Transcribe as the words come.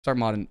Start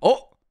modding.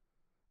 Oh,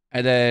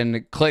 and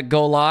then click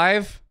go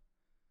live,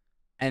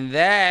 and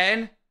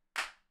then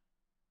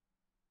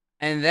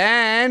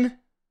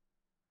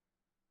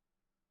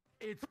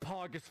it's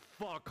pog as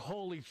fuck.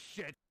 Holy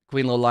shit.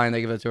 Queen Little Lion,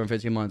 they give it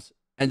 215 months.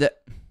 And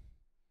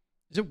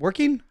is it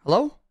working?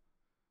 Hello?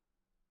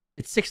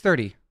 It's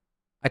 6:30.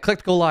 I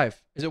clicked go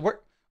live. Is it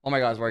work? Oh my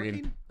god, it's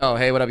working. Oh,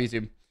 hey, what up,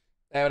 YouTube?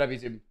 Hey, what up,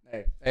 YouTube?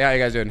 Hey, how you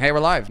guys doing? Hey, we're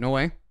live. No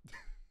way.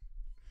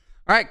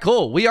 All right,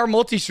 cool. We are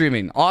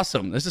multi-streaming.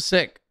 Awesome. This is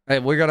sick. Hey,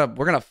 we're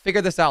gonna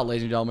figure this out,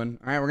 ladies and gentlemen.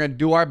 All right, we're gonna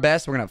do our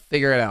best. We're gonna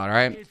figure it out. All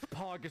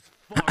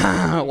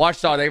right.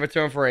 Watchdog, they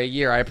returned for a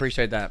year. I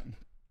appreciate that.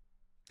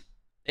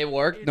 It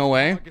worked. No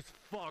way.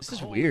 This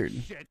is weird.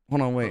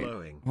 Hold on, wait.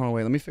 Hold on,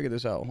 wait. Let me figure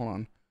this out. Hold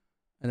on.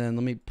 And then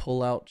let me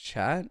pull out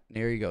chat.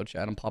 There you go,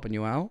 chat. I'm popping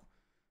you out.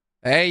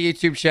 Hey,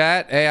 YouTube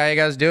chat. Hey, how you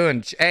guys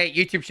doing? Hey,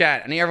 YouTube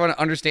chat. I need everyone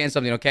to understand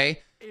something,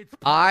 okay?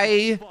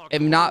 I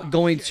am not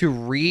going to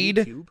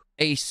read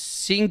a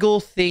single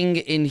thing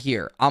in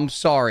here. I'm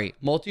sorry.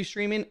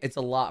 Multi-streaming, it's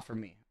a lot for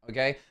me,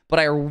 okay? But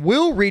I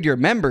will read your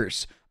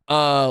members.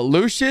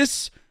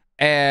 Lucius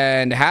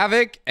and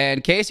Havoc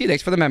and Casey,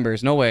 thanks for the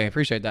members. No way.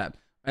 Appreciate that.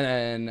 And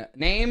then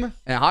Name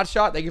and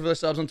Hotshot, thank you for the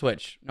subs on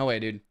Twitch. No way,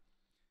 dude.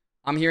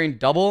 I'm hearing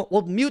double.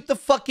 Well, mute the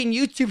fucking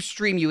YouTube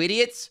stream, you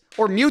idiots.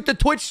 Or mute the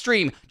Twitch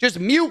stream. Just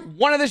mute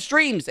one of the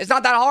streams. It's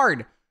not that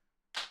hard.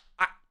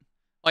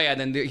 Oh, yeah,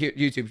 then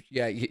YouTube.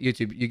 Yeah,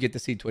 YouTube. You get to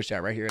see Twitch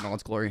chat right here in all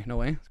its glory. No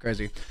way. It's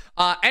crazy.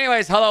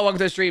 Anyways, hello. Welcome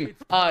to the stream.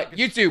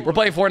 YouTube, we're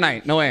playing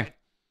Fortnite. No way.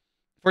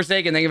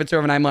 Forsaken, thank you for 2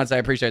 over 9 months. I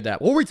appreciate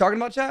that. What were we talking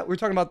about, chat? We were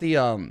talking about the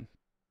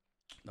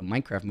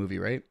Minecraft movie,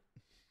 right?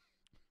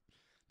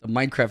 The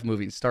Minecraft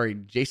movie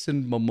starring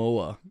Jason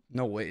Momoa.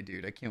 No way,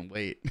 dude. I can't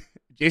wait.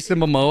 Jason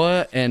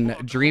Momoa and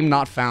Dream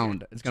Not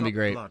Found. It's going to be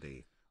great.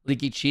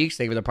 Leaky Cheeks.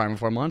 Thank you for the prime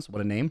 4 months. What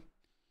a name.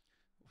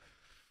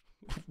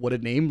 What a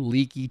name.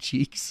 Leaky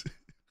Cheeks.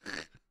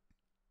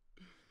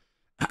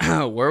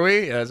 Were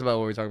we? Yeah, that's about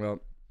what we're talking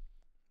about.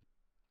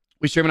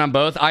 We streaming on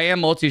both? I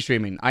am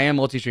multi-streaming. I am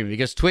multi-streaming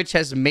because Twitch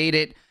has made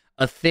it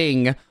a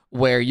thing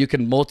where you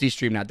can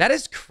multi-stream now. That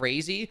is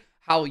crazy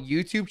how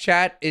YouTube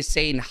chat is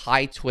saying,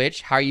 hi,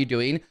 Twitch. How are you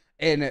doing?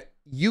 And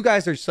you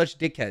guys are such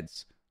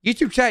dickheads.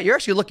 YouTube chat, you're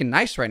actually looking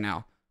nice right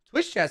now.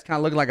 Twitch chat's kind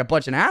of looking like a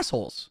bunch of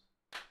assholes.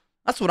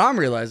 That's what I'm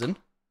realizing.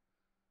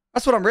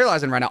 That's what I'm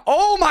realizing right now.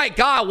 Oh my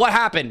god, what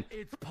happened?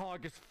 It's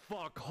pog as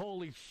fuck.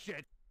 Holy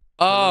shit.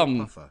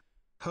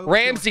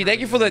 Ramsey,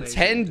 thank you for the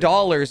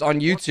 $10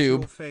 on YouTube.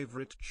 What's your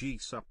favorite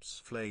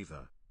G-Subs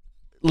flavor?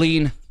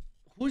 Lean.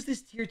 Who's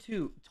this tier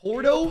 2?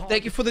 Tordo,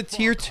 thank you for the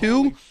tier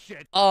 2.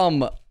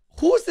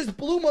 Who is this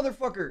blue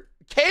motherfucker?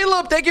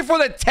 Caleb, thank you for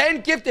the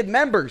 10 gifted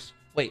members.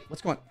 Wait,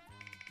 what's going on?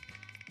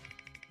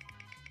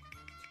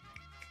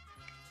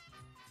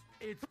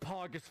 It's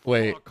pog as fuck.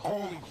 Wait.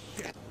 Holy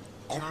shit.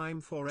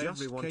 Time for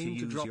everyone to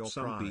use your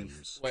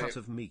primes. Cut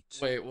of meat.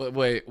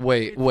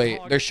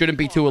 Wait. There shouldn't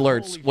be 2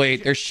 alerts.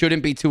 Wait, there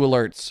shouldn't be 2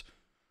 alerts.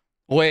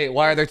 Wait,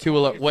 why are there 2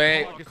 alerts?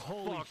 Wait.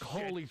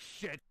 Holy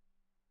shit.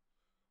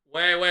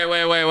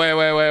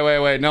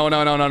 Wait.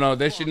 No.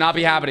 This should not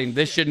be happening.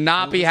 This should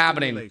not be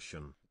happening.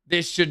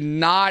 This should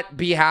not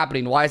be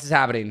happening. Why is this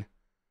happening?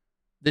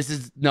 This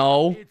is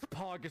no.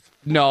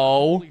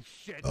 No.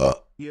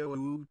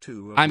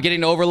 I'm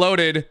getting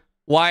overloaded.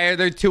 Why are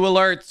there 2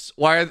 alerts?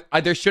 Why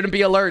are there shouldn't be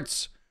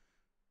alerts?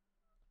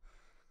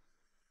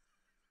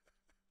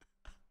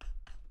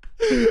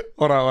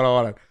 Hold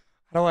on.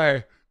 How do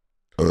I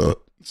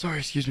sorry,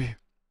 excuse me.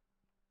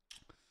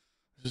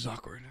 This is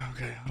awkward.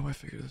 Okay, how do I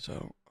figure this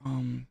out?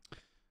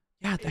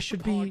 Yeah, that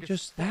should be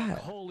just that.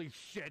 Holy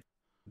shit.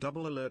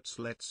 Double alerts,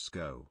 let's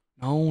go.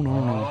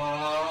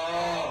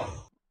 No.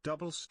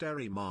 Double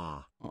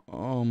sterima.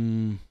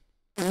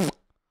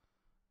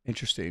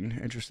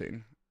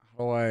 Interesting.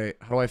 How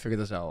do I figure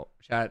this out?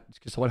 Chat,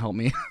 can someone help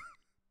me?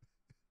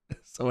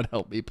 Someone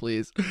help me,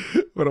 please.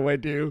 What do I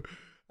do?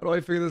 How do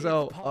I figure this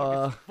out?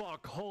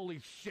 Holy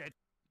shit.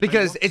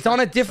 Because it's on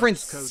a different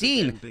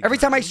scene. Every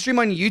time I stream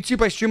on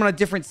YouTube, I stream on a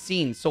different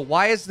scene. So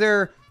why is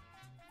there...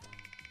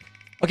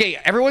 Okay,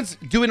 everyone's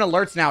doing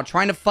alerts now,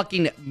 trying to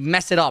fucking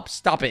mess it up.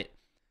 Stop it.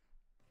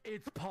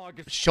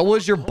 Show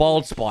us your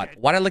bald spot.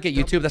 Why did I look at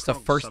YouTube? That's the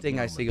first thing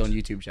I see on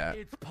YouTube chat.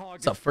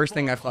 It's the first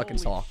thing I fucking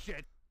saw.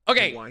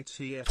 Okay,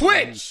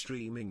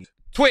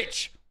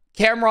 Twitch,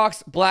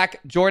 Camrocks, Black,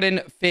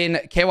 Jordan, Finn,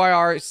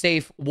 KYR,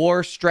 Safe,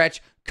 War,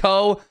 Stretch,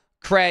 Co,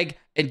 Craig,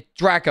 and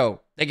Draco.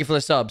 Thank you for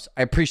the subs.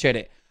 I appreciate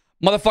it.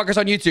 Motherfuckers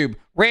on YouTube.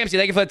 Ramsey,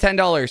 thank you for the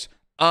 $10.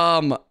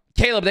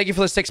 Caleb, thank you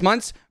for the 6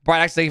 months.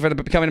 Brian, thank you for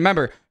becoming a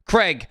member.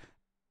 Craig,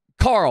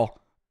 Carl.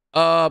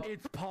 Why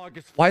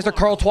is there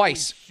Carl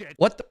twice?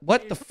 What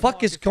the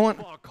fuck is going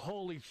on?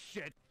 Holy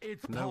shit.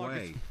 It's no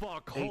way.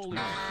 Holy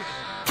shit.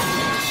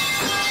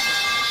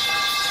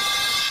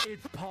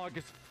 It's pog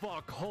as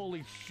fuck.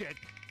 Holy shit.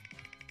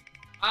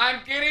 I'm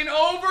getting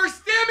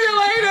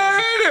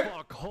overstimulated.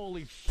 Fuck.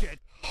 Holy shit.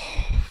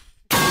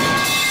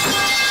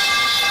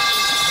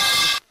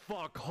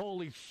 Fuck.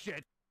 Holy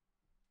shit.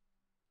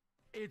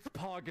 It's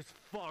pog as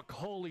fuck.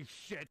 Holy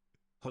shit.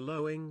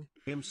 Helloing,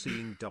 him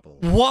seeing double.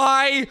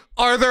 Why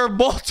are there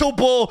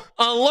multiple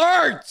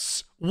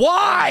alerts?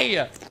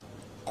 Why?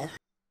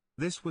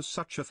 This was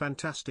such a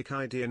fantastic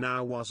idea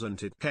now,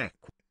 wasn't it, Keck?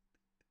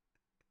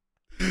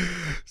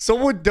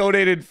 Someone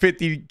donated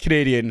 50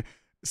 Canadian.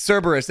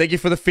 Cerberus, thank you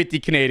for the 50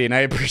 Canadian. I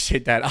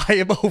appreciate that. I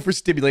am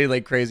overstimulated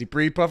like crazy.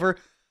 Breed-puffer.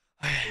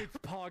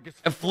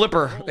 A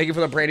Flipper, thank you for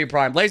the brand new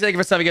prime. Blaze, thank you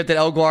for subbing. Get the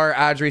Elguar,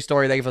 Adri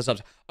story, thank you for the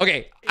subs.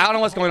 Okay, I don't know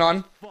what's going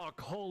on.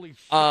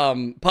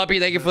 Puppy,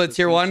 thank you for the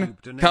tier 1.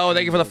 Ko,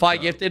 thank you for the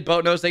 5 gifted.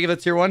 Boat Nose, thank you for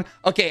the tier 1.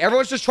 Okay,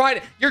 everyone's just trying.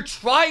 You're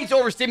trying to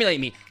overstimulate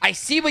me. I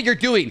see what you're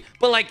doing,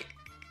 but like,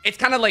 it's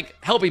kind of like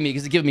helping me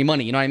because it's giving me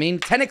money. You know what I mean?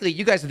 Technically,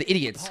 you guys are the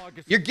idiots.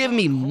 You're giving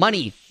me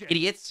money,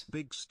 idiots.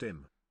 Big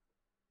stim.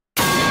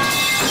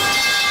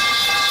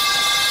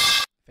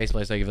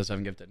 Faceplace, thank you for the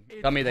 7 gifted.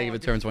 Tell me thank you for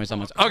the 20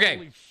 months.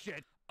 Okay.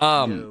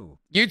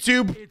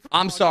 YouTube,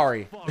 I'm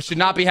sorry. This should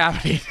not be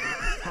happening.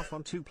 Puff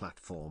on 2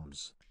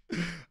 platforms.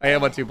 I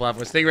am on 2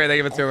 platforms. Stingray,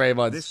 thank you for 2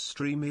 months. This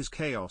stream is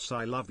chaos.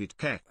 I love it,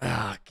 Keck.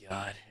 Oh,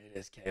 God. It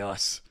is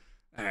chaos.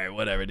 All right,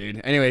 whatever,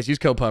 dude. Anyways, use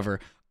code Puffer.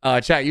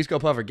 Chat, use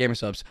code Puffer, gamer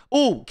subs.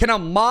 Ooh, can a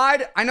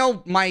mod... I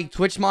know my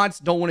Twitch mods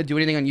don't want to do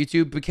anything on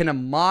YouTube, but can a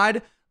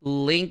mod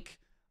link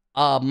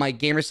my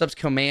gamer subs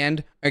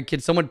command, or can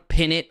someone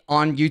pin it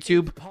on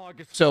YouTube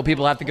so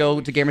people have to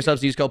go to gamer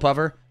subs to use code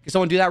Puffer? Can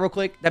someone do that real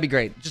quick? That'd be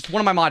great. Just one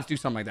of my mods do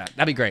something like that.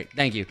 That'd be great.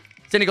 Thank you.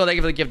 Cynical, thank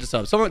you for the gift of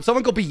subs.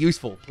 Someone go be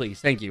useful, please.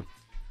 Thank you.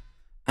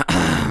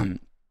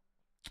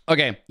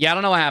 Okay, yeah, I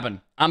don't know what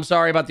happened. I'm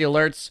sorry about the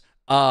alerts.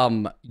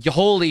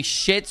 Holy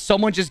shit,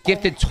 someone just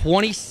gifted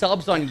 20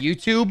 subs on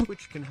YouTube.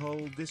 Which can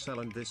hold this L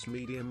and this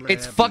medium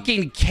It's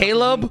fucking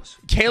Caleb.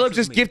 Caleb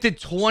just gifted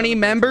 20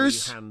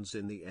 members. Hands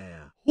in the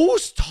air.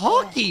 Who's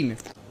talking?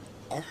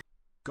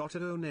 Gotta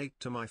donate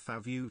to my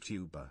fav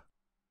YouTuber.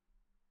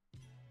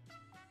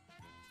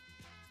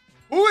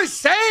 Who is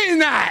saying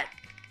that?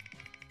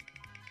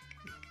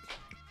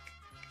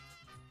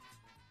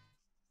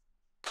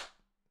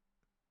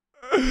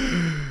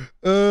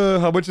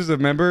 How much is a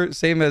member?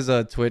 Same as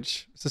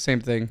Twitch. It's the same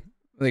thing.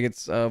 I think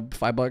it's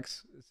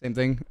 $5. Same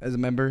thing as a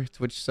member.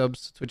 Twitch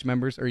subs, Twitch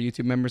members, or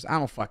YouTube members. I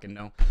don't fucking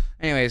know.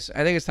 Anyways,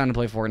 I think it's time to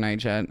play Fortnite,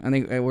 chat. I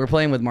think we're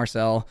playing with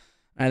Marcel.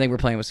 I think we're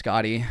playing with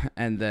Scotty,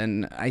 and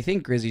then I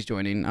think Grizzy's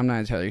joining. I'm not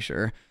entirely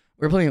sure.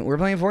 We're playing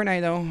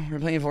Fortnite though. We're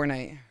playing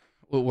Fortnite.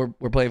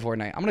 We're playing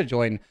Fortnite. I'm gonna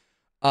join.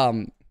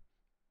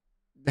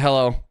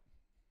 Hello.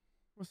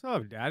 What's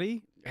up,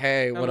 Daddy?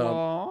 Hey, what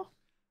up?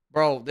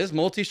 Bro, this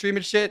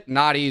multi-streaming shit,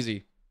 not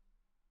easy.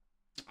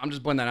 I'm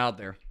just putting that out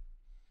there.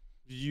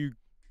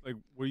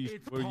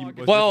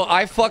 Well,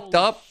 I fucked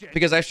up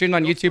because I streamed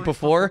on YouTube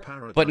before,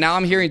 but now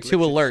I'm hearing 2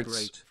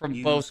 alerts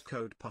from both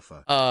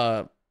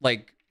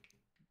like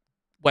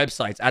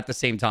websites at the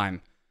same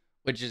time,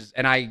 which is,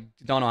 and I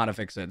don't know how to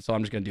fix it, so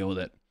I'm just gonna deal with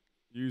it.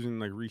 You're using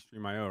like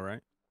Restream.io,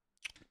 right?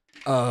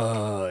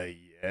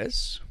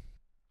 Yes.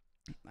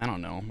 I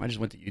don't know. I just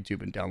went to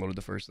YouTube and downloaded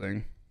the first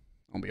thing.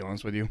 I'll be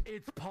honest with you.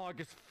 It's pog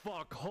as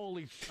fuck.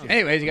 Holy shit.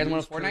 Anyways, you guys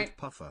want a Fortnite?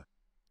 Puffer.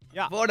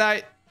 Yeah.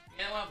 Fortnite.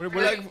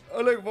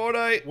 I like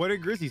Fortnite. What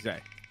did Grizzy say?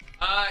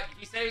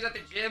 He said he was at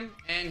the gym,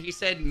 and he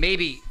said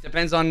maybe.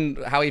 Depends on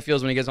how he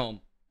feels when he gets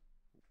home.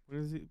 What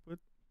is he? What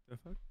the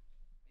fuck?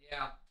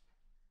 Yeah.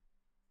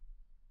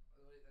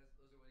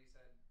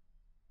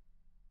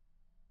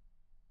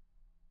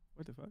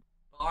 What the fuck?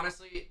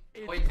 Honestly,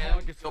 knowing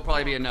him, he'll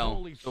probably be a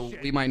no. So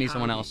we might need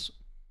someone else.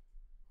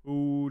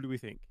 Who do we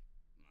think?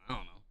 I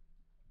don't know.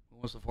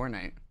 What's the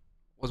Fortnite?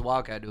 What's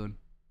Wildcat doing?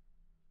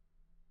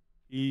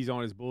 He's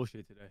on his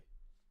bullshit today.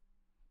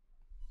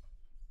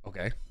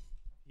 Okay.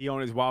 He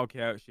on his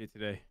Wildcat shit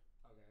today.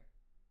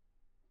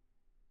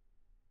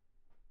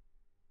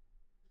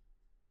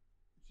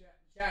 Okay.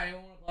 Chat,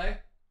 anyone want to play?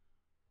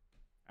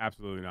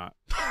 Absolutely not.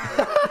 No,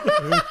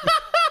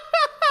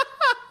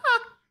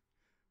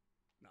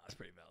 that's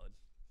pretty valid.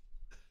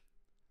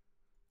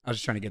 I was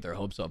just trying to get their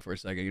hopes up for a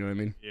second, you know what I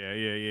mean?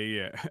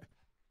 Yeah.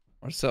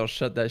 Marcel,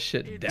 shut that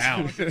shit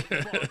down.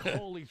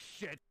 Holy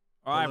shit.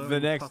 All right, for the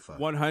next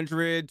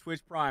 100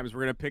 Twitch Primes, we're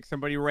going to pick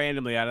somebody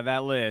randomly out of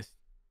that list.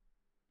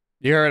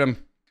 You heard him.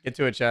 Get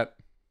to it, chat.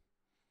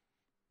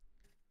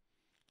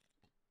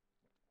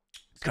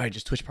 Scotty,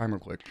 just Twitch Prime real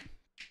quick.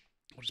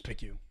 I'll just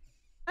pick you.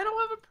 I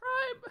don't have a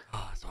Prime.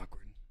 Oh, it's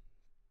awkward.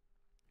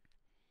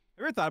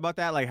 Ever thought about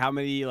that? Like how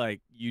many like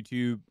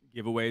YouTube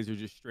giveaways are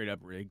just straight up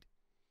rigged?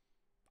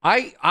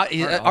 I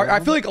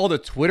feel like all the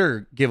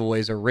Twitter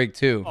giveaways are rigged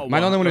too. Oh, Am I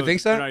the only one who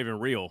thinks that? They're not even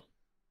real.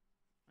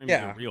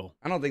 Yeah, real.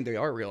 I don't think they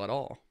are real at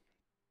all.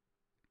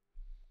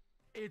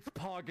 It's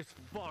pog as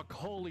fuck.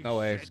 Holy No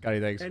way, shit. Scotty,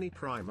 thanks. Any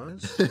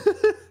primers?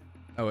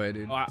 No way,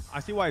 dude. Oh, I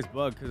see why it's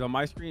bugged, because on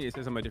my screen it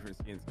says I'm a different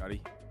skin,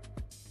 Scotty.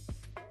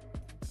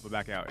 But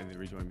back out and then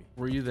rejoin me.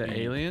 Were you the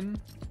alien?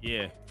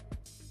 Yeah.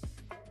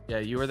 Yeah,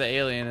 you were the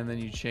alien, and then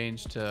you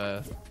changed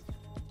to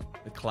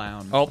the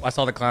clown. Oh, I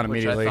saw the clown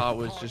immediately. Which I thought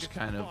was just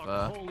kind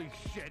of. Holy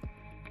shit.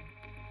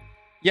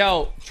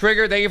 Yo,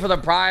 Trigger, thank you for the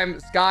Prime.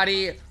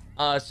 Scotty,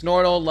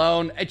 Snortle,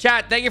 Lone. Hey,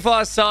 chat, thank you for all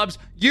the subs.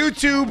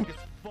 YouTube,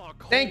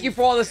 Thank you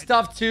for all the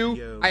stuff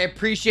too. I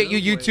appreciate you,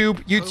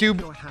 YouTube.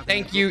 YouTube,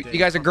 thank you. You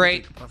guys are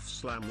great.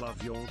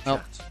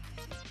 Oh,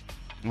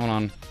 hold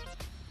on.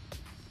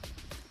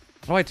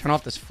 How do I turn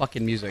off this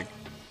fucking music?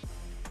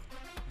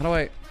 How do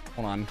I?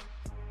 Hold on.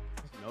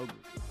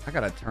 I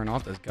gotta turn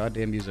off this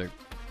goddamn music.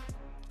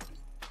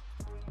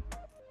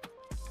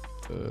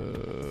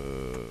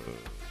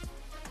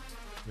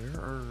 Where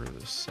are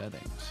the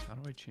settings? How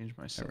do I change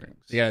my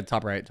settings? Yeah,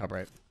 top right, top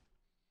right.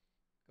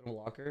 Go to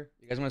locker.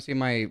 You guys want to see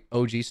my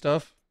OG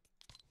stuff?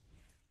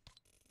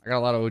 I got a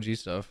lot of OG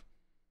stuff.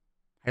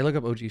 Hey, look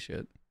up OG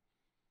shit.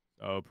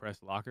 So press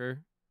locker.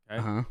 Okay.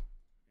 Uh-huh.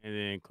 And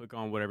then click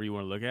on whatever you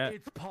want to look at.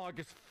 It's pog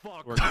as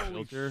fuck. Work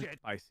Holy filter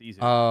shit. by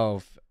season.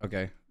 Oh,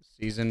 okay.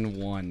 Season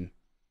 1.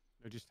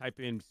 So just type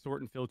in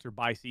sort and filter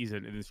by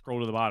season and then scroll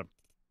to the bottom.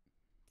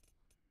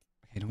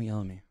 Hey, don't yell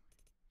at me.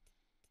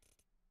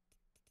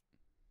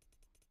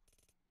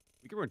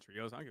 We can run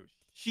trios. I don't give a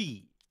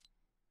shit.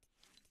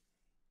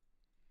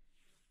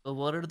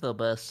 What are the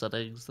best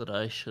settings that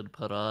I should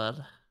put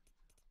on?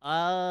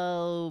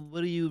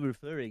 What are you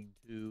referring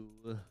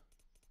to?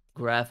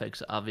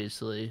 Graphics,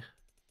 obviously.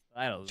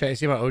 I don't know. Chase,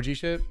 see my OG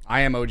shit?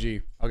 I am OG.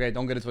 Okay,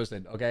 don't get it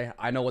twisted. Okay,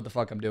 I know what the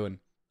fuck I'm doing.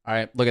 All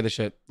right, look at this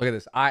shit. Look at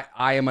this. I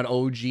am an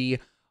OG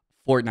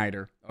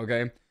Fortniter.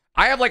 Okay,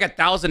 I have like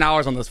 1,000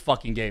 hours on this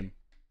fucking game,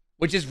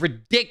 which is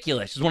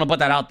ridiculous. Just want to put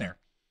that out there.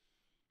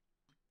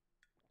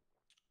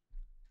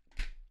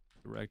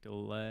 Direct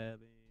 11.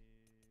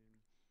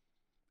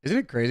 Isn't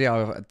it crazy? I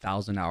have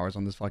 1,000 hours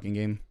on this fucking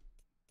game,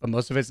 but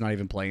most of it's not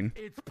even playing.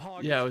 It's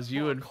pog Yeah, it as was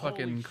you fuck. in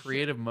fucking Holy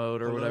creative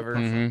mode or Hello, whatever.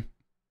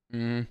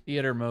 Mm-hmm.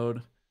 Theater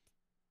mode.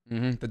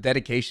 The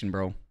dedication,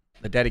 bro.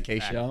 The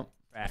dedication. Yep.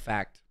 A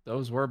fact.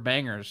 Those were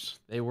bangers.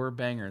 They were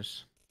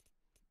bangers.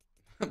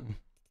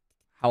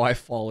 How I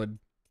fallen.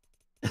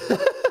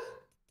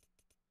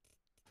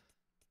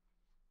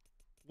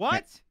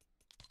 What?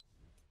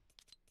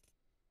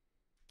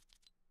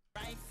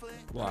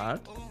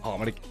 What? Oh, I'm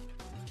gonna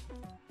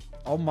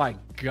Oh my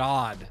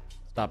god.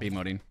 stop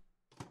emoting.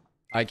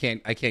 I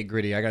can't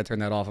gritty. I gotta turn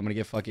that off. I'm gonna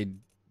get fucking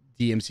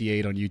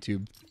DMCA'd on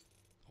YouTube.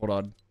 Hold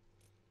on.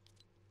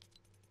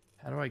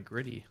 How do I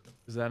gritty?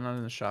 Is that not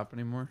in the shop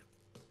anymore?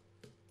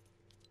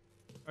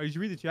 Oh, did you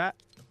read the chat?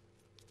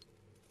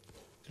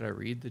 Did I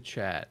read the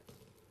chat?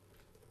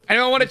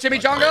 Anyone want a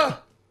chimichanga?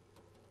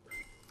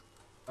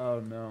 Oh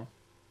no.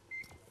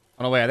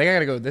 Oh no, wait. I think I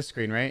gotta go to this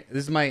screen, right?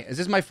 Is this my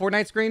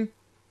Fortnite screen?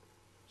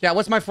 Yeah,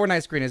 what's my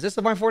Fortnite screen? Is this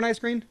my Fortnite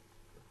screen?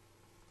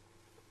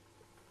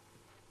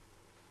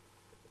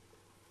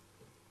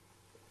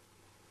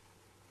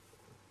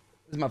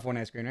 This is my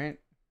Fortnite screen, right?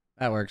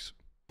 That works.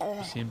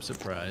 You seem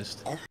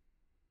surprised.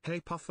 Hey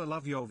Puffer,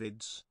 love your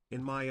vids.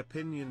 In my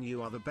opinion,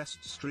 you are the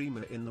best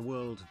streamer in the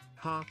world.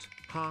 Heart,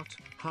 heart,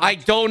 heart. I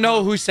don't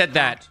know who said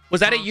that. heart, Was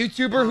that a heart,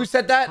 YouTuber who heart,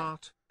 said that?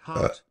 Heart,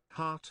 heart,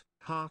 heart,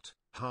 heart,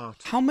 heart.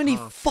 How many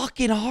heart.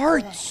 fucking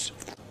hearts?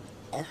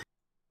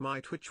 My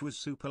Twitch was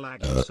super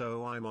laggy,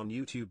 so I'm on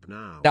YouTube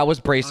now. That was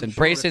Brayson.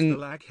 Unsure if Brayson. the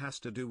lag has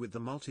to do with the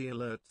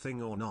multi-alert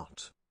thing or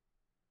not.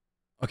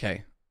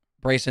 Okay.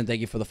 Brayson,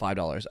 thank you for the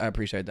 $5. I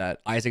appreciate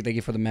that. Isaac, thank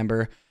you for the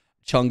member.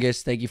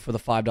 Chungus, thank you for the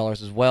 $5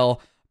 as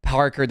well.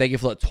 Parker, thank you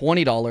for the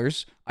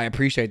 $20. I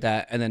appreciate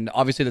that. And then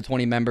obviously the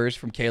 20 members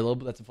from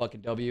Caleb. That's a fucking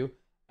W.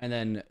 And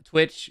then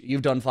Twitch,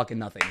 you've done fucking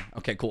nothing.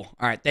 Okay, cool.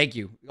 All right, thank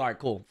you. All right,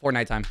 cool.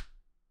 Fortnite time.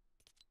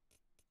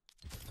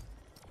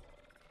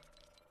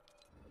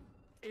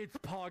 It's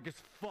pog as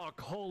fuck.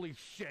 Holy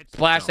shit.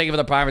 Splash, thank you for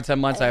the prime for 10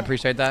 months. I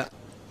appreciate that.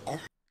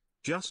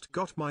 Just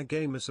got my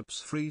Gamer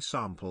Subs free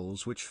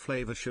samples. Which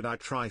flavor should I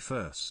try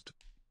first?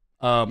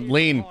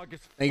 Lean,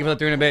 thank you for the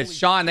 300 bits.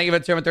 Sean, thank you for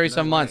the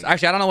 237 months.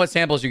 Actually, I don't know what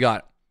samples you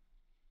got.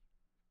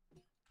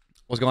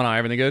 What's going on?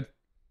 Everything good?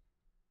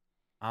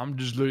 I'm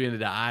just looking at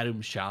the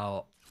item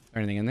shop.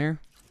 Anything in there?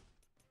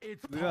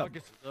 It's pog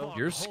as fuck.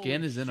 Your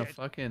skin Holy is in a shit.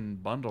 fucking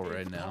bundle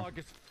right It's now. pog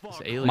as fuck.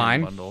 This alien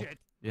Mine? bundle. Shit.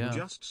 Yeah.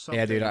 Just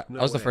Yeah, dude. I something,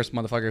 was the no first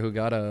way. motherfucker who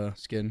got a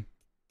skin.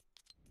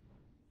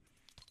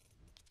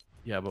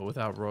 Yeah, but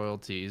without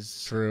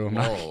royalties. True.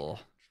 Lol.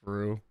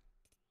 True.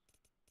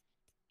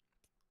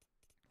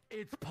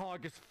 It's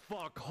pog as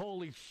fuck.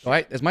 Holy shit.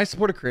 Wait, is my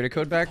supporter creator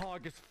code back?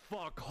 Pog as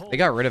fuck. Holy They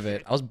got rid of it.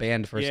 shit. I was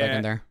banned for a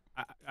second there.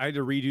 I had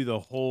to redo the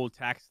whole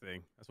tax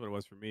thing. That's what it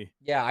was for me.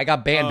 Yeah, I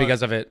got banned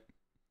because of it.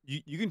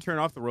 You can turn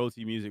off the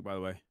royalty music, by the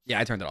way. Yeah,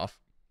 I turned it off.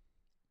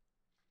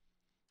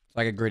 It's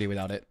like a gritty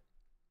without it.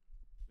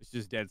 It's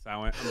just dead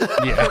silent.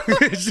 Yeah,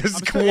 it's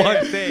just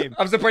one. Same.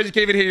 I'm surprised you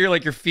can't even hear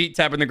like your feet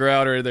tapping the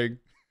ground or anything.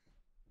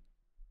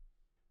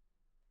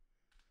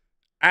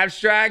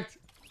 Abstract,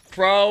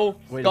 Pro,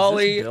 Wait,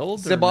 Scully, is this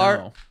build or Sibar.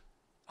 no?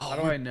 How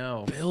do I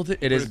know? Build it.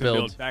 It What is the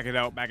build. Back it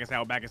out. Back us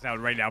out. Back us out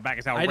right now. Back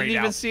us out I right didn't now.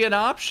 even see an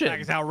option.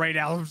 Back us out right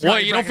now.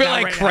 What? You don't Back us feel out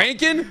like right now.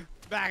 cranking?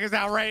 Back us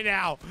out right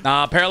now.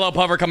 Nah, parallel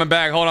puffer coming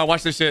back. Hold on,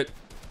 watch this shit.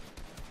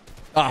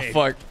 Ah, Hey,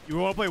 fuck. You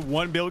want to play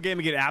one build game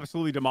and get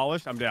absolutely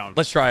demolished? I'm down.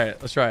 Let's try it.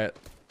 Let's try it.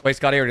 Wait,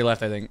 Scotty already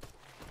left, I think.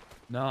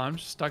 No, I'm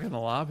just stuck in the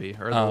lobby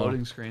or the Oh.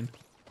 loading screen.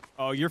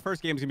 Oh, your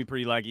first game's gonna be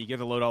pretty laggy. You get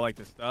to load all like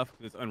this stuff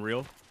 'cause it's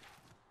Unreal.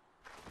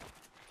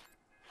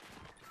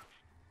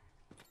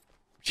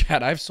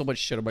 Chad, I have so much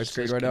shit on my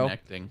screen right now.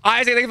 Connecting.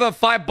 Isaac, thank you for the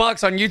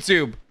 $5 on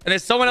YouTube. And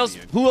there's someone else.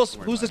 Who else?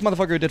 Who's this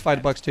motherfucker who did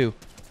 $5 too?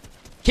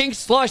 King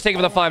Slush, thank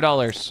you for the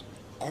 $5.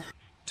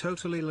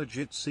 Totally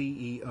legit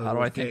CEO. How do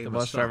I think the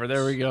bus driver?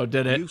 There we go.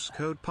 Did it. Use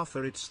code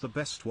Puffer. It's the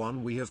best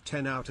one. We have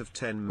 10 out of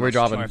 10. We're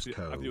dropping. I have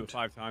to do it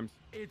 5 times.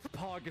 It's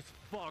pog as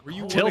fuck. Were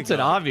you Tilted,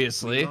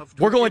 obviously.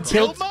 We're going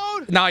tilt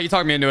mode? Nah, you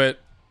talked me into it.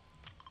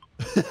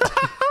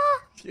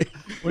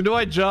 When do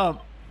I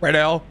jump? Right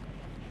now.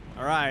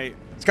 All right.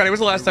 Scotty, when's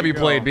the last time you go.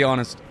 played? Be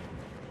honest.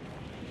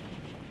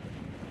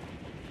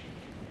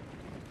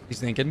 He's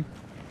thinking.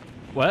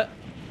 What?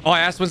 Oh,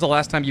 I asked when's the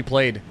last time you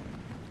played.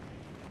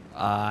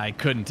 I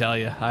couldn't tell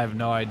you. I have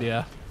no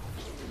idea.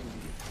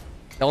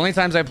 The only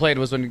times I played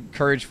was when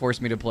Courage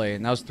forced me to play,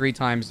 and that was 3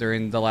 times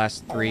during the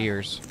last 3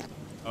 years.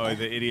 Oh,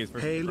 the idiots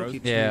versus Hey, pros? look,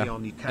 it's Yeah. me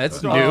on your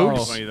That's cat. new. Oh,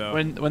 Funny, though.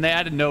 when they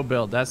added no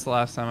build, that's the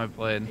last time I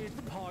played. It's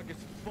pog as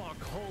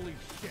fuck. Holy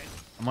shit.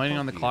 I'm waiting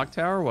on the clock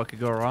tower. What could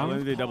go How long wrong?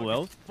 did they double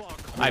L's?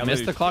 Fuck. I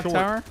missed the clock Short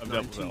tower. of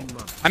double 19 L's.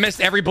 months. I missed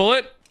every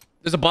bullet.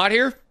 There's a bot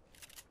here.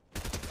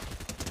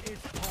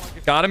 It's pog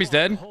as Got him. He's fuck.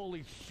 dead.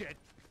 Holy shit.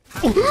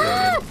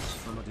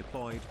 From a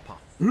deployed puff.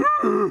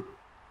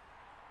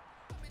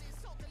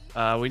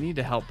 We need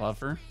to help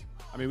Buffer.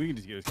 I mean, we can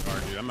just get his car,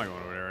 dude. I'm not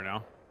going over there right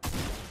now.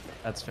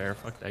 That's fair.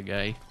 Fuck that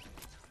guy.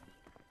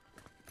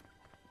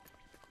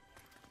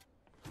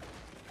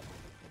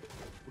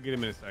 We'll get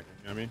him in a second.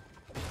 You know what I mean?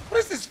 What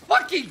is this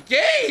fucking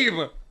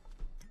game?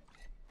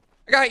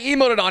 I got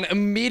emoted on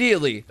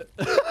immediately.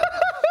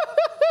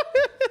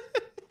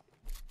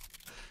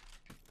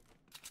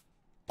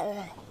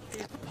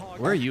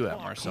 Where are you at,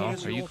 Marcel?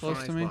 Here's Are you your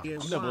close to me?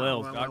 $5. double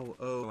L's, Wow, Doc. wow,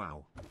 oh,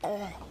 wow.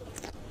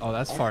 Oh,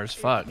 that's far as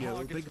fuck.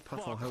 Yo, Big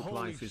Puffer, hope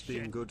life is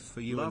being good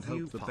for you and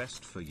hope the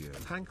best for you.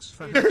 Thanks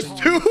for There's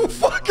helping 2 me through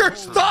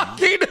fuckers hard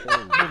talking.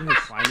 Over here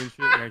climbing shit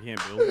like I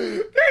can't build.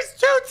 There's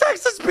 2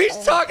 Texas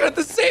beasts talking at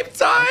the same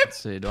time. Let's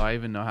see. Do I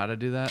even know how to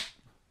do that?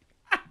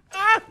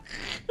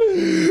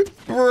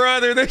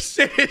 Brother, this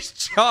shit is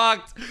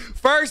chalked.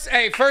 First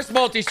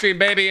multi-stream,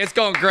 baby. It's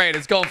going great.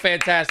 It's going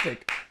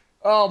fantastic.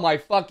 Oh my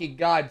fucking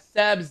god.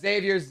 Seb,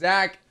 Xavier,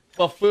 Zach,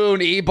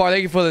 Buffoon, E-Bar,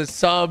 thank you for the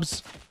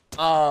subs.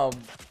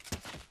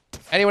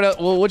 Anyone else?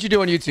 Well, what'd you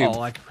do on YouTube? Oh,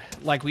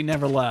 like we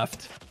never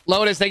left.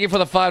 Lotus, thank you for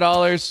the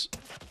 $5.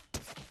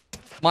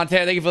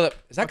 Montana, thank you for the...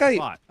 Is that What's a guy...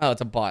 bot? Oh,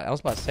 it's a bot. I was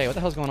about to say, what the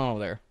hell's going on over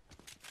there?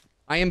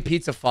 I am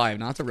Pizza 5.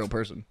 No, it's a real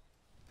person.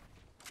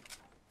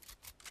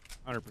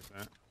 100%.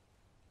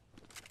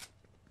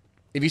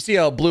 If you see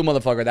a blue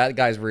motherfucker, that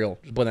guy's real.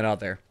 Just putting it out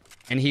there.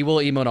 And he will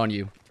emote on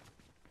you.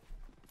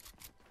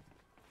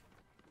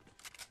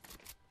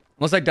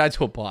 Unless I died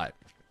to a bot.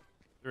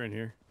 They're in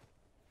here.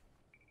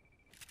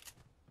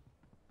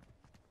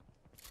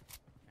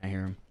 I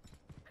hear him.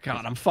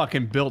 God, I'm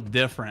fucking built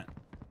different.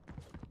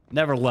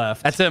 Never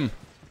left. That's him.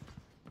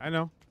 I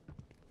know.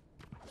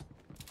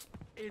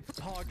 It's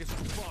pog as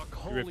fuck.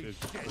 Holy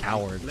ripped shit.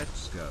 Coward.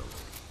 Let's go.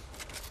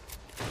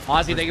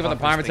 Ozzy, thank you for the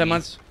prime for 10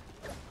 months.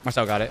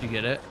 Marcel got it. You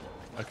get it?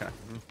 Okay.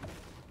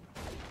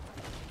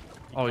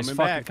 Oh, he's Coming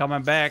fucking back.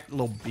 coming back,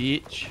 little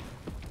bitch.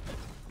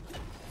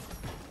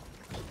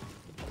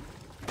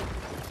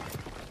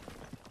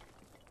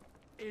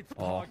 It's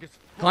Oh. pog as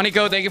fuck.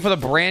 Connico, thank you for the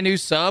brand new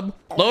sub.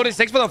 Lotus,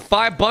 thanks for the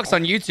 $5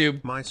 on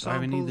YouTube. My Why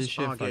we need this samples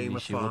shit are from Gamer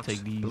these shit? We'll Fart,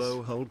 take these.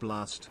 Blowhole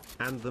Blast,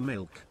 and the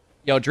milk.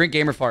 Yo, drink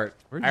Gamer Fart.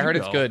 Where'd I you heard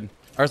it's go? good.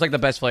 Or it's like the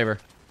best flavor.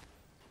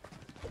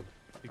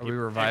 Are we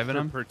reviving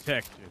him?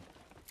 Protection.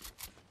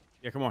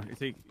 Yeah, come on.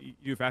 You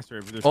do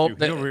faster. There's Oh, 2.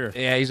 He's over here.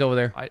 yeah, he's over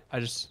there. I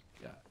just...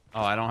 Yeah.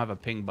 Oh, I don't have a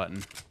ping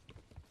button.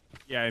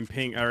 Yeah, in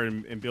ping or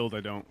in build,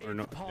 I don't. Or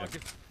no. Pog Yeah. as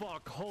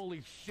fuck.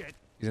 Holy shit.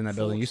 He's in that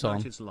building. You saw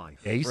him. Fortnite is life.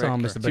 Yeah, you saw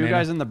him, Brick. Mr. Two Banana.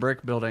 guys in the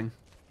brick building.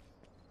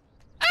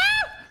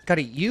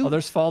 Scotty, you Oh,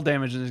 there's fall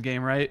damage in this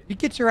game, right? you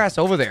get your ass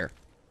over there.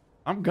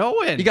 I'm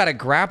going. You got a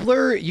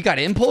grappler. You got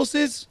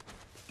impulses.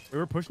 We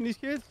were pushing these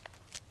kids?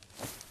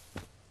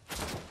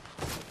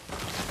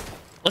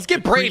 Let's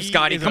get brave, He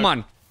Scotty. is Come a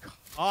on.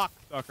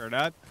 Cocksucker,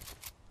 Dad.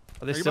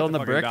 Are they You're still about in to the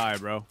fucking brick? Die,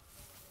 bro.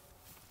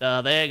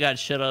 They ain't got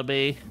shit on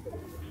me.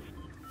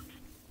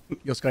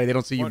 Yo, Scotty, they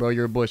don't see you, What? bro.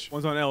 You're a bush.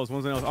 One's on L's.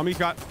 One's on L's. On me,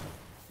 Scott.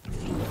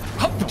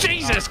 Oh,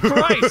 Jesus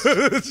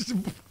Christ!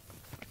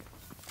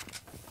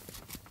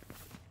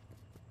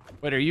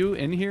 Wait, are you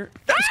in here?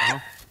 Uh-huh.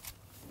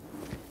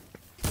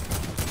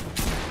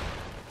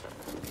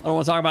 I don't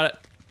want to talk about it.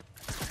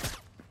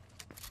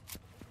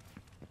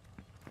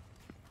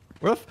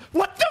 What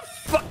the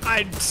fuck?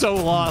 I'm so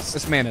lost.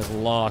 This man is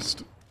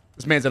lost.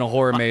 This man's in a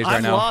horror maze right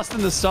I'm now. lost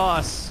in the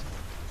sauce.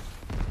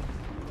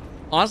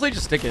 Honestly,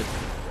 just stick it.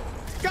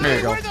 There you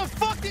Guys, go. where the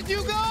fuck did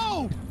you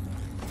go?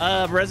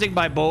 Rezzing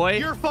my boy.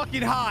 You're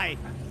fucking high.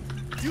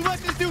 You let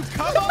this dude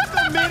come up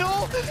the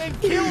middle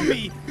and kill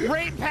me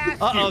right past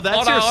you. Uh-oh, that's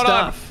Hold your on, hold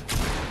on. stuff.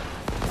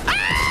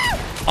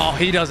 Oh,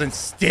 he doesn't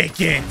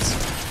stick it.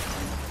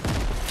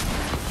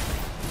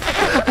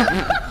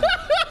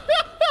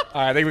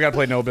 All right, I think we gotta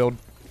play no build.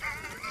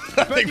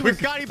 Especially with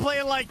Scotty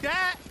playing like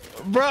that.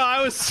 Bro,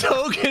 I was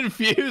so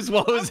confused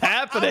what was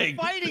happening. I'm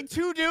fighting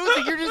 2 dudes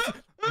and you're just...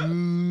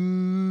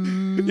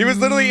 He was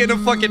literally in a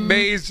fucking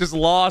maze, just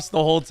lost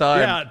the whole time.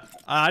 Yeah,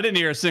 I didn't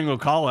hear a single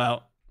call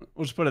out.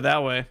 We'll just put it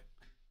that way.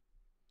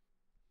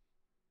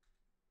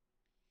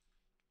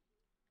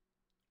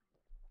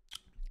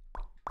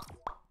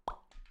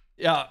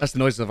 Yeah, That's the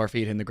noises of our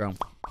feet hitting the ground.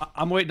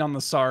 I'm waiting on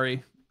the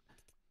sorry.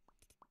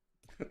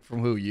 From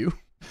who? You?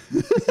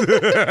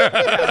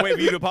 Yeah, wait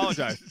for you to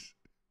apologize.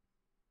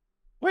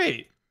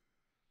 Wait,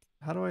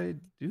 how do I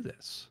do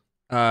this?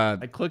 Uh,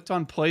 I clicked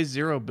on play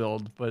 0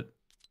 build, but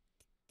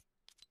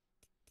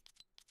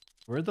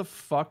where the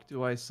fuck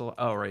do I select?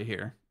 Oh, right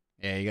here.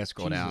 yeah, you gotta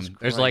scroll Jesus down.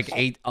 There's like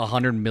Christ.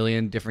 100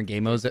 million different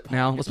game modes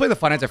now. Let's play the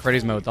Five Nights at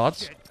Freddy's mode.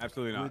 Thoughts?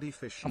 Absolutely not. Woody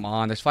Fish. Come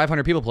on, there's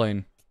 500 people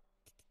playing.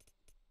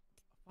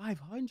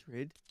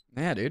 500.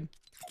 Yeah, dude.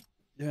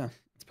 Yeah, it's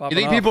You popping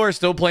think off. people are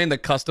still playing the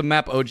custom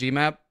map, OG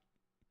map?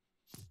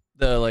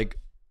 The like,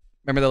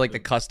 remember the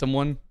custom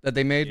one that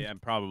they made? Yeah,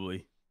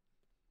 probably.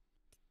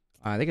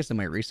 I think it's in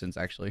my recents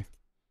actually.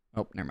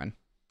 Oh, never mind.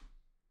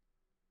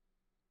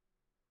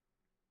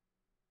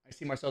 I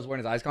see Marcel's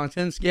wearing his eyes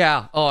contents.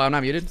 Yeah. Oh, I'm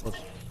not muted. What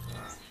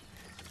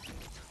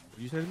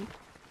you say to me?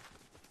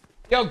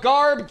 Yo,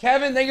 Garb,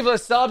 Kevin, thank you for the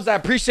subs. I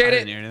appreciate I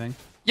didn't it. hear anything.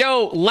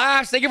 Yo,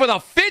 Laughs, thank you for the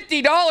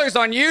 $50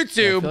 on Yeah, I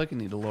YouTube. feel like I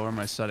need to lower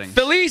my settings.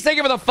 Felice, thank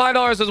you for the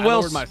 $5 as I well.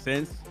 lowered my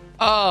sense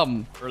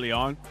early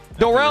on.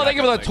 Dorel, thank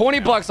you for the Like, 20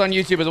 bucks on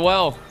YouTube as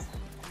well.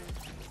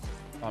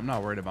 I'm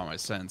not worried about my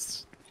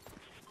sense.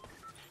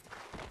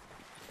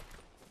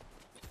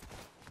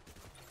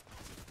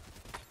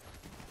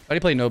 How do you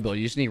play no build?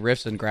 You just need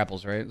riffs and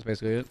grapples, right? That's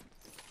basically it.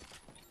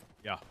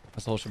 Yeah.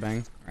 That's the whole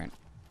shebang. All right.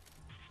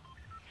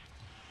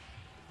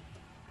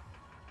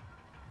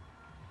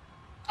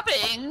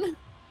 Bing.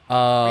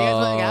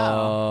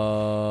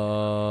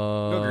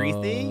 Go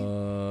greasy?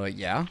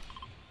 Yeah.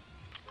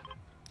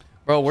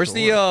 Bro, where's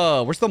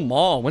the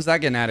mall? When's that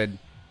getting added?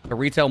 The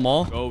retail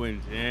mall?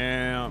 Going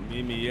down.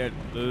 Meet me at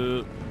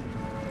the.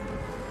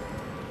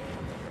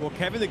 Well,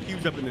 Kevin the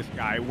Cube's up in the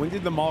sky. When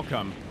did the mall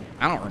come?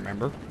 I don't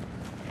remember.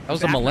 That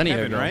was a After millennia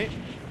Kevin, ago. right?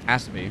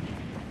 Has to be.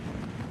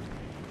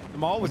 The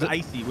mall was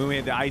icy when we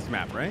had the ice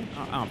map, right?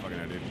 I don't fucking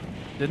know, dude.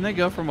 Didn't they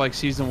go from like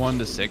season 1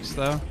 to 6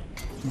 though?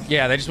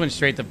 Yeah, they just went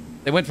straight to.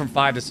 They went from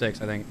 5 to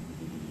 6, I think.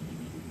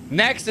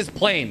 Next is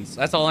planes.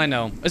 That's all I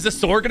know. Is the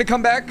sword gonna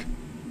come back?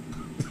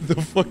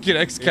 The fucking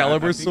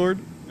Excalibur I think- sword?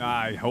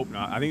 I hope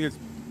not. I think it's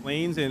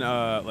planes and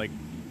like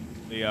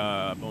the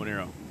bow and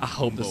arrow. I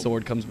hope the Bow.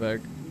 sword comes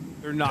back.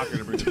 They're not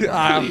gonna bring it.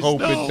 I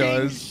hope it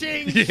does.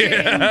 Shing,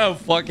 Yeah,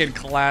 fucking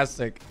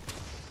classic.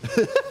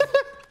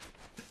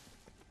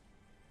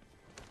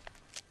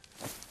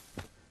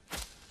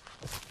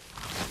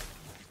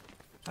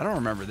 I don't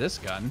remember this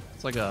gun.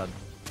 It's like a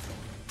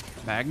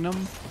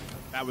Magnum.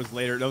 That was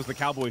later. That was the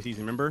cowboy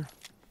season. Remember?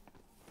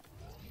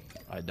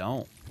 I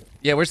don't.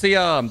 Yeah, where's the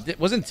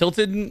wasn't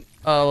Tilted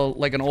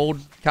like an old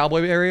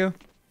cowboy area?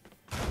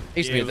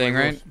 Used to be a it was, thing,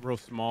 like, right? Real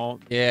small.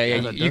 Yeah,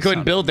 yeah. that You does couldn't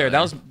sound build there.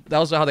 That familiar.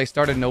 was how they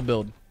started no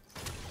build.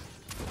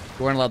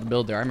 You weren't allowed to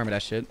build there. I remember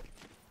that shit,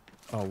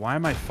 Oh, why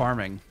am I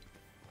farming?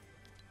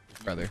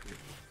 brother.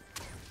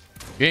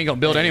 You ain't gonna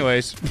build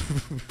anyways.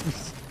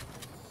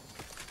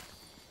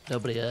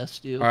 Nobody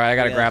asked you. All right, I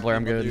got a grappler.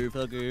 I'm good.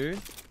 Motherfucker. Is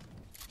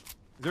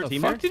there a The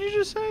team fuck there? did you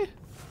just say?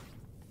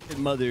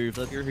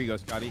 Motherfucker. Here you go,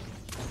 Scotty.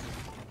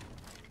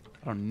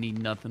 I don't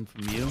need nothing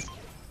from you.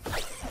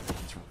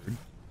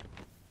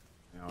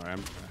 All right,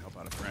 I'm gonna help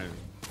out a friend.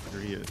 Here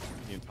he is,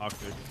 being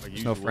toxic like No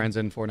usual. friends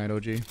in Fortnite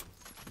OG.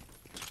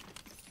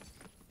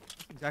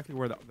 That's exactly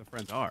where the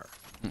friends are.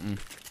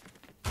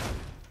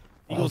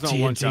 Eagles on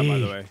one shot, by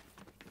the way.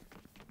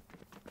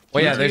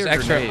 Well, yeah, Shoot there's your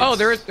extra. grenades. Oh,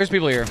 there's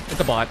people here. It's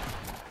a bot.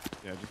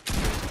 Yeah, just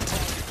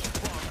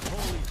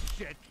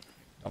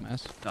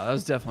Dumbass. No, that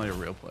was definitely a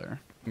real player.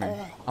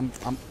 I'm.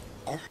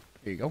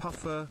 Here you go.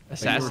 Puffer.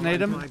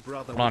 Assassinate him? My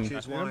brother, Hold on. which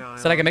is why I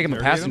Said I can make him a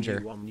like passenger.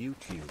 you on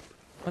YouTube.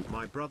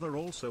 My brother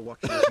also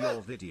watches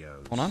your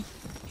videos. Hold on.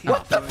 Keep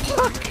going, you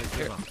never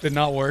give up. Did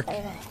not work.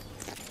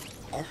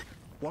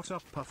 What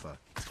up, Puffer?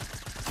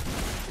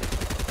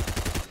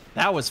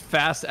 That was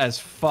fast as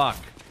fuck.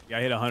 yeah,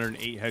 I hit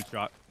 108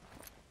 headshot.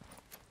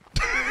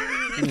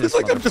 Give me this It's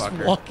like I'm just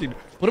motherfucker. walking.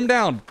 Put him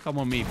down. Come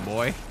on me,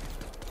 boy.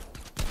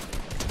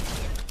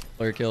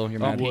 Player kill. You're You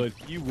mad. would.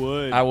 You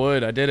would. I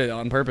would. I did it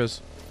on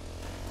purpose.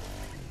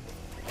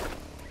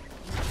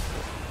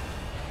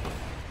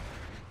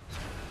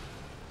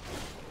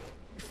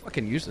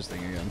 Fucking use this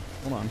thing again.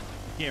 Hold on.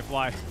 You can't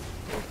fly.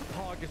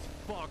 Pog as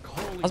fuck.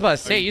 Holy I was about to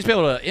say, you used to be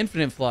able to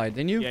infinite fly,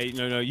 didn't you?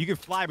 Yeah, no, you can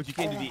fly, but you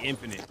can't do the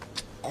infinite.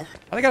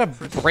 I gotta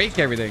break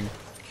everything.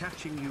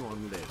 Catching you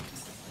on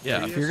live.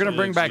 Yeah, if you're gonna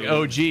bring back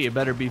OG, it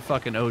better be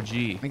fucking OG.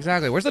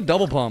 Exactly. Where's the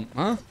double pump?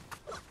 Huh?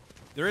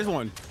 There is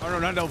one. Oh no,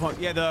 not double pump.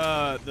 Yeah,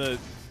 the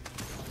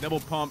double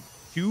pump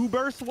 2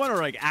 burst one, or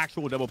like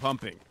actual double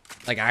pumping.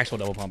 Like actual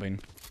double pumping.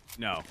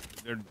 No,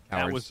 that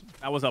Cowards.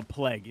 was a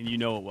plague, and you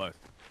know it was.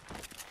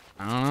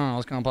 I don't know. I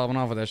was kind of popping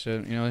off with that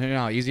shit. You know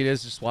how easy it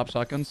is to swap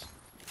shotguns?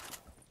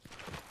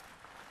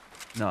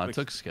 No, it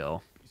took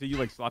skill. You said you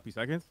like sloppy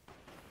seconds?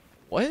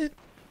 What?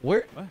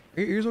 Where? What?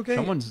 Are your ears okay?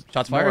 Someone's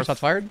Shots fired? north.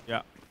 Shots fired?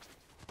 Yeah.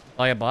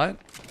 Oh, yeah, bot?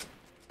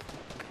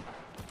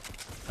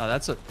 Oh,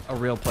 that's a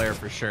real player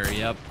for sure.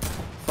 Yep.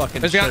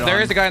 Fucking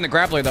There is a guy in the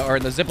grappler, though, or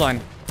in the zip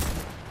line.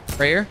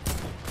 Right here.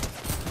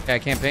 Okay, I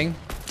can't ping.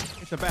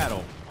 It's a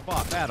battle. A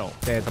bot battle.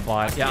 Okay, it's a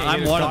bot. Yeah, Can't I'm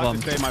hit a one shot of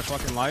to them. save my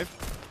fucking life.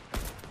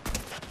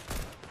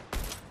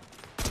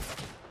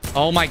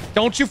 Oh my,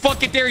 don't you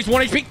fucking dare. He's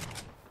 1 HP.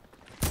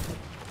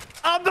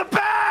 I'm the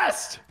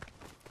best!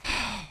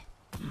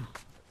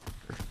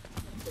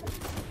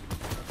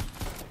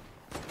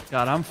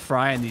 God, I'm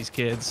frying these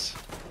kids.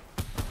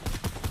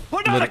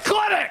 Put on a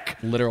clinic!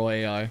 Literal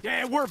AI.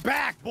 Yeah, we're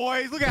back,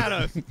 boys. Look at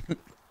us.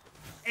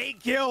 8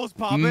 kills,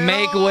 popping.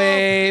 Make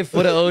way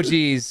for the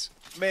OGs.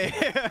 Man,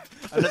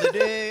 another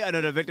day,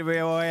 another victory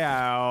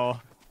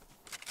royale.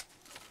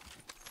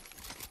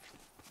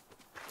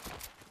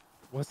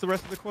 What's the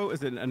rest of the quote?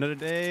 Is it another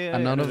day?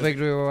 Another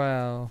victory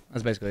royale.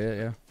 That's basically it,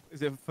 yeah.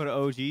 Is it for the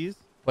OGs?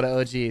 For the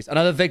OGs.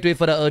 Another victory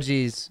for the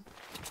OGs.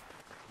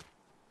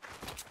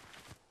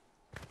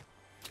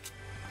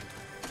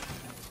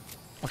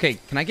 Okay,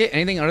 can I get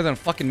anything other than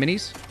fucking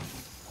minis?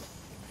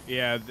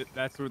 Yeah,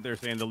 that's what they're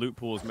saying. The loot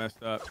pool is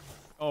messed up.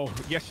 Oh,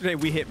 yesterday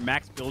we hit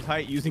max build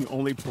height using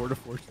only porta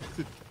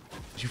fortresses.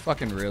 Did you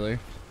fucking really?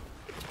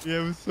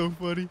 Yeah, it was so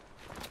funny.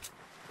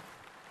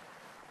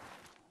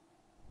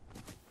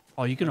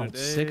 Oh, you can hold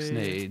Another 6 day.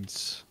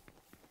 nades.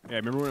 Yeah,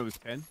 remember when it was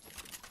 10?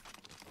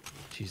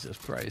 Jesus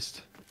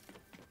Christ.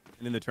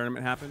 And then the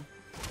tournament happened?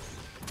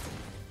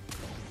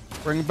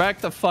 Bring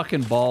back the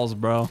fucking balls,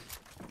 bro.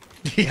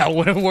 Yeah,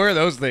 what were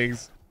those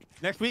things?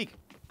 Next week.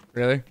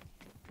 Really?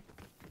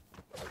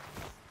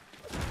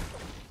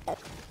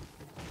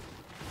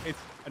 It's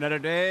another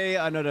day,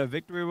 another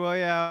victory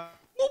royale.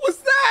 What was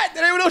that?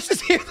 Did anyone else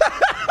just hear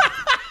that?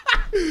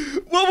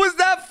 What was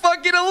that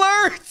fucking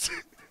alert?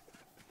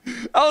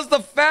 That was the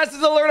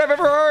fastest alert I've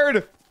ever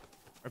heard.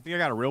 I think I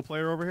got a real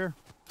player over here.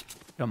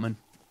 Coming.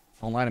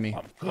 Don't lie to me.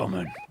 I'm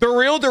coming. They're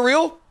real? They're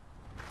real?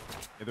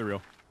 Yeah, they're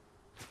real.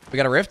 We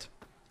got a rift?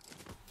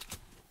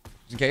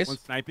 Just in case?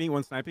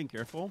 One sniping,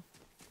 careful.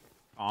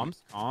 Comms.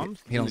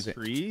 He He's in don't the see-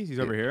 trees. He's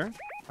over here.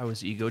 I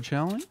was ego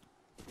challenge.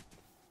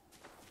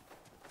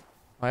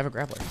 Oh, I have a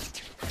grappler.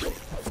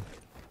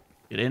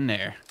 Get in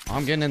there. Oh,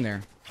 I'm getting in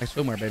there. Nice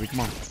swimwear, baby. Come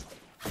on.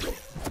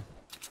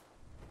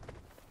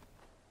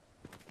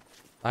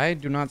 I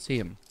do not see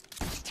him.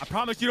 I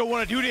promise you don't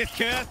want to do this,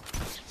 kid.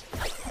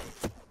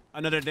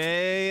 Another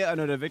day,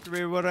 another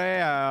victory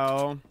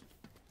royale.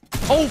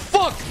 Oh,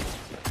 fuck!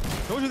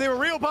 Told you they were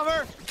real,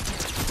 Puffer.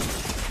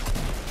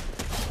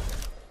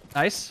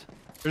 Nice.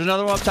 There's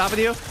another one up top of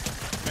you.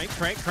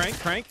 Crank.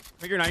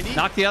 Figure 90.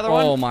 Knock the other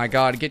Oh one. my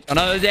god. Get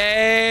another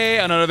day,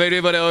 another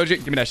video, but OG.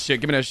 Give me that shit.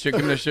 Give me that shit.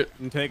 Give me that shit.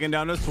 I'm taking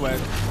down the sweat.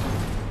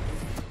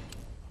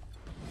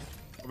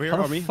 Over here,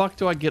 How on the me. fuck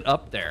do I get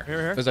up there?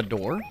 Here. There's a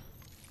door.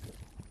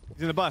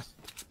 He's in the bus.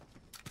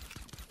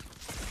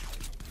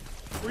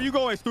 Where you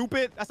going,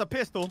 stupid? That's a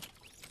pistol.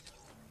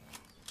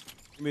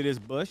 Give me this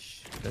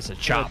bush. That's a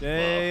chop. Another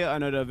day,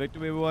 another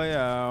victory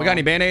royale. We got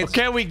any band-aids?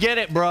 Okay, we get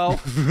it, bro.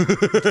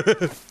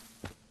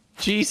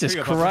 Jesus Here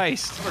you go, Puffer.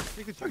 Christ.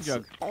 Take the chug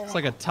jug. It's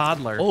like a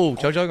toddler. Oh,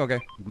 chug jug? Okay.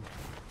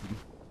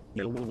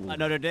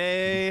 Another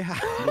day.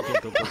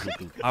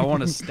 I want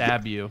to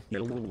stab you.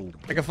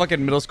 Like a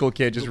fucking middle school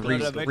kid just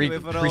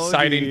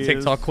reciting OGs.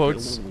 TikTok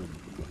quotes.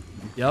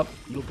 Yep.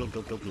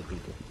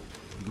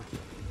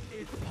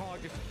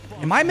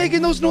 Am I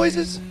making those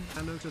noises?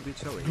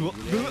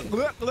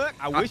 Look.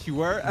 I wish you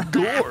were.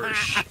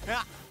 Gorsh.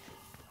 I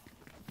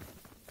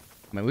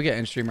mean, we get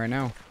in stream right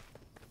now.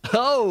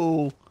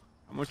 Oh.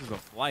 How much is a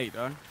flight,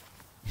 dog?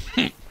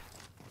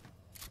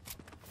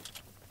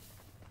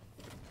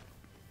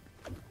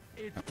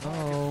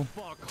 Oh.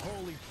 Fuck,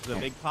 holy Is it a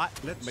big pot?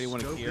 Let's Anybody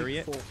want go to carry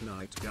big it?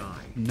 Fortnite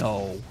guy.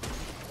 No.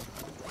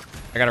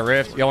 I got a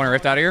rift. Y'all want a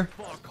rift out of here?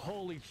 fuck,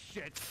 holy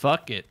shit.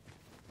 Fuck it.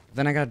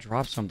 Then I gotta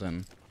drop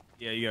something.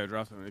 Yeah, you gotta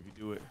drop something if you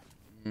do it.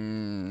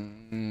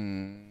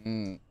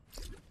 Mm-hmm.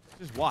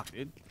 Just walk,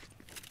 dude.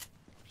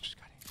 Just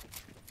gotta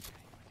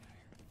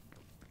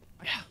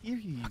I can hear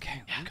you.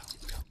 Okay, let's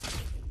go.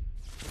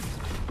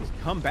 Just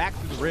come back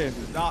to the rift.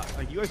 It's not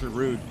like you guys are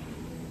rude.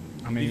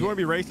 I If mean, you want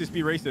to be racist,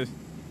 be racist.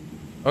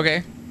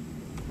 okay.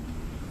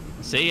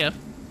 See ya.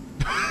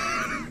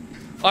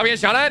 Oh, I'm getting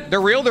shot at?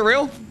 They're real? They're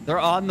real? They're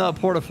on the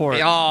porta fort.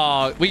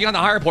 Oh, we got the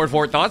higher port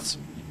for it. Thoughts?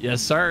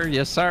 Yes, sir.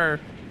 Yes, sir.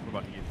 We're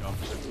about to get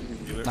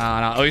tough.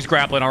 Nah. Oh, he's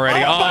grappling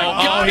already. Oh my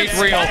God, he's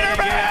it's real.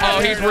 Spider-Man! Oh,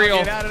 he's real.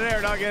 Get out of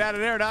there, dog. Get out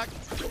of there, dog.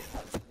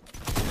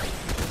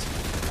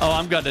 Oh,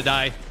 I'm gonna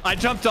die. I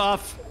jumped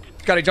off.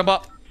 Gotta jump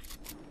up.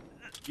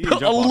 You didn't A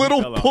jump off, you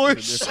little fell off.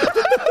 push.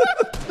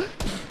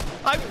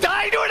 I'm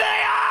dying to an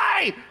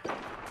AI.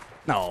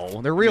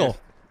 No, they're real.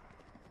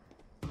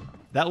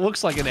 That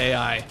looks like an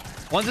AI.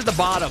 One's at the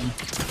bottom.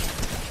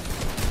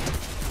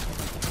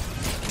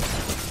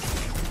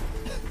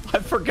 I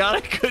forgot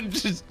I couldn't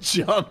just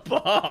jump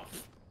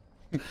off.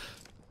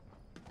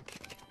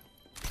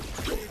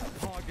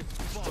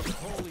 Fuck,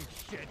 holy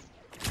shit.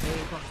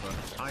 Hey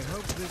Buffer, I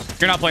hope this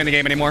You're not playing the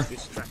game anymore.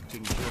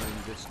 distracting during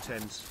this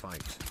tense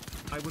fight.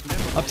 I would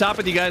never Up top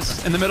with you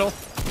guys in the middle.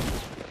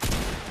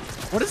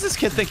 What does this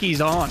kid think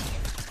he's on?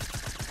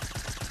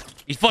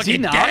 He's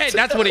fucking not? dead.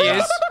 That's what he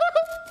is.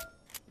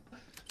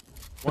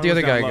 Where'd the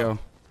other guy go?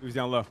 He was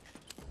down low.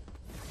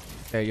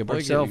 Hey, your boy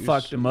Marcel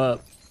fucked him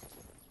up.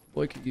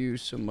 Boy could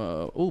use some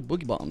oh,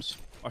 boogie bombs.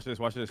 Watch this.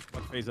 Watch this.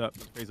 Let's phase up.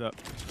 Let's phase up.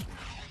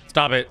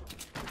 Stop it.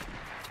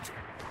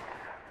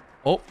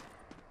 Oh.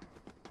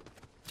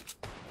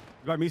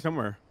 You got me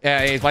somewhere.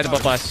 Yeah, he's light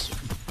above us.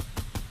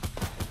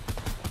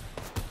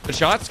 Good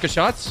shots. Good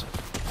shots.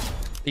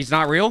 He's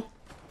not real.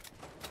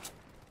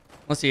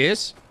 Unless he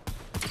is.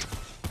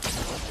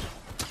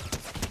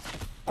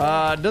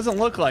 Doesn't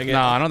look like it.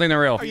 No, I don't think they're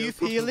real. Are you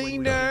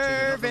feeling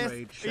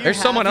nervous? There's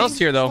someone else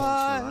here, though.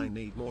 I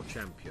need more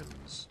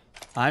champions.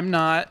 I'm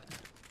not.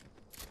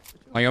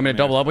 Oh, you want me to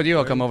double up with you?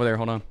 I'll come over there.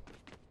 Hold on.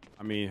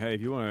 I mean, hey,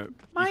 if you want to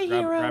My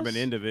grab an heroes.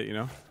 end of it, you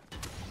know.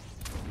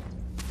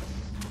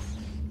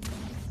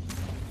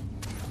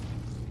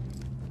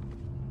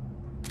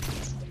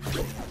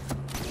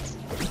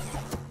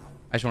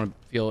 I just want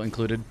to feel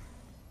included.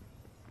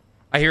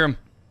 I hear him.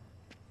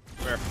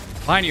 Where?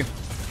 Behind you.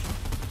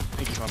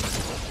 Thank you,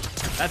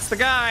 Puffer. That's the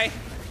guy.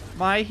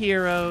 My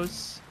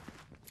heroes.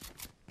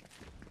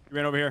 You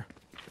ran over here.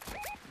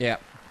 Yeah.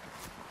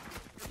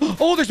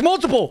 Oh, there's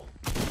multiple.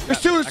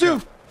 There's two. There's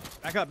two.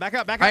 Back up. Back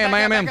up. Back up. I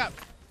am. back up.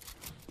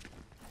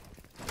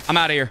 I'm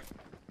out of here.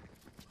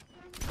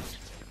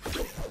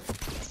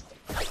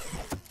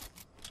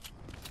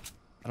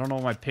 I don't know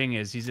what my ping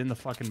is. He's in the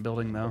fucking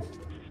building though.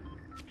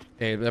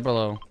 Hey, they're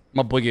below. I'm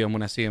gonna boogie him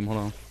when I see him. Hold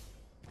on.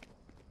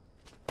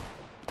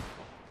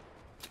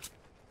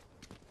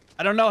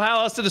 I don't know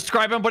how else to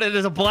describe him, but it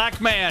is a black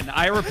man.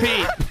 I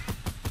repeat.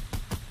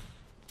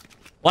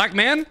 Black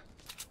man.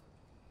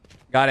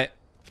 Got it.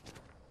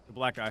 The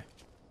black guy.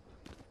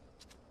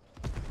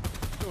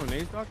 Doing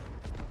nades, dog?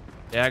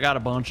 Yeah, I got a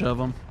bunch of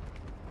them.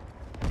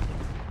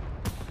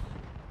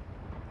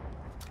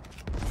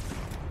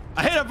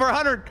 I hit him for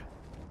 100.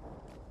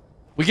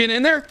 We getting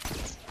in there?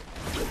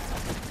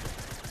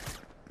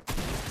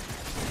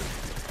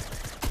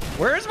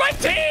 Where's my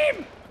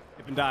team?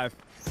 Dip and dive.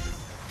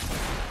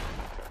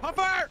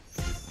 Puffer!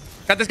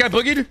 Got this guy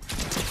boogied.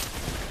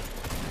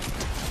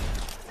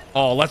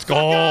 Oh, let's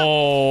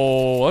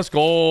go. Let's go.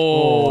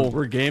 Oh,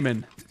 we're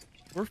gaming.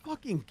 We're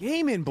fucking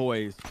gaming,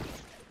 boys.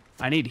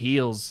 I need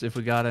heals if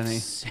we got any.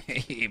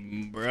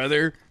 Same,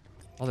 brother.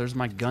 Oh, there's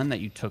my gun that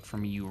you took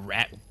from me, you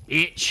rat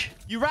bitch.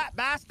 You rat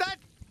bastard!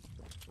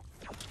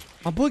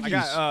 My boogies. I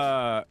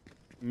got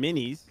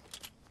minis.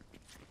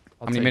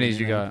 How many minis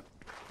you got?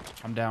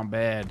 I'm down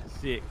bad.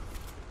 6.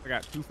 I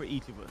got 2 for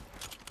each of us.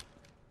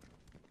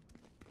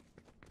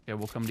 Yeah,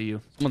 we'll come to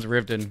you. Someone's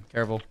rifting.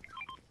 Careful.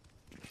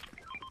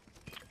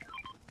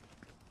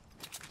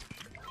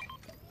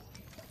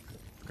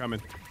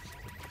 Coming.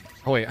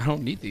 Oh wait, I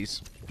don't need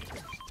these.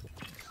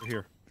 We're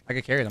here. I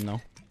could carry them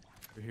though.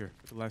 We're here.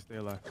 It's the last day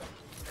alive.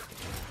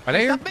 Are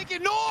they here? Stop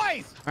making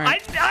noise! All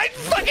right. I'm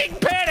fucking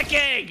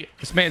panicking!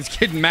 This man's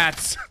getting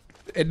mats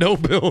and no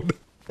build.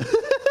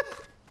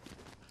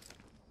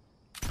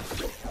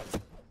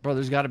 Bro,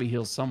 there's got to be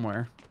heals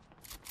somewhere.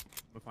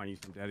 We'll find you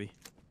some, daddy.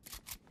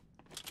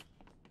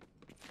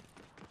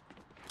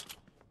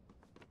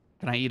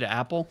 Can I eat an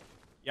apple?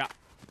 Yeah.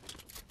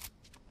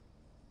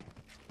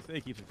 Say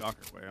he keeps the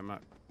doctor away. I'm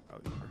not.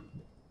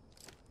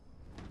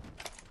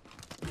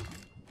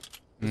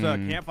 There's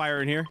a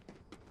campfire in here.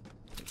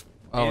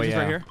 Oh Is this yeah.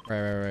 right here?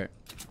 Right.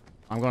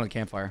 I'm going to the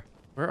campfire.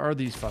 Where are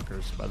these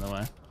fuckers, by the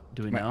way?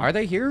 Do we Wait, know? are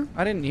they here?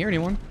 I didn't hear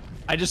anyone.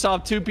 I just saw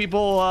 2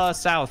 people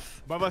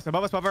south. Above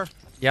us, Puffer.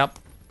 Yep.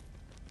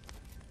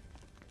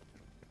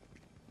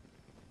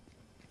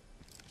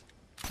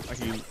 I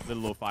can lit a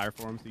little fire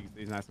for him so he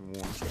stays nice and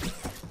warm.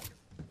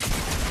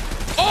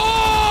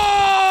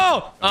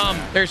 Oh!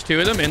 There's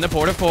 2 of them in the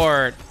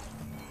port-a-fort.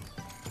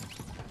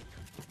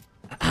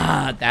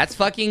 Ah, that's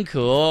fucking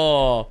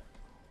cool.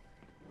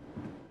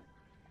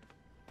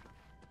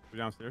 We're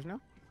downstairs now?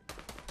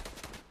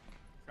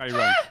 Gotta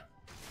run.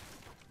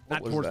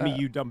 Not was Uh, towards me, that?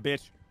 you dumb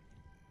bitch.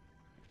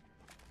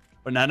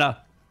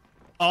 Banana.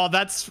 Oh,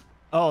 that's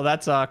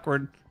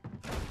awkward.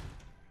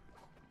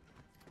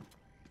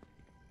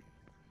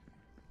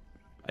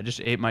 I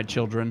just ate my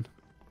children.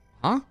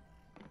 Huh?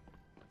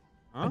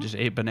 I just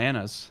ate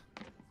bananas.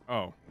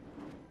 Oh.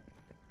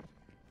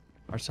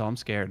 So I'm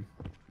scared.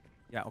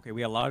 Yeah, okay,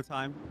 we had a lot of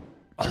time.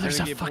 Oh, They're there's a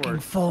gonna get fucking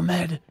bored. full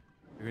med.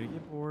 They're gonna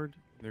get bored.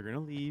 They're gonna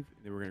leave.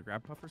 Then we're gonna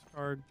grab Puffer's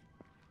card.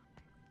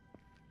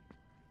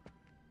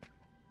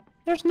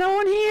 There's no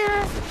one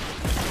here.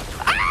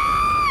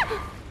 I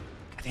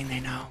think they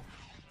know.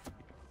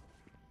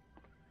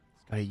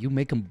 Scotty, you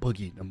make them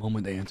boogie the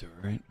moment they enter,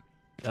 all right?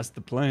 That's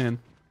the plan.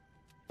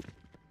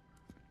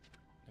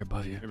 They're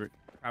above you. Remember,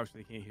 crouch so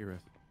they can't hear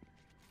us.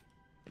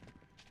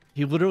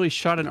 He literally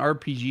shot an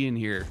RPG in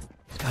here.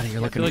 Scotty, you're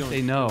I looking feel like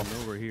they know. They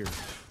know we're here.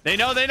 They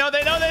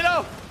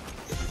know.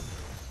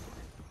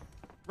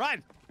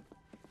 Run!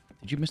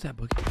 Did you miss that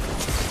boogie?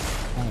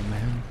 Oh,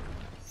 man.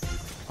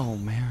 Oh,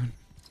 man.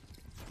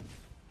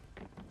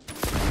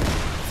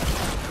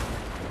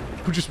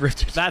 Who just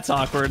ripped it? That's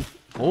awkward.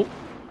 Oh.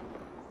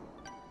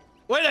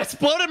 Wait, I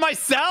exploded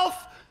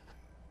myself?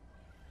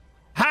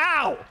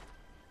 How?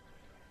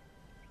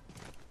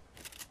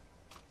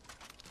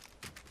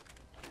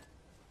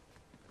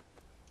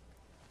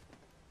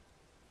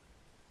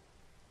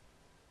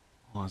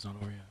 Oh, it's not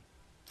over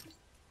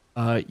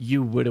yet.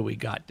 You widowy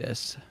got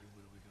this.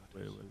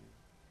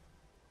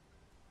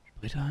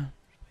 Playtime.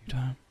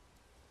 Playtime.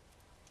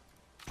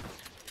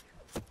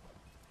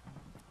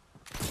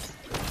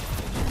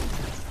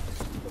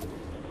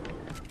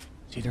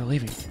 See, they're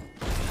leaving.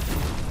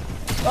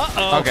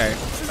 Uh-oh. Okay.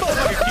 This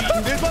motherfucker's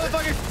cheating. This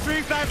motherfucker's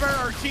stream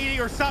sniper or cheating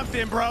or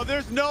something, bro.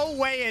 There's no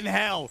way in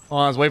hell.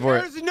 Hold on, let's wait for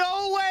it. There's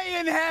no way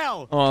in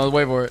hell. Hold on, let's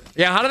wait for it.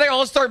 Yeah, how do they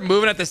all start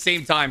moving at the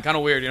same time? Kind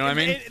of weird, you know what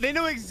I mean? They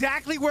know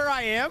exactly where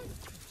I am.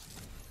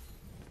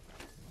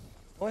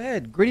 Go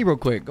ahead, gritty real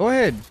quick. Go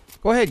ahead.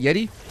 Go ahead,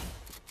 Yeti.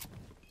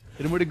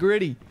 Hit him with a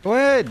gritty. Go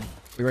ahead.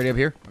 We ready up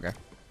here? Okay.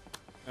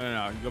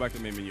 No. You go back to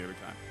the main menu every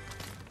time.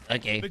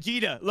 Okay.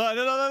 Vegeta. Look.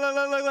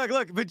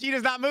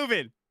 Vegeta's not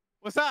moving.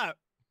 What's up?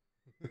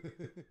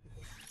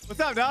 What's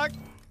up, dog?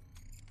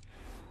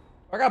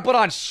 I got put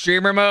on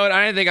streamer mode.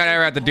 I didn't think I'd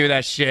ever have to do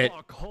that shit.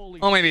 Fuck, holy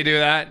Don't make me do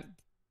that.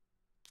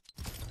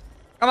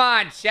 Come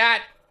on,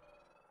 chat.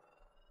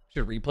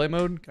 Should replay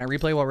mode? Can I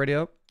replay while ready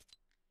up?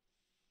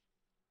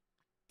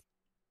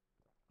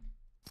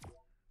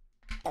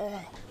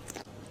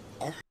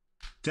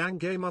 Dang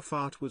gamer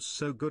fart was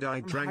so good I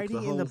drank the hiding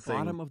in whole the thing.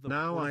 bottom of the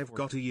Now floor I've for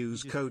got you. to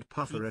use You code just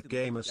Puffer at feed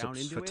them down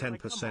GamerSubs into for it,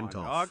 like, 10%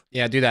 come on, off. dog.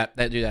 Yeah, do that.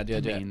 Do that.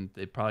 I mean,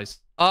 they probably.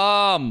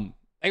 Thank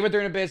you for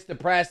 300 bits.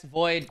 Depressed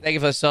Void. Thank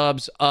you for the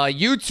subs.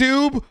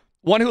 YouTube.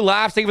 One who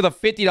laughs. Thank you for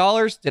the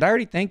 $50. Did I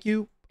already thank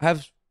you?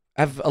 Have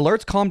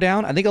alerts calmed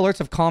down? I think alerts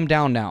have calmed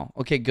down now.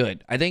 Okay,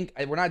 good. I think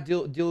we're not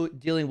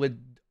dealing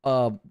with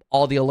all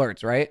the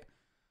alerts, right?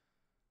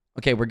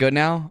 Okay, we're good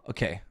now.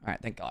 Okay. All right.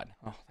 Thank God.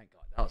 Oh, thank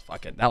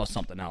God. That was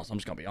something else. I'm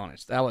just gonna be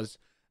honest. That was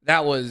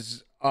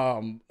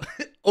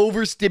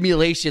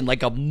overstimulation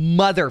like a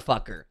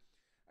motherfucker.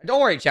 Don't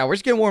worry, chat. We're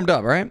just getting warmed up,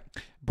 all right?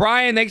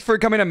 Brian, thanks for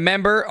becoming a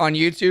member on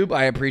YouTube.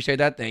 I appreciate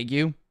that. Thank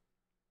you.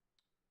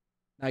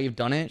 Now you've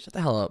done it. Shut the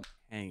hell up.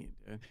 Hang it,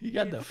 dude. He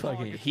got the It's fucking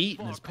hard as heat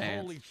in his fuck,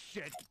 pants. Holy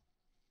shit.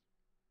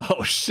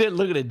 Oh shit!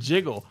 Look at it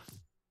jiggle.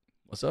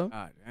 What's up?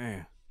 God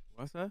damn.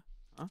 What's that?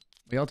 What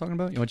y'all talking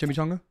about? You want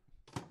chimichanga?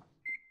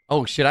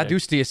 Oh shit! I do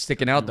see it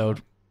sticking out though.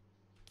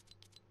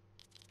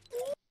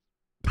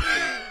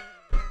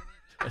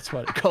 That's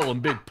why they call him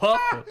Big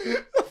Puffer.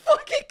 The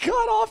fucking cut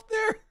off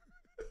there.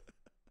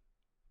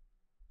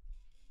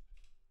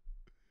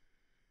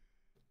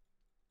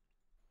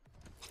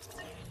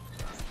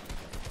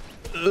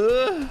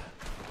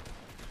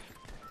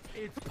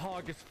 It's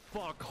pog as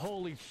fuck.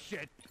 Holy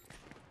shit.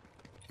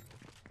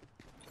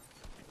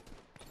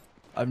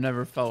 I've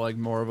never felt like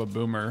more of a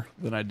boomer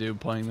than I do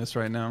playing this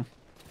right now.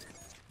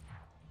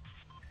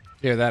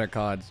 Yeah, that or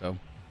COD. So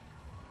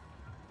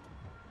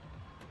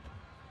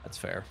That's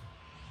fair.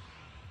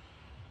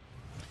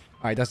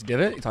 all right, that's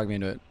give it. You talk me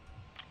into it.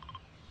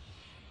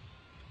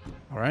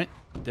 All right,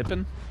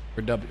 dipping.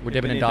 We're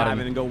dipping and dotting.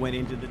 And go went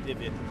into the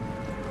divot.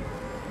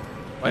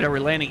 Wait, are we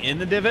landing in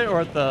the divot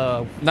or at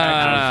the?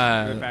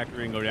 No. The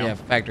factory and go down. Yeah,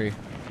 factory.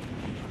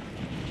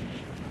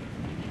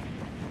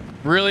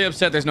 Really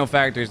upset there's no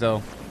factories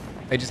though.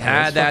 They just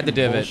had that at the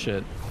divot.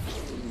 Bullshit.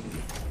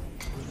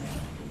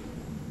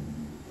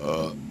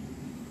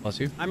 Bless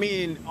you. I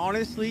mean,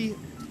 honestly,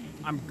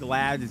 I'm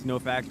glad there's no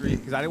factory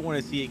because I didn't want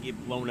to see it get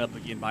blown up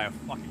again by a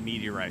fucking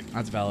meteorite.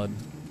 That's valid.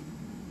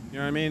 You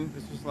know what I mean?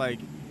 It's just like,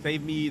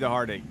 save me the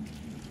heartache.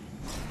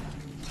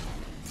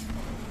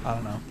 I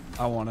don't know.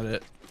 I wanted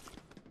it.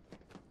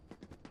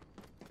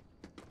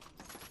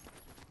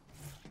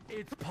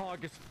 It's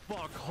pog as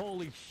fuck.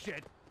 Holy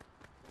shit.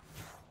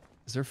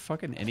 Is there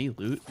fucking any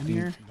loot in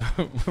here?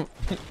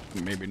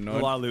 Maybe A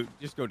not. lot of loot.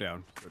 Just go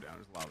down. Go down.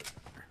 There's a lot of loot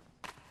down there.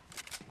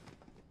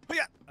 Oh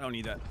yeah, I don't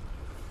need that.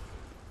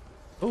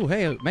 Oh,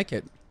 hey, make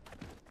it.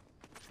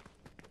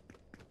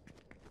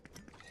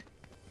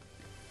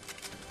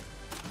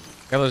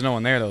 Yeah, there's no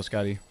one there though,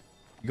 Scotty.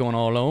 You going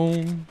all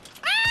alone?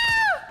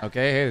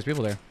 Okay, hey, there's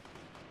people there.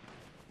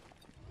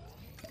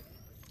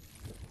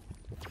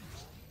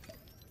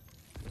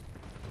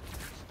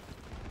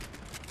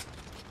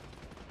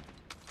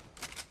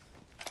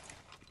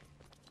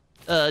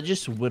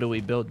 Just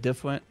widowy built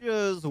different.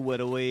 Just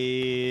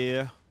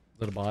widowy.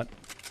 Little bot.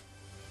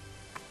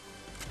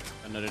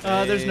 Another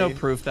day. There's no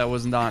proof that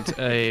was not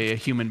a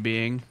human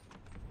being.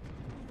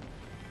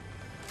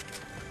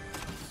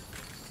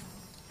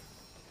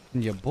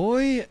 Can your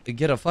boy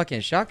get a fucking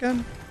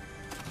shotgun?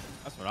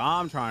 That's what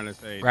I'm trying to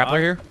say. Grappler dog.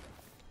 here?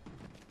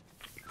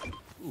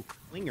 Ooh,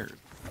 clingers.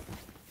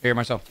 Here,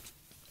 myself.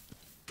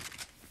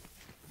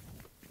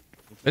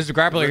 There's a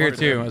grappler here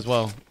too, as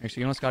well.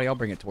 Actually, you know what, Scotty? I'll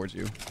bring it towards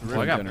you. Oh,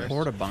 I got generous.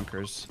 porta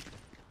bunkers.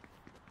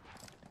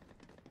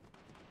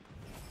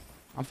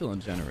 I'm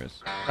feeling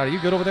generous. Scotty, you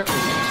good over there?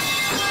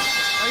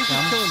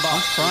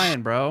 I'm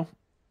trying, bro.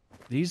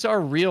 These are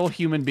real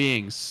human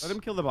beings. Let him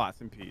kill the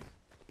bots in peace.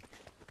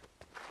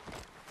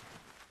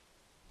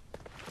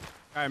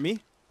 All right,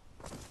 me.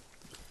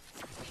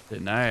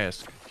 Didn't I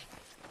ask?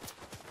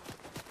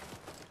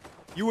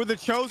 You were the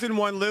chosen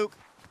one, Luke.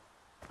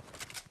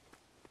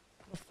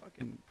 What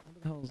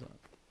the hell is that?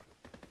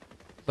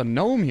 There's a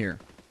gnome here.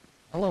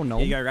 Hello,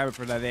 gnome. You gotta grab it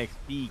for that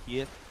XP,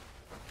 kid.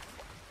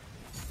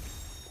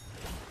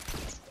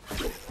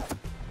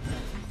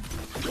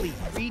 Complete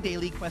 3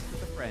 daily quests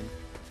with a friend.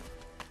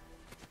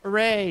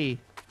 Hooray!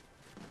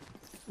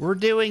 We're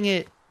doing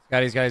it.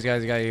 Guys,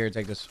 here,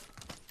 take this.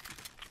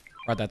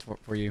 Brought that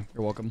for you.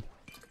 You're welcome.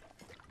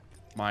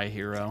 My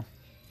hero.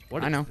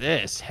 What I is know.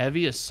 this?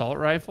 Heavy assault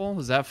rifle?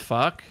 Is that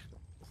fuck?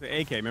 It's the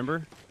AK,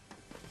 remember?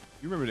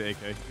 You remember the AK.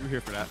 You were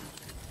here for that.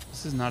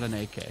 This is not an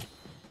AK.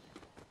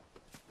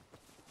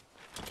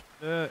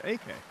 The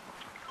AK.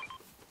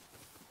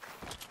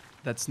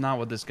 That's not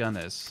what this gun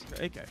is.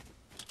 The AK.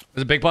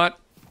 Is it big pot?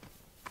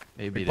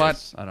 Maybe Big it pot.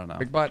 is. I don't know.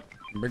 Big pot.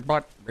 Big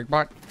pot. Big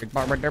pot. Big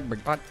pot right there.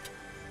 Big pot.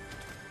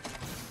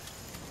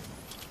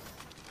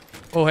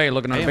 Oh, hey,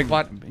 look, another big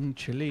pot. Been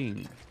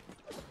chilling.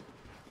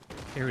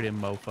 Carry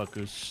them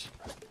motherfuckers.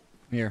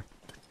 Here.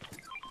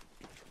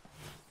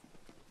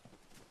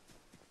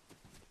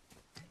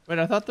 Wait,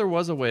 I thought there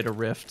was a way to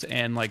rift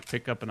and like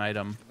pick up an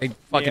item. They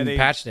fucking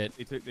patched it.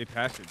 They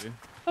patched it, dude.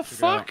 The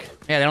fuck?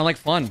 Yeah, they don't like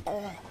fun.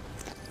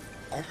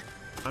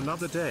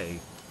 Another day. Hey,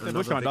 Another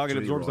Bushman dog, it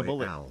victory absorbs the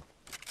bullet. royale.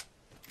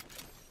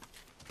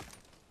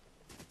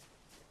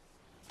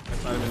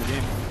 That's not even the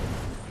game.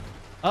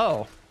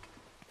 Oh.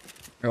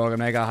 You're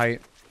welcome. I got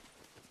height.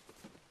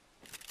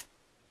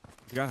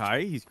 He got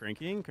high. He's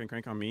cranking. Can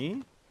crank on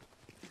me.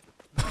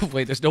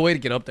 Wait, there's no way to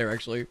get up there,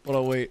 actually. Hold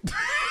on, wait.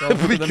 Go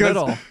over the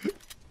middle.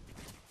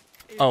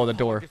 Oh, the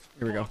door.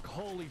 Here we go.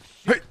 Holy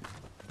shit.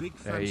 Big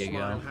There fan you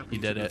smile, go. happy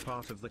You did to be it.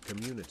 part of the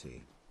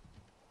community.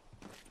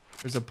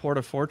 There's a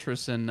porta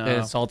fortress in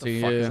Yeah,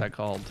 salty, what the fuck yeah. is that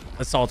called?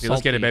 That's salty.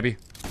 Let's get it, Salty. baby.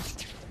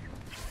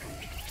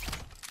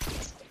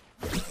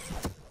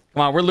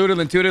 Come on, we're looted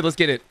and tooted. Let's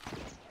get it.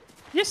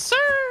 Yes, sir.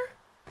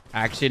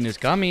 Action is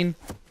coming.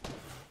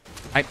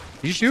 Did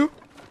you shoot?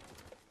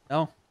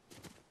 No.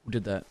 Who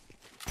did that?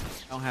 I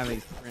don't have any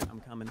sprint. I'm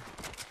coming.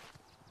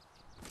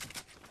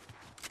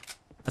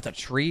 That's a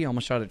tree. I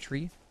almost shot a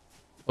tree.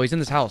 Oh, he's in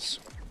this house.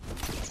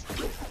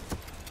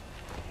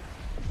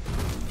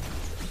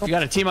 You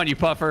got a team on you,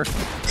 Puffer.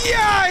 Yeah,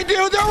 I do.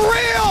 They're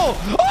real.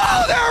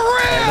 Oh, they're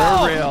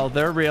real. They're real.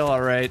 They're real,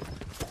 all right.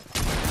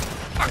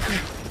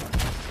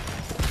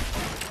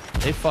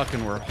 They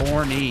fucking were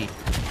horny.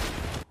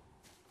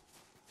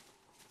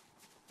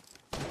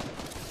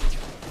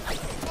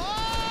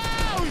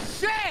 Oh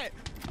shit!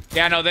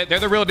 Yeah, no, they're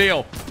the real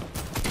deal.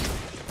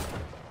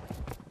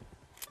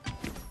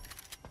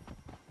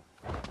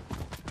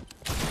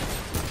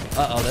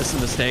 Uh-oh, that's a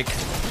mistake.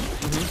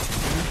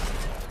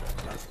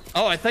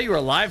 Oh, I thought you were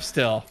alive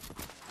still.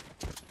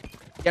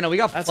 Yeah, no, we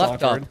got That's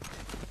fucked awkward. up.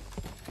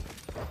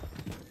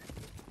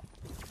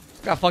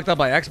 Got fucked up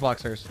by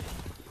Xboxers.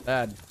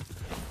 Bad.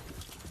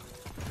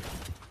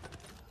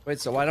 Wait,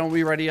 so why don't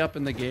we ready up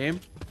in the game?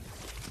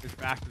 It's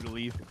faster to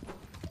leave.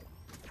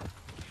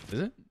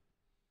 Is it?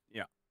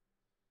 Yeah.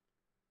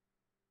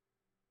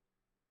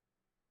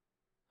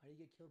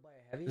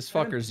 This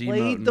fucker's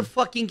Played emoting. the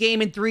fucking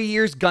game in 3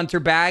 years, Gunter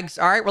Bags.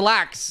 All right,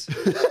 relax.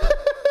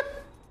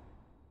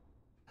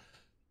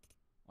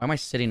 Why am I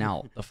sitting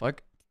out? The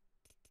fuck?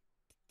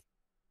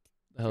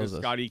 The hell is this?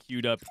 Scotty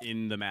queued up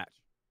in the match.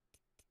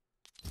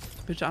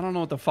 Bitch, I don't know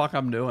what the fuck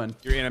I'm doing.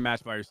 You're in a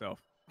match by yourself.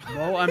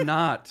 No, I'm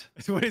not.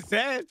 That's what it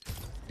said.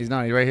 He's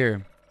not. He's right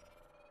here.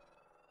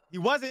 He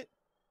wasn't.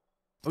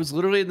 I was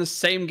literally in the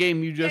same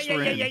game you just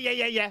were in.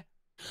 Yeah.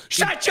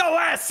 Shut your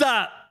ass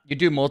up! You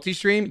do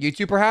multi-stream,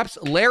 YouTube perhaps?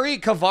 Larry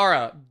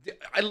Kavara.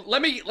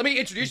 Let me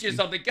introduce you to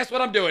something. Guess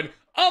what I'm doing?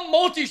 I'm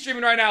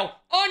multi-streaming right now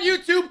on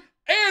YouTube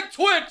and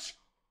Twitch.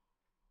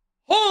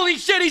 Holy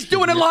shit, he's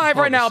doing it live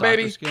right now,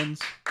 baby.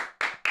 Skins.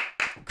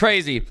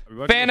 Crazy.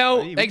 Everybody go Fano,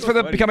 sweaty. thanks We for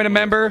go sweaty. becoming a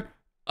member.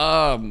 No,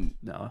 I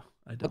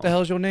don't. What the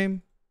hell's your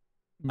name?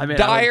 I mean,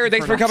 Dyer, I would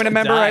thanks for prefer becoming a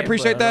not to member. I die,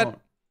 appreciate but I that. don't-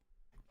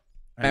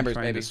 I'm Members,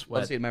 trying to baby. sweat.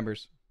 Let's see the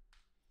members.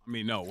 I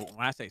mean, no. When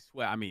I say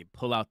sweat, I mean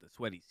pull out the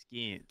sweaty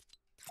skin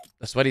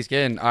The sweaty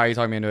skin. All right, you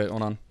talking me into it.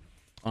 Hold on.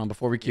 Hold on,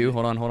 before we queue.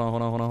 Hold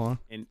on.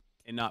 and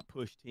not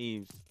push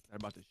teams that are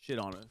about to shit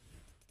on us.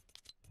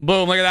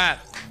 Boom, look at that.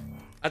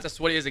 That's as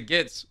sweaty as it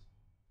gets.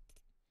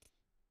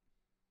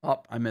 Oh,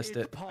 I missed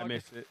it. I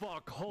missed it.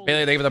 Fuck, holy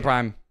Bailey, thank you for the shit.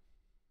 prime.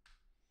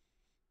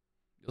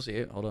 You'll see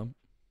it. Hold on.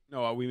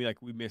 No, we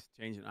missed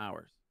changing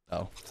hours.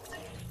 Oh.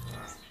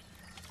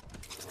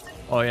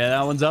 Oh yeah,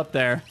 that one's up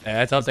there.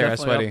 Yeah, it's up there.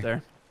 That's Definitely sweaty.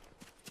 up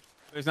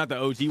there. It's not the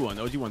OG one.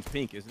 The OG one's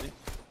pink, isn't it?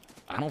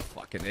 I don't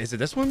fucking... Is it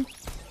this one?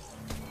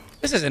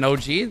 This isn't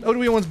OG. The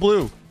OG one's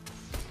blue.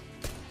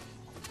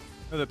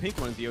 No, the pink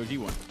one's the OG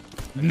one.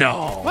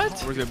 No.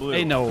 What? Or is it blue?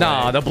 Ain't no way.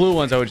 Nah, the blue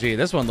one's OG.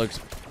 This one looks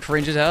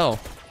cringe as hell.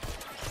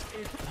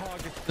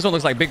 This one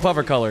looks like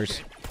Bigpuffer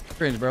colors.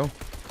 Cringe, bro.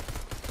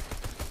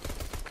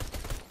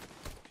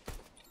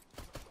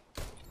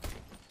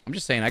 I'm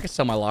just saying, I could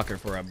sell my locker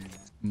for a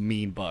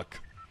mean buck.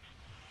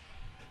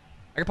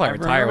 I could probably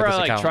retire with remember this I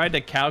like account. tried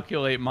to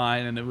calculate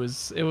mine, and it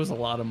was a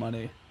lot of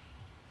money.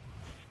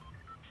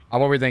 What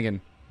were we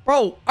thinking?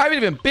 Bro, I haven't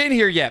even been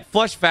here yet.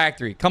 Flush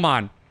Factory. Come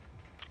on.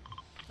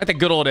 At the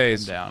good old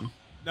days. Down.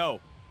 No.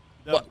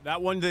 What? That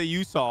one that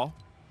you saw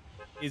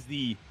is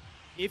the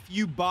if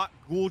you bought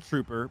Ghoul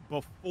Trooper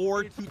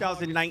before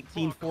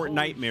 2019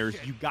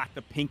 Fortnitemares, you got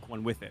the pink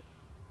one with it.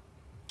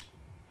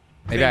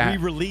 Maybe They I,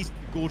 re-released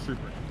Ghoul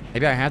Trooper.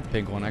 maybe I had the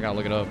pink one. I gotta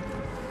look it up.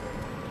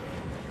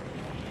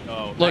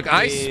 Oh, Look,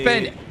 I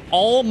spend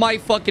all my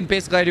fucking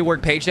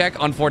Basicallyidowrk paycheck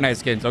on Fortnite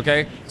skins,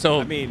 okay?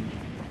 So I mean,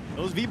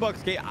 those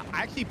V-Bucks, I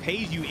actually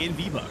pays you in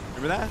V-Bucks.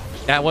 Remember that?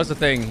 that was the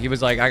thing. He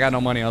was like, I got no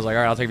money. I was like,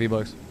 all right, I'll take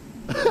V-Bucks.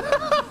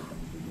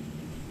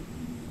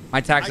 My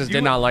taxes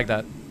did not like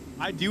that.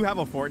 I do have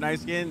a Fortnite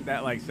skin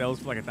that like sells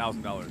for like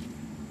 $1,000,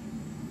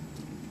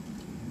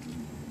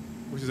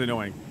 which is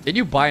annoying. Did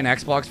you buy an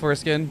Xbox for a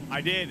skin? I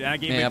did, and I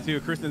gave Yep. it to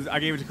Kristen's. I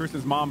gave it to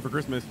Kristen's mom for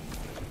Christmas.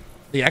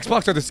 The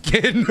Xbox or the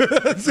skin? No,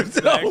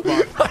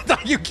 Xbox. I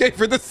thought you gave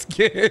for the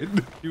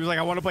skin. She was like,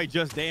 I want to play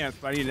Just Dance,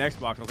 but I need an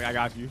Xbox. I was like, I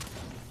got you.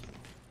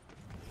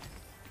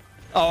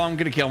 Oh, I'm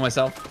gonna kill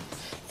myself.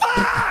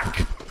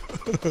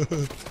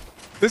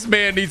 This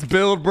man needs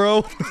build,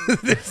 bro.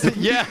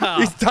 Yeah.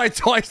 He's died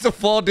twice the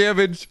fall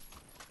damage.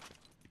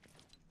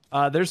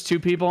 There's 2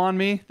 people on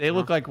me. They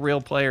look like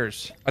real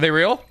players. Are they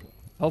real?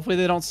 Hopefully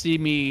they don't see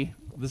me,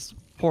 this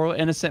poor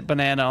innocent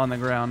banana on the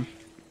ground.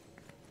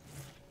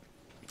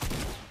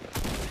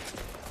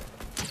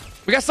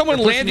 We got someone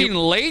landing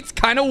late.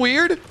 Kind of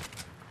weird.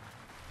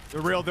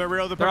 They're real. They're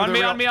real. They're on me,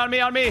 real. on me, on me,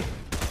 on me.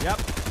 Yep.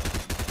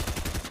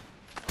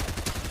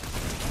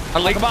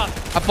 Come on.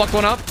 I fucked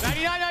one up.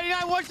 99,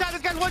 99. One shot. This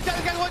guy's one shot.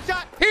 This guy's one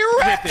shot. He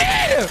ripped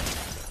it.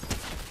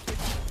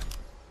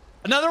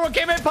 Another one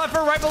came in, Puffer,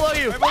 right below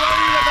you. Right below you.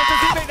 That's your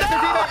teammate. That's your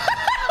teammate.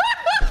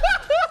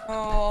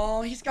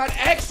 Oh, he's got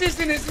X's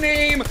in his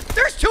name.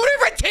 There's 2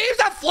 different teams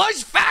at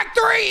Flush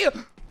Factory.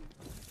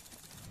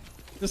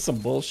 This is some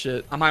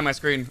bullshit. I'm behind my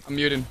screen. I'm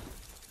muted.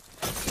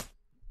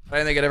 I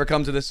didn't think it'd ever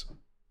come to this.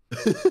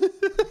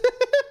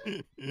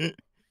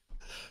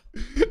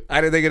 I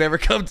didn't think it'd ever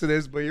come to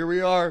this, but here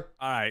we are.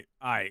 All right.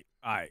 All right.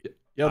 All right.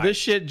 Yo, this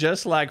shit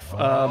just like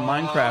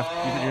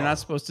Minecraft. You're not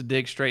supposed to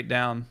dig straight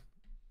down.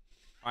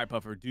 All right,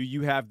 Puffer. Do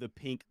you have the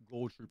pink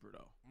Gold Trooper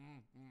though?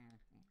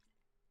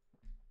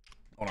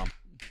 Hold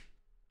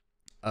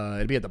on.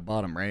 It'd be at the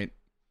bottom, right?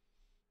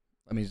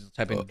 Let me just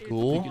type in You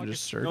ghoul. can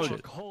just search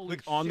it.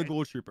 Click on the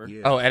Gold Trooper.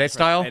 Yeah. Oh, edit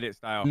style? Edit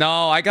style.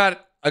 No, I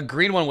got a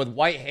green one with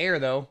white hair,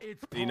 though.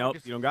 You know,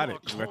 you don't got it.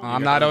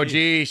 I'm not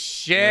OG.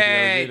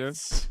 Shit.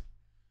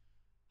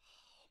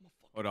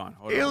 Hold on.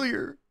 Hold on.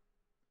 Failure.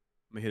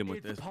 Let me hit him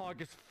with this. It's pog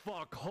as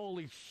fuck.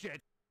 Holy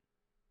shit.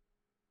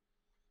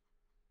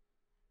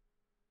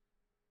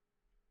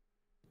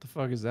 What the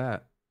fuck is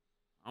that?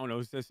 I don't know.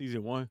 It says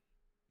season 1.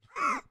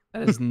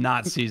 That is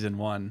not season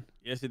 1.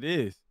 Yes, it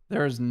is.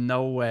 There is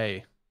no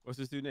way. What's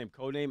this dude's name?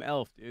 Codename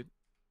Elf, dude.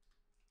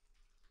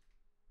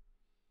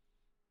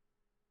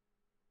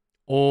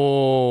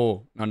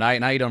 Oh. No,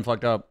 now you done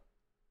fucked up.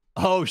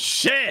 Oh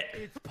shit!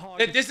 It's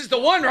pog This is the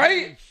one,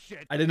 right?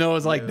 shit. I didn't know it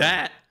was like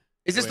that.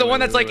 Is this Wait, the wait, one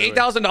that's wait, like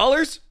wait,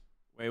 $8,000?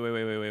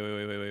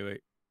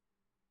 Wait.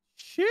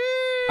 Sheesh.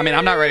 I mean,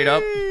 I'm not ready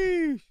up.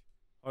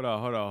 Hold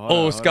on.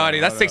 Oh, Scotty,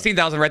 that's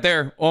 16,000 right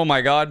there. Oh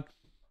my God.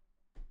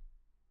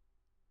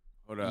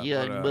 Hold on.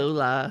 Young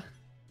moolah.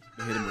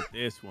 Let me hit him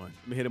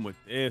with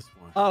this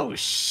one. Oh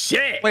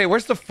shit! Wait,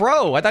 where's the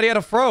fro? I thought he had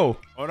a fro.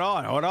 Hold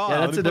on. Yeah, Let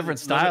that's me a different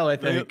style, I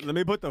let me- think. Let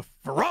me put the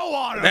fro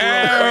on it.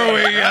 There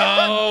we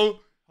go.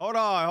 Hold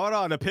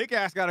on. The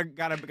pickaxe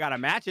gotta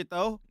match it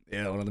though.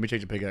 Yeah, hold on. Let me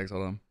change the pickaxe.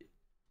 Hold on.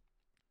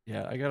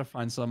 Yeah, I gotta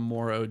find some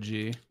more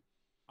OG.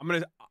 I'm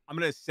gonna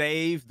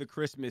save the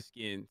Christmas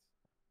skins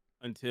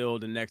until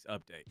the next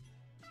update.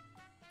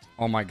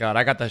 Oh my God,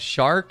 I got the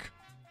shark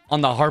on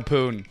the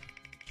harpoon.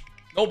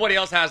 Nobody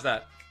else has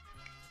that.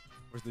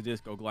 Where's the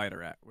disco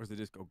glider at?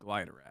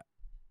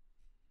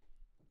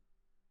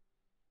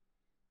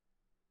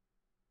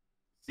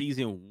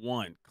 Season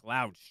 1,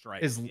 Cloud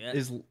Strike.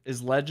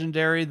 Is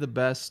legendary the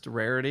best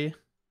rarity?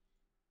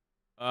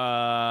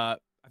 I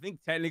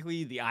think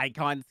technically the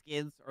icon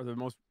skins are the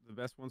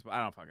best ones, but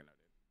I don't fucking know.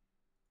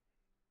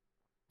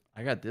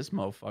 I got this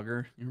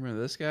motherfucker. You remember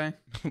this guy?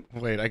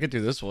 Wait, I could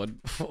do this one.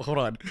 Hold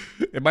on.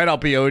 It might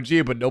not be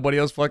OG, but nobody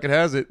else fucking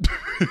has it.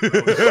 Oh,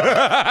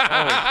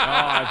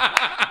 God.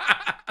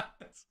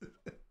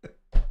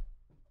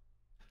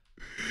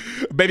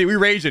 Baby, we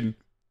raging.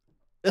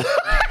 Put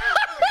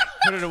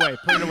it away,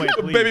 please.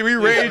 Baby, we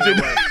Please raging.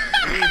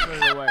 put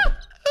it away.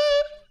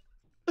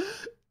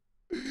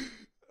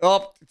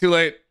 Oh, too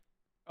late.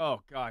 Oh,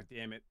 God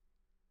damn it.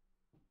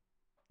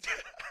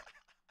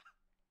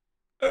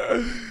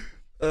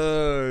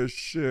 Oh,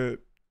 shit.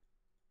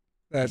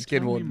 That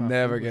skin will telling me my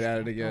never food get was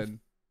added fucked again.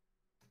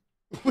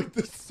 With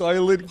the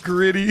silent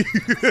gritty.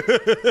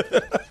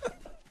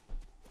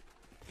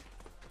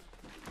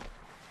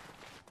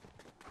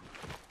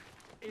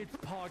 It's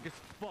pog as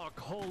fuck.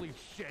 Holy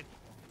shit.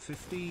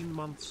 15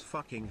 months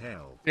fucking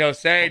hell. Yo,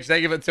 Sage,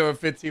 thank you for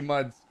 15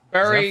 months.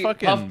 Barry,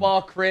 fucking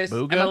Puffball, Chris,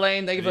 Booga? Emma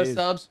Lane, thank you for It the is.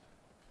 subs.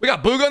 We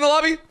got Booga in the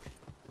lobby?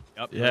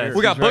 Yep. Yeah,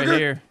 We got he's right Booger?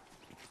 here.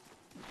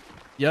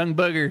 Young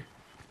booger.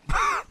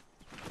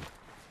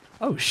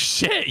 Oh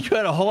shit! You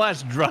had a whole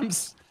ass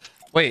drums.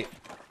 Wait.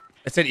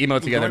 It said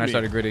emote together and I joined me.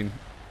 started gritting.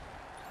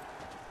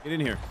 Get in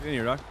here. Get in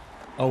here, dog.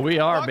 Oh, we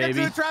are, Welcome baby.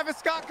 to the Travis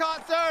Scott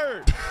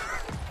concert.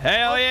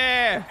 Hell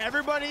yeah!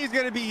 Everybody's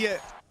gonna be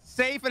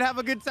safe and have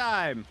a good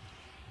time.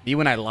 Me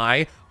when I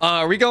lie.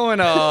 Are we going?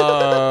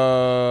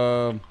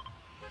 I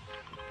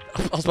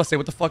was about to say,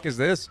 what the fuck is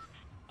this?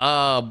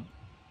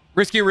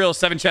 Risky Real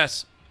 7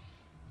 chess.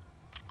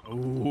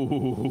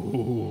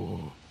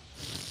 Ooh.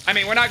 I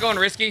mean, we're not going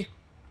risky.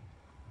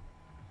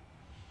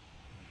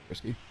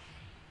 Risky.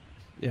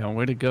 Yeah,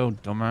 way to go,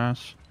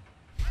 dumbass.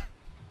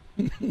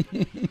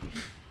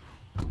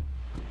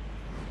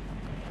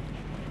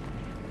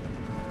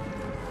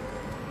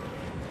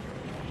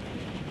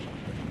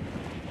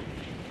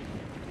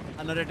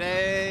 Another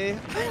day.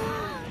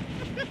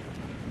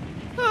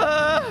 All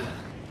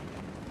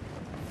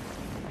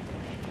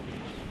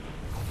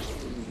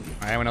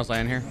right, anyone else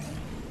land here?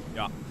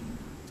 Yeah.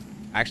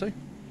 Actually?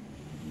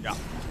 Yeah.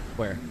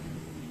 Where?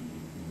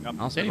 Yep. I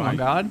don't see Oh anyone. my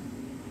god.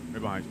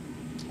 Right behind you.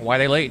 Why are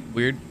they late?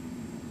 Weird.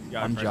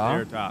 Got On it right job?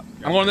 there, top.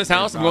 I'm going to this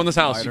house. I'm going to this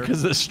house. Slider.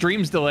 Because the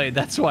stream's delayed.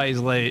 That's why he's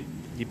late.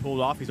 He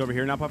pulled off. He's over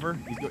here now, Puffer.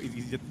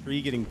 He's at the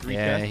tree getting 3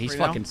 Yeah, chests he's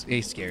right fucking.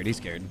 He's scared. He's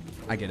scared.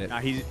 I get it. Now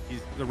he's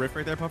the rift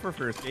right there, Puffer,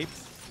 for escape,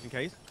 in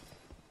case.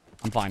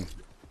 I'm fine.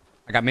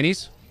 I got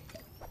minis.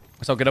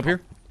 So get up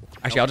here.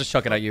 Actually, I'll just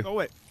chuck it at you.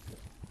 Throw it.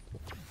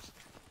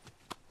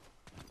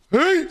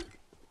 Hey! Look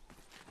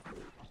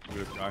at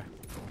this guy.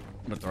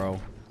 I'm gonna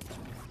throw.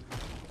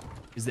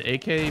 Is the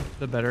AK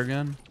the better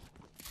gun?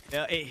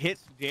 Yeah, it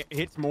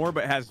hits more,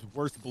 but has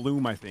worse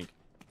bloom, I think.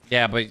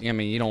 Yeah, but I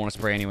mean, you don't want to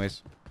spray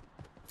anyways.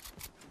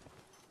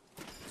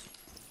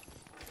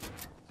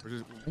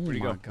 Where'd Oh he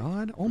my go?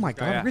 god. Oh my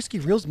guy god. at? Risky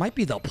Reels might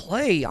be the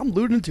play. I'm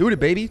looting to it,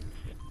 baby.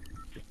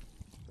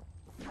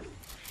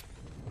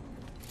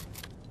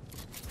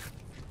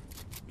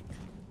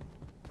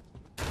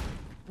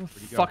 The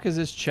he go? fuck is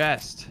his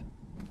chest?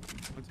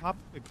 On top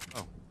of the...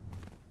 Oh.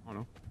 Oh,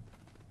 no.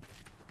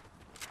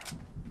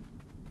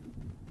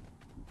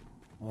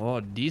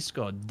 Oh,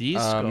 disco.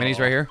 Minis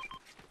right here.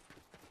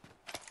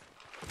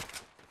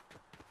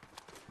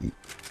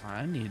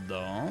 I need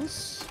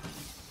those.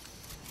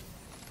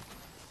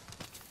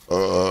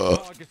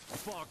 Dog as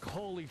fuck.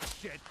 Holy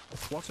shit.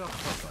 What up,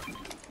 Puffer?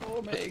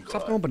 Oh my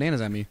Stop throwing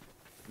bananas at me.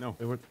 No.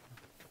 They were...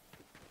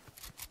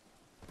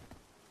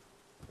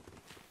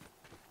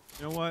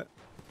 You know what?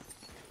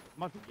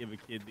 I'm about to give a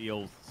kid the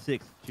old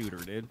 6-shooter,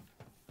 dude.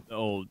 The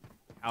old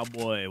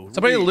cowboy.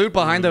 Somebody loot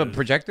behind the Kryoz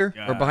projector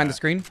or behind the guy.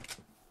 screen.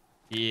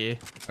 Yeah.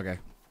 Okay.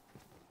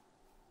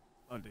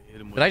 About to hit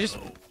him Did with I just?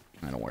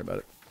 the I don't worry about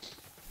it.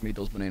 I need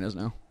those bananas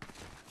now.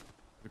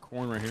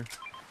 corn right here.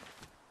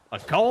 A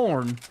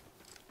corn.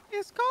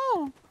 It's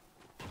corn.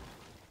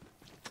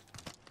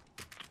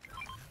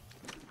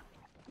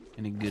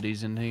 Any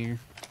goodies in here?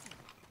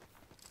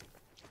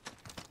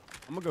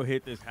 I'm gonna go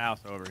hit this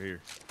house over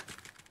here.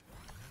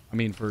 I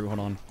mean, fruit. Hold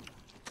on.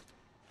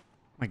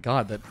 My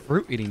God, that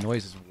fruit eating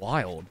noise is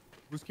wild.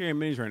 Who's carrying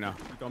minis right now?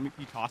 Can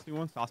you toss me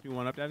one? Toss me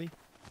one up, Daddy.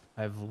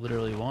 I have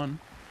literally one.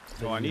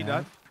 So I need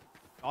that.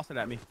 Toss it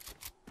at me.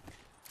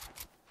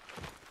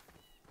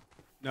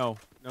 No,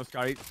 no,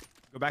 Scotty.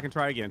 Go back and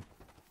try again.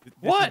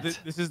 What?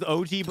 This is the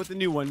OG, but the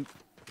new one.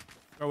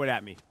 Throw it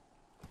at me.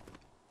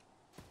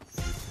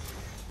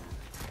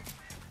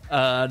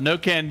 No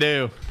can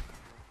do.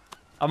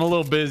 I'm a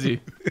little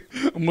busy.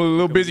 I'm a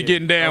little busy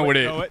getting down with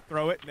it. Throw it.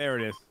 Throw it. There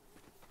it is.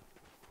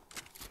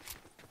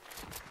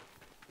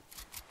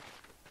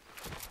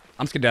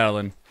 I'm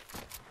skedaddling.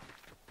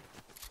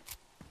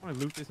 I want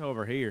to loot this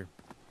over here.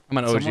 I'm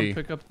an OG. Someone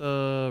pick up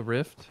the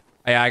rift.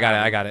 Yeah, I got it.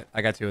 I got it.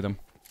 I got 2 of them.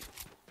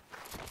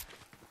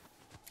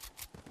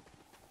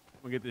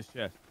 I'm gonna get this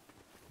chest.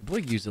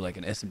 Blake used it like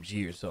an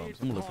SMG or something.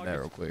 So I'm gonna look for that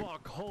real quick.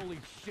 Fuck. Holy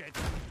shit.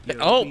 Yeah,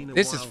 Oh, been a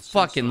this is while since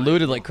fucking I-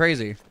 looted like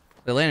crazy.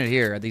 They landed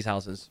here at these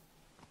houses.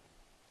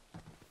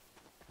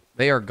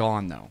 They are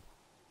gone though.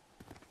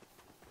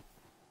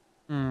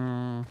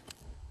 Hmm.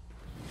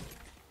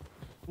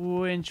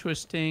 Ooh,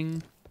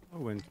 interesting.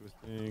 Oh,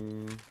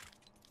 interesting.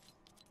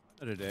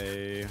 Another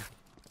day.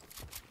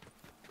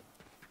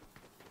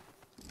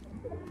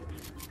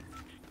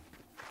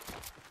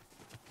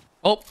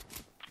 Oh,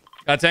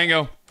 got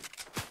Tango.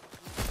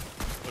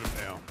 Put him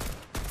down.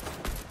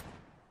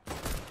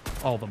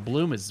 Oh, the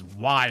bloom is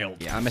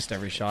wild. Yeah, I missed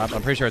every shot. But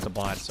I'm pretty sure it's a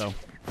bot. So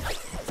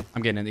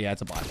I'm getting in. Yeah,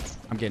 it's a bot.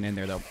 I'm getting in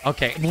there though.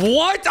 Okay.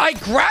 What? I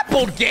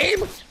grappled,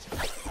 game.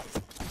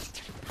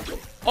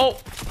 Oh,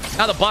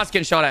 now the bot's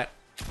getting shot at.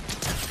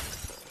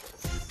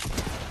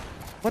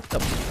 What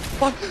the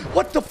fuck?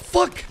 What the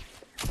fuck?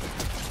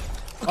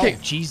 Okay. Oh,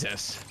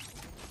 Jesus.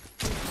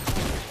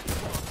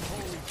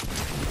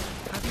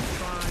 Have you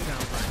tried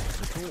our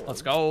banks at all?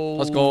 Let's go.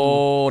 Let's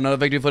go. Another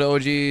victory for the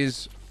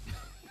OGs.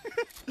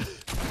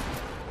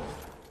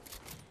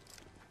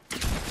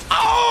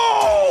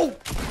 Oh!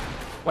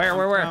 Where?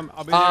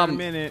 I'll be there in a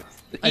minute.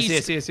 I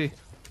see.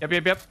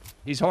 Yep.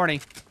 He's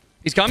horny.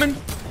 He's coming.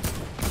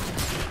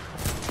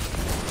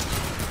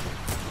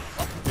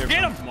 Here,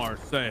 Get him,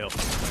 Marcel.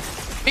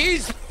 He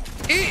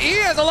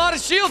has a lot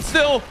of shield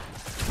still.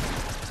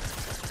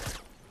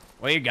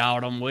 We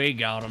got him. We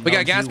got him. We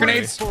got gas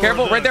grenades.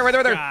 Careful, right there, right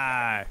there, right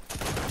there.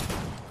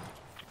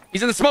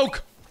 He's in the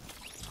smoke.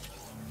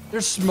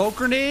 There's smoke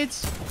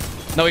grenades?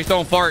 No, he's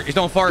throwing fart. He's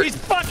throwing fart. He's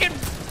fucking...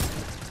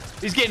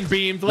 He's getting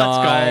beamed. Let's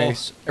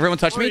Nice. Everyone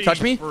touch me.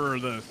 Touch me. For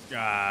the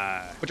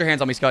sky. Put your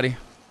hands on me, Scotty.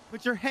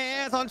 Put your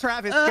hands on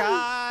Travis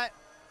Scott.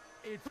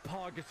 It's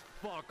pog as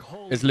fuck.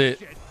 Holy It's lit.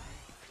 shit.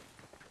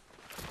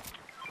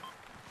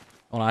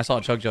 Hold on, I saw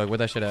a chug jug. Where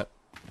that shit at?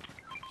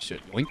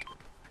 Shit, yoink.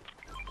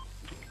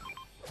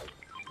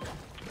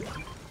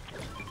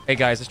 Hey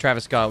guys, it's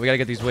Travis Scott. We gotta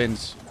get these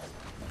wins.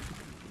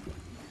 You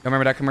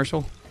remember that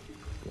commercial?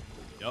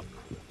 Yep.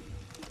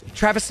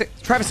 Travis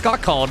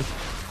Scott called.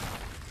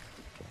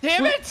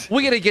 Damn it!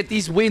 We gotta get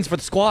these wins for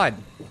the squad.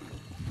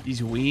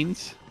 These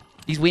weens?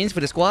 These wins for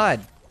the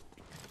squad.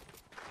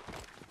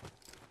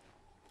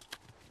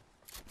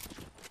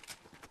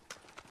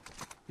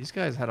 These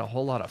guys had a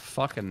whole lot of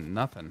fucking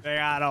nothing. They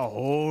got a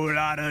whole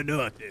lot of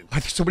nothing. Why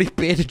there's so many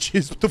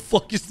bandages? What the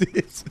fuck is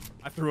this?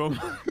 I threw them.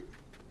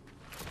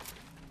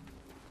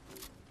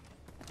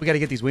 We gotta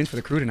get these wins for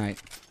the crew tonight.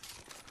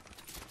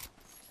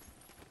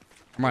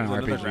 I'm running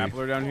Another RPG.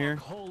 grappler down here.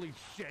 Holy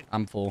shit.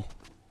 I'm full.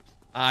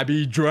 I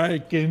be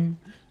drinking.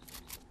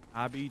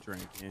 I be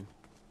drinking.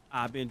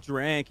 I've been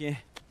drinking.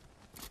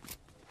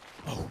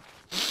 Oh.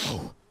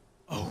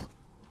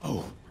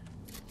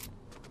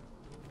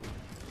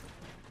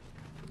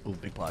 Ooh,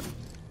 big plot.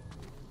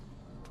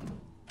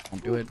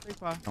 Don't do it.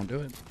 Don't do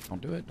it.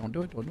 Don't do it. Don't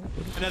do it. Don't do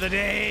it. Another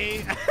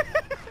day.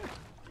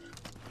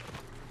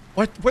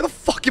 What? Where the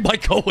fuck am I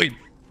going?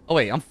 Oh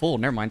wait, I'm full.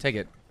 Never mind. Take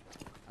it.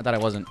 I thought I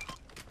wasn't.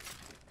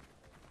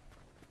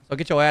 So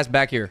get your ass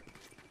back here.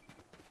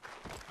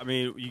 I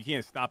mean, you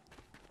can't stop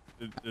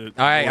the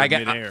All right,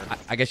 midair.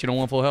 I guess you don't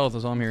want full health.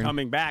 That's all I'm hearing.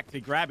 Coming back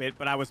to grab it,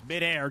 but I was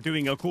midair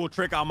doing a cool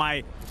trick on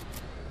my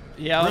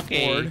Yeah,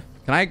 ripcord.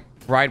 Can I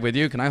ride with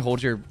you? Can I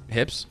hold your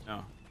hips?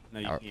 No,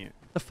 you What can't.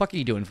 the fuck are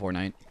you doing,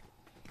 Fortnite?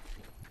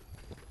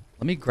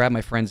 Let me grab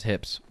my friend's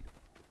hips.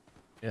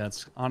 Yeah,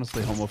 it's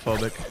honestly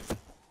homophobic.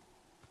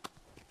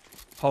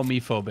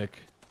 Homophobic.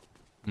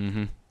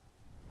 Mm-hmm.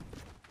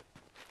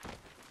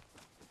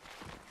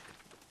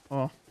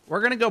 Well,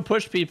 we're gonna go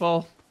push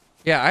people.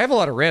 Yeah, I have a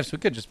lot of rifts. We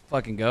could just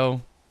fucking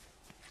go.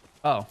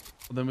 Oh, well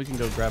then we can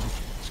go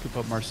scoop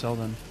up Marcel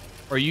then.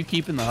 Or are you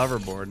keeping the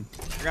hoverboard?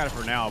 I got it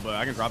for now, but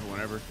I can drop it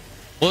whenever.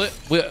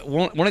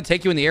 Won't it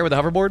take you in the air with the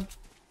hoverboard?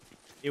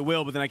 It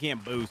will, but then I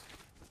can't boost.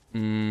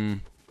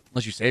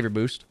 Unless you save your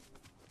boost.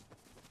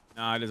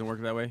 Nah, it doesn't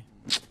work that way.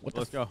 What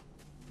Let's go.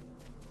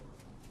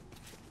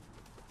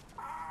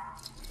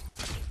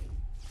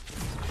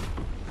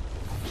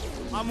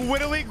 I'm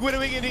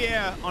whittling in the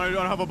air on a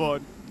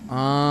hoverboard.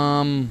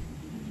 I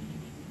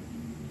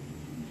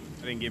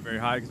I didn't get very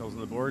high because I was on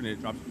the board, and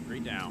it drops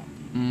straight down.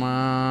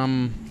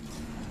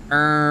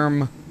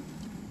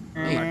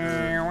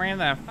 Where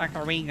the fuck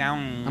are we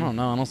going? I don't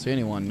know. I don't see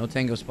anyone. No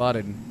tango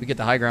spotted. We get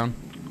the high ground.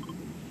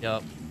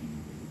 Yup.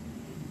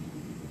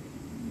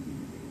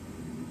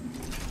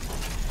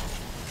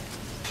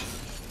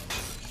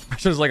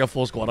 There's like a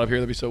full squad up here.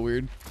 That'd be so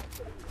weird.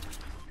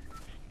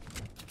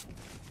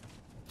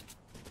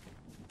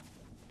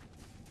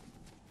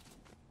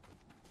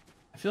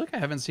 I feel like I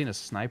haven't seen a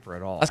sniper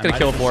at all. That's gonna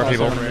kill 4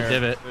 people.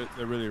 Divot.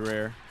 They're really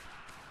rare.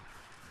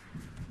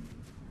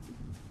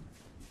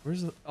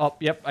 Where's the... Oh,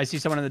 yep. I see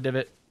someone in the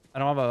divot. I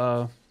don't have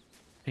a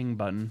ping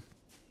button.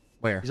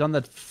 Where? He's on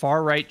the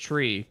far right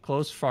tree.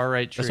 Close far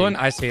right tree. This one?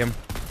 I see him.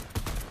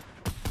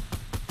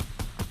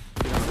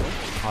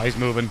 Oh, he's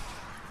moving.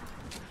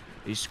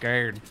 He's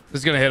scared. This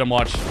is gonna hit him.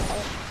 Watch.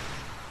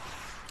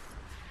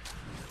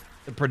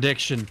 The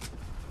prediction.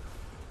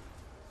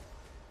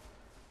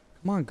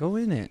 Come on, go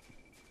in it.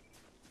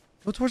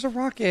 Go towards the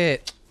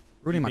rocket.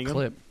 Ruining my ping him?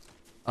 clip.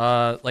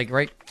 Like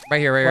right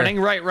here, right Running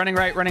here. right, running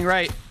right, running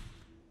right.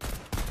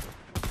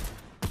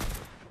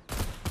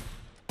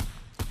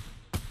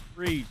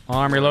 Three. Oh,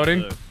 I'm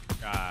reloading.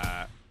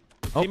 Oh.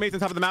 Teammates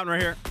on top of the mountain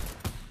right here.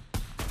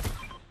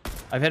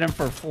 I've hit him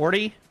for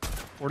 40.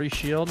 40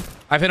 shield.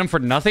 I've hit him for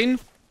nothing.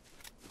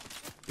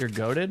 You're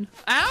goated.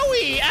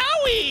 Owie!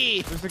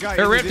 Owie! There's a guy.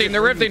 They're in the rifting, ditch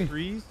they're holding rifting.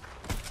 trees.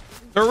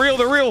 They're real.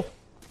 They're real.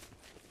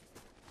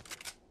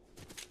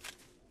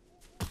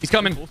 He's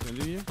coming. Full send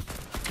to you.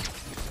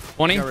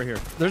 20. Yeah, right here.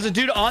 There's a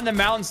dude on the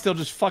mountain still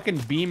just fucking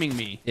beaming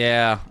me.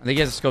 Yeah, I think he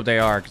has a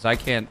scoped AR because I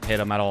can't hit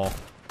him at all.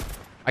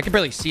 I can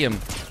barely see him.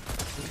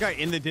 There's a guy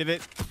in the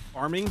divot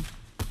farming.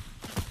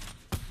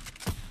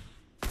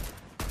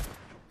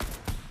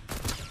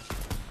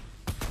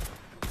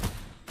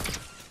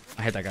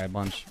 I hit that guy a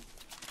bunch.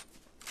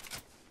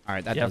 All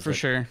right, that Yeah, does for it.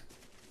 sure.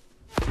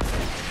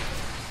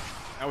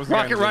 That was the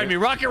guy in Rocket the ride me,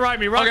 divot. rocket ride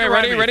me, rocket Okay, ride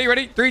ready, me. ready,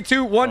 ready. 3,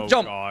 2, 1, Oh,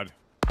 jump. God.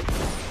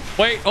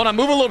 Wait, hold on.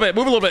 Move a little bit.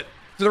 Move a little bit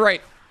to the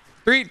right.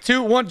 3,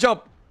 2, 1,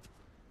 jump.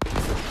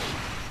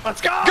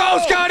 Let's go! Go,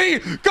 Scotty!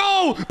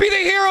 Go! Be the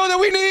hero that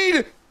we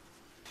need!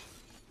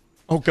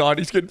 Oh, God,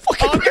 he's getting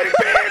fucking... I'm getting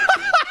beamed!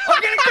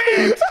 I'm getting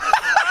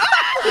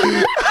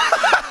beamed!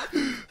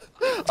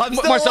 I'm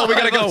still Marcel, we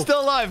alive. gotta go. I'm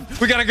still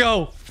alive. We gotta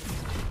go.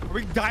 Are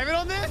we diving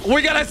on this?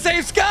 We gotta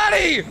save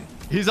Scotty.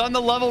 He's on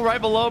the level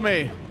right below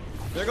me.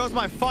 There goes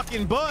my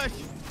fucking bush.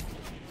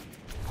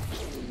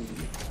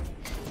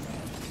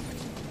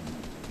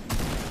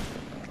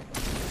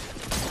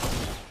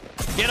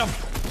 Get him.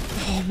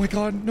 Oh my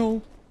God,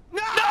 no.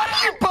 No,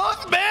 you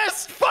both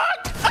missed.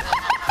 Fuck.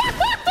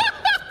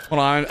 Hold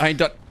on, I ain't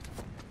done.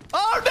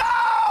 Oh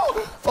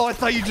no! Oh, I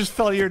thought you just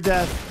fell to your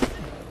death.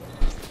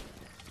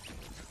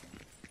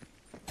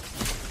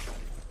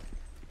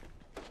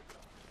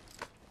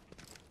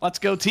 Let's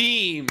go,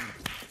 team.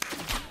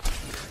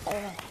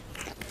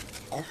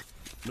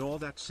 No,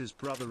 that's his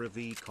brother of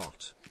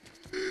Ecot.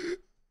 I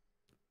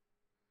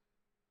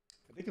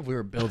think if we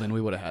were building, we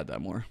would have had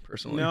that more,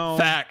 personally. No.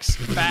 Facts.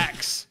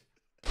 Facts.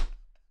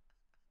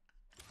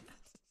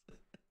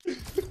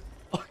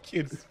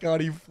 Fucking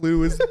Scotty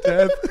flew his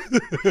death.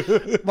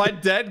 My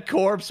dead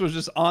corpse was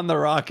just on the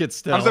rocket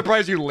still. I'm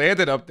surprised you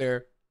landed up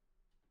there.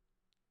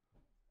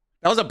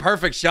 That was a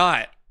perfect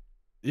shot.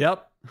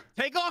 Yep.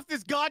 Take off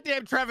this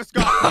goddamn Travis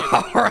Scott.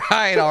 All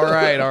right, all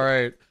right, all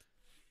right.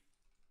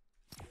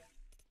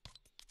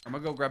 I'm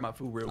gonna go grab my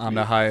food real quick. I'm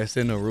the highest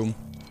in the room.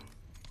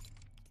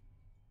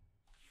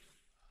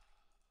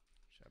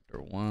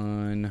 Chapter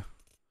 1.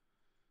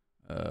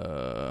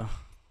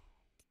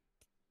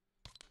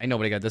 Ain't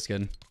nobody got this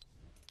skin.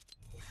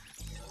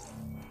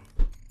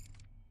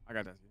 I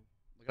got that.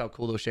 Look how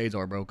cool those shades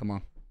are, bro. Come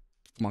on.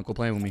 Come on, go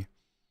playing with me.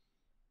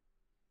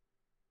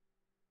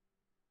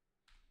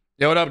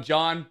 Yo, what up,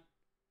 John?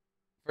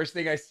 First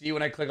thing I see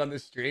when I click on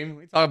this stream. What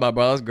are you talking about,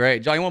 bro? That's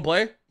great. John, you want to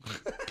play?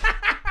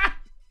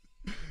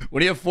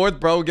 When you have fourth,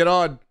 bro, get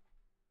on.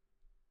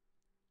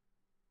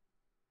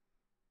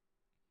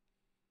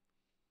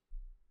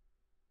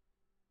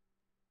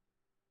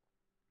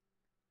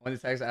 When the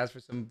text asked for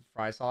some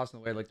fry sauce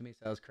and the way it looked at me,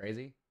 said that was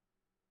crazy.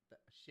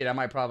 Shit, I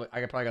could probably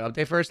get an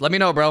update first. Let me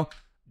know, bro.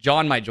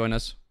 John might join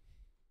us.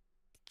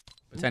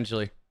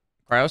 Potentially.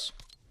 Kryoz?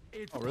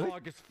 Oh, really?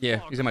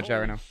 Yeah, he's in my chat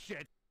right now.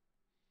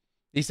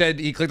 He said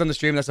he clicked on the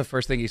stream. That's the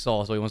first thing he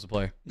saw, so he wants to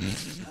play.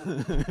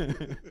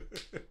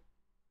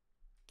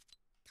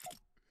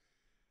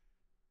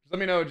 Let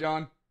me know,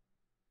 John.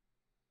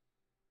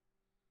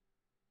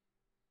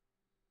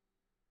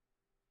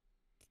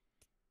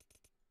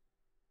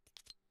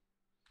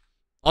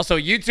 Also,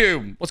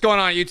 YouTube. What's going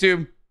on, YouTube?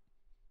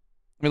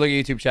 Let me look at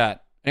YouTube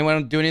chat.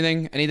 Anyone do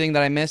anything? Anything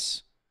that I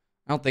miss?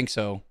 I don't think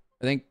so.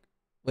 I think...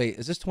 Wait,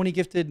 is this 20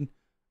 gifted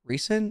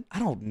recent? I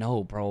don't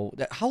know, bro.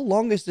 How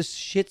long is this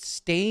shit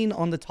staying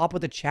on the top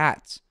of the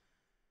chats?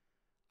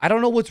 I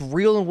don't know what's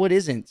real and what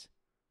isn't.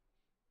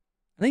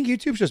 I think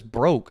YouTube's just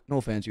broke. No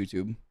offense,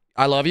 YouTube.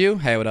 I love you.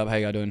 Hey, what up? How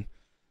y'all doing?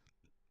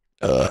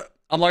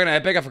 I'm logging at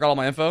Epic. I forgot all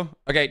my info.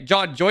 Okay,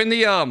 John, join the...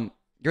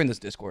 You're in this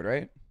Discord,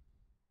 right?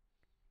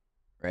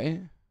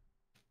 Right?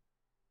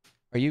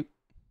 Are you...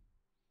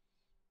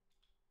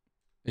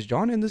 Is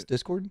John in this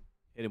Discord?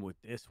 Hit him with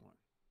this one.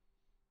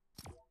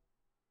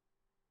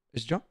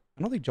 Is John...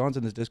 I don't think John's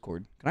in this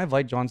Discord. Can I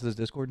invite John to this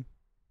Discord?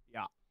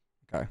 Yeah.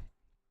 Okay.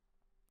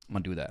 I'm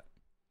gonna do that.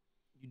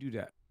 You do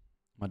that.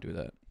 I'm gonna do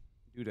that.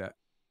 Do that.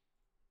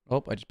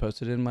 Oh, I just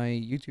posted in my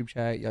YouTube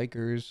chat.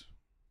 Yikers.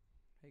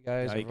 Hey,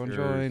 guys. Everyone Yikers.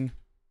 join.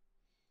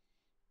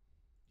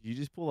 Did you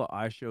just pull a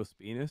I show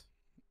Spinus?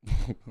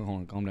 Hold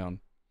on. Calm down.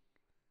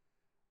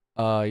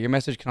 Your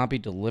message cannot be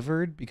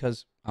delivered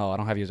because... Oh, I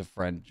don't have you as a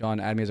friend. John,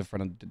 add me as a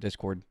friend on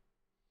Discord.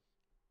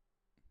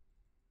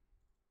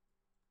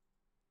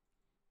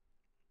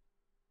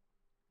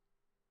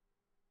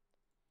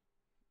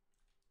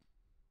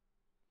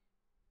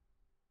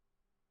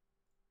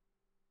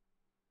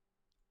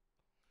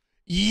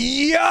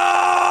 Yo!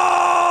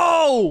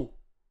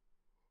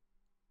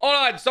 Hold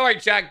on, sorry,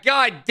 chat.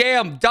 God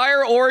damn,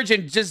 Dire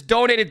Origin just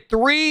donated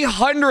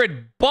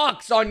 $300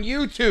 on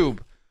YouTube.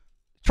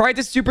 Tried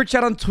to super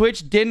chat on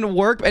Twitch, didn't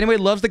work. But anyway,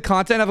 loves the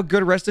content. Have a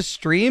good rest of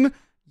stream.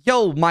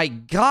 Yo, my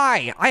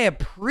guy, I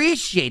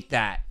appreciate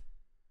that.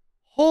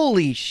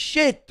 Holy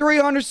shit,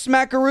 300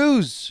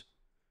 smackaroos.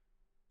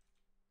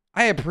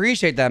 I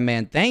appreciate that,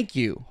 man. Thank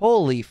you.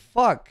 Holy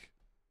fuck.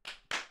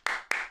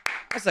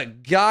 That's a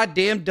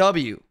goddamn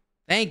W.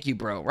 Thank you,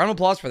 bro. Round of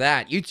applause for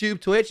that.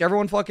 YouTube, Twitch,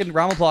 everyone fucking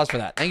round of applause for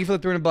that. Thank you for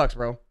the $300,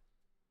 bro.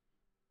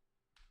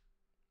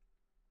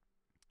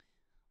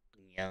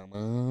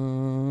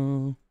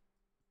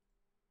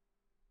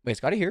 Wait,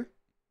 Scotty here?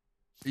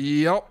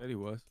 Yep. Said he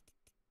was.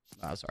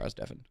 Oh, sorry, I was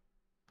deafened.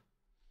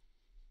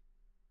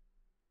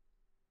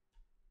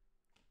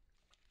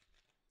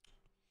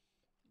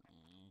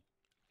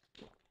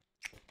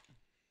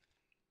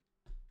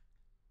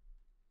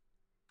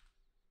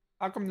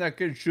 How come that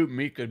kid shooting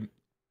me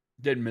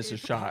didn't miss a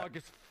shot?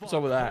 What's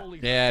up with that?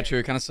 Yeah,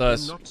 true. Kind of I'm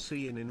sus. not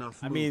seeing enough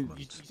I mean, movement.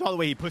 you saw the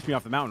way he pushed me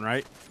off the mountain,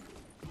 right?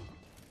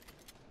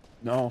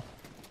 No.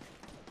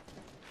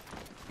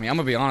 I mean, I'm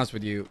going to be honest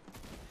with you.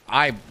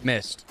 I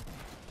missed.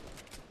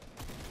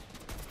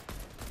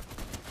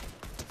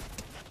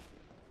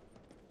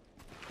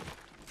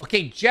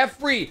 Okay,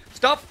 Jeffrey,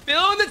 stop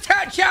filling the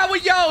chat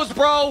with yos,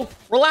 bro.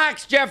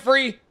 Relax,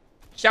 Jeffrey.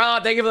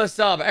 Sean, thank you for the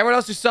sub. Everyone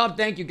else who subbed,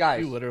 thank you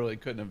guys. You literally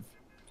couldn't have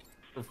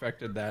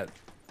perfected that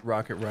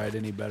rocket ride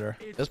any better.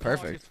 That's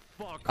perfect.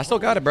 I still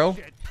got it, bro.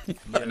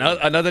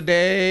 Another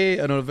day,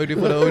 another victory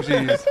for the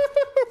OGs.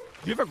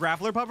 Do you have a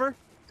grappler, Puffer?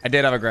 I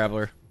did have a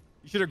grappler.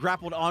 You should have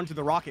grappled onto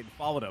the rocket and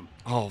followed him.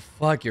 Oh,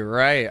 fuck, you're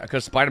right. I could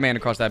have Spider-Man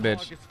across that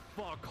bitch.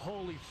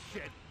 Holy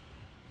shit.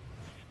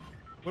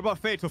 What about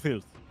Fatal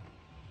Fields?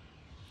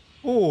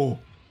 Oh.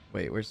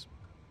 Wait, where's...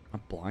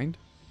 I'm blind?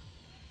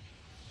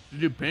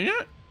 Did you ping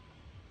it?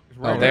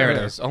 Oh, there it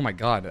is. Oh, my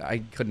God. I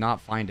could not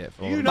find it.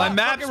 For You My not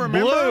map's fucking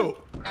remember? blue.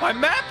 My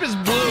map is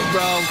blue,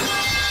 bro.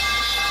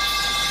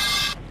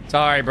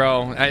 Sorry,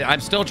 bro. I'm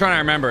still trying to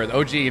remember. The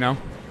OG, you know?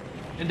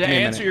 And to Give me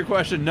a answer minute. your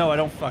question, no, I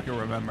don't fucking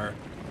remember.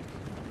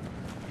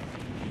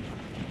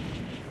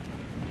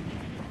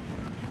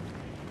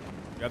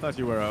 I thought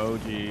you were an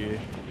OG.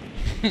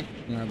 Yeah,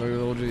 look at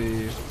the OG.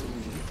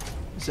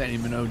 This ain't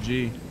even OG.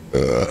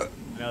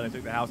 No, they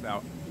took the house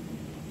out.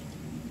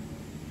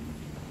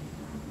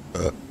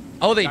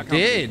 Oh, they That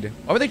company. did.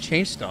 Why would they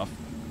change stuff?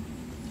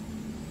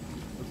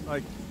 Looks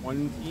like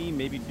one team,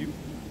 maybe two.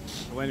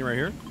 We're landing right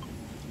here.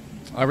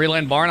 Are we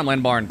land barn? I'm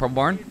land barn. Purple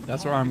barn?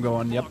 That's where I'm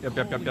going. Yep.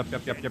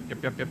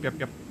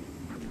 Yep.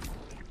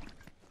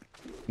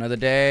 Another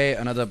day,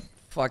 another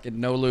fucking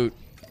no loot.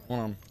 Hold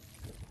on.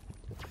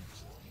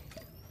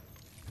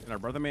 Can our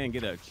brother man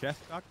get a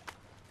chest stock?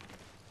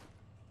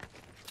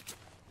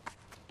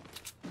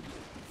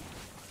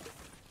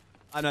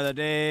 Another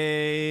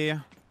day.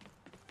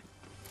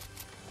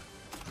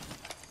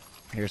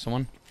 Here's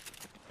someone.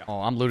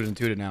 Oh, I'm looted and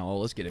tooted now. Oh,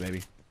 let's get it,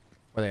 baby.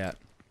 Where they at?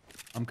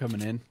 I'm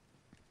coming in.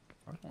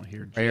 I don't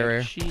hear Right here,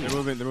 right jack They're shit.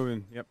 moving. They're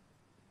moving. Yep.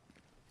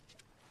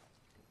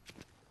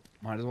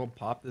 Might as well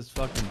pop this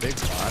fucking big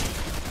pot.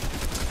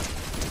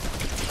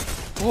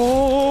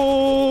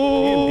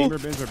 Oh! Beamer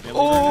bins are Billy right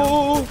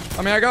Oh!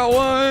 I mean, I got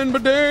one,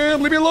 but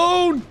damn, leave me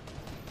alone! now.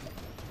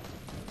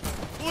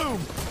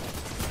 Bloom.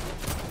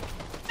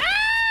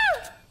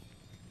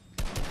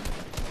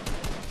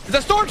 It's a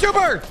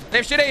stormtrooper! They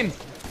have shit in.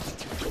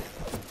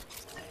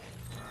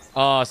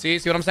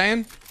 See what I'm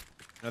saying?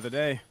 Another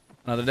day.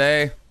 Another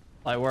day.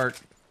 Light work.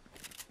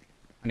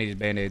 I need these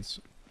band-aids.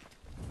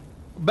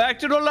 Back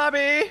to the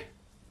lobby.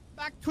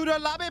 Back to the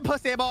lobby,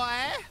 pussy boy.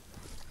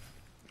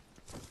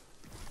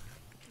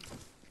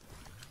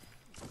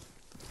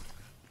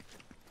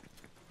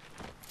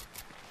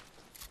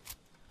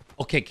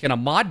 Okay, can a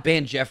mod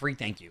ban Jeffrey?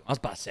 Thank you. I was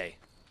about to say.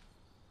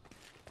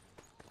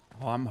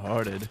 Oh, I'm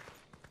hearted.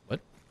 What?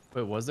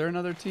 Wait, was there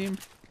another team?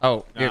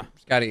 Oh, here, Nah.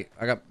 Scotty.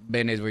 I got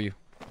band-aids for you.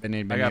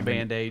 Band-aid, I got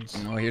band-aid.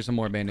 band-aids. Oh, here's some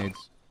more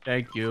band-aids.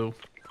 Thank you.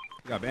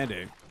 We got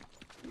Band-Aid.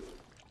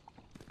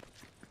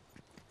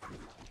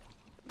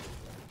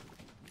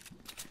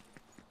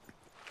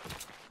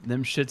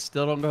 Them shits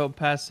still don't go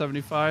past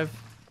 75?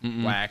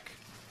 Mm-mm. Whack.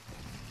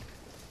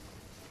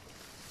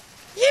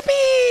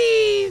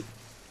 Yippee!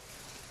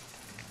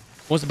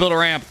 Wants to build a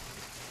ramp.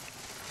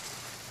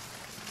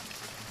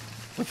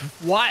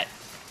 What?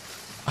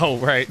 Oh,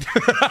 right.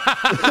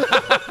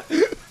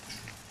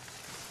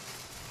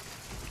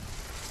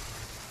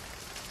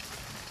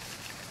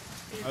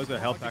 That was a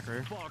health packer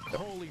here.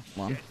 Holy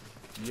Come on.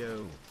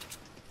 Yo.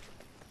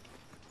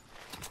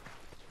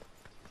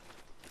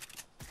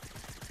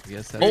 I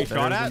guess that's Getting better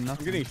shot than at. I'm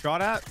nothing. getting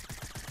shot at.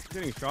 I'm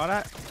getting shot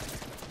at.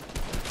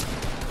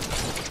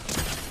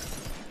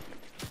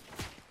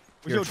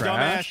 Where's You're your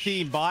dumbass trash.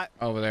 team, bot?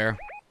 Over there.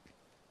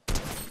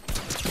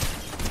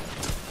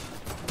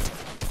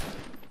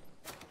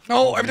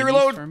 No, everything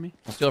reload. For me?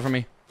 Don't steal it from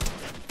me.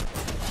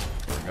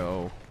 There we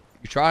go.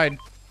 You tried.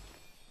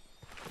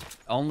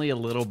 Only a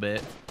little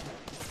bit.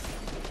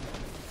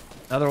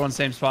 Another one,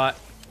 same spot.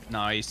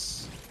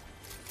 Nice.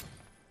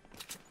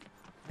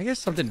 I guess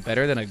something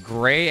better than a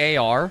gray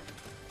AR.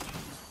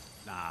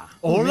 Nah.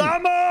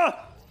 Olama!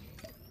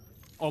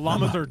 Oh,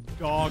 llamas are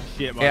dog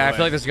shit, by Yeah, the I way.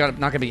 feel like there's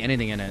not gonna be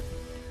anything in it.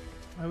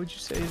 Why would you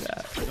say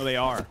that? No, they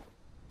are.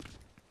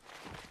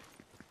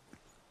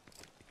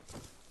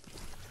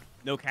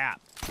 No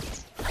cap.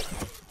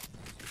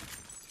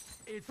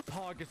 It's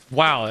Pog as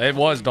Wow, it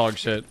was dog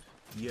shit.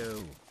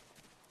 Yo.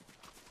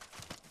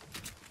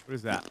 What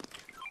is that?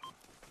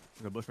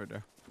 There's a bush right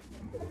there.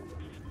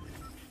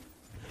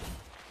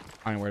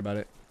 I ain't worried about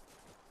it.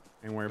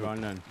 Ain't worry about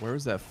none. Where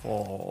was that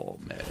fall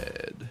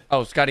med?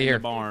 Oh, Scotty In the here.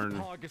 barn.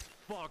 Pog as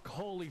fuck.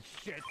 Holy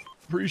shit.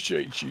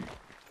 Appreciate you.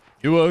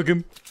 You're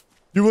welcome.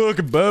 You're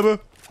welcome, Bubba.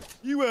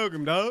 You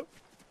welcome, dog.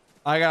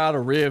 I got a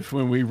riff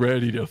when we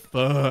ready to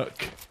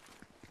fuck.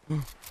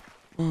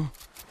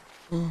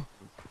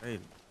 Hey,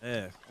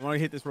 yeah. I want to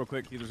hit this real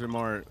quick. See, there's some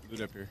more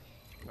loot up here.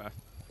 Fast.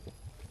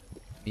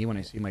 Me when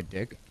I see my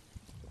dick.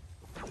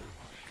 I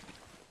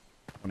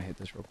want to hit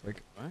this real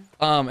quick.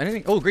 What?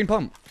 Anything? Oh, green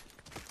pump.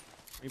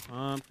 Green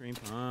pump, green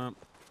pump.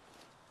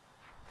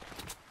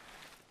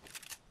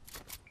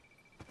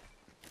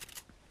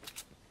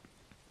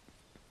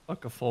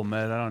 Fuck a full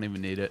med. I don't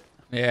even need it.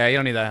 Yeah, you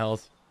don't need that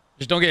health.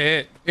 Just don't get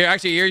hit. Here,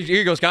 actually, here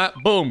you go, Scott.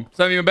 Boom.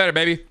 Something even better,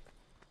 baby.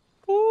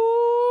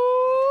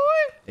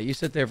 Hey, you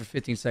sit there for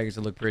 15 seconds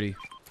to look pretty.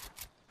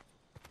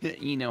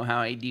 You know how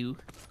I do.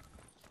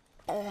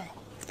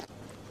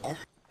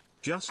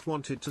 Just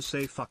wanted to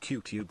say fuck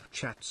YouTube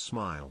chat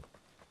smile.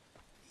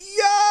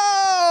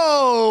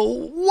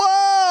 Yo!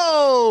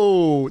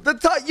 Whoa! The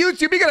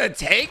YouTube, you gonna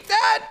take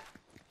that?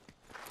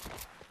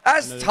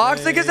 That's Another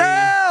toxic as day.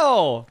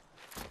 hell!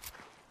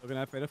 Looking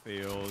at the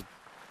field.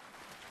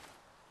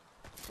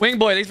 Wing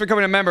Boy, thanks for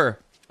becoming a member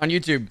on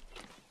YouTube.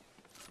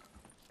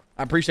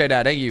 I appreciate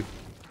that. Thank you.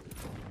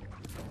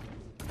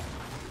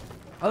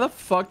 How the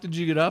fuck did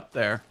you get up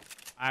there?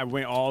 I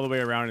went all the way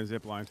around in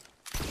zip line.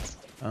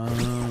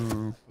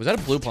 Oh. Was that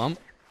a blue pump?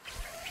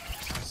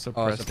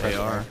 Suppressed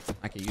AR.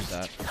 I can use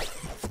that.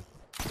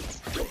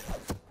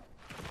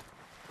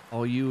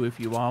 All you if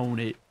you own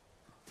it.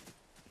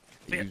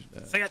 Say it. Use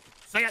that. Say it.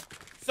 Say it.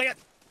 Say it.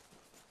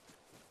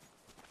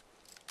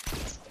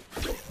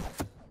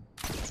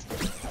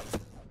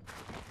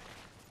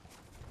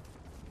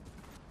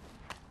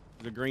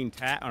 There's a green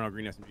tat. Oh no,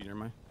 green SMG. Never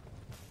mind.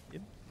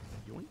 Yep.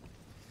 Yoink.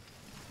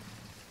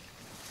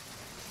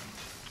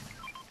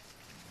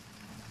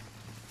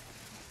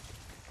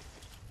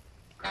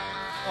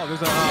 Oh,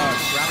 there's a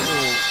grapple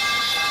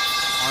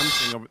arm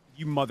thing over.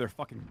 You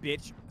motherfucking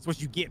bitch. That's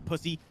what you get,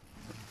 pussy.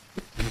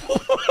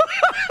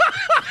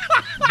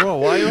 Bro,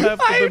 why you have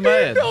to be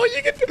mad?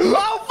 You can do.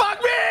 Oh,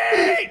 fuck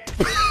me!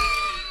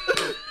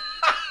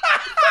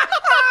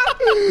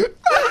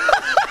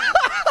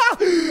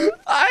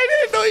 I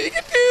didn't know you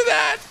could do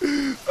that.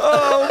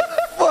 Oh,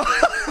 fuck.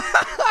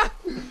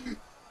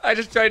 I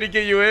just tried to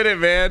get you in it,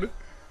 man.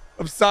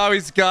 I'm sorry,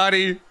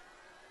 Scotty.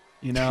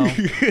 You know,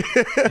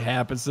 it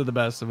happens to the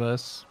best of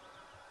us.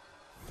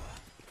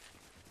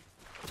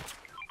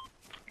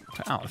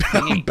 Wow,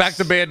 thanks. Back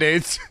to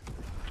band-aids.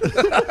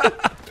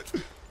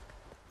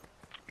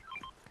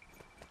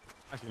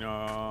 Actually, no.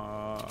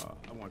 I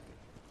want.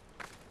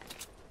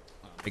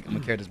 I'm gonna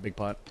carry this big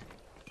pot.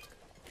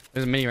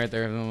 There's a mini right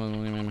there.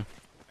 Oh,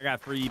 I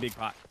got 3 big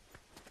pots.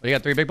 you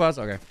got 3 big pots?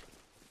 Okay.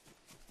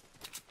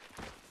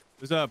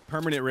 There's a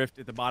permanent rift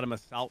at the bottom of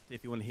Salt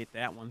if you want to hit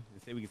that one. They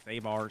say we can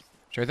save ours.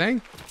 Sure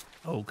thing.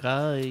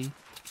 Okay.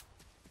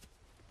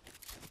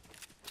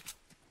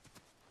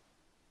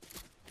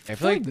 I I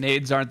feel like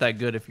nades aren't that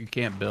good if you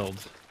can't build.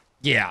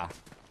 yeah.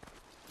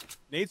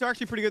 Nades are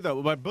actually pretty good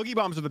though, but boogie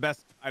bombs are the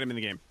best item in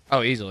the game.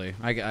 Oh, easily.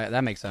 I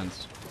that makes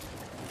sense.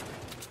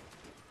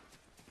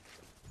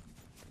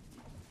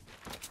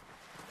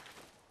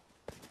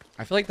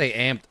 I feel like they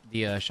amped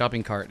the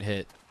shopping cart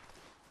hit.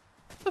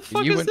 What the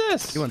fuck is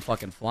this? You went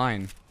fucking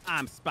flying.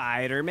 I'm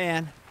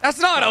Spider-Man. That's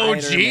not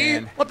OG.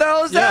 Spider-Man. What the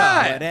hell is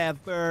that?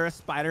 Whatever a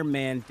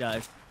Spider-Man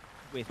does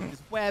with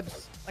his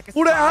webs, like a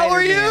Who the hell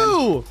are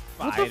you?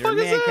 What the fuck is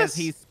Spider-Man, because this?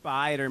 he's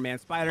Spider-Man.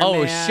 Spider-Man.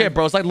 Oh shit,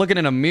 bro! It's like looking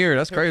in a mirror.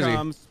 That's Here crazy.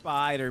 comes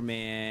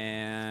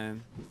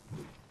Spider-Man.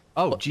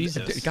 Oh,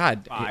 Jesus.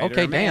 God. Okay,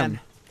 Spider-Man. damn.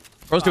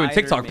 Bro's doing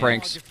TikTok Spider-Man.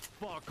 pranks.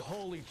 Fuck,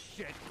 holy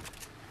shit.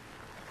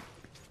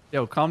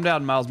 Yo, calm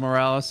down, Miles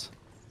Morales.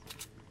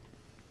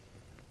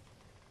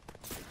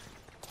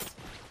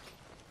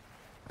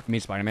 You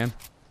mean Spider-Man?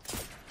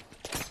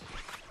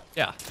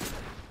 Yeah.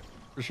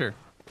 For sure.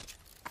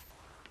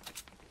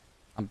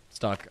 I'm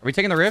stuck. Are we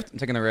taking the rift? I'm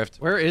taking the rift.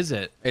 Where is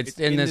it? It's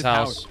in this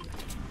house.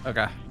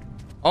 Okay.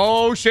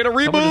 Oh shit! A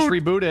Someone just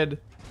reboot. rebooted. Yeah,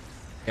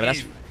 but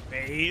that's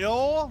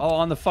Fatal? Oh,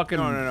 on the fucking...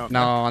 no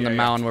on the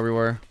mountain where we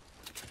were.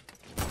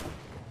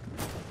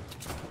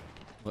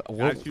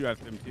 I'd shoot at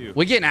them too.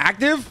 We getting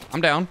active?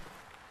 I'm down.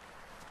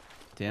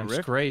 Damn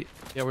rift? straight.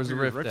 Yeah, where's the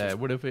Where's rift the rift at?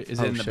 What if it... Is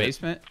Oh, it in the shit.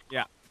 basement?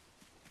 Yeah.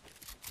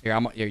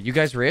 Here, you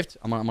guys rift.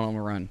 I'm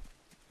gonna run.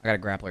 I got a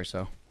grappler,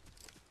 so.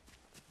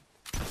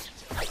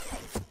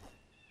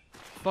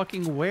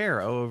 Fucking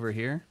where? Oh, over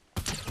here.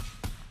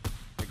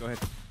 Okay, go ahead.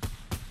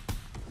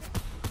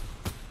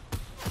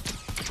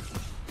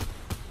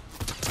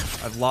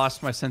 I've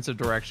lost my sense of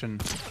direction.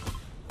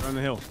 We're on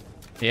the hill.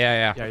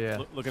 Yeah. Yeah, yeah.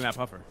 Looking at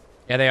Puffer.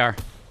 Yeah, they are.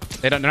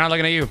 They're not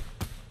looking at you.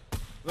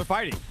 They're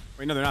fighting.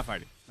 Wait, no, they're not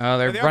fighting. Oh,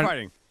 they're Yeah, they are running.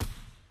 fighting.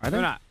 Are they?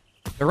 They're not.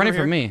 They're running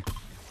Over from here. me.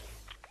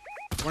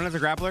 One has a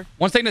grappler.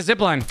 One's taking the zip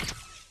line.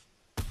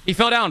 He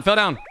fell down.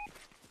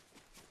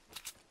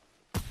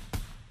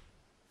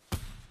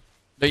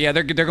 Yeah,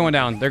 they're going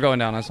down. They're going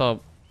down. I saw.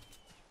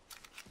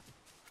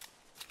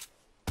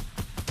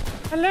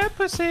 Hello,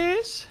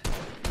 pussies.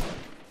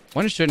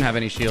 One shouldn't have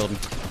any shield.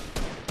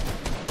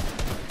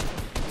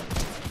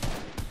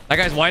 That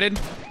guy's whited.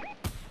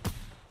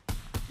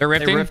 They're They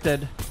rifting.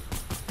 rifted.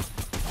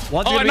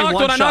 One's Oh, I gonna be knocked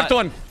one one. I knocked shot.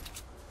 one.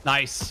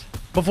 Nice.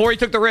 Before he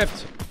took the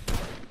rift.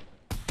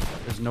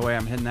 There's no way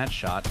I'm hitting that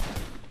shot.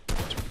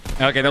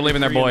 Okay, they're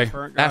leaving their Three in boy. the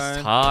front, That's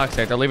guy.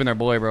 toxic. They're leaving their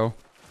boy, bro. Where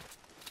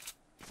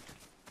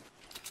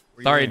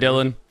you Sorry, at?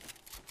 Dylan.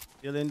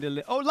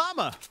 Dylan. Oh,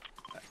 llama.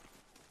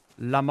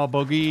 Llama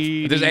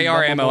boogie. There's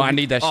AR Llama ammo. I boogie.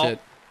 need that Oh, shit.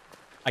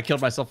 I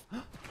killed myself.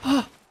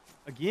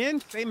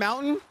 Again? Same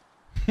mountain?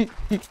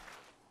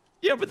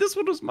 Yeah, but this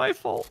one was my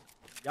fault.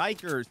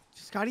 Yikers.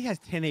 Scotty has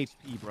 10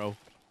 HP, bro.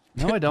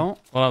 No, I don't.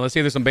 Hold on. Let's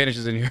see if there's some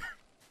bandages in here.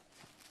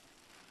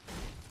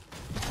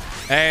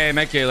 Hey,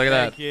 Mekki, look at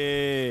that. Take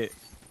it.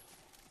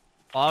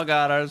 All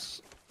got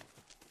us.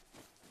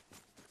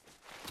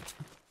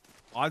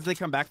 Odds they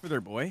come back for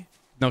their boy?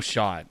 No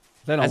shot.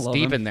 They don't That's love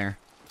deep him. in there.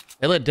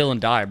 They let Dylan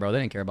die, bro. They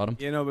didn't care about him.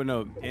 Yeah, no, but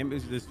no.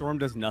 The storm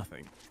does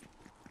nothing.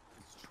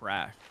 It's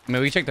trash. I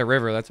mean, we checked the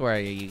river. That's where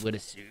I would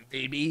assume,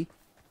 baby.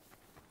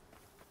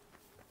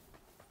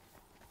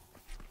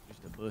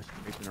 Just a bush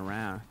creeping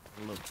around.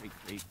 A little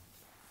creep.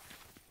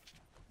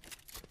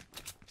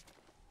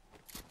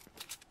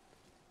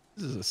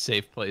 This is a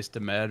safe place to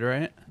med,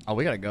 right? Oh,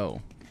 we gotta go.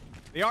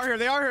 They are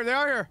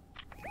here.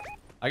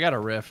 I got a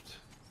rift.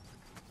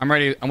 I'm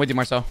ready. I'm with you,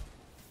 Marcel.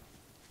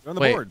 They're on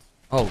the Wait. boards.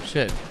 Oh,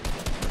 shit.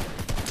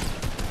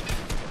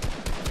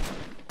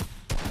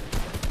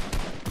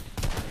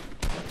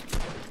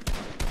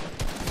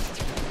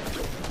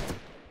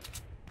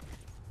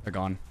 They're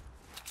gone.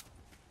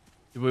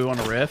 Do we want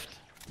a rift?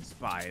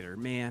 Spider,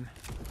 man.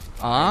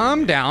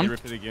 I'm They down.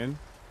 ripped it again.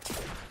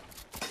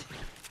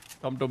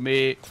 Come to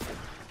me.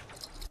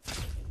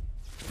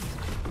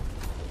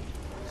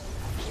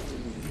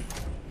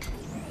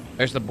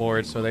 There's the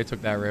board, so they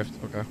took that rift.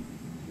 Okay.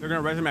 They're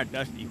gonna res him at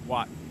Dusty.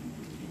 What?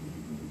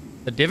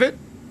 The divot?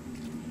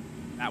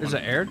 That There's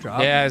one. an airdrop.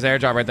 Yeah, there's an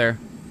airdrop right there.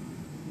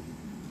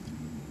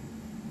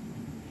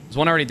 There's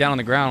one already down on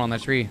the ground on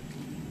that tree.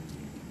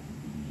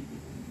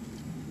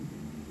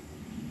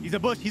 He's a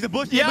bush.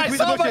 Yeah, I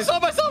saw him. I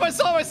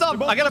saw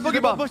him. I got a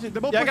boogie bomb.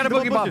 Yeah, I got a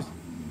boogie bomb.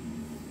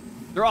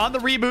 They're on the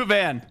reboot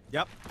van.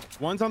 Yep.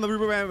 One's on the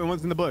river van and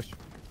one's in the bush.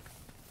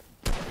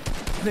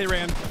 They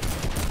ran.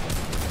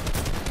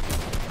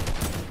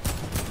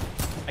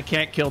 I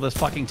can't kill this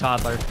fucking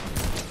toddler.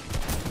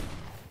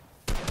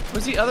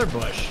 Where's the other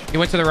bush? He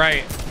went to the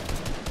right.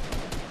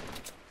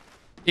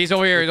 He's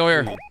over here. He's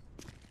over here.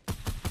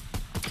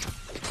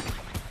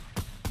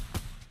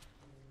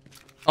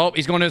 Oh,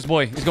 he's going to his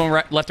boy. He's going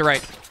right, left to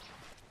right.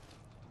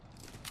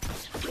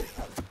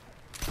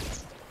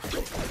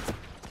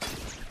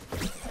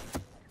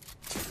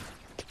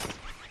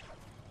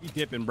 He's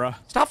dipping, bruh.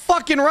 Stop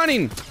fucking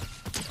running.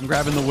 I'm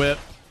grabbing the whip.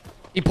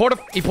 He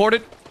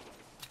ported.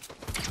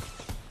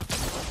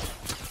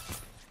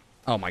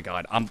 Oh my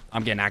god, I'm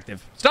getting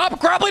active. Stop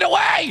grappling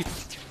away!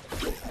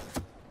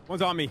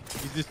 One's on me.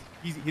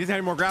 He doesn't have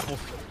any more grapples.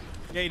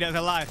 Yeah, he does. I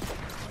lied.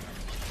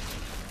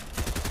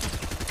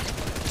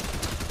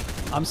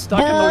 I'm stuck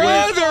in the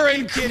whip. Brother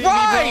in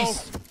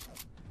Christ!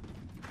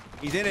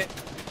 He's in it.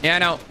 Yeah, I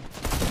know.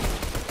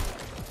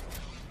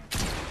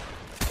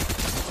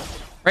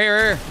 Right here,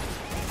 right here.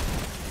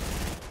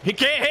 He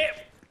can't hit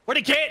what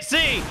he can't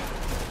see.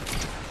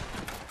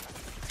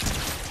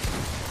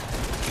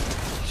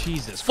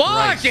 Jesus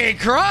Christ. Fucking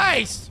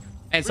Christ!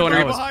 And someone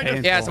That was rebooted.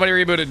 painful. Yeah, somebody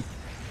rebooted.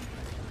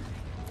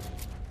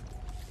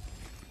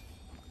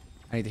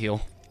 I need to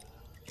heal.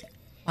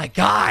 My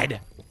god!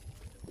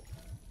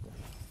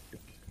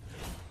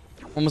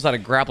 Almost had a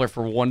grappler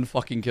for one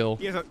fucking kill.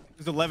 There's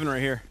 11 right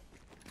here.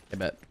 I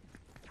bet.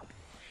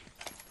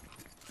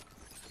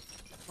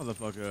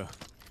 Motherfucker.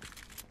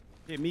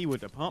 Hit me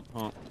with the pump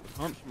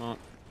schmunk.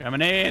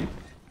 Coming in.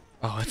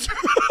 Oh, it's...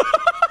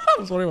 I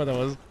was wondering what that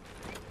was.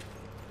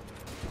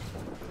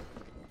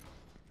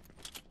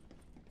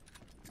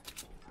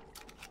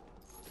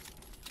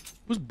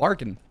 Who's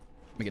barking?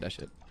 Let me get that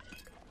shit.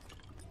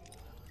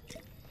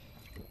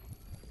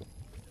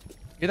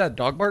 Hear that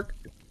dog bark?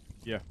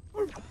 Yeah.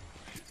 I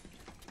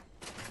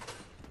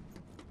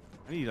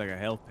need like a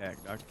health pack,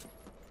 doc.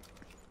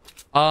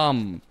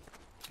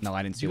 No,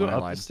 I didn't see You go one. I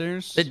up lied. the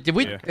stairs? Did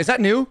we? Yeah. Is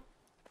that new?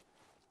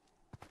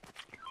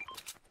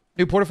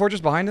 New Porta Fortress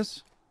behind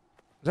us?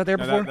 Was that there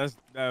No, before?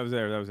 that was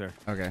there. That was there.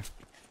 Okay.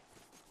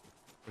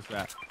 What's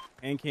that?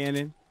 Hand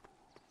cannon.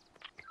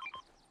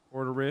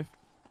 Portal rift.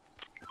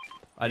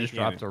 I just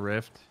Cannon. dropped a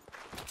rift.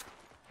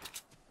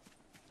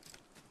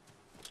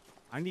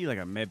 I need like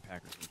a med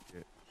pack or some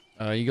shit.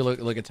 You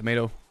can look at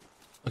tomato.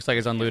 Looks like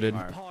it's unlooted.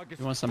 Alright.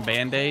 You want some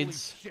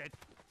band-aids?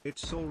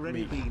 It's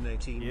already been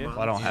 18 Yeah. months.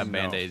 Well, I don't have No.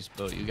 band-aids,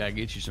 but you gotta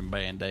get you some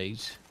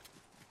band-aids.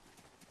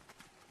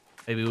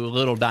 Maybe with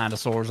little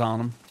dinosaurs on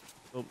them.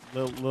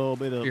 Little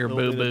bit of Your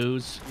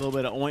boo-boos. little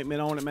bit of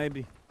ointment on it,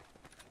 maybe.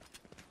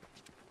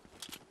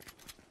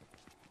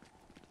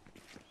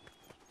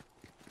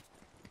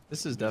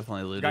 This is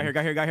definitely looted. Got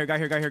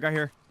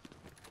here.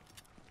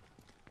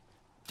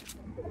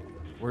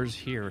 Where's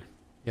here?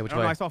 Yeah, which I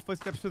don't know, way? I saw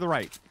footsteps to the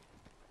right.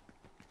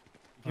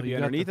 Oh, Could be you got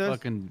the underneath us.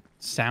 fucking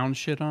sound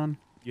shit on?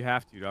 You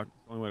have to, doc.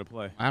 It's the only way to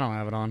play. I don't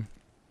have it on.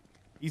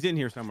 He's in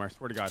here somewhere. I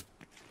swear to God.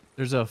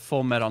 There's a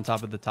full med on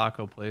top of the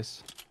taco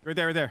place. Right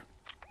there, right there.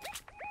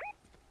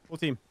 Full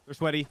team. They're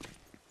sweaty.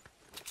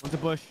 One's a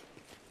bush.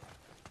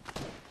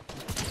 Push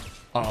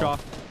Uh-oh.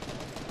 off.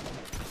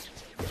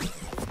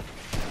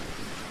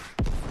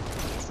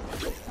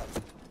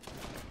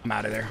 I'm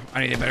out of there.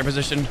 I need a better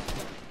position.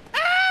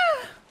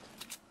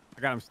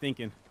 I got him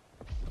stinking.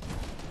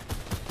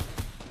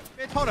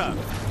 Bitch, hold up.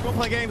 Go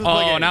play games. Let's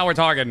play Oh, games. now we're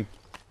talking.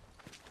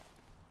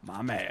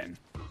 My man.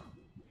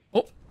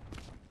 Oh.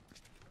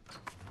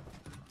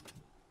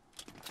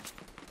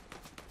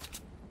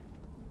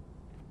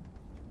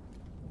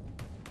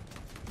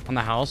 On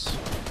the house.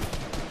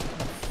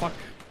 Fuck.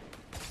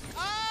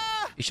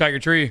 You shot your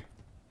tree.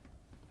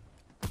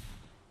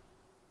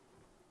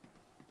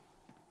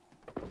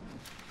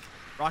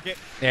 Rocket.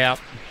 Yeah.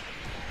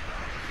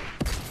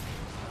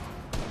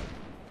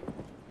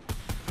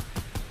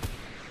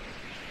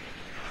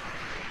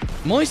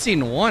 I'm only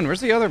seeing one.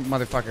 Where's the other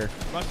motherfucker?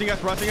 Rushing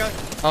us, rushing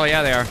us. Oh,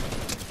 yeah, they are.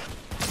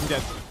 He's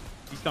dead.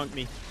 He stunk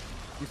me.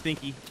 He's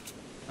stinky.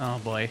 Oh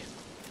boy.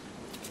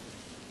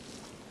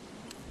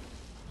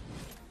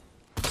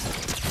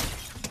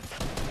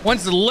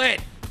 One's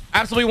lit.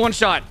 Absolutely one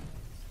shot.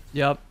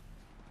 Yep.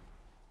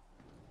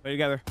 Play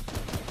together.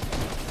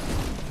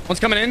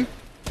 One's coming in.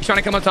 He's trying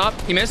to come up top.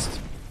 He missed.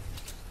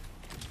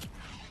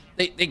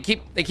 They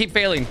keep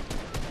failing.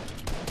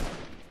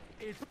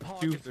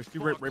 Two. There's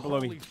two right below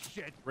me.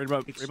 Right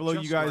below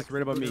you guys.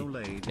 Right above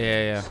me.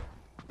 Yeah.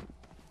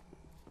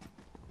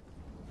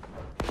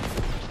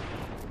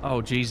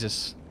 Oh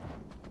Jesus.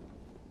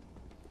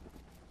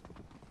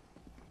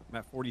 I'm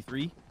at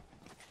 43.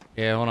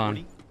 Yeah, hold on.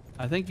 40.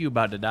 I think you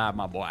about to die,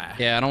 my boy.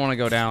 Yeah, I don't want to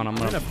go down. I'm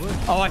gonna.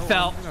 Oh, I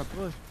fell. I'm gonna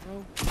push,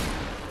 bro.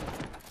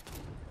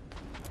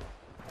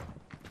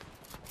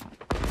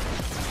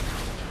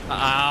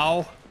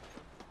 Ow.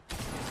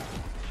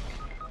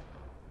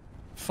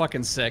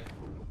 Fucking sick.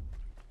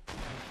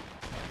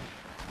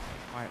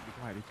 Quiet, be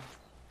quiet.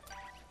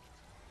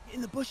 Get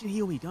in the bush and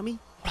heal me, dummy.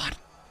 Hold on.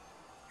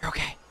 You're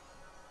okay.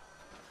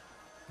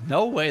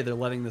 No way they're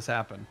letting this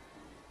happen.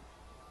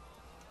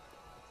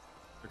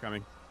 They're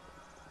coming.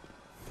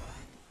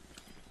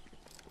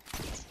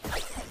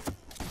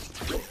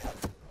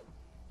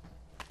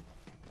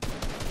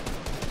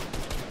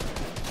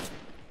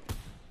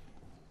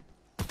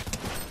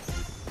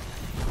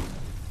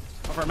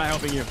 How am I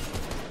helping you?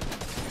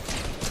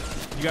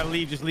 You gotta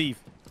leave, just leave.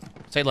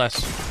 Say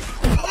less.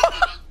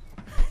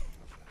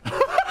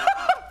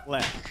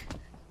 Left.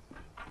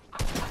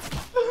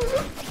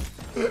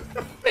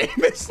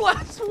 Famous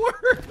last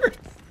words.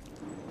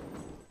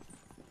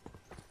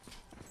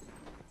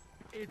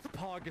 It's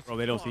pog as Bro,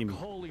 they don't fuck. see me.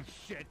 Holy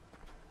shit.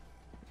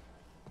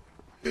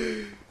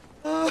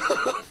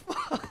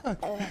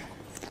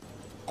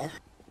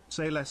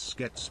 Say less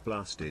gets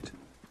blasted.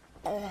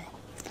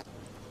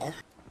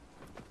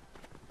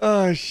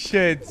 Oh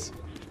shit.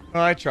 Oh,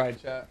 I tried,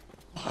 chat.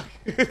 Fuck.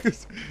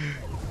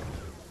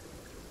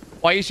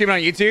 Why are you streaming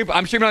on YouTube?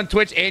 I'm streaming on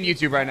Twitch and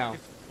YouTube right now.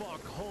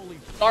 Fuck. Holy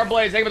shit.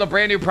 Starblaze, thank you for the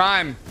brand new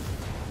Prime.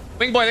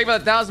 Wingboy, thank you for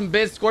the 1,000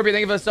 bits. Scorpion,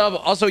 thank you for the sub.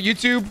 Also,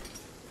 YouTube,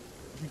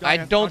 I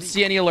don't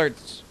see any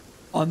alerts.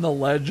 On the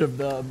ledge of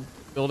the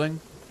building.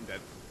 I'm dead.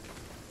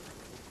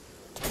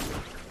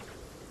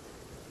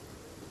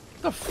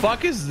 What the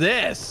fuck is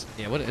this?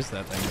 Yeah, what is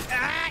that thing?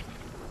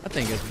 That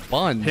thing is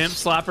buns. Pimp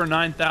Slapper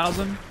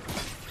 9000.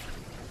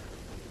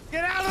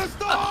 Get out of the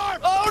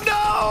storm! Oh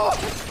no!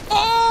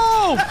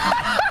 Oh!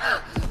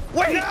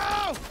 Wait! No!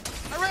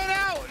 I ran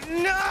out!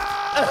 No!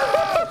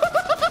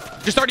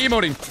 Just start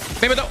emoting.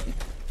 Maybe they'll.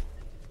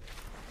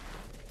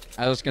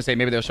 I was gonna say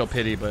maybe they'll show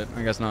pity, but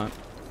I guess not.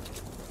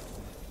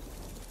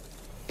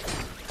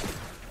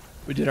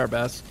 We did our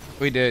best.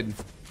 We did.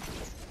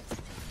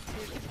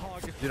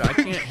 Dude, I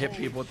can't hit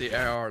people with the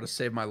AR to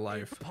save my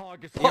life.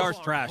 AR's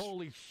trash.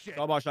 Holy shit. It's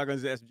all about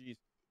shotguns and SMGs.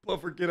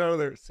 Puffer, get out of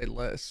there. Say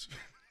less.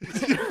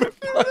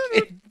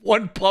 Fucking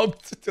one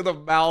pumped to the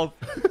mouth.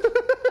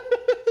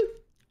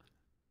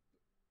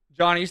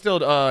 John, are you still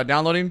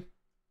downloading?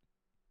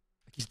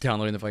 He's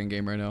downloading the fucking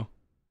game right now.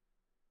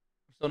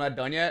 Still not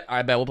done yet?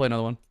 I bet we'll play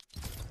another one.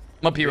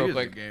 I'm up here real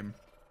quick. Game.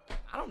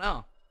 I don't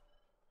know.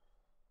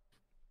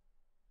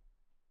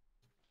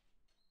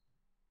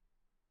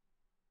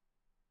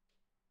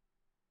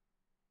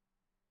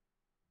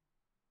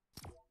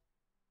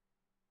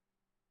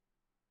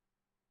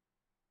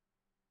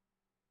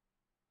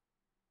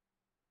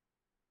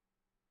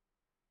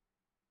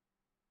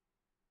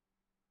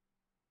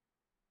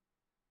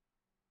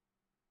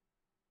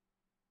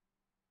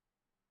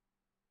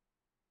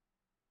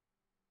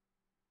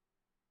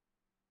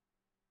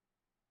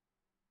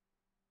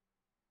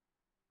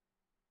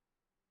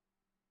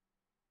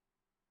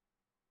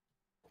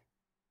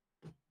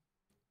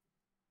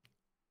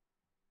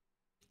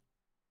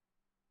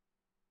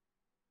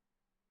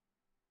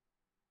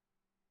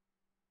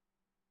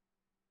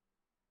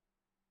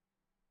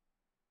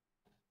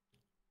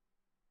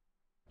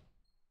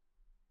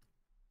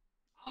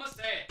 I'm gonna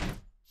say it.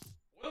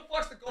 What the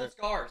fuck's the gold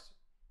scars?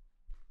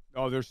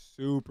 Oh, they're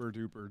super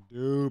duper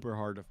duper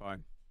hard to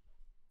find.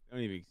 They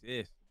don't even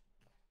exist.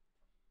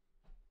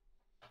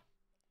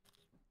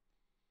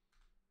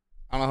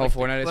 I don't know how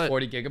Fortnite is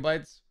 40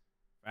 gigabytes.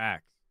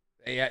 Facts.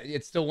 Yeah,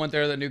 it's still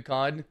 1/3 of the new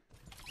COD.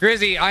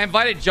 Grizzy, I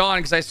invited John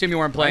because I assume you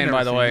weren't playing,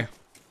 by the way.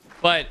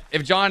 But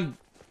if John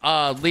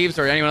leaves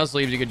or anyone else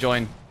leaves, you could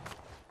join.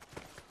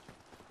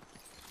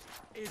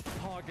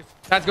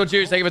 Let's go,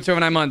 cheers. Thank you for 2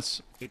 9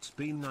 months. It's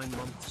been 9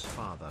 months,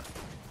 father.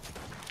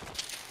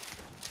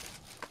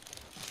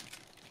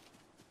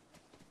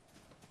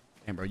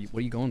 Damn, bro, what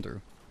are you going through?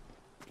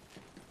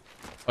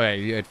 Oh, yeah,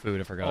 you had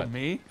food. I forgot. Oh,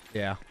 me?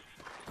 Yeah.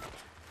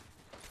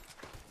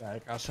 I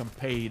got some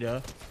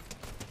pita.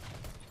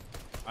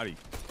 How do you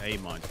say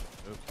much?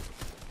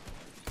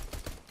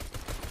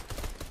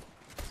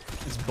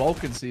 It's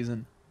Vulcan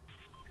season.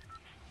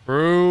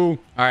 Brew. All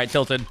right,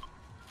 tilted.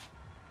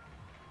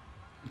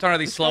 tired of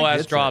these slow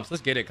ass drops.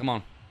 Let's get it. Come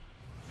on.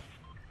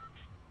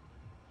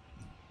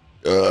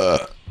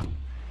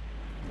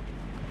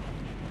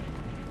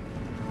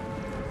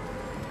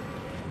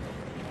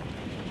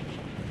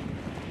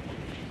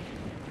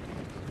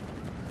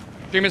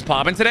 Stream is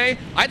popping today.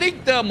 I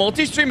think the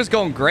multi-stream is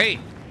going great.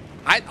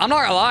 I'm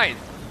not gonna lie.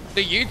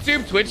 The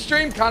YouTube Twitch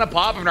stream kind of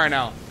popping right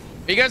now.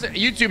 You guys,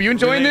 YouTube, you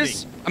enjoying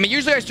this? I mean,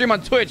 usually I stream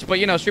on Twitch, but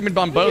you know, streaming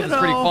on both is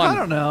pretty fun. I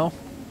don't know.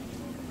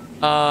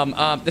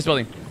 This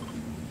building.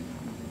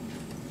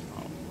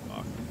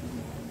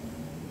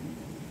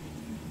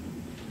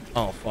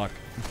 Oh fuck.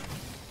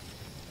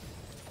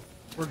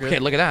 We're good. Okay,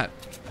 look at that.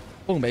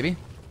 Boom, baby.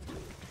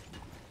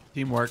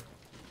 Teamwork.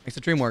 Makes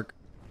the dream work.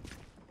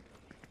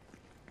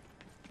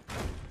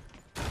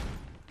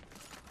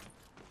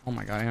 Oh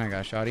my god, and I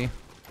got a shotty.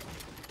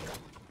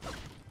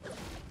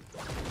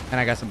 And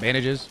I got some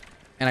bandages.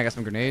 And I got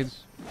some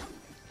grenades.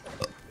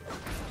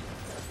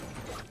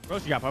 What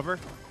else you got, Puffer?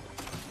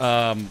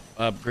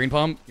 Green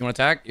pump. You want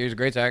to attack? Here's a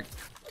great attack.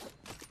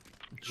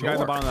 You guys at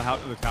the bottom of the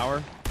house, of the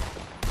tower.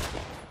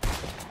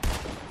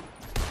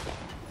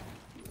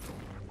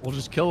 We'll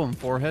just kill him,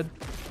 forehead.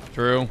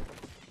 True.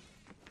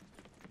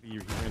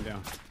 You ran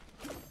down.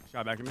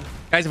 Shot back at me.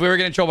 Guys, if we were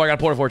getting in trouble, I got a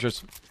porta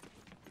fortress.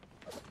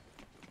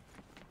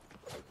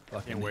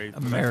 Can't wait.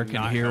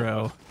 American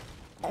hero.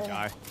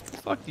 Die.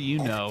 Fuck do you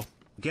know?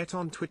 Get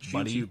on Twitch,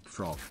 Buddy. YouTube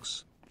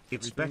frogs.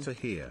 It's better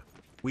here.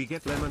 We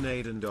get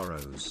lemonade and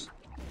Oros.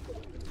 I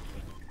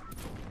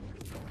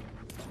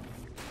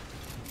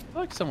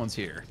feel like someone's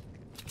here.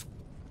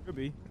 Could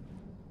be.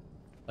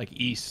 Like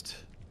east.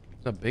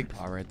 There's a big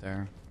pot right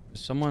there.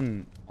 There's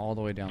someone all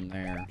the way down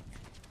there.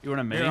 You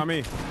want a mini? Here on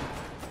me.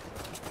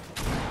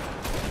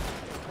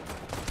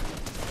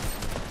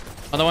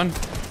 Another one.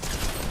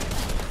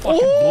 Fucking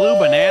blue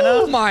banana.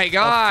 Oh my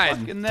god.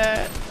 Fucking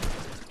that.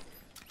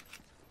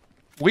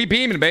 We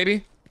beaming,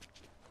 baby.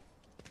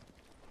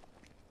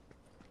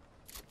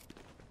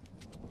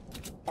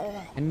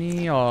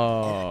 Any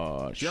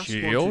Just wanted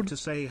shield? to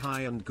say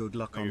hi and good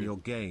luck on your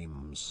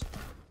games.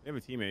 They have a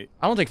teammate.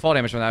 I don't take fall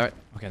damage from that.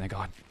 Okay, thank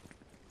god.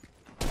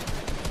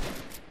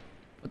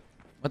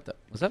 What the?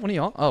 Was that one of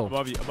y'all? Oh,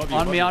 Above you. Above you.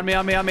 On above me, you. on me,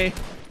 on me, on me.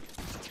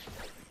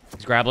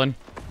 he's grappling.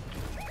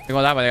 They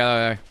go that way. The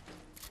other way.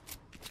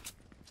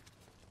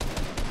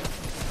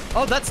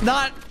 Oh, that's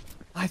not.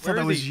 I thought Where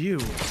that is was he? you.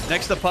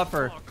 Next to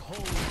Puffer.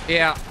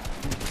 Yeah.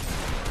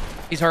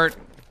 He's hurt.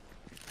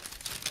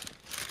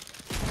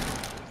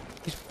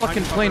 He's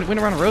fucking playing Win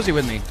Around Rosie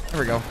with me.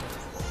 There we go.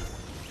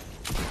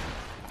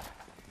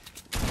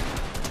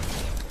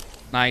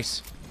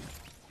 Nice.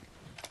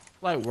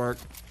 Light work.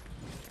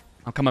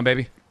 I'm coming,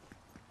 baby.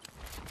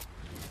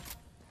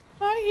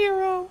 My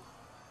hero.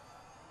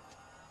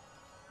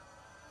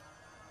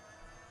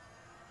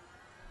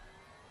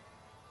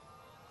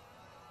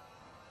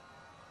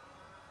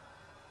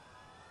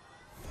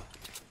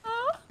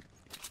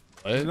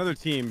 There's another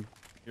team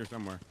here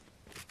somewhere.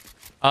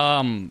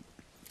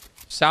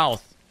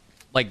 South.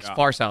 Like Yeah.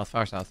 far south,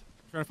 far south.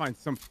 I'm trying to find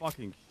some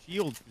fucking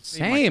shields to save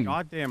Same. my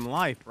goddamn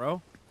life,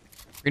 bro.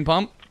 Green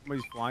pump.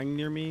 Somebody's flying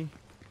near me.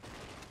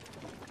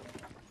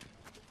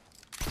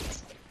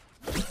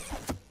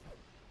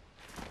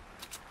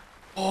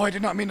 Oh, I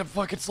did not mean to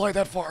fucking slide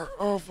that far.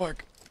 Oh,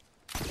 fuck.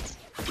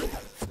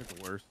 They're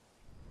the worst.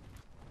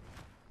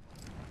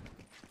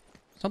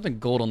 Something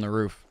gold on the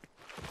roof.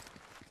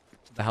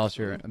 The house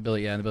you're in. The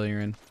building you're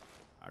in.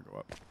 I'll go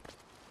up.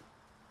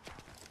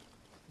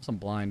 Some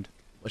blind.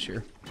 What's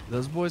your?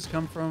 Those boys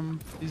come from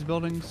these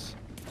buildings?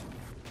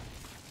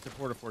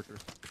 Support a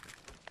fortress.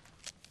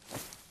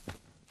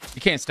 You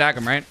can't stack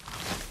them, right?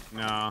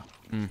 Nah.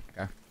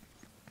 Okay.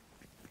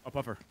 Oh,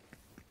 Puffer.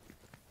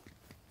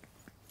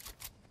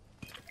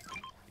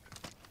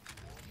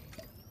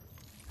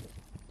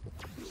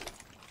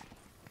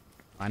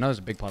 I know there's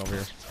a big pot over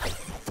here.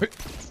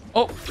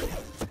 Oh!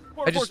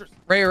 Support I a just... fortress.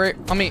 Ray,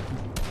 on me.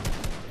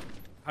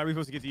 How are we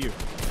supposed to get to you?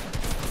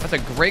 That's a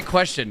great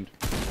question.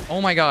 Oh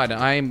my god,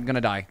 I'm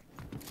gonna die.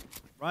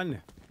 Run.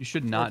 You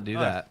should not do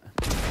that.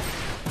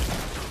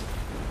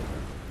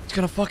 He's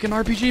gonna fucking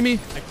RPG me.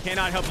 I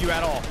cannot help you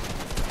at all.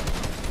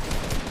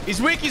 He's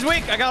weak, he's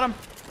weak. I got him.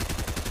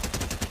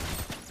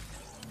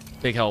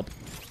 Big help.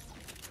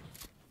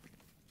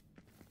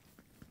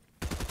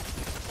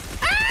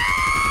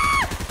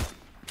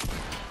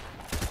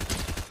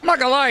 I'm not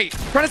gonna lie.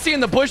 Trying to see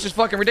in the bush is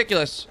fucking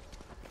ridiculous.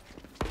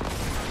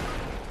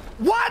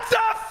 What the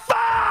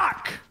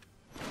fuck?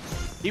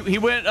 He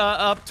went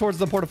up towards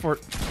the porta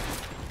fort.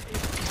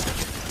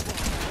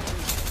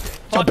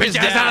 Jump his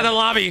ass out of the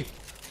lobby.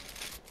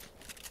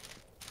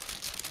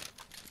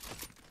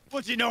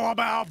 What you know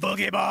about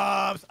Boogie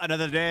Bobs?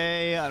 Another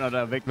day,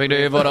 another victory.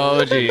 Victory for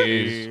OGs.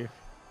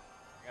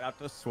 Get out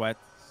the sweat.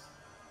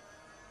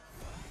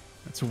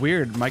 It's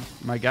weird. My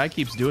guy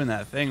keeps doing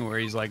that thing where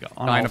he's like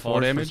on 9 all to 4 fours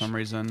for damage? some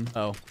reason.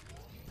 Oh.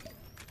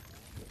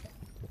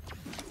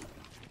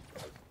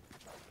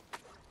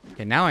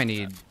 Okay, now I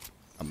need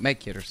a med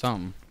kit or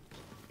something.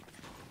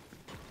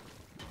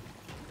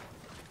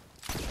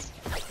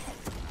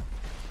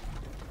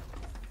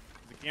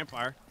 There's a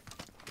campfire.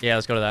 Yeah,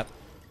 let's go to that.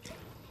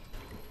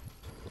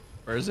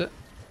 Where is it?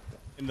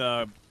 In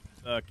the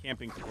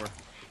camping store.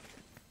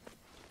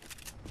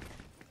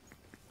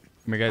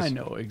 Come here, I guys.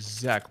 know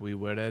exactly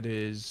where that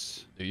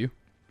is. Do you?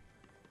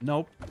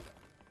 Nope.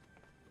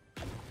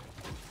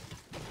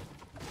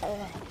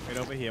 Right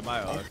over here by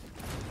us.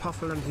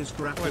 Puffer and his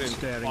Go ahead graphic and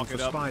staring fuck for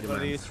it up, Spider-Man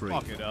buddy. 3.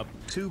 Fuck it up.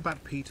 Too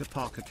bad Peter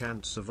Parker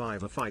can't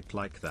survive a fight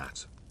like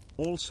that.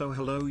 Also,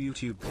 hello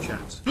YouTube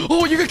chat.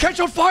 Oh, you can catch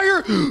on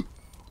fire!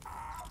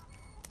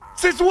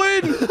 Since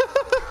when? It's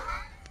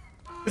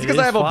because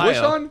I have a bush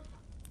on?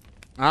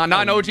 Not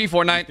an OG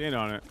Fortnite. Stand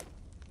on it.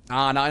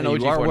 Not an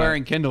OG You are Fortnite.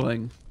 wearing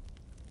kindling.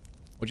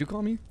 What'd you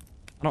call me?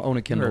 I don't own a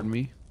You Kindle. heard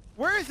me.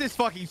 Where is this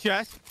fucking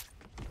chest?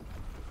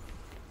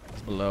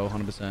 It's below,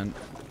 100%.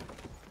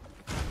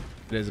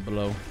 It is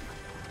below.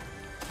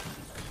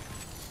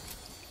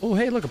 Oh,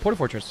 hey, look, a porta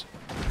fortress.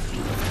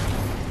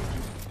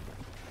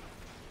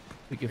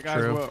 Think if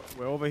Guys, true.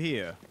 we're over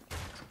here.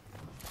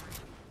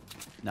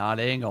 Nah,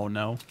 they ain't gonna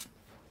know.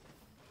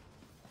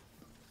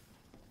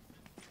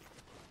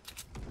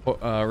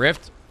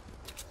 Rift.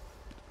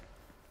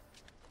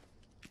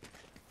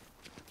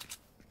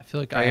 I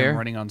feel like Right I here? am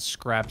running on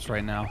scraps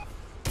right now.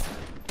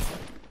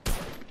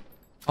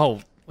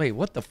 Oh, wait,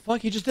 what the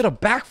fuck? He just did a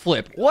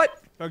backflip.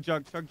 What? Chug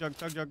jug, chug jug,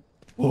 chug jug.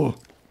 Oh.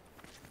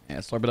 Yeah,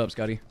 slurp it up,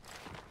 Scotty.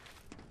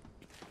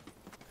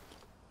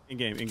 In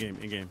game, in game,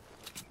 in game.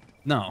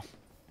 No.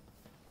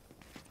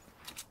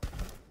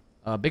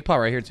 Big pot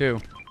right here, too.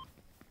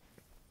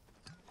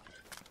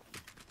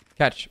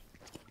 Catch.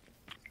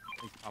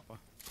 Thanks, Papa.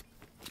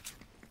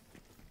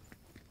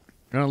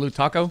 You want to loot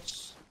taco?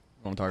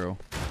 Going taco.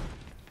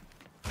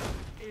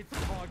 It's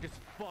hog as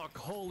fuck.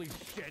 Holy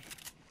shit.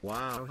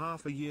 Wow,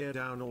 half a year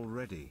down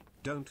already.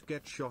 Don't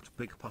get shot,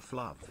 Big Puff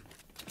love.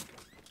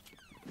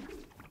 I'm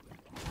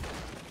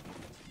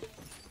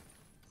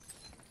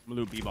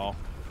gonna loot B-ball.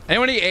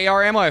 Anyone need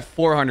AR ammo? I have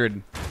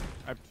 400.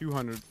 I have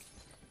 200.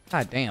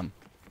 God damn.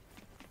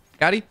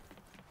 Scotty?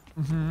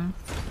 Mm-hmm.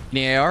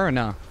 Any AR or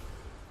no?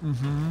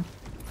 Mm-hmm.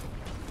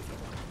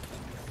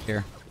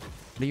 Here.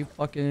 What do you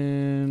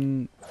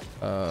fucking...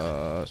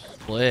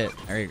 split.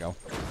 There you go.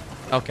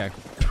 Okay.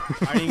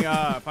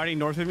 Fighting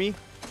north of me.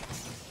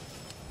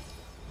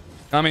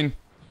 Coming.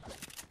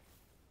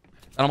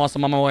 I'm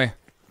also on my way.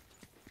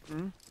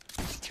 You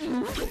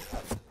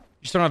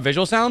just don't have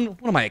visual sound?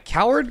 What am I, a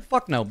coward?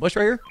 Fuck no. Bush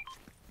right here.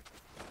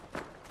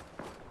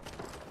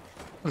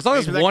 As long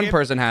as Laser that one kid?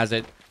 person has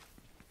it.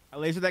 I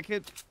lasered that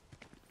kid.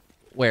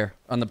 Where?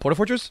 On the Porta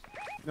Fortress?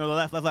 No, the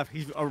left, left, left.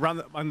 He's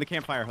around on the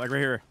campfire, like right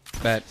here.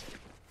 Bet.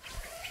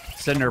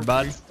 Send her,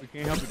 bud. We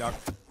can't help you, Doc.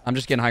 I'm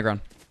just getting high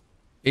ground.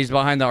 He's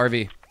behind the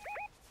RV.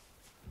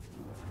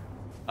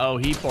 Oh,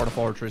 he porta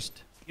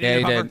fortressed. Yeah,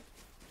 he did.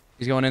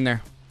 He's going in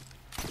there.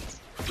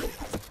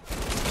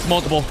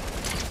 Multiple.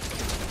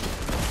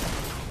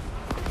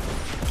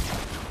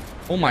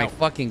 Oh my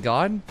fucking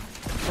god.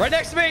 Right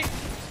next to me.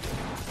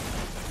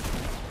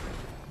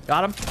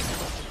 Got him.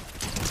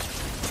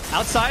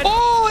 Outside.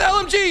 Oh,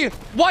 LMG!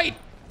 White!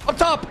 Up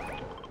top!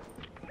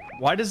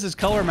 Why does this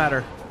color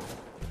matter?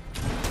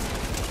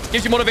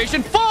 Gives you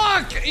motivation.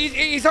 Fuck!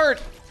 He's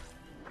hurt.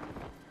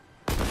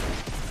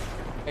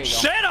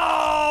 Shit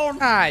on!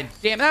 God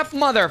damn, that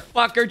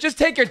motherfucker. Just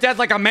take your death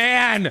like a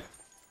man.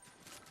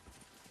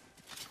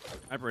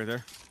 Sniper right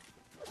there.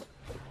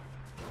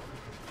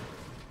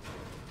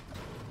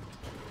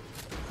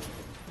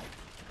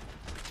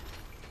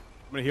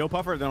 I'm gonna heal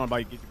Puffer, then I'm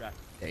gonna get you back.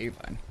 Yeah, you're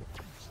fine.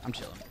 I'm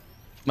chilling.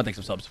 I'm gonna take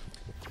some subs.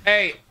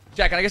 Hey,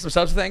 Jack, can I get some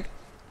subs to thank?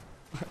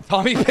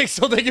 Tommy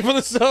Pixel, thank you for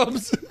the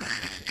subs.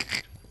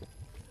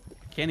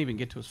 Can't even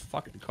get to his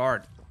fucking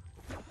card.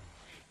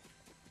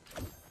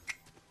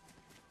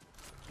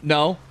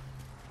 No.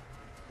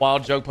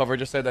 Wild joke Puffer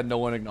just said that no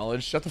one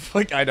acknowledged. Shut the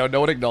fuck. I know, no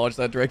one acknowledged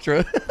that,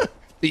 Director.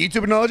 Did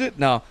YouTube acknowledge it?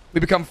 No. We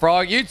become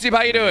frog. YouTube,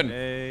 how you doing?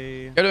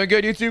 Hey. You're doing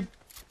good, YouTube?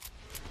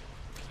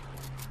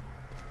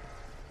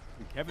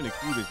 Kevin the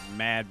Cube is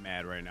mad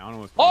right now. I don't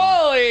know what's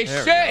Holy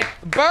There we shit!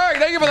 Berg,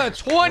 thank you for the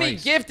 20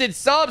 Nice. gifted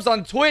subs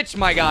on Twitch,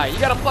 my guy. You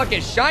got a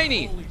fucking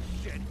shiny.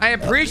 I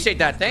appreciate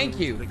that. Thank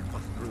you.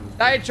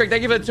 Diet Trick,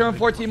 thank you for the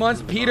 214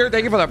 months. Peter,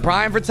 thank you for the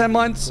Prime for 10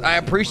 months. I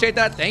appreciate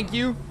that. Thank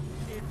you.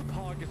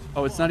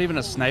 Oh, it's not even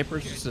a sniper,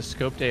 it's just a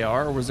scoped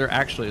AR, or was there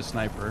actually a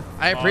sniper?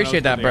 I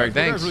appreciate that, Berg.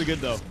 That's Thanks. really good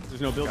though.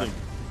 There's no building.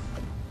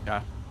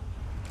 Yeah.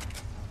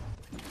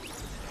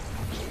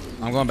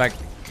 I'm going back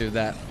to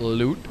that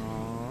loot.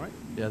 All right.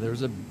 Yeah,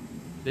 there's a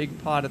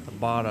big pot at the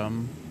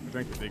bottom. I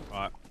drank the big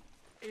pot.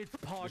 It's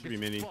Should be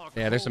mini.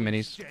 Yeah, there's some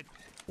minis.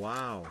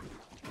 Wow.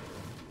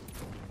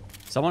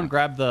 Someone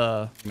grab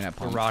the Give me that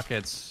pump.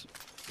 rockets.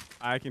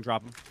 I can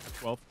drop them.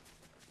 12.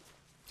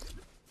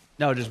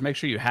 No, just make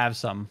sure you have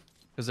some,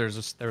 because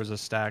there was a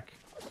stack.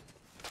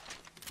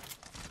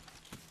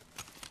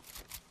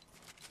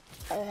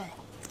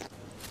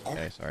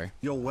 Okay, sorry.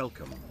 You're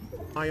welcome.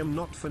 I am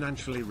not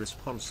financially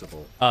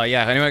responsible.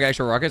 Yeah, anyone got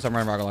extra rockets? I'm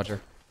running rocket launcher.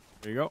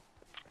 There you go.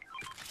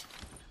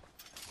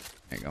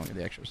 There you go, get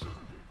the extras.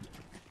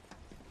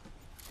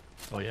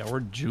 Oh yeah, we're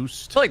I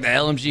juiced. feel like the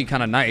LMG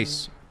kind of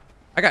nice.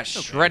 I got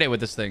shredded with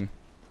this thing.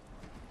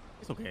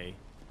 It's okay.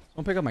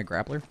 Don't pick up my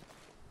grappler.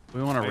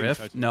 We want I to didn't touch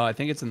rift? it. No, I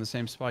think it's in the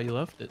same spot you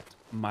left it,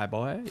 my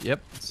boy.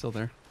 Yep, it's still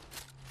there.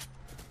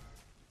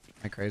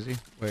 Am I crazy?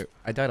 Wait,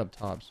 I died up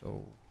top,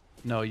 so...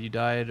 No, you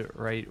died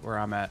right where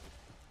I'm at.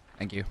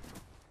 Thank you.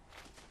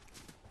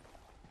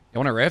 You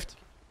want a rift?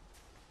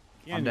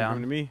 Yeah, I'm you're down.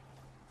 coming to me.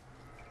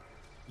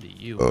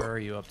 You, where are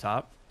you, up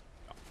top?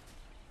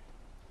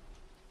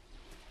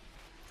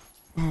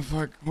 Oh,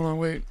 fuck. Hold on,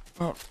 wait.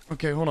 Oh,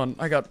 okay, hold on.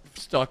 I got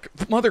stuck.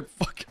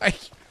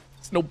 Motherfucker.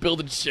 It's no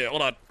building shit.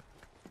 Hold on.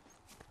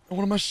 I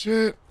want my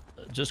shit.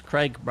 Just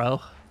Craig, bro.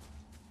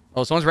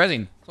 Oh, someone's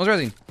rezzing.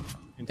 Someone's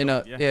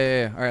rezzing. Yeah.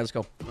 Yeah. All right, let's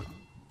go.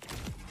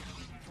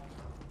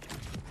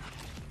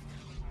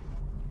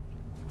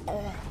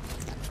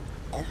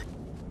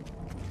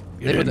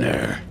 Get in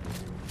there.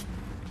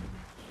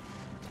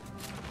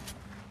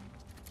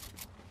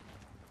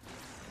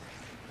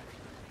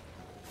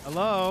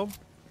 Hello.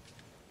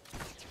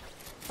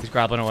 He's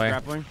grappling away.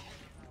 Grappling.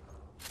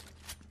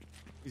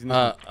 He's in the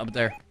Up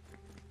there.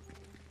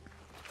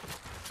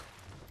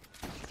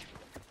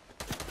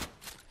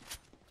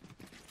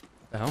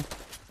 The hell?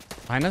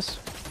 Behind us?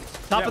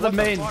 Top of the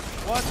main. What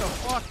the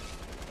fuck?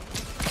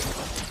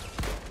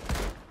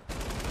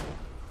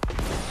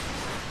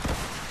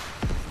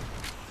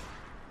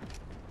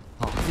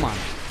 Oh, come on.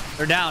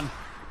 They're down.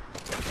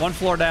 One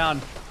floor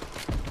down.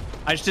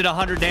 I just did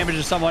 100 damage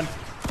to someone.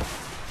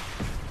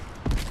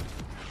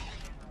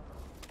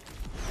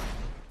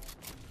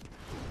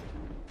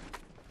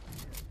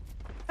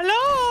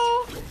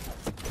 Hello?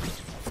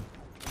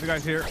 The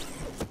guy's here.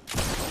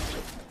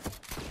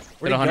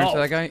 Did 100 to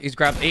that guy?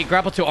 He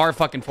grappled to our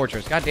fucking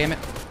fortress. God damn it.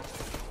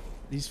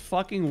 These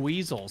fucking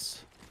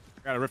weasels.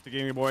 Gotta rift the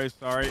game, boys.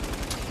 Sorry. I'm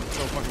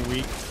so fucking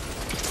weak.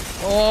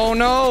 Oh,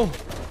 no.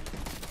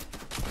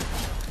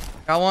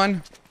 Got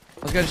one.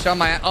 I was gonna shot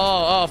my...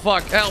 Oh,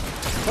 fuck. Help.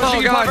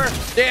 Oh, God.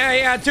 Bigpuffer.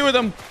 Yeah, two of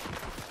them.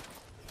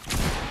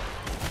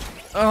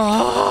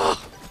 Oh.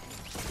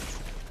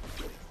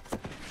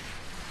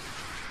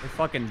 They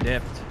fucking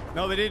dipped.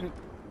 No, they didn't.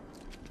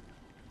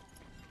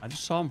 I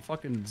just saw them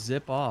fucking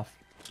zip off.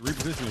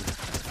 Repositioning.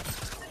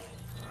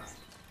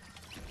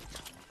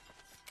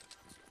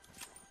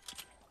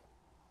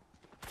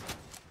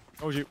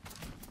 Told you.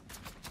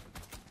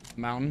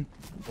 Mountain.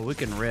 Well, we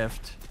can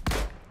rift.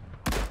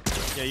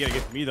 Yeah, you gotta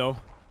get to me though.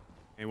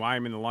 And why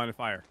I'm in the line of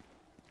fire.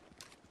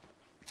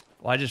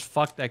 Well, I just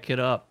fucked that kid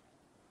up.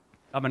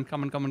 Coming.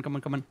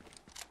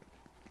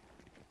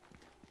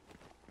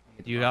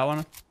 You got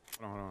one?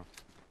 Hold on.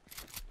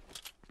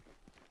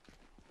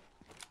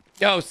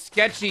 Yo,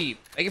 Sketchy.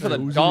 Thank you for the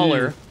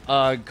dollar.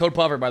 Code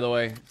Puffer, by the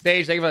way.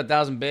 Stage, thank you for the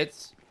 1,000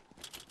 bits.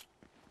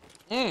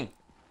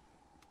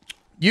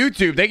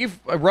 YouTube, thank you.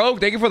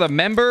 Rogue, thank you for the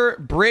member.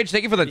 Bridge,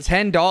 thank you for the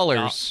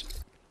 $10.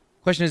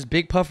 Question is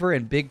Big Puffer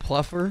and Big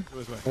Pluffer.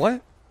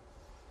 What?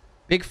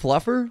 Big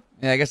Fluffer?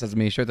 Yeah, I guess that's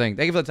me. Sure thing.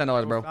 Thank you for the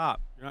 $10, bro.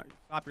 Stop. You're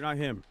not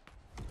him.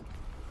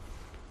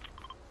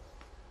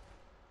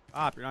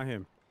 Stop. You're not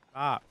him.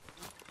 Stop.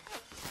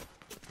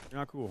 You're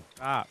not cool.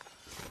 Stop.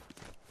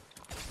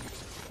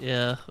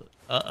 Yeah.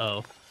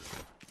 Uh-oh.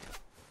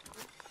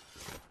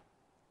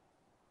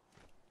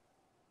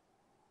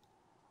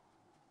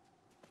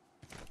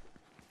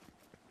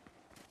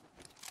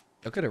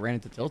 I could have ran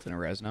into Tilt in a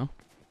res, no?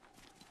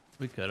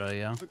 We could,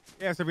 yeah. Look,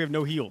 yeah, so we have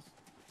no heals.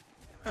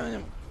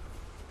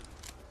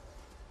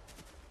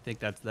 Think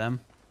that's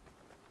them.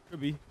 Could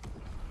be.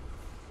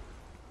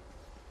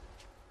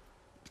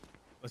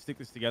 Let's stick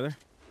this together.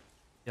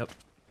 Yep.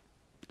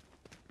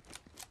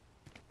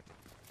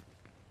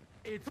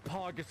 It's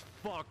pog as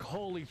fuck,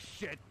 holy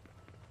shit.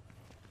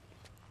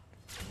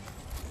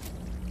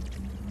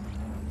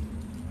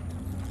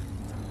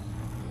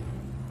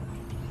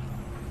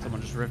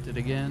 Someone just rifted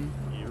again.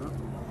 Here.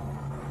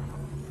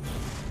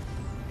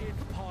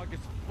 It's pog as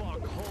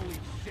fuck, holy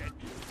shit.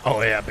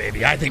 Oh, yeah,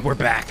 baby. I think we're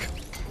back.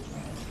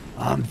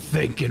 I'm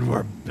thinking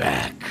we're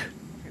back.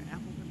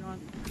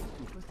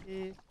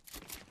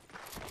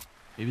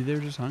 Maybe they're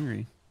just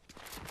hungry.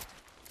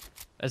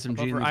 SMG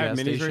in the I have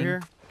gas minis station. right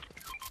here.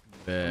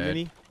 Bad.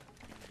 Mini.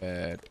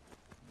 Bad.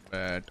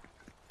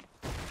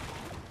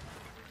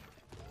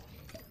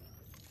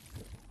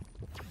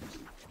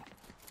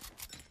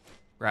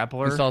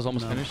 Grappler. Install's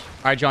almost No. finished.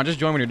 All right, John, just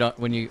join when you're done.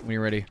 When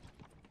you're ready.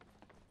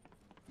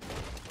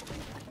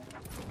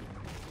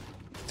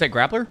 Say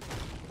grappler.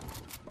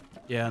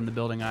 Yeah, in the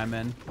building I'm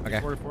in.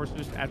 Okay. Border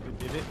forces at the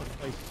divot. Let's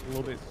play a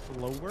little bit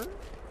slower.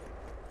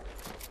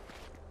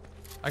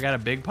 I got a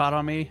big pot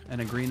on me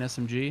and a green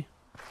SMG.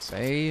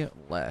 Say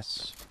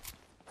less.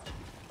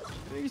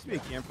 There used to be a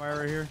campfire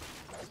right here.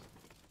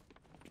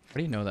 How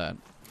do you know that?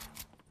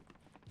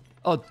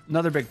 Oh,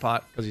 another big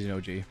pot. Because he's an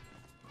OG.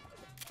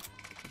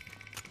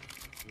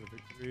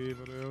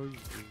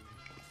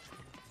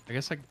 I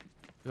guess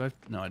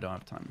no, I don't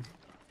have time.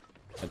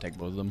 I take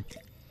both of them.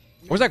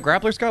 Where's that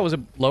grappler, Scott? Was it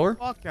lower?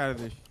 Fuck out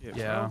of this shit.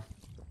 Yeah.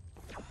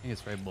 I think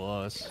it's right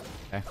below us.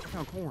 Okay.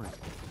 Bro. Corn.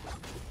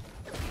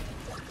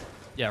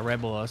 Yeah,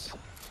 right below us.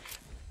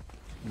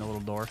 In the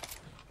little door.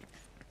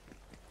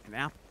 An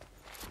apple.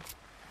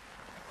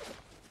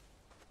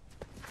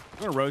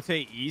 I'm gonna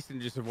rotate east and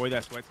just avoid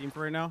that sweat team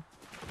for right now.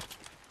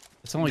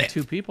 It's only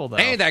 2 people though.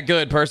 They ain't that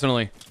good,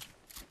 personally.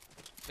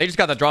 They just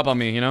got the drop on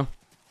me, you know?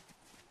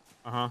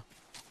 Uh-huh.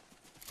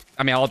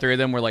 I mean, all 3 of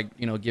them were like,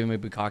 you know, giving me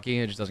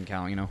bukkake. It just doesn't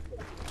count, you know?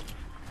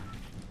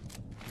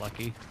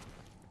 Lucky.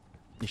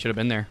 You should have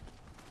been there.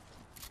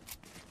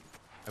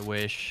 I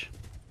wish.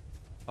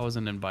 I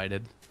wasn't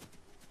invited.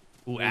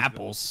 Ooh, What is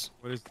apples.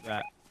 What is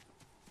that?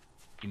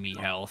 Give me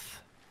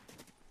health.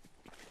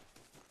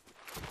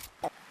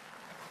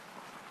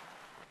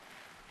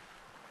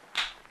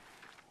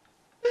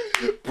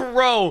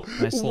 Bro,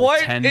 Nice little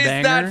what 10 is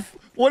banger. that?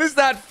 What is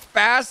that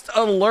fast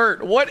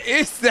alert? What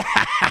is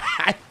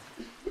that?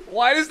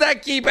 Why does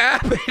that keep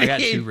happening? I got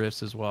 2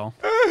 rifts as well.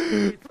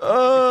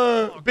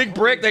 Big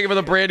Brick, thank you for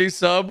the brand new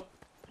sub.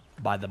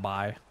 By the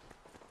by.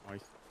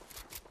 Nice.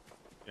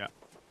 Yeah.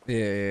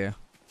 Yeah.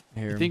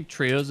 You think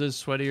Trios is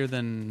sweatier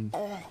than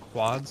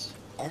quads?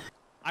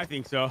 I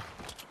think so.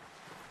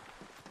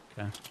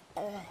 Okay.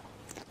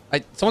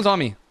 Someone's on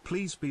me.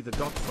 Please be the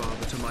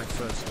godfather to my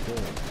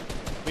firstborn.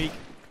 Weak.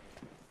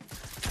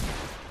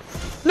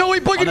 No,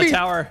 he On boogied the me.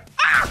 tower.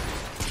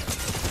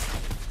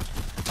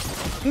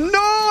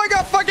 No, I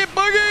got fucking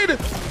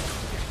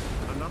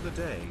boogied. Another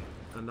day,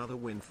 another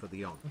win for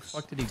the Onks. Where the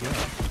fuck did he go?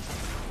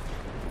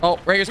 Oh,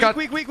 Rager Scott.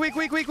 Weak.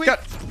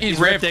 He's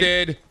rifting.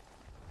 rifted.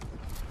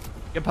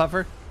 Get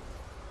Puffer.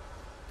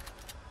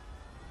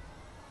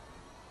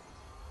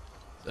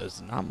 This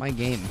is not my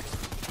game.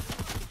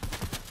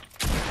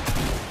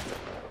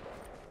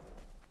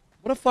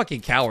 What a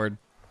fucking coward.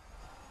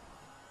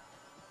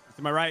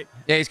 To my right.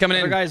 Yeah, he's coming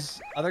Other in. guys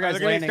Look at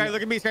me, landing. Sky,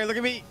 look at me, Sky, look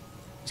at me.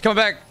 He's coming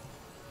back.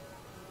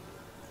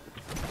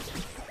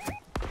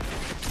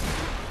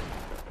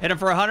 Hit him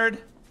for 100.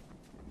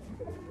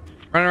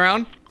 Running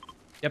around.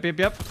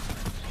 Yep.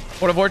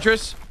 What a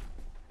fortress.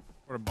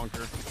 What a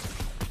bunker.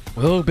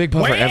 Will Big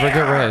Puffer ever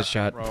get res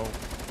shot? Bro.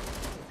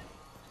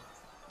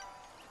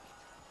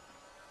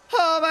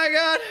 Oh my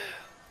god.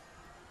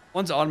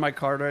 One's on my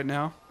card right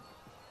now.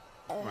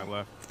 To my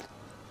left.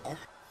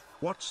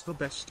 What's the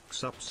best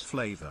subs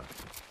flavor?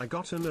 I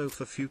gotta know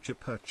for future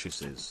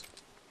purchases.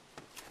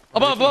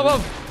 Above.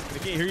 I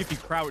can't hear you if you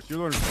crouch. You're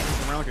learning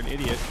around like an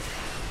idiot.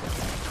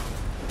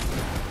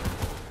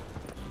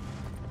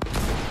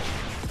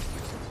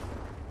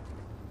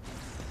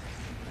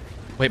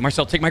 Wait,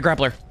 Marcel, take my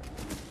grappler.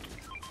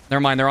 Never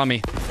mind, they're on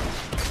me.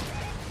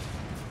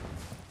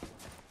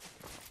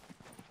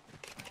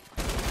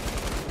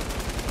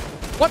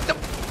 What the?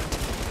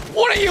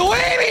 What are you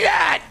aiming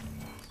at?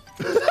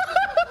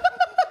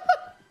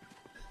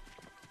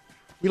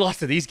 We lost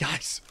to these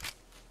guys.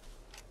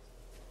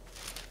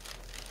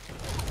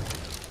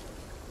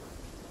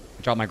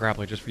 I dropped my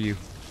grappler just for you.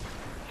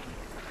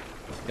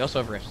 You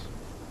also have rifts.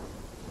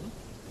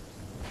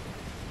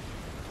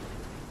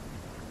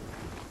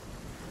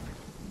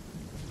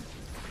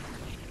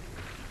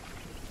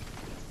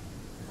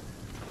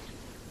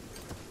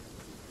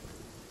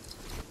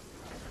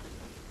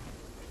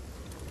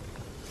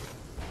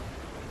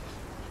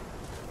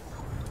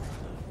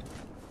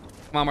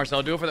 Come on,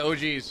 Marcel, do it for the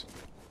OGs.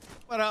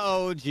 What a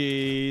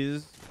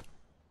OGs.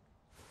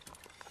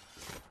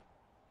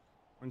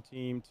 1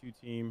 team, 2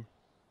 team,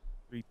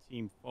 3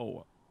 team,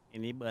 4.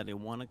 Anybody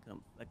wanna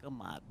come suck on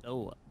my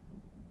door?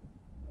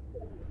 I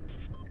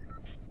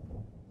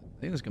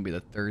think this is gonna be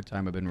the 3rd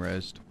time I've been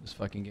rezzed this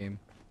fucking game.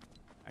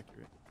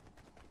 Accurate.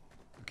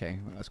 Okay,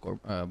 let's score.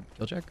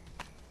 Kill check.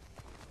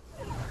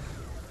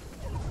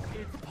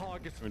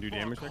 Wanna do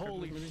damage check or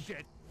Holy something?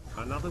 shit.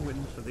 Another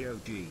win for the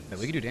OGs. Yeah,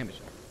 we can do damage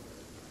check.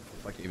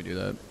 I can't even do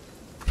that.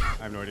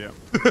 I have no idea.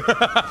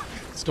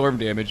 Storm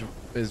damage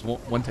is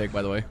one take,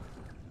 by the way.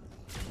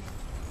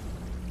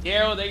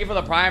 Yo, thank you for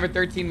the prime for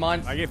 13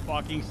 months. I get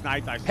fucking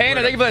sniped. I swear Panda,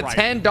 to thank you for the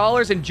Christ.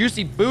 $10 and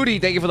Juicy Booty.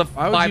 Thank you for the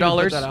Why would you even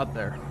 $5. put that out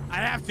there? I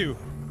have to.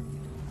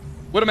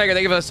 Widowmaker,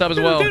 thank you for the sub as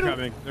well. They're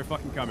coming. They're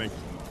fucking coming.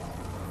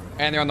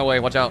 And they're on the way.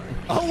 Watch out.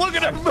 Oh, look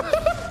at him.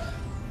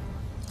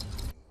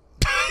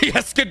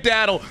 Yes,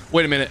 skedaddle.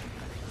 Wait a minute.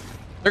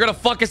 They're gonna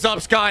fuck us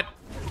up, Scott.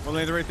 One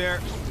laser right there.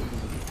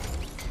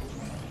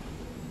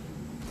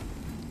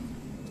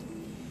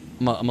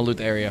 I'm gonna loot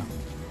the area.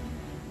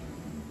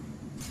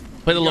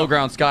 Play the low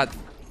ground, Scott.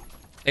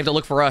 They have to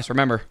look for us,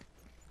 remember.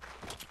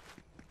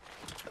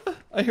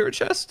 I hear a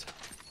chest.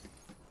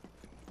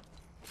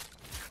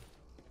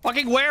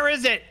 Fucking where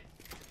is it?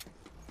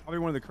 Probably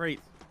one of the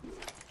crates.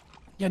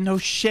 Yeah, no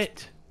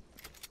shit.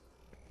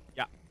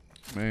 Yeah.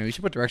 Man, we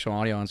should put directional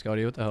audio on,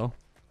 Scotty. What the hell?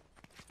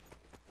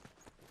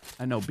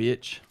 I know,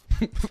 bitch.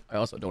 I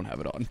also don't have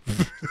it on.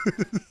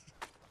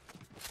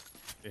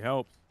 It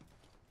helps.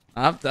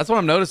 That's what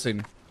I'm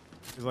noticing.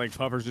 It's like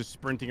Puffer's just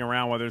sprinting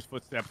around while there's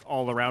footsteps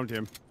all around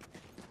him.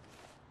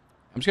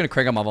 I'm just gonna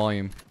crank up my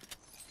volume.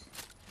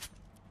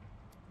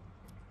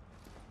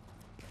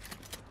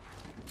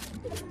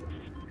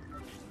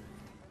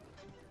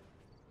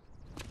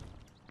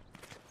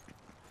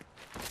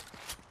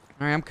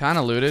 Alright, I'm kind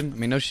of looted. I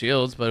mean, no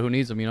shields, but who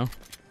needs them, you know?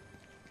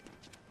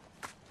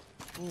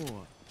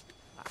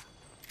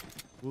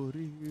 Would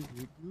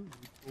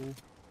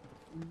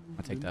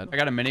I'll take that. I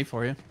got a mini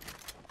for you.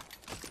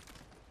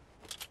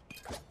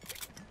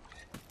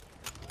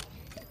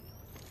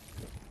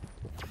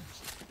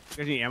 You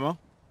guys need ammo?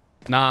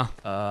 Nah.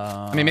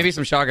 I mean, maybe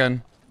some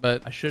shotgun,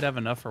 but I should have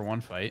enough for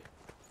one fight.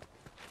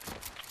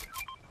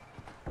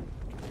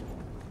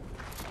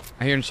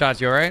 I'm hearing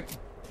shots. You all right?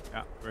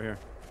 Yeah, right here.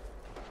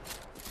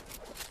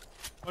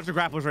 Bunch of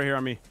grapplers right here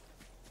on me.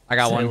 I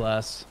got Say one.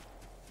 less.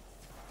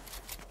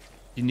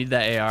 You need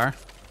that AR?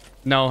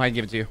 No, I can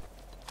give it to you.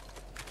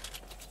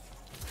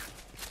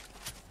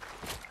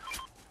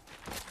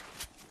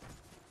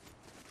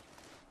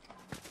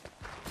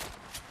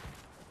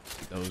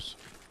 Those.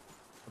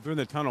 They're in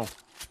the tunnel.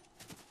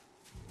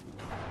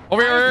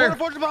 Over here.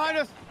 Fortress behind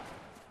us.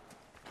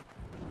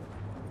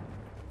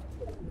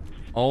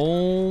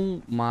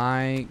 Oh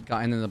my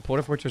god! And then the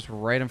Porta Fortress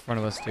right in front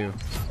of us too.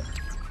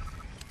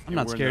 I'm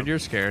not scared. You're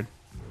scared.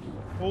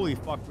 Holy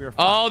fuck, we are.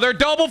 Oh, they're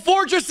double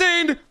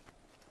fortressing!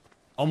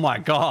 Oh my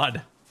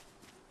god.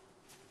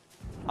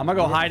 I'm gonna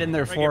go hide in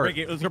their fort. Break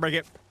it. Let's go break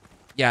it.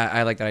 Yeah,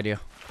 I like that idea.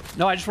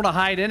 No, I just want to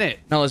hide in it.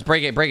 No, let's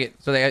break it. Break it.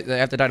 So they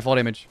have to die to fall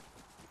damage.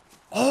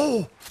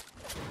 Oh!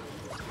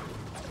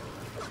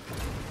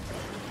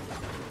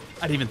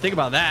 I didn't even think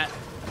about that.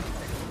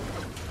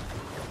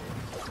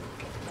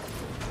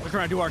 We're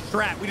trying to do our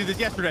strat. We did this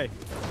yesterday.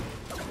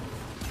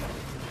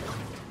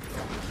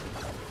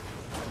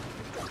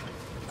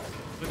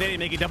 But they didn't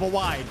make it double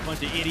wide.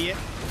 Bunch of idiot.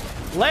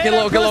 Get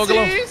low, get low, get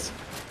low.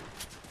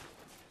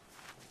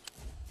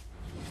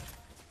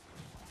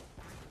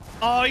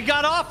 Oh, he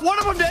got off. One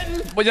of them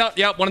didn't. Well,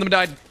 yeah, one of them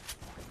died.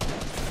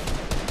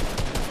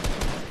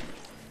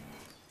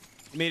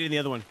 Made it in the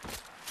other one.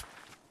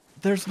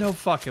 There's no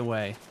fucking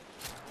way.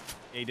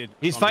 Yeah, he did.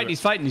 He's fighting.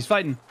 He's fighting. He's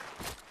fighting.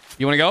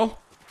 You want to go?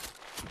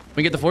 We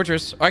can get the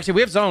fortress. Oh, actually,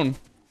 we have zone.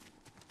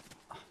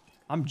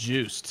 I'm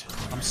juiced.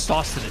 I'm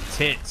sauced to the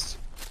tits.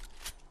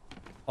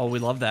 Oh, we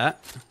love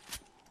that.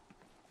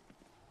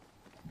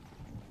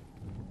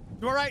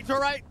 To our right. To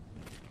our right.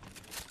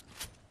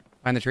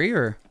 Find the tree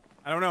or?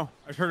 I don't know.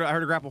 I heard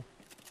a grapple.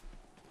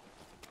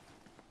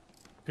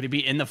 Could he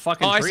be in the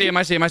fucking Oh, I tree? see him.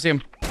 I see him. I see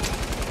him.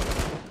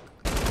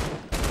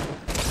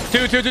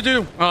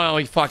 Two. Oh,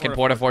 he fucking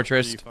Porta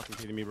Fortress. Are you fucking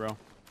kidding me, bro?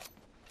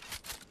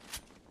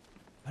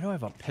 Why do I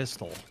have a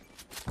pistol?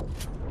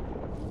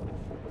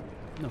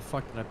 When the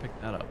fuck did I pick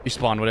that up? You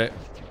spawned with it.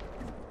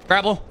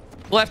 Grapple.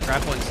 Left.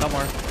 Grappling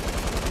somewhere.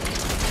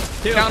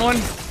 Dude. Down one.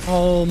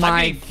 Oh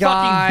my getting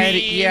god. fucking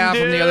beamed, Yeah,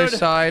 from the other dude.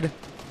 side.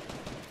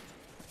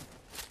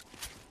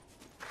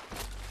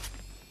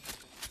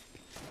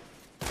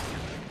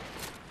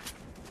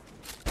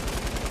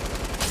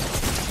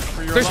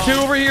 There's two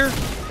over here.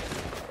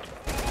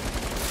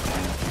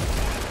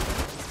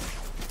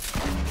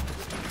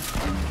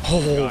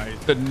 Oh,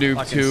 Guys. the noob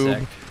Fucking tube.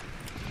 sick.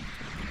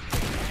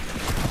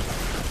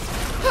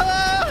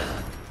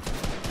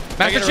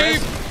 Master Take a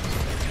Chief.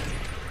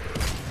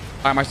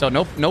 All right, Marcel.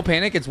 No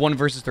panic. It's 1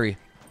 versus 3.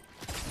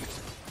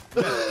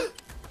 I'm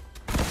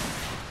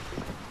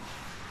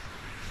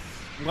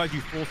glad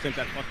you full sent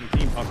that fucking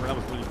team, Puffer. That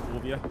was really cool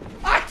of you.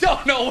 I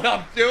don't know what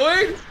I'm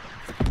doing.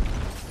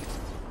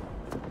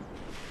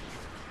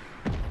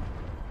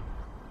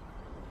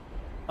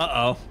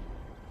 Uh-oh.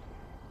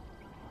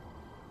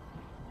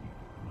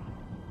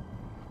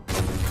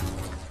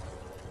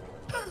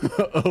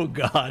 Oh,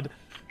 God.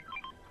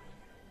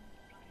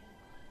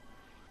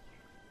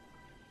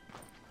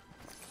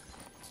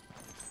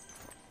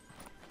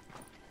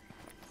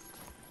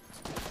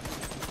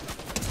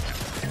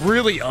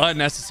 Really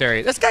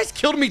unnecessary. This guy's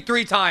killed me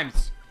 3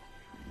 times.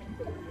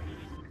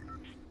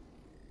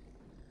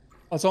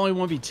 Oh, it's only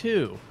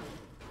 1v2.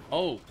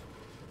 Oh.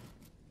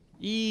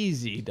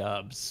 Easy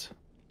dubs.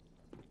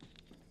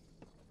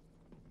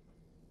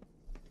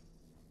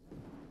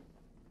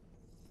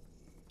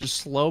 Just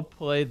slow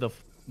play the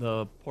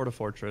Porta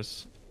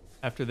Fortress.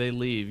 After they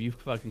leave, you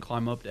fucking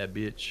climb up that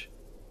bitch.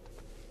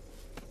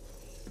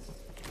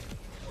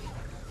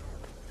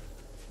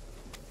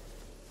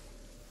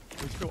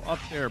 We're still up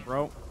there,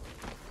 bro.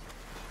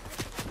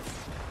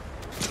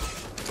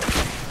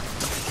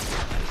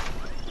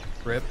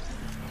 Rip.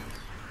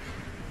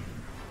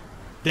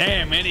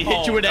 Damn, man, he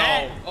hit you with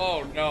that.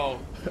 Oh no.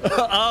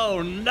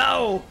 Oh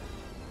no.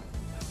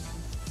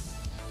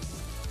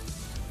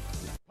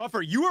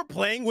 Puffer, you are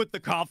playing with the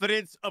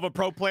confidence of a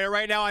pro player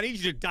right now. I need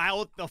you to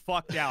dial it the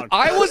fuck down.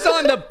 I was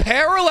on the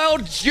parallel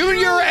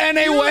Junior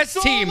NA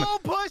West team.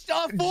 Pushed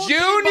a full team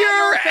Junior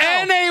by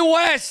yourself. NA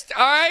West.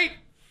 All right.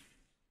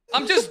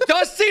 I'm just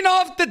dusting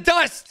off the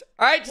dust.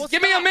 All right. Just Well,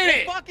 give me a stop.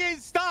 minute. Well, fucking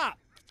stop.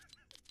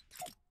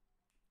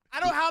 I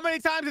don't know how many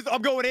times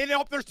I'm going in and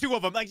hope there's 2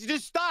 of them. Like,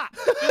 just stop.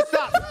 Just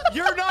stop.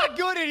 You're not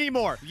good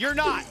anymore. You're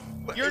not.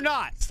 You're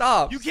not.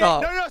 Stop. You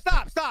can't. Stop. No,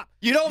 stop. Stop.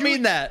 You don't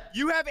mean that.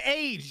 You have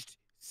aged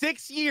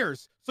 6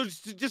 years. So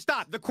just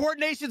stop. The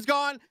coordination's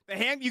gone. The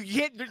hand you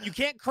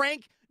can't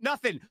crank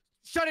nothing.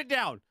 Shut it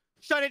down.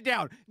 Shut it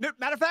down.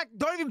 Matter of fact,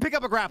 don't even pick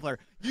up a grappler.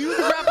 Use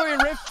the grappler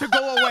and rifts to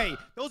go away.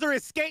 Those are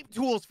escape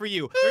tools for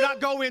you. They're not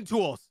go-in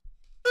tools.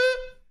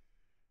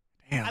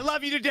 Damn. I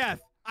love you to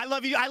death. I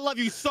love you. I love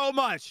you so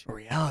much.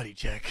 Reality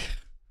check.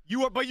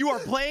 You are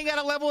playing at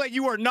a level that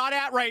you are not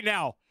at right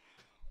now.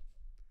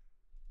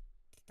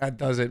 That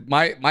does it.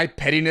 My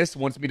pettiness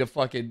wants me to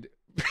fucking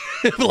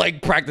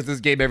like practice this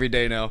game every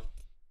day now.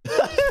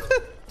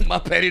 My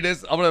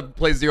pettiness. I'm gonna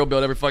play zero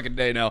build every fucking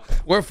day now.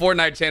 We're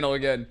FORTNITE channel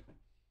again.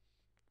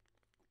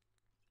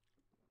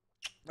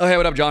 Oh hey,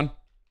 what up, John?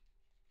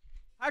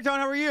 Hi, John.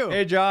 How are you?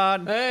 Hey,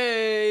 John.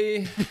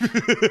 Hey.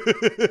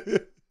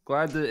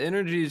 Glad the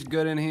energy's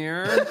good in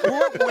here.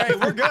 Hey,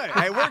 we're good.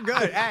 Hey, we're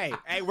good.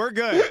 Hey, we're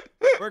good.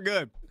 We're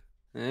good.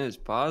 Yeah, it's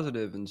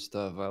positive and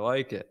stuff. I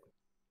like it.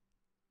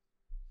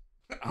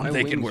 I'm My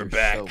thinking wings we're are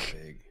back. So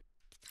big.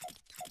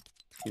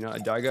 You know, I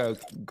gotta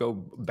go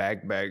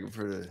bag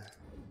for the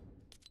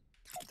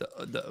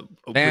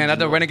Man, that's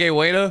the original. Renegade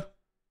Waiter?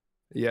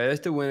 Yeah, that's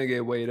the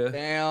Renegade waiter.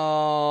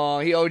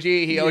 Damn. He OG.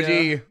 He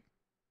OG.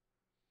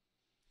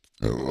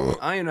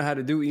 I don't know how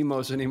to do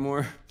emotes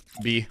anymore.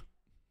 B.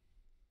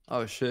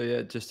 Oh shit, yeah,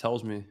 it just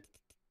tells me.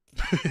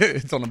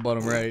 It's on the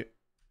bottom right.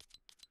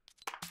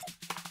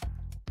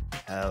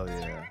 Hell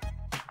yeah.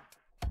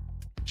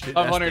 Shit,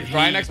 500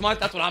 try next month?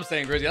 That's what I'm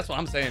saying, Grizzy. That's what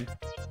I'm saying.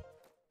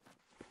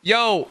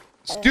 Yo,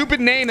 stupid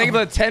name. Thank you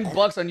for the $10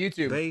 on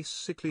YouTube.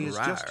 Basically is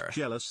just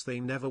jealous they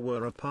never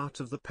were a part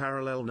of the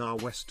parallel Nah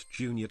West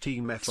Junior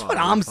Team FR. That's what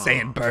I'm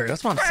saying, Bird.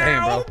 That's what I'm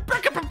saying, bro.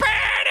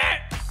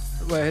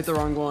 Wait, I hit the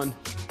wrong one.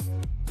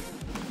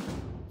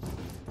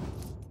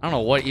 I don't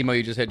know what emo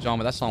you just hit, John,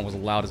 but that song was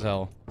loud as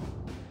hell.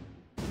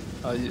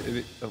 Oh.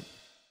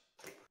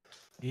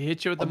 He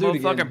hit you with the I'll do it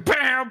again.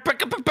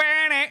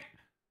 motherfucking.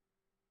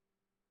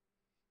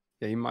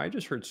 Yeah, you might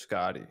just heard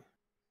Scotty.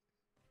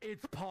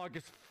 It's pog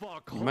as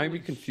fuck. You might be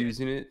holy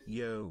confusing it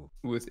Yo.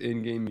 with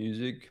in-game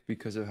music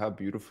because of how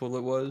beautiful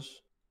it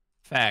was.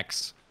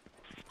 Facts.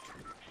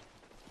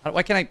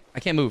 Why can't I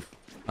can't move.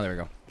 Oh, there we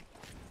go.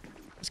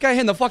 This guy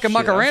hitting the fucking Shit,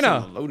 I've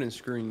Macarena. seen a loading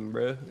screen,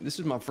 bruh. This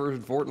is my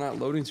first Fortnite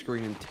loading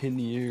screen in 10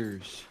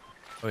 years.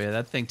 Oh yeah,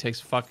 that thing takes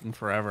fucking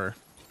forever.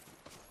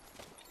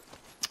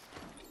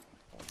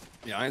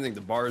 Yeah, I think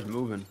the bar is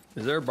moving.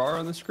 Is there a bar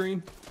on the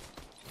screen?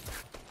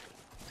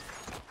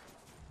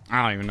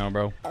 I don't even know,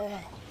 bro.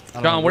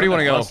 John, John, where do you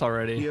want to go?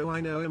 Already. Yo, I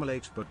know I'm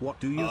late, but what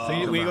do you So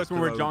think we about go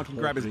somewhere the where John road can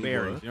grab his Hawk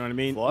bearings. rework? You know what I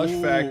mean? Flush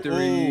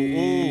Factory.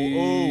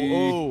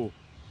 Ooh.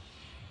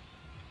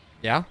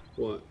 Yeah?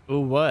 What?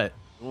 Ooh, what?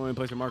 Only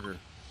place a marker.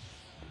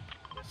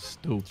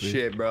 Stupid.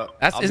 Shit, bro.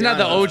 Isn't that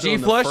the OG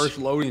flush? First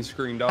loading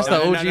screen, dog. That's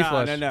the OG no,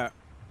 flush. No.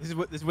 This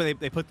is where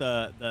they put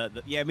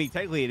the yeah. I mean,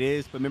 technically it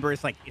is, but remember,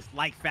 it's like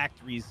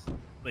factories,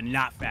 but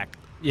not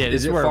factories. Yeah, Is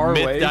this is it where far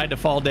Myth away? died to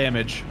fall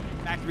damage.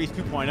 Factories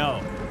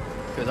 2.0.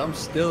 Because I'm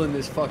still in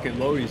this fucking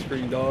loading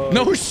screen, dog.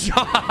 No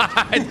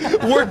shot.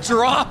 We're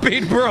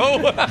dropping, bro.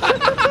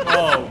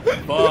 Oh,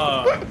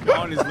 fuck.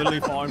 John is literally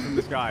falling from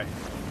the sky.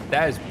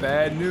 That is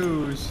bad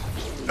news.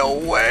 No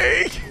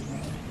way.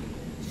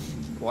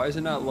 Why is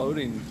it not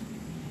loading?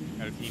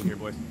 Got a team here,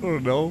 boys. I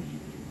don't know.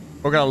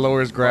 We're gonna lower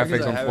his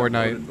graphics on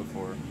Fortnite.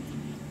 Before.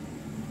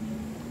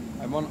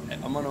 I'm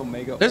on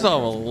Omega. There's a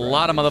Ultra's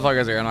lot of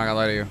motherfuckers here. I'm not gonna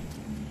lie to you.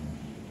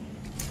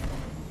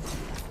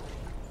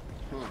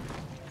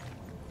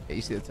 Yeah,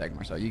 you see the tag,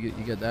 Marcel. You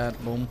get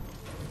that. Boom.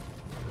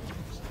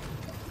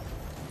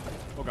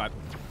 Oh god.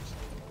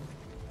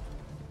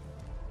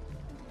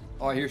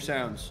 Oh, I hear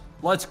sounds.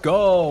 Let's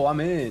go. I'm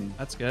in.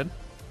 That's good.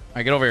 All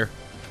right, get over here.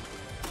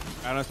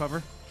 I don't know,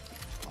 Puffer.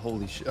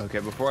 Holy shit. Okay,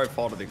 before I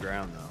fall to the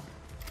ground, though.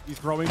 He's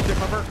throwing shit,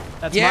 Puffer.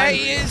 That's Yeah, mine.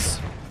 he is.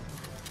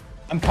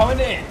 I'm coming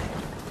in.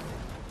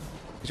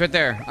 He's right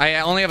there. I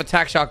only have a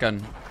tac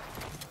shotgun.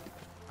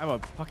 I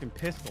have a fucking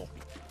pistol.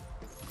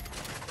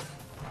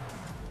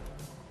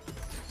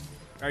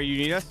 Alright, you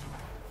need us?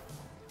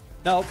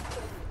 Nope.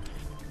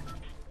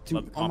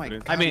 Love the Oh my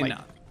confidence. god. I mean,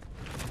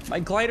 my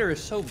glider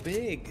is so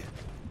big.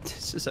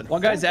 This is a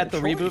one guy's at the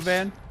horrible reboot choice.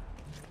 van.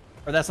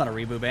 Or that's not a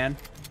reboot van.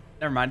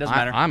 Never mind, doesn't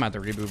matter. I'm at the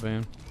reboot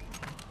van.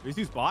 These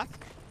two spots?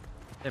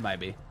 It might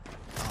be.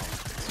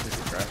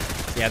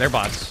 Yeah, they're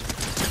bots.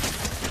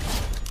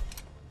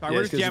 Sorry, Yeah,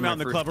 we're it's just 'cause jamming of out in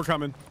the my club. We're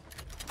coming.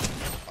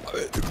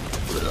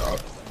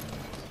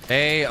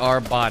 They are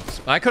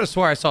bots. I could have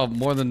swore I saw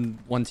more than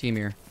one team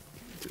here.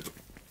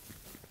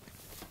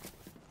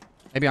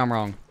 Maybe I'm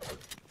wrong.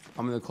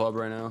 I'm in the club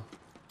right now.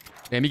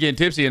 Damn, you getting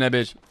tipsy in that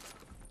bitch.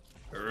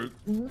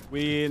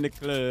 We in the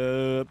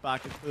club.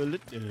 Pocket full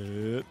of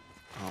dub.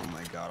 Oh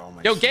my god. Oh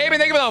my. Yo, Gabe,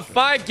 thank you for the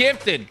 5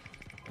 gifted.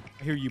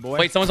 I hear you, boy.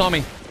 Wait, someone's on me.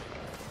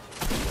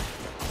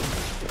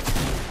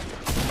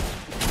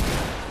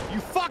 You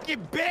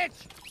fucking bitch!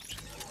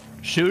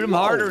 Shoot him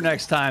harder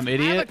next time, Have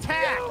idiot.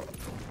 attack!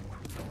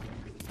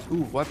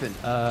 Ooh, weapon.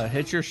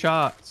 Hit your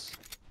shots.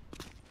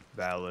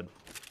 Valid.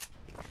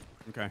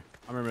 Okay,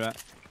 I remember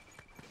that.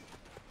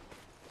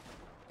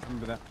 I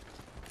remember that.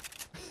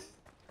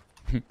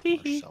 I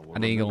think you're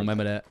gonna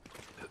remember that.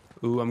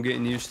 Ooh, I'm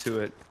getting used to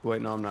it.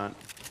 Wait, no, I'm not.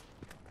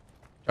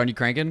 John, you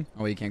cranking?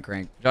 Oh, you can't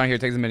crank. John, here,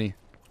 take the mini.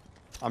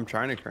 I'm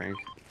trying to crank.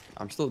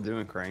 I'm still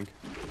doing crank.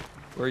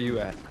 Where are you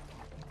at?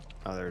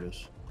 Oh, there it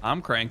is.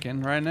 I'm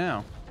cranking right now.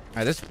 All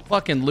right, this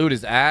fucking loot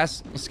is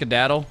ass. Let's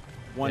skedaddle.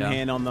 One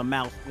hand on the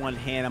mouse, one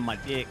hand on my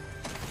dick.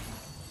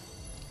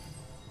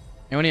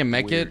 Anyone need a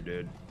med kit?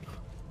 Dude.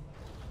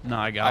 No,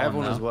 I got I have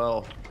one now. as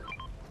well.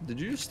 Did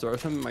you just throw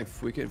something in my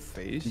freaking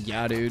face?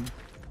 Yeah, dude.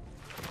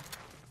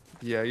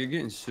 Yeah, you're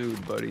getting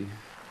sued, buddy.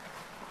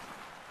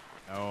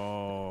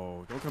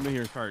 Oh, don't come in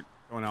here and start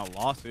throwing out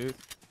lawsuits.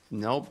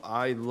 Nope,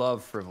 I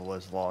love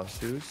frivolous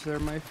lawsuits. They're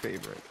my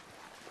favorite.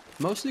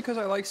 Mostly because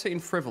I like saying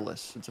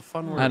frivolous. It's a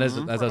fun word. That does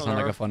sound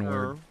like a fun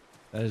word.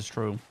 That is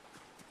true.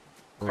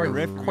 Quite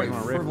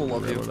frivol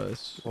of you.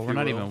 Well, we're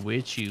not even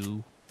with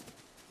you.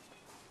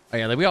 Oh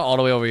yeah, we got all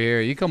the way over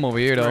here. You come over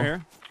here though. Right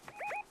here.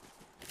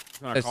 Is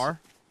that a It's- car?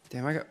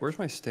 Damn, where's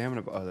my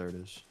stamina? Oh, there it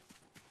is.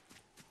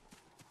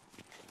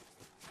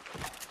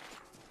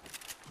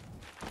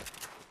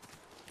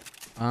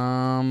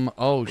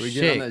 Oh we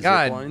get on shit. that zip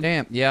God line?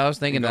 damn. Yeah, I was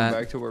thinking Going that.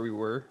 back to where we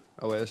were.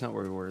 Oh wait, that's not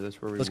where we were.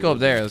 That's where we. Let's go up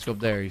there. Let's go up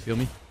there. You feel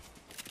me?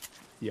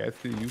 Yeah, I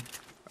feel you.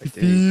 I You think.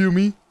 feel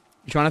me?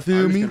 You trying to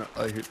feel I'm me? just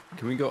gonna,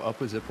 can we go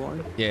up a zip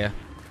line? Yeah.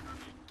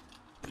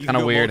 You Kinda can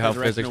go weird how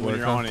multi-directional physics when work,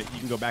 you're huh? on it. You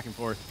can go back and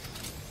forth.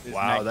 It's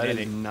Wow,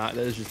 magnetic.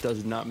 that just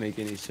does not make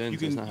any sense. You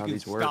That's can, not how you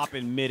these can work. stop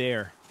in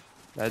midair.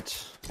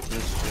 This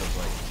feels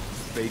like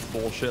fake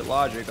bullshit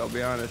logic. I'll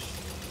be honest.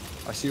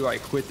 I see why I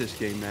quit this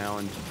game now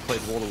and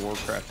played World of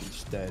Warcraft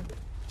instead.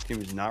 This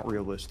game is not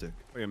realistic.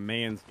 Like a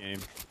man's game.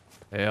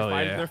 Hell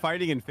They're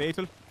fighting in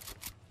Fatal.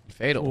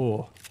 Fatal.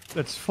 Oh,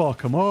 let's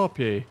fuck him up,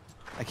 yeah.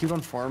 I keep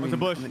on farming. What's the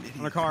bush? I'm an idiot.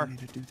 On a car. I need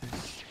to do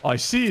this. I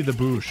see the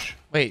bush.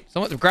 Wait,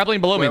 someone's grappling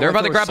below me. Wait, They're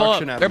what about to if there was grapple up.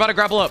 suction at They're them? about to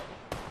grapple up.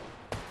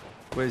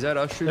 Wait, is that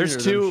us shooting? There's or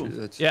them two. shooting?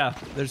 That's- Yeah,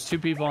 there's two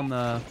people on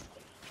the.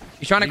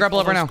 He's trying to grapple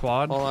up right now.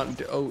 Squad. Hold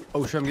on.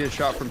 Oh, shit, I'm getting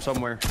shot from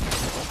somewhere.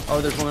 Oh,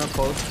 there's one up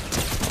close.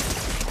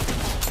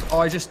 Oh,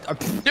 Why is there a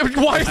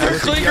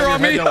clinger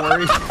on me? Don't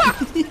worry.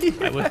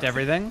 I whipped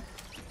everything.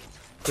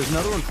 There's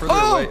another one further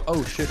away.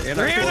 Oh, shit. And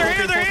They're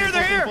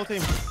here.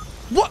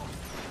 What?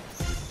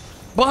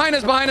 Behind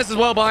us as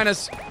well. Behind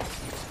us.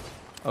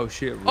 Oh,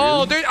 shit. Really?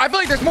 Oh, dude, I feel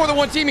like there's more than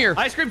one team here.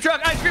 Ice cream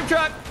truck.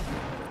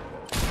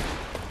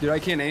 Dude, I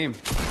can't aim.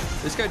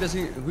 This guy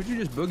doesn't. Who'd you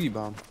just boogie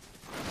bomb?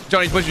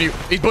 Johnny's pushing you.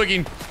 He's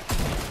boogieing.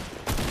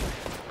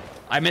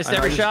 I missed I know,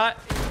 every I shot.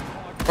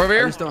 Over I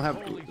here. just don't have.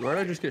 Where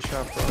did I just get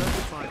shot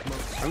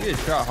from? I'm getting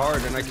shot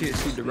hard and I can't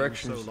see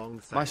directions.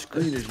 My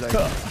screen is like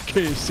I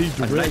can't see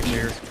a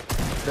nightmare.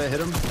 Did I hit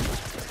him?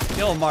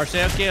 Kill him,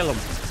 Marcel. Kill him.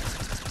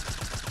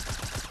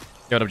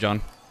 Get up,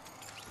 John.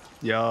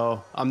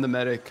 Yo, I'm the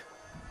medic.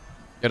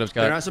 Get up,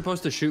 They're Scott. not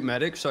supposed to shoot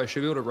medics, so I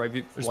should be able to right.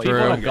 There's Like, people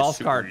bro. on a golf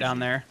cart down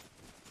there.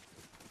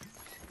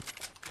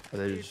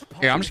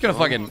 Here, I'm just gonna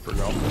fucking.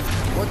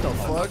 What the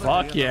fuck?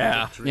 Fuck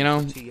yeah. You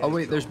know. Oh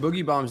wait, there's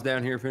boogie bombs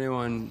down here if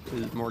anyone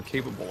is more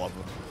capable of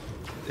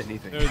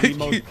anything. They're the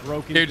most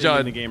broken Here, thing John.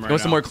 in the game You right want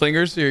now. some more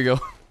clingers? Here you go.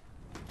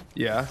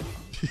 Yeah.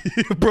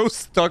 Bro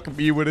stuck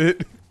me with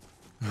it.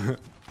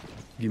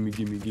 Gimme.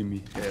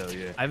 Hell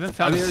yeah. I haven't I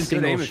found mean, a it's good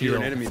single aim if you're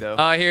an shield. enemy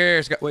though.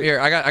 Here, Scott. Wait.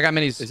 Here, I got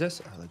minis. Is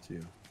this? Oh, that's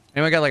you.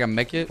 Anyone got like a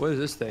med kit? What is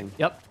this thing?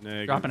 Yep.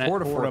 Nigga. Dropping it.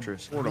 Porta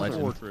Fortress. Porta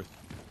Fortress.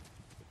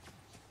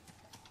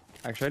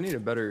 Actually, I need a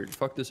better.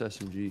 Fuck this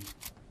SMG.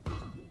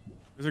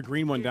 There's a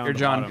green one down Here, the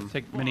John. bottom.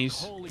 Take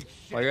minis.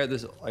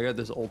 I got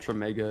this ultra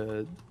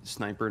mega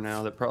sniper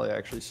now that probably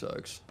actually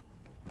sucks.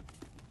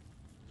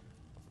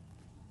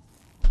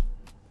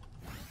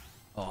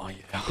 Oh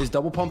yeah. Is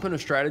double pumping a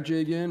strategy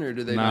again, or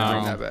did they not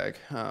bring that back?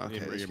 Oh, okay,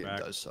 bring this it game back.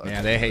 does suck.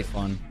 Yeah, they hate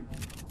fun.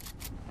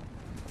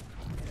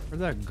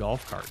 Where'd that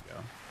golf cart go?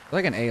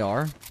 Like an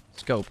AR,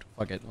 scoped.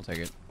 Fuck it, I'll take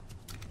it.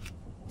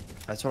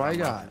 That's what I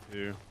got.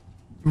 Dude.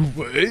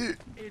 What?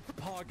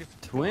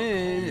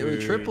 Twin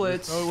with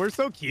triplets. Oh, we're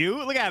so cute.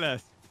 Look at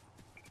us.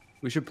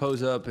 We should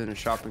pose up in a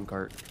shopping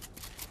cart.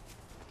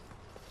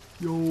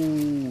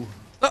 Yo,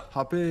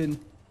 hop in.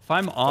 If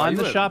I'm on you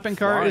the went shopping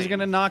cart, is it flying.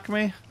 gonna knock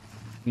me?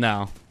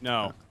 No.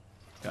 No.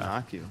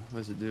 Knock you. What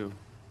does it do?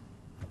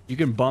 You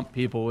can bump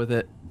people with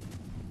it.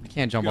 I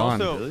can't jump You on.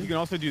 can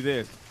also do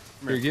this.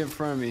 Here, get in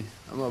front of me.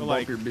 I'm gonna So, bump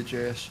like- your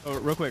bitch ass. Oh,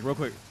 real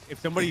quick. If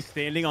somebody's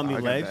standing on Oh, the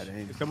I got ledge, bad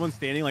aim. if someone's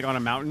standing like on a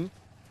mountain,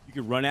 you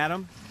can run at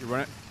them.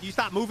 You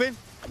stop moving.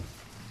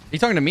 You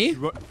talking to me?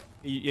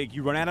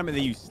 You run at them and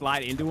then you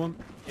slide into them,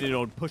 and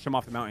it'll push them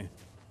off the mountain.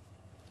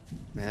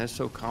 Man, that's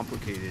so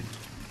complicated.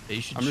 You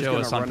should I'm just show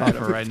gonna us on run at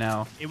Puffer him. right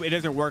now. It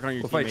doesn't work on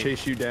your What if I teammate.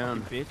 chase you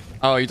down? Bitch.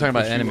 Oh, you're talking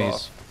about Push you enemies.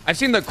 off. I've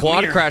seen the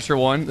quad here. crasher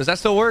one. Does that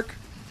still work?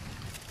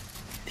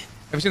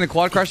 Have you seen the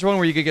quad crasher one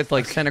where you could get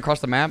like sent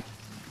across the map?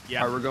 Yeah.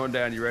 All right, we're going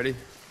down. You ready?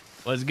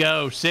 Let's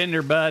go,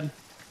 Cinder, bud.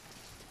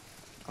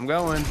 I'm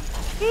going.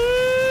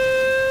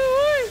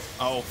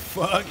 Oh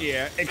fuck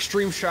yeah!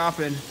 Extreme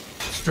shopping.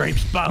 Straight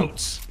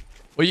boats.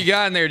 What you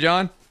got in there,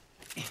 John?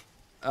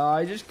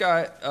 I just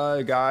got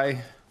a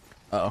guy.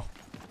 Uh oh.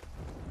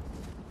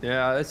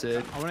 Yeah, that's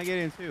it. I want to get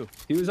in too.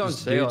 He was on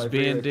Just sale. dudes I figured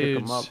being I'd pick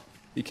him dudes. up.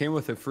 He came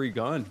with a free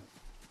gun.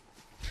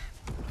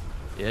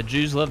 Yeah,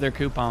 Jews love their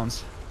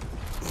coupons.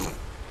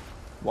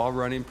 While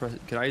running,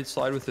 can I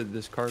slide with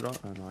this card on?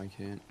 Oh no, I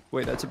can't.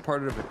 Wait, that's a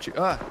part of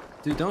a.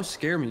 Dude, don't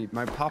scare me.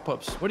 My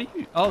pop-ups What do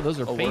you? Oh, those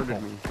are alerted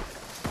people. me.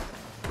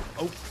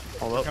 Oh,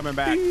 Hold up. Coming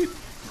back.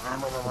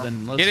 Well,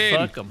 then let's Get in.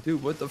 fuck them.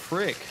 Dude, what the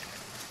frick?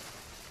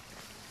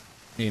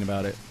 Ain't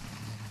about it.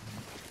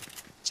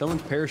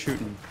 Someone's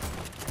parachuting.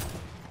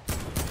 I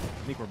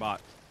think we're bot.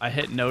 I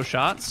hit no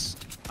shots.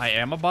 I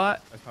am a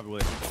bot. That's probably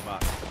what I think we're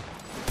bot.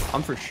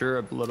 I'm for sure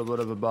a little bit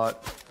of a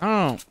bot.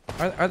 I don't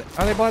know.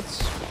 Are they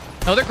bots?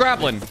 No, they're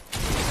grappling.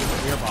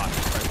 We are bots.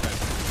 Right.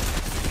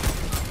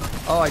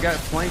 Oh, I got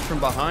flanked from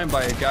behind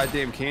by a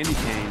goddamn candy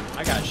cane.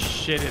 I got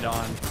shitted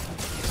on.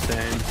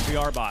 Same. We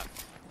are bots.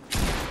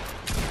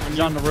 He's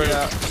on the roof.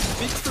 Yeah,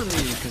 speak for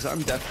me, because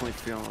I'm definitely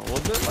feeling a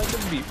little bit like a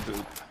beat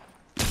boop.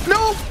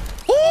 No!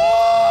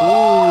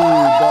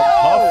 Ooh,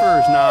 but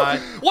Puffer's not.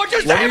 What you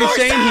What are you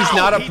saying? He's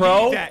not a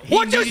pro?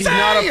 What'd you He's say?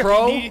 not a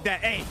pro? He needed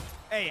that. Hey,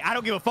 I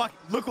don't give a fuck.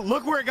 Look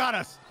where it got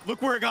us.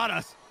 Look where it got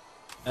us.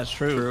 That's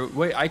true. True.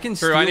 Wait, I can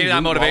True, I steal needed that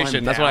loot while I'm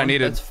motivation. That's what I down?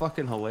 needed. That's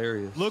fucking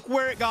hilarious. Look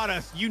where it got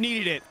us. You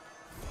needed it.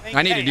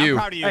 I needed I'm you.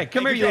 proud of you. Hey,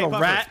 come here, good you little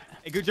Puffer. rat.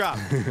 Hey, good job.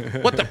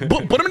 What the?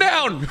 Put him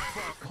down.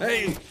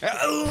 Hey.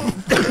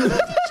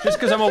 Just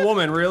because I'm a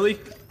woman, really?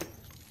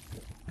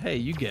 Hey,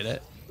 you get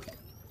it.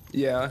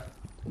 Yeah.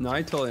 No,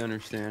 I totally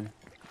understand.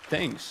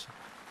 Thanks.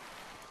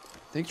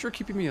 Thanks for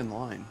keeping me in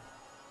line.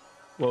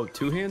 Whoa,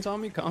 2 hands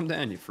on me? Calm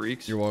down, you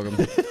freaks. You're welcome.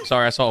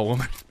 Sorry, I saw a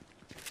woman.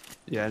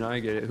 Yeah, no, I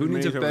get it. Who The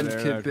needs a maid's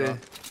over bed there,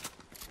 kit?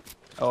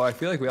 Oh, I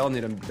feel like we all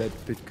need a bed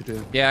kit.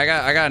 Yeah, I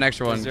got an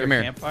extra one. Is there Come a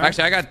here. campfire?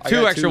 Actually, I got I 2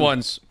 got extra 2.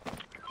 ones.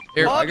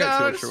 Here, I got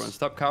 2 extra ones.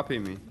 Stop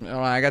copying me. No,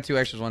 I got 2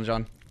 extras ones,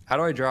 John. How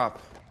do I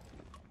drop?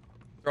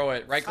 Throw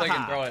it. Right click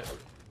and throw it.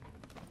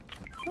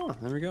 Oh,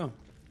 there we go.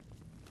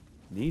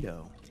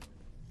 Neato.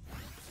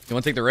 You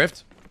want to take the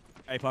rift?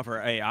 Hey,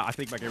 Puffer. Hey, I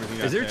think like everything.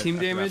 Is there team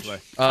damage?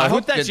 I who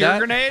hope that's did your that?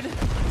 grenade.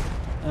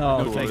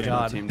 Oh, Cool, thank there's no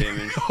God. team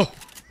damage.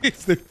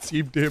 It's the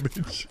team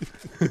damage.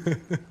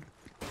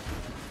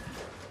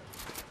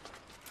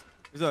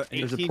 There's a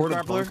There's a 18 porta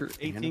grappler. bunker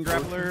 18 and a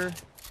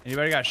grappler.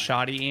 Anybody got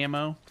shoddy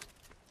ammo?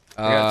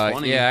 got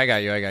 20. Yeah, I got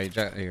you.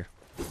 Here.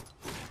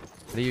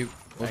 What do you?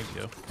 Thank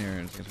you. Here,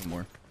 let's get some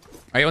more. All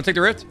right, you want to take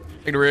the rift?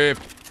 Take the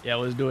rift. Yeah,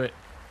 let's do it.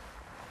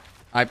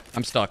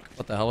 I'm stuck.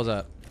 What the hell was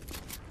that?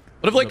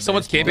 What if like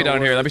someone's camping down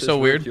here? That'd be so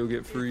weird. You'll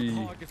get free.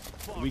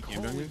 We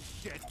came down here.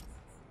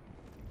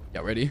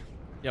 Yeah, ready? Yeah,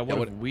 Yeah, what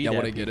what? if we Yeah,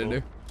 what had I get in people?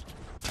 there?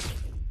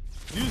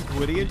 Did you just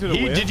gwitty into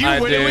the whip? Did you I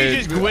literally did.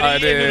 just gwitty I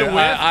into did. the whip?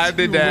 I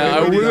did that. I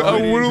Gwitty would. into I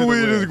the would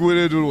whip. just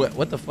gwitty into the whip.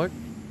 What the fuck?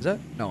 Is that?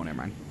 No, never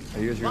mind. Oh,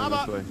 you guys are going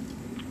Llama. this way.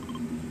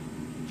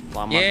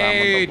 Llama,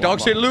 Yay! llama, Dog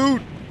llama. shit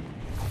loot.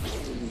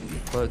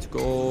 Let's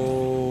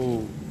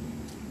go.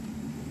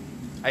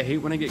 I hate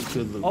when I get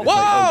good loot. Oh, It's like,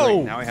 oh, whoa!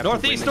 great, now I have to win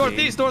Northeast, the game.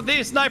 northeast,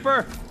 northeast,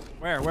 sniper!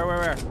 Where?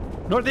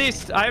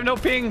 Northeast, I have no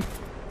ping.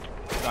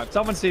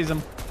 Someone sees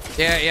him.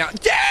 Yeah.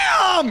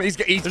 Damn! He's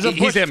There's a he's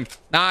bush. him.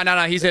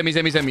 Nah. He's him.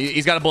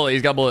 He's got a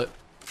bullet.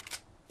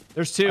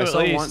 There's 2 I at saw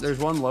least. one. There's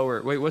one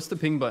lower. Wait, what's the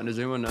ping button? Does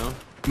anyone know?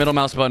 Middle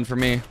mouse button for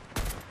me.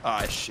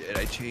 Ah, shit.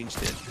 I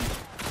changed it.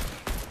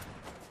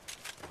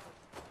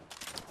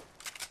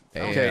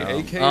 Okay,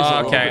 AK is a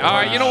little Okay. bit All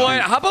right. You know what?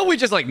 shoot. How about we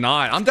just like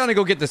not? I'm down to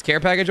go get this care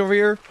package over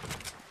here.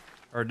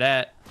 Or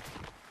that.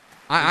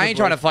 I ain't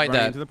trying to fight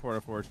Running that. Into the porta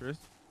fortress.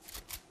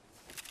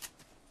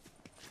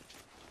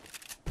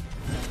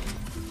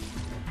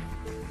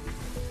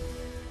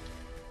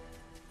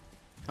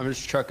 I'm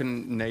just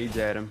chucking nades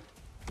at him.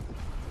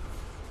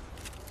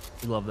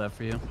 We love that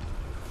for you.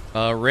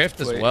 Rift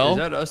as Wait, well. is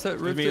that us that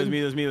It was rifted?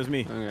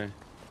 me. Okay.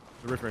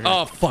 The rift right here.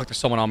 Oh fuck! There's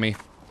someone on me.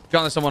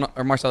 John, there's someone,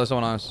 or Marcel, there's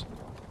someone on us.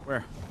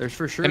 Where? There's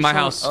for sure In my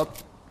someone house.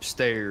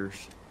 upstairs.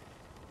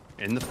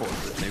 In the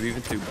fortress. Maybe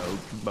even 2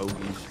 bogeys.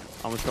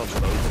 I almost called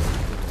them bogeys.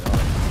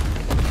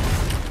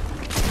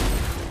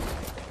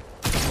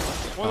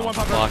 More than one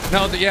Puffer. Fuck.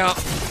 No. Yeah.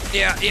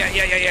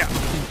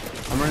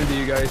 I'm running to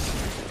you guys.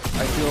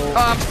 I feel.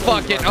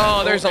 Fuck it.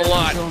 Oh, there's a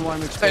lot.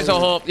 There's a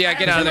whole. Yeah,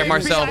 get out of there,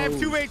 Marcel. I have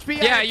 2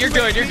 HP. I Yeah, have you're 2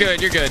 good.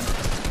 HP. You're good.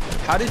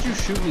 How did you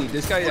shoot me?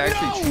 This guy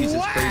actually cheats.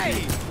 It's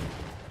crazy. Did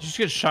you just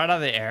get shot out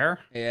of the air?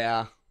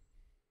 Yeah.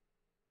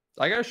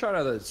 I got a shot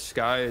out of the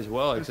sky as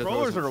well. except there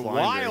Controllers wasn't are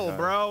flying very wild, high.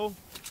 bro.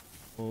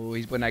 Oh,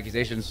 he's putting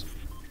accusations.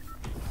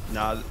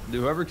 Nah,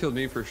 whoever killed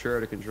me for sure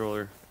had a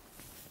controller.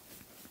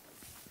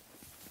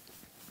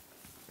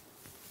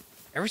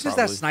 Ever since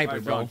Probably. that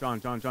sniper, bro.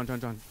 John.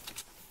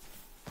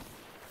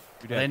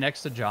 Are they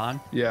next to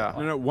John? Yeah.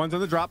 No, one's on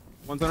the drop.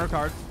 One's on our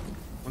cards.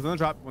 One's on the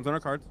drop. One's on our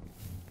cards.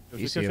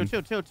 You see him.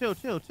 Chill.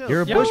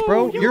 You're a bush,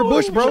 bro. You're a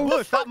bush, bro.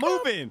 Bush, stop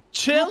moving.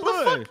 Chill You're the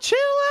bush. fuck, chill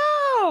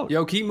out.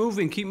 Yo, keep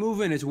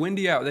moving. It's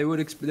windy out. They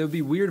would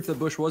be weird if the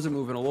bush wasn't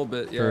moving a little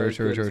bit. Yeah, it's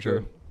good, it's True.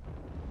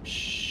 good.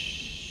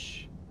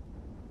 Shh.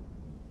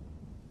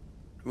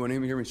 You want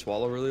to hear me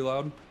swallow really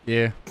loud?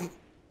 Yeah.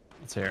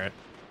 Let's hear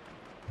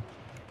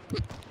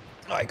it.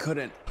 I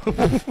couldn't.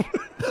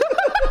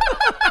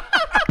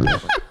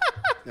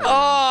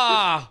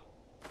 Ah!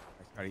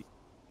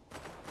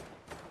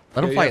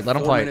 Let him fight. Let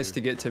him 4 fight. minutes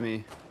to get to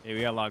me. Hey, we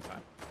got a lot of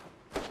time.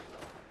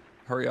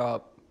 Hurry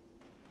up.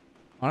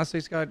 Honestly,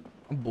 Scott,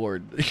 I'm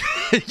bored.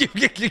 you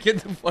get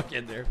the fuck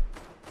in there.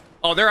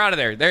 Oh, they're out of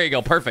there. There you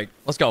go. Perfect.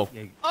 Let's go.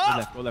 Yeah, go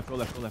left, go left, go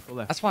left, go left, go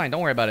left. That's fine.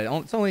 Don't worry about it.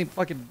 It's only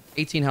fucking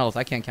 18 health.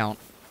 I can't count.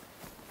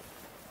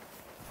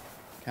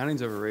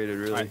 Counting's overrated,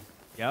 really. Right.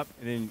 Yep.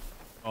 And then,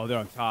 oh, they're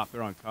on top.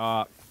 They're on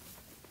top.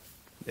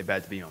 They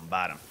bad to be on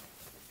bottom.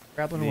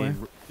 Grappling away.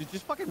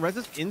 Just fucking res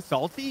us in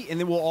salty, and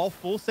then we'll all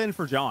full send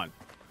for John.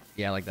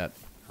 Yeah, I like that.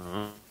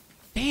 Huh?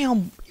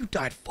 Damn, you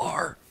died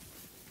far.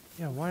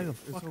 Yeah, why the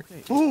fuck?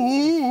 Okay.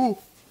 Ooh.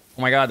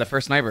 Oh my god, the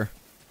first sniper.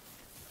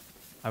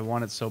 I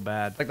want it so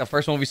bad. It's like the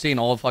first one we've seen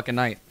all fucking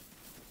night.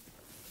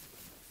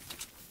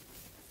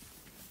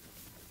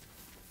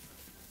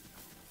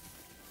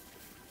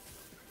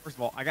 First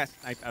of all, I got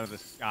sniped out of the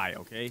sky,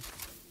 okay?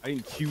 I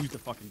didn't choose to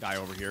fucking die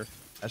over here.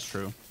 That's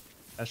true.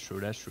 That's true.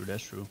 That's true.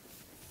 That's true.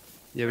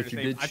 Yeah, but you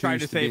did I tried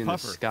choose to to be say in the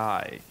Puffer.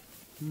 sky.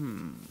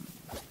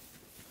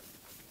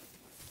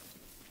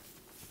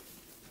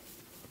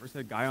 First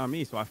said guy on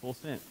me, so I full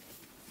sent.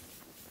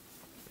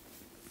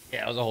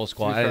 Yeah, it was a whole To be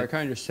squad. fair, I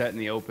kind of just sat in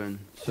the open,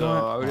 so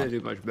I would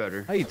do much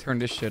better. How do you turn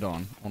this shit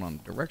on? Hold on.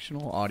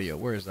 Directional audio.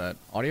 Where is that?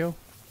 Audio?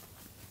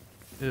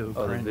 Ew,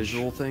 Oh, the cringe.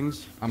 visual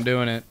things? I'm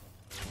doing it.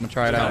 I'm gonna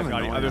try it out.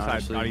 Got annoying, other side,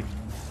 honestly. Scotty.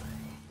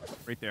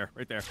 Right there,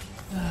 right there.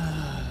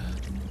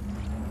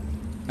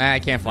 Nah, I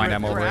can't find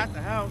that We're over. at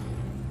the house.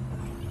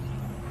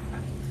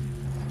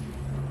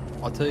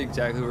 I'll tell you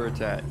exactly where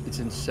it's at. It's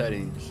in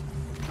settings.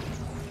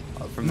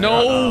 From there-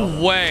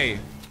 No way.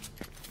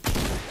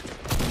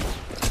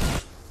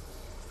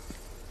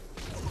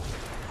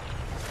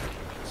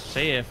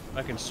 See ya,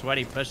 fucking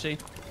sweaty pussy.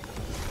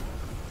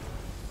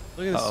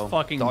 Look at this Uh-oh.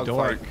 fucking Dog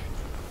dork. fight.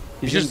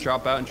 He's just- just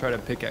drop out and try to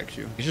pickaxe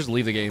you. You should just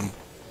leave the game.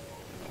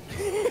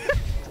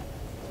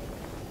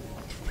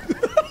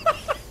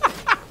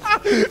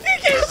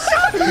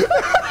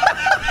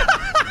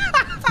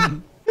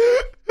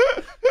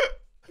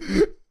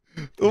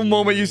 The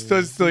moment you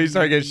stood still, you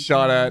started getting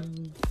shot at.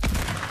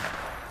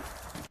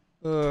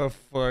 Oh,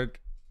 fuck.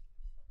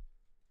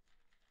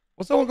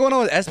 What's going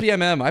on with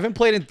SBMM? I haven't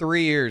played in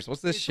 3 years.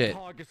 What's this shit?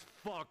 Hog as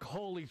fuck.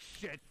 Holy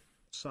shit.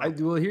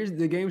 Well, here's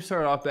the game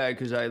started off bad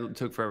because I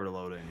took forever to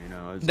load in. You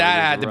know, it's That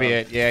like, had to be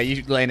rough. it. Yeah,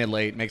 you landed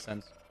late. Makes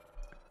sense.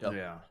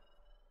 Yeah.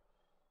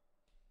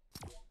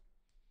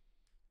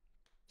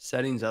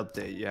 Settings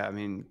update. Yeah, I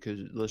mean, because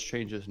let's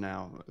change this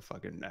now.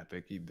 Fucking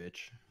epic, you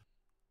bitch.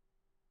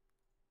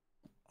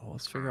 Oh,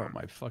 let's figure out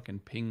what my fucking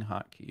ping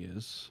hotkey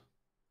is.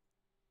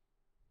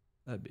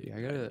 That'd be. Yeah, a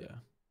I good gotta-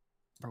 idea.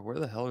 Bro, where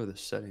the hell are the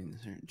settings?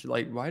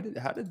 Like,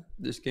 how did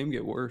this game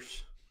get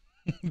worse?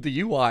 The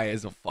UI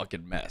is a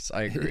fucking mess.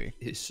 I agree.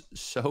 It's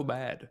so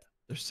bad.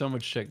 There's so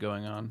much shit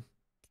going on.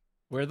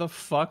 Where the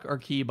fuck are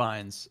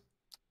keybinds?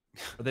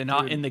 Are they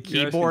not Dude, in the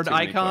you're asking keyboard too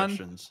many icon?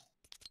 questions.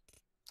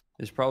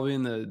 It's probably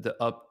in the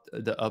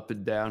up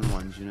and down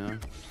ones, you know.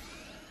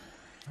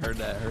 Heard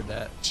that. Heard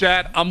that.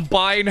 Chat, I'm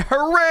buying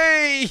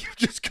hooray!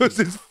 Just because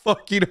it's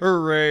fucking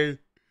hooray.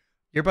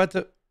 You're about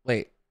to...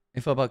 Wait.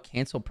 Info about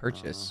cancel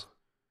purchase.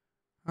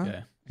 Huh?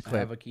 Okay. I Click.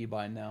 have a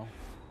keybind now.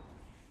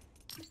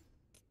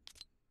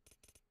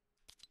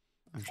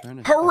 I'm trying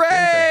to.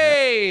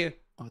 Hooray!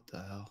 What the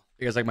hell?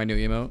 You guys like my new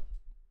emote?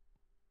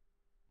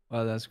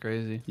 Wow, that's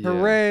crazy. Yeah,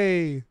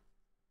 Hooray!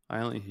 I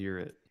only hear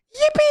it.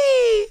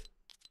 Yippee!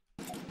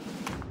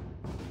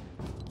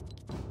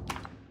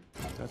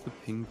 Is that the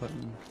ping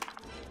button?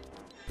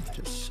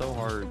 Just so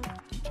hard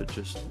to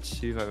just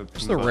see if I have a ping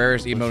It's the button.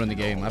 rarest Let's- emote in the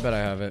game. I bet I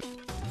have it.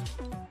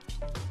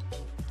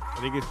 I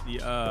think it's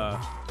the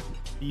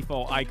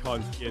default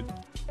icon skin.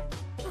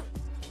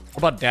 What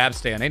about dab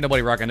stand? Ain't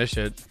nobody rocking this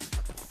shit.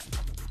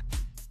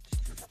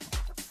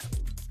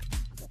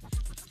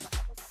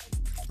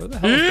 Where the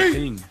hell is the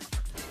ping?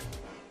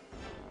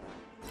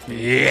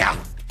 Yeah!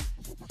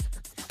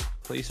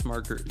 Place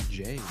marker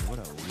J. What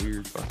a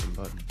weird fucking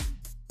button.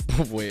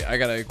 Wait, I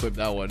gotta equip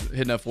that one.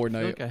 Hitting that I feel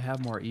Fortnite. like I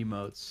have more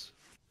emotes.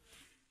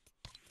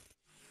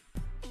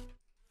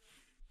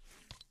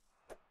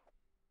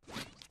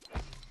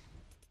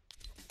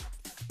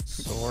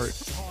 Sort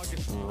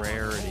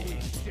rarity.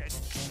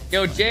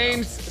 Yo,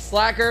 James,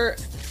 Slacker,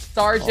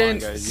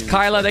 Sergeant, Hold on, guys,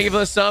 Kyla, thank you for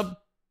the sub.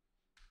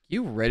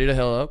 You ready to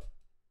hell up?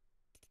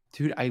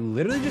 Dude, I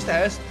literally just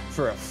asked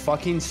for a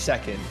fucking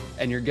second,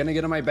 and you're gonna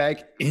get on my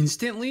back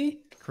instantly?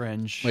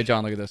 Cringe. Wait,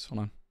 John, look at this. Hold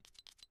on.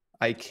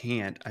 I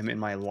can't. I'm in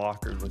my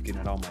locker looking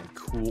at all my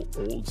cool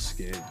old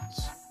skins.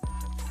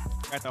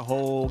 Got the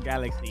whole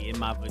galaxy in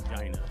my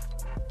vagina.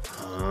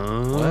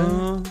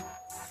 Huh?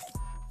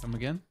 Come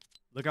again?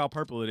 Look how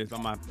purple it is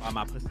on my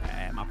pussy,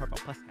 my purple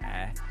pussy.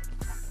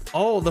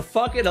 Oh, the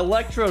fucking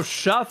Electro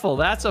Shuffle.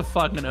 That's a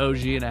fucking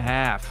OG and a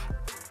half.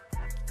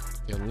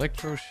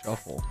 Electro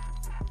Shuffle.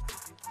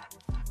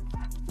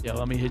 Yeah,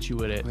 let me hit you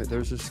with it. Wait,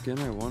 there's a skin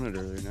I wanted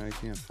earlier. Now I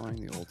can't find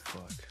the old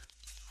fuck.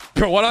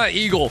 Bro, what about an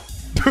eagle?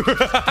 Oh,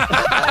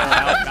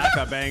 that's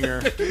a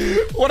banger.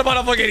 What about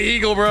a fucking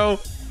eagle, bro?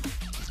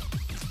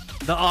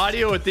 The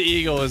audio with the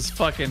eagle is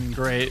fucking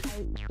great.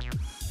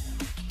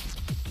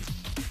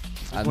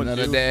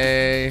 Another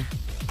day.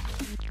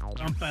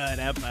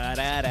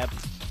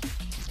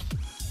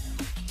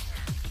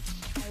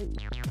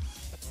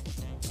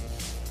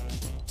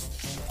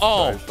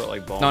 Oh. I just felt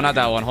like balling No, not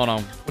that again. one. Hold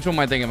on. Which one am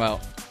I thinking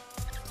about?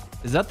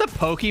 Is that the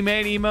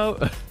Pokemon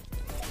emote?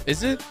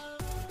 Is it?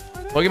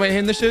 Pokemon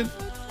hitting this shit?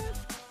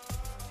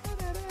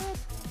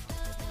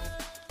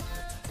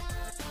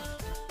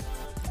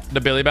 The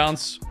Billy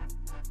Bounce.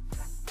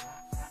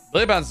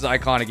 Billy Bounce is an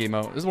iconic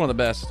emote. This is one of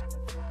the best.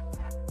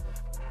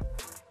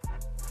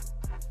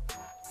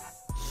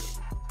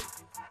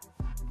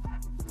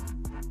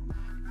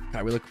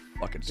 God, we look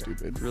fucking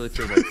stupid. Really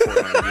feel like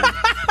Fortnite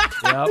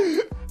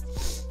again. Yep.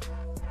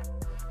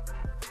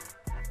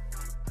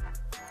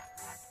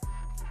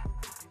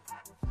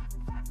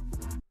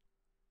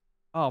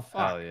 Oh,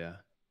 fuck. Hell yeah.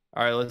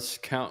 All right, let's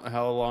count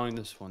how long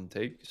this one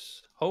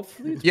takes.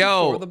 Hopefully it's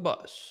Yo. before the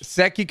bus.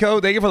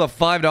 Sekiko, thank you for the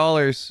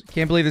 $5.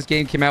 Can't believe this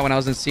game came out when I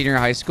was in senior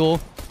high school.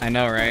 I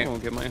know, I right?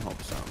 won't get my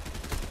hopes up.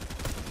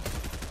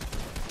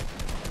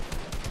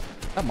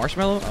 Is that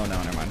marshmallow? Oh,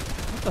 no, never mind.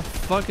 What the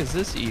fuck is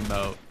this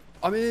emote?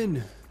 I'm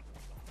in.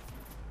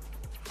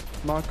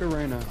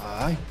 Macarena.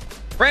 Aye.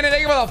 Brandon,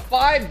 thank you for the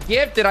 5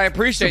 gifted. I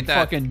appreciate Some that.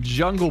 fucking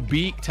Jungle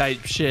Beat type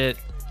shit.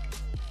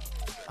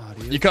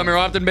 You come here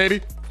often,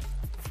 baby?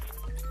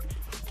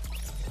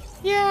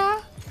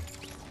 Yeah.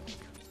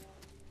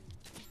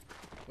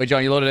 Wait,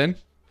 John, you loaded in?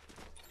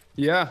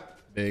 Yeah.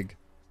 Big.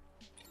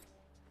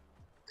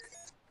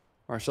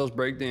 Marcel's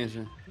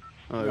breakdancing.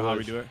 Oh, You know how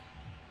we do it?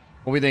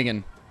 What we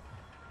thinking?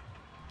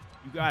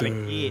 You gotta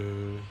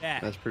get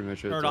that. That's pretty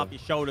much it. Turn though. off your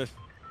shoulders.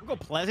 We go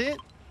Pleasant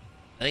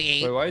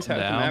Wait, why is half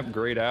the Down. map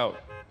grayed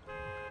out?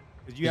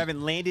 because you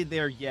haven't landed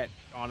there yet,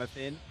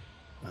 Jonathan.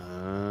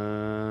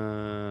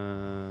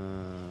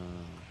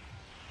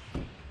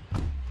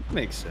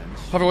 Makes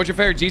sense. Puffer, what's your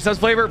favorite G-Subs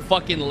flavor?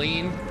 Fucking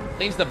lean.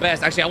 Lean's the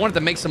best. Actually, I wanted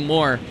to make some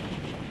more.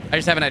 I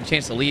just haven't had a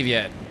chance to leave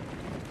yet.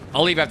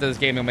 I'll leave after this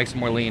game and make some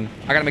more lean.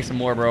 I gotta make some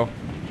more, bro.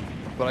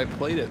 But I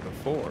played it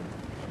before.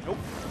 Nope.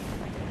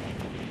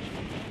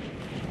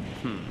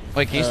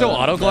 Wait, can you still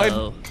auto glide?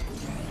 No.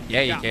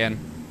 Yeah, you Yeah. can.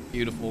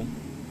 Beautiful.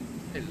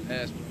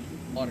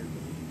 Water.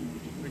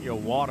 Drink your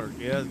water,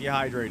 kids. Get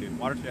hydrated.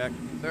 Water check.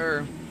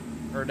 Sir.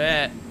 Or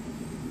that.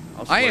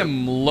 I'll I swear.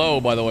 am low,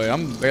 by the way.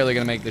 I'm barely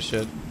gonna make this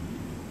shit.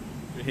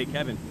 Should hit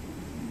Kevin.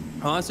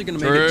 honestly gonna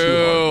make it too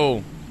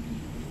hard. True.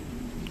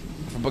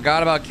 I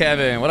forgot about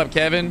Kevin. What up,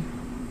 Kevin?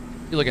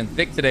 You looking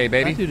thick today,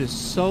 baby. That dude is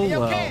so Hey, yo,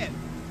 low. Ken.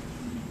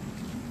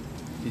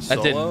 He's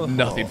That did solo?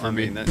 nothing Oh, for I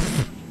me. mean, that,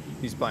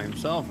 he's by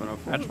himself. In a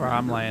That's where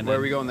I'm landing. Where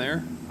are we going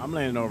there? I'm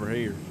landing over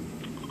here.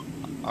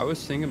 I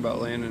was thinking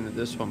about landing at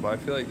this one, but I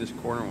feel like this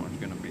corner one's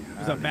gonna be.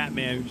 There's a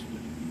Batman.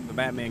 The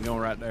Batman going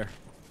right there.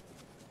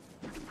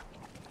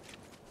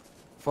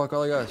 Fuck!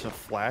 All I got is a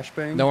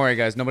flashbang. Don't worry,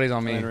 guys. Nobody's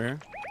on me. Landing right here.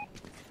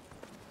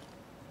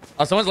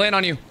 Oh, someone's laying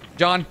on you,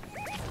 John.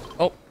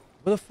 Oh,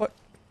 what the fuck?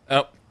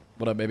 Oh,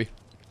 what up, baby?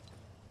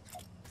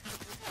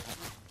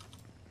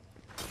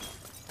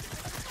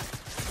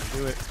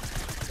 Do it.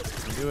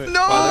 Do it.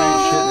 No! Why there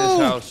ain't shit in this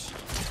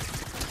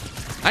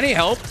house? I need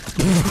help.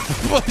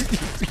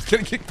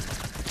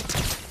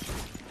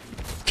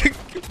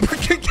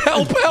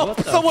 help! What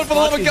the Someone for the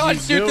love fuck of God,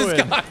 is he shoot this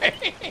doing? guy!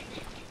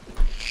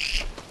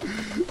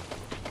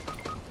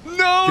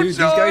 No, Dude, these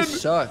John!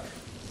 guys suck.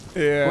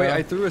 Yeah. Wait,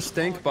 I threw a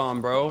stink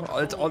bomb, bro.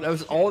 That's all. That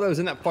was all that was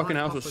in that fucking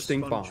house was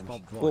stink bombs.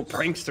 Little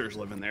pranksters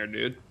living there,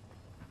 dude.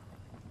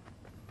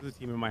 There's a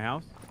team in my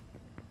house.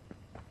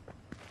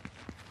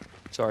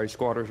 Sorry,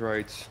 squatters'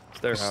 rights. It's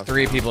their There's house.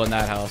 3 people in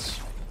that house.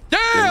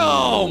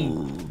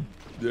 Damn!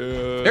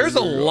 Yeah, There's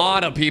a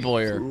lot of people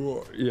here.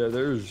 Yeah,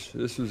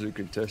 this was a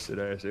contested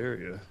ass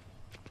area.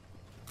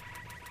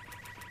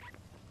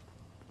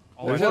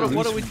 There's at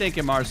What are least we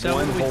thinking, Marcel?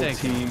 What one are we whole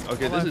thinking? team.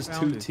 Okay, All this I is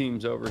found 2 is-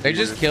 teams over They're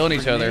here. just killing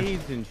each other.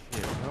 Grenades and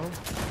shit, bro.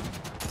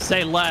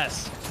 Say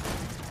less.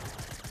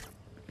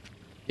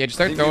 Yeah, just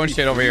start think throwing maybe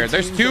shit over here. 3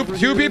 There's teams two over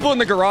two here? people in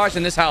the garage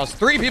in this house.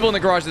 3 people in the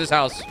garage in this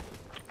house.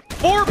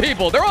 4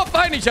 people. They're all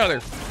fighting each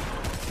other.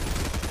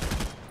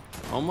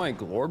 Oh my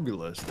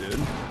globulus, dude.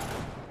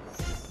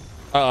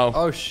 Uh-oh.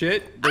 Oh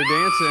shit, they're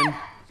dancing.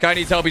 Guy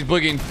needs help. He's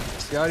boogieing.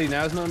 Scotty,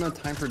 now's not enough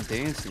time for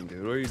dancing,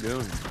 dude. What are you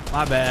doing?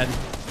 My bad.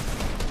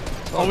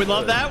 Oh, we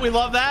love that. We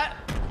love that.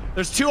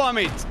 There's 2 on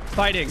me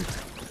fighting.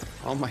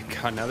 Oh my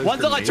god, now there's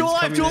One's alive. 2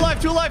 alive. 2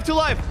 alive. 2 alive. 2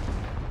 alive.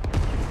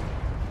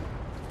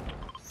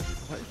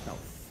 What the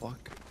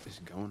fuck is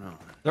going on?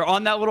 They're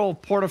on that little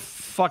porta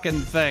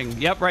fucking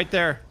thing. Yep, right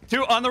there.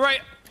 2 on the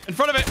right. In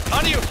front of it.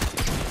 On you.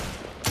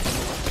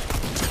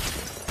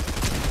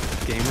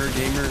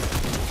 Gamer.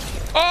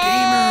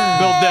 Oh!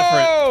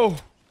 Build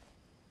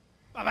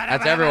different.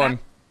 That's everyone.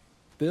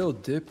 Bill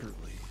Dipperly.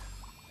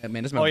 Hey,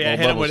 man, this Oh, yeah.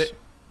 Hit him with it.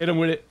 Hit him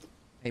with it.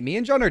 Hey, me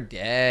and John are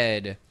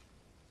dead.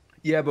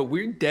 Yeah, but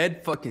we're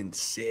dead fucking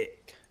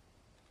sick.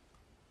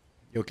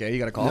 You okay? You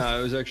got a cough? No,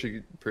 it was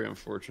actually pretty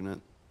unfortunate.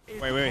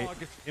 Wait.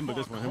 Him with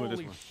this one. Him with this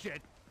Holy one.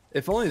 shit.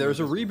 If only there was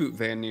a reboot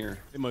van near.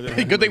 Him with this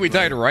Hey, one. good thing we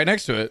died right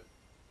next to it.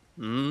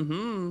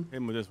 Mm-hmm.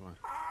 Him with this one.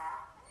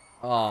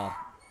 Oh.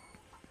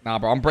 Nah,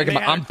 bro. I'm breaking They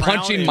my. had I'm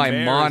punching my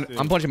embarrassed.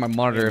 I'm punching my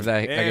monitor if that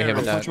I get hit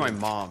with Punch that. my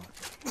mom.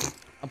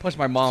 I'm punching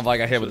my mom if I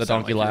got hit with the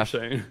Sound donkey like laugh.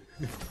 you're saying.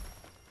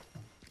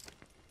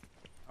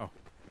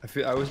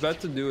 I was about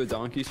to do a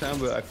donkey sound,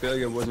 but I feel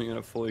like I wasn't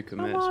gonna fully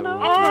commit, so it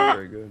wasn't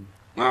very good.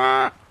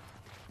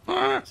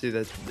 See,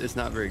 it's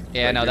not very.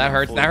 Yeah, like, no, you're that not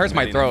hurts. fully That hurts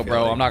my committing, I throat, feel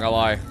bro. like. I'm not gonna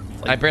lie.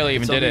 I barely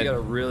even did it. You gotta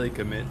really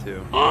commit to.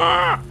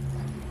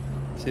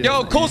 See,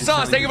 Yo, that's- cool you just sauce.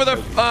 sound Thank you for like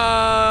the you're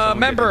someone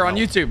member on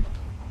getting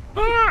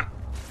YouTube.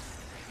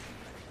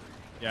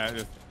 Yeah,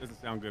 it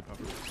doesn't sound good,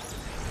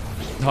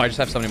 Puffer. No, I just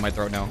have something in my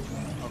throat now.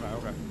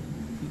 Okay.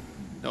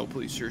 No,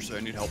 please, seriously,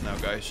 I need help now,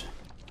 guys.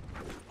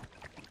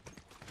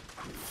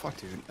 Fuck,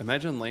 dude.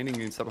 Imagine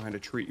landing and stuff behind a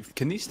tree.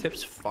 Can these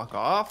tips fuck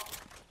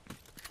off?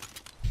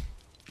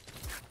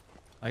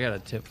 I got a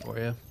tip for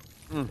you.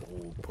 Oh,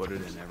 put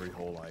it in every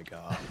hole I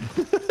got.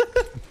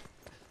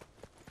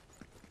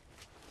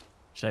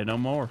 Say no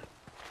more.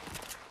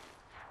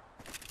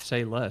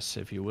 Say less,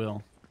 if you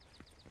will.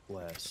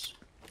 Less.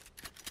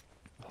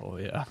 Oh,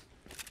 yeah.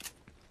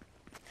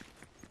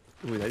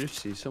 Wait, I just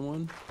see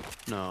someone?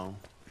 No,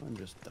 I'm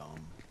just dumb.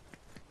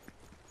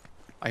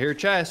 I hear a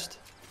chest.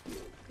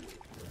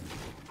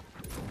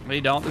 We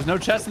don't. There's no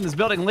chest in this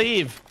building.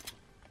 Leave.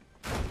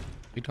 What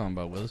you talking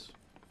about, Willis?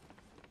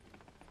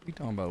 What you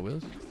talking about,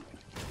 Willis?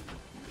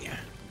 Yeah.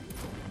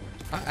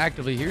 I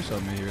actively hear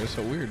something in here. It's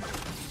so weird.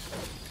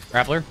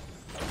 Grappler?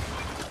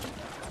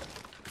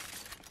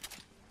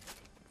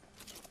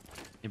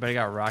 Anybody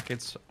got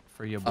rockets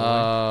for your boy?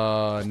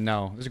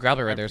 No. There's a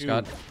grappler right there,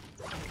 Scott.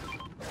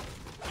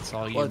 That's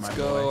all you, Let's my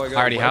go. boy. I, got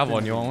I already have weapons.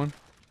 one. You want one?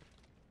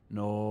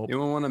 Nope. You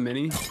want a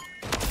mini?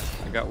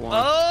 I got one.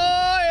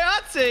 Oh,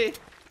 Yahtzee!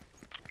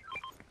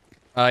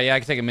 Yeah, I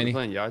can take a You mini.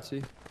 playing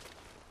Yahtzee?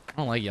 I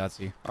don't like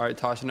Yahtzee. All right,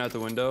 tossing out the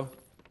window.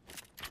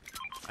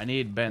 I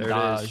need it is.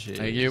 bandages.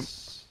 Thank you.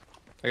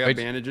 I got Wait,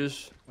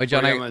 bandages. wait,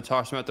 John, I'm gonna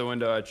toss them out the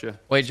window at you.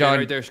 Wait, Stay John.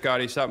 right there,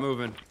 Scotty. Stop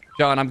moving.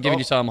 John, I'm giving Oh.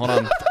 you some. Hold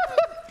on.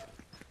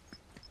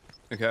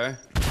 Okay.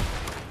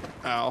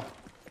 Ow.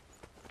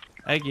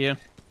 Thank you.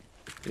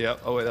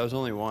 Yep. Oh wait, that was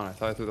only one. I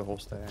thought I threw the whole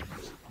stack.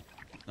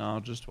 No,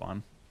 just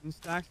one.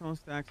 Stacks on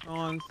stacks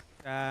on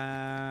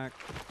stack.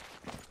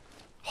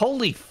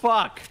 Holy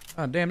fuck!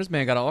 Oh, damn, this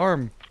man got an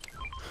arm.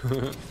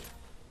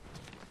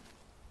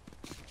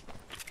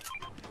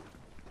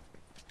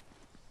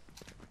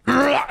 All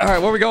right,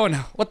 where are we going?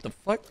 What the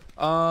fuck?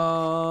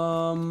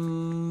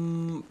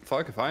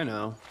 Fuck if I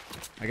know.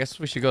 I guess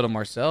we should go to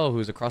Marcel,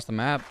 who's across the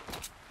map.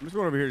 I'm just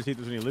going over here to see if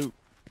there's any loot.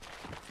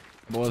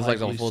 Boys like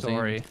the Likely full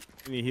story. team.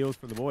 Any heals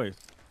for the boys.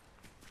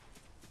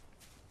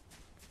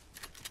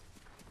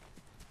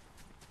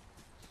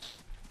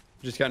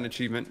 Just got an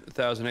achievement,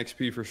 1,000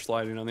 XP for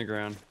sliding on the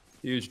ground.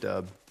 Huge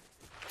dub.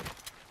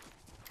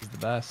 He's the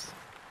best.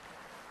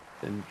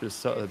 And just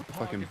saw the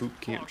fucking boot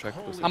camp check.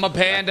 I'm a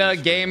panda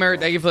gamer.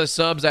 Thank you for the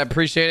subs. I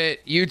appreciate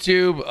it.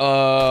 YouTube.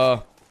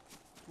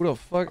 Who the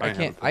fuck? I have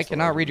a I pistol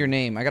cannot read your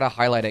name. I gotta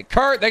highlight it.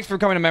 Kurt, thanks for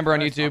becoming a member on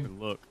Nice YouTube. fucking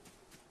Look.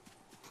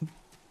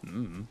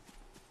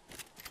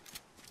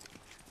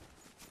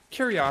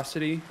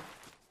 Curiosity.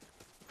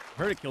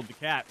 Heard it killed the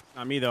cat.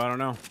 Not me though. I don't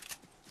know.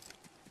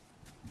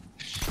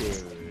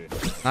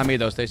 Not me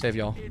though. Stay safe,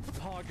 y'all. It's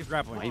pog as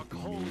Grappling. fuck,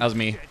 holy That was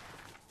me. shit.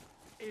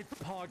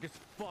 It's pog as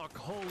fuck,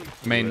 holy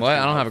I mean, what?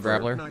 I don't have a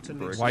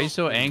grappler. Why are you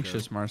so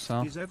anxious,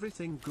 Marcel? Is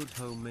everything good,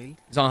 homie?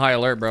 He's on high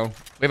alert, bro. We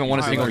haven't won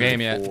a single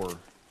game yet.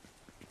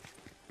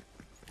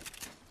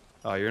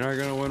 Oh, you're not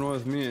gonna win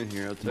with me in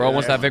here. I'll tell Bro you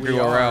wants that victory we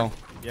are. royale.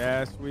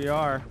 Yes, we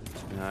are.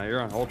 Nah,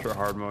 you're on ultra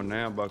hard mode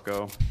now,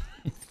 bucko.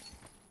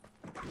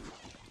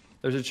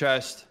 There's a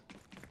chest.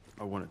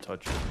 I want to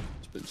touch it.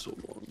 It's been so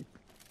long.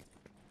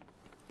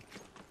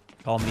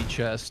 Call me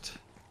chest.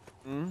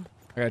 I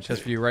got a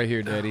chest for you right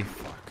here, daddy.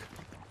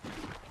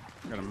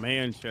 Got a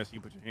man chest you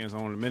put your hands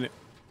on in a minute.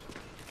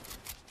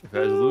 If it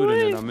has loot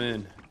in it, I'm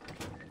in.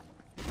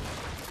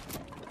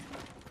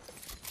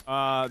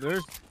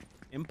 There's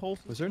impulse.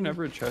 Was there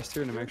never a chest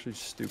here and I'm actually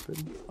stupid?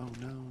 Oh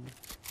no.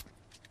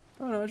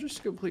 Oh no, it's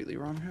just completely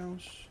wrong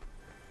house.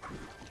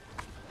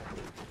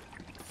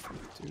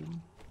 Fuck, dude.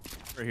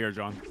 Right here,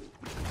 John.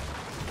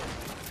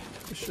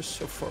 It's just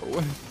so far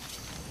away.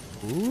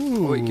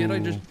 Ooh. Oh, wait, can't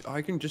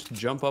I can just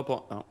jump up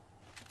on, oh.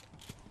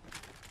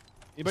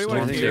 Anybody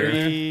want to Storm's carry?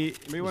 there.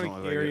 Anybody want Doesn't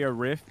to look carry like a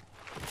rift?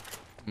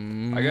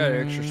 I got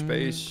extra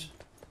space.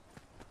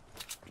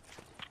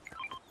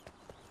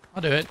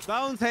 I'll do it.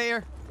 Stone's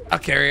here. I'll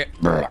carry it.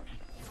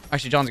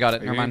 Actually, John's got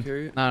it. Are you Never gonna mind.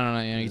 carry it? No.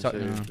 Yeah, you talk.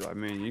 No. I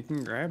mean, you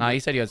can grab Nah, it. he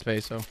said you had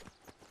space, so.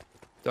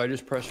 Do I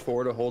just press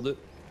 4 to hold it?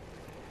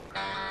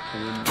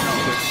 And then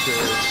switch to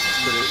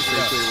put it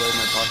safely away in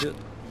my pocket?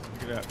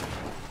 Look at that.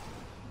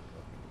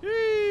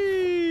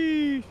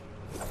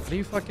 What do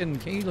you fucking?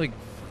 Can you like?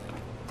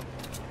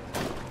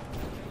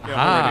 Yeah,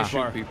 Ah. hold it Shoot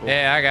far. people.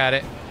 Yeah, I got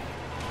it.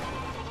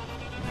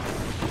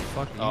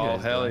 Fuck you Oh,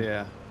 guys hell doing?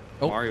 yeah.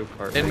 Oh, Mario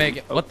Kart. Didn't make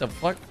baby. it. What the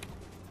fuck?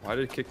 Why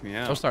did it kick me Joe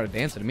out? started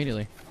dancing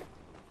immediately.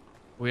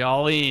 We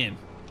all in. You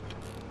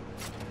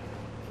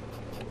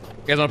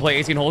guys want to play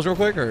 18 holes real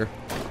quick, or?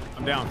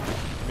 I'm down.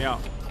 Me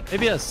out.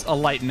 Maybe a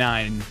light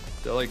 9.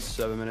 They're like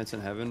 7 minutes in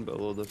heaven, but a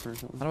little different.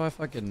 Or something. How do I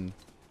fucking?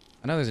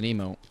 I know there's an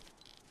emote.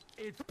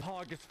 It's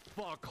pog as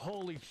fuck,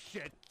 holy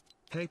shit.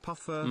 Hey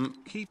Puffer,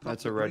 keep up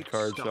That's the a red great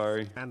card, stuff,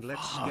 sorry. And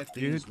let's get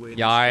these wins.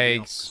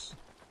 Yikes.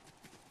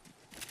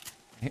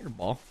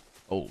 Hairball.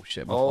 Oh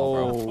shit, my fault,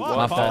 bro. Oh,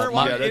 My fault.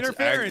 My, that's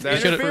interference. you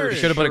should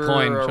have put a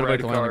coin. Should have put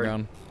a coin on the card.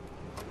 ground.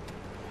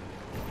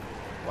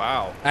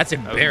 Wow. That's That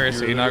was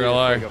embarrassing, not gonna literally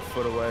lie. like a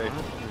foot away.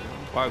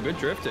 Wow, good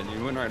drifting.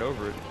 You went right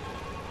over it.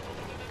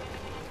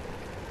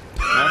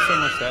 Not so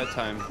much that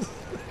time.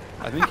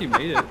 I think you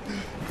made it.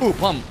 Ooh,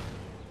 plum.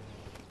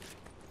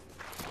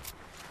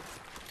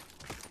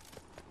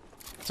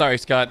 Sorry,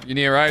 Scott. You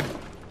need a ride?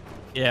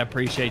 Yeah,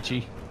 appreciate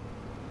you.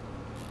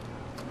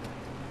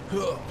 I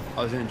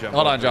was gonna jump.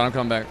 Hold on, over John. it. I'm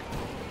coming back.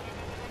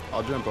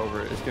 I'll jump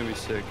over it. It's gonna be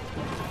sick.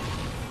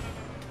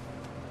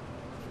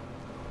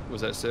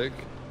 Was that sick?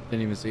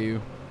 Didn't even see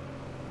you.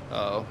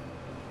 Oh.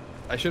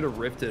 I should have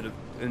ripped it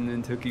and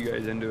then took you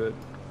guys into it.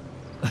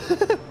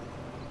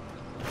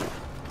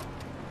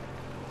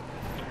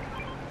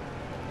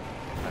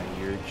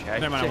 You're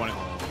Never mind, I want it.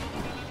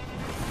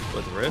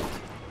 What, the rift?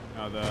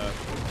 No, the.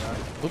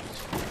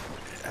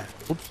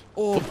 Oops. Oops.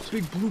 Oh,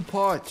 big blue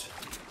pot.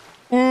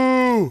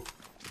 Ooh.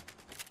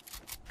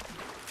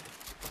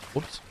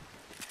 Whoops.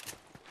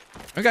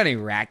 We got any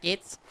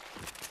rackets?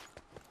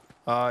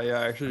 Yeah,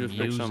 I actually just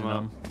picked some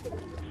up. Using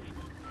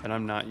And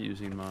I'm not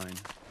using mine.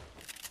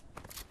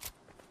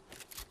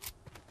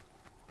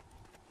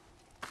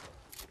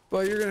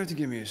 But you're gonna have to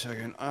give me a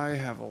second. I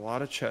have a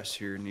lot of chests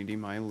here needing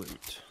my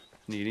loot.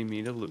 Needing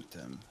me to loot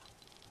them.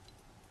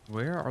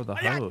 Where are the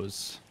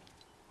hoes?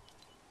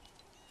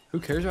 Who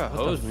cares about What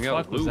hose the when you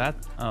got fuck was loot? that?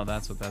 Oh,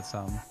 that's what that's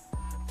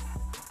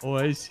Oh,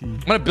 I see. I'm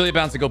gonna Billy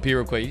bounce to go pee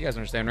real quick. You guys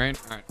understand, right?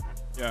 All right.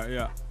 Yeah,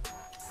 yeah.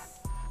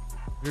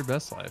 Your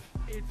best life.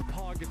 It's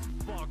pog as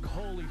fuck.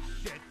 Holy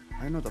shit.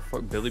 I don't know what the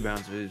fuck Billy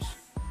Bounce is.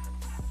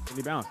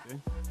 Really bounced,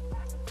 dude.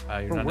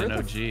 You're Bro, not where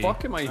an the OG.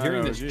 fuck am I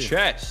hearing this OG.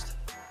 chest?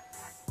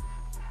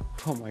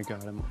 Oh my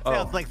god, I'm...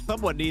 Sounds like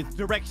someone needs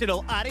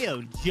directional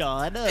audio,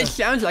 John. It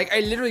sounds like I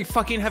literally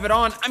fucking have it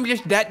on. I'm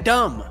just that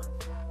dumb.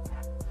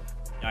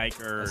 That's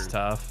Yikers.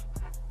 tough.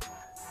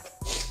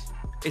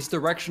 It's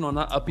directional,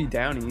 not uppy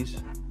downies.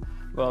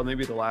 Well,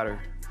 maybe the latter.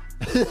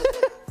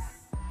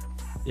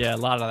 Yeah, a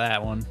lot of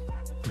that one.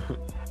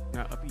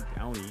 Not uppy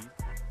downy.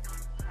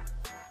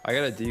 I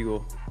got a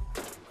deagle.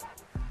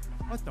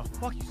 What the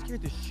fuck? You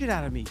scared the shit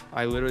out of me.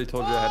 I literally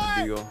told you I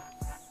had a deagle.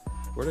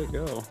 Where'd it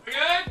go?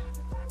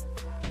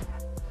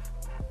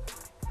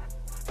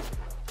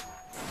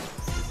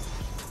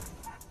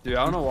 Dude,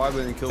 I don't know why, but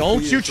in Kill Don't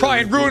Feed, you it try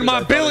says and ruin included. my I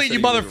thought it Billy, said you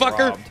he was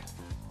motherfucker. robbed.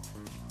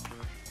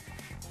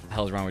 The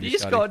hell's wrong with you,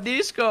 Scotty?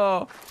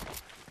 Disco.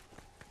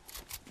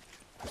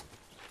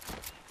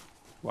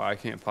 Wow, I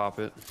can't pop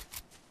it.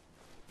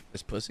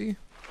 This pussy?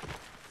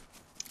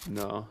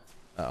 No.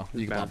 Oh,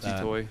 you can pop Bouncy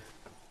that. toy.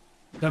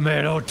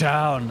 Tomato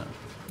Town.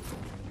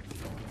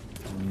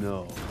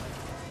 No.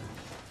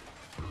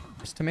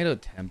 Is Tomato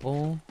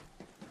Temple?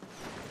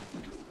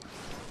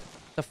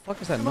 The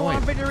fuck is that Come noise?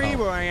 on, victory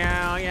Oh.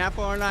 royale. Yeah,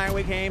 Fortnite,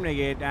 we came to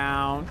get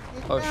down.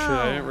 Oh shit,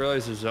 I didn't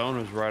realize the zone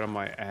was right on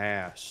my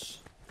ass.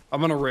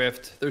 I'm gonna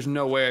rift. There's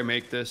no way I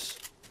make this.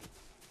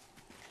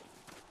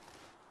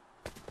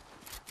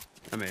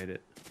 I made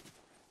it.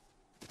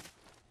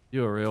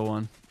 You a real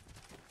one.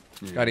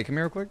 Scotty, come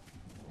here real quick.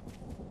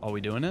 Are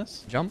we doing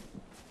this? Jump.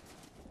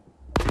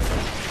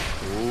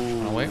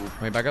 Oh, wait.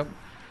 Wait, back up.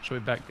 Should we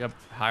back up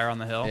higher on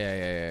the hill?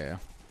 Yeah.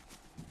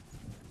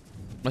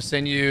 I'm gonna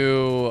send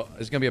you.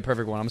 It's gonna be a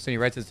perfect one. I'm gonna send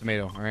you right to the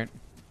tomato. All right.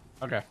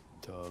 Okay.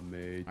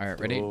 Tomato. All right.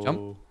 Ready?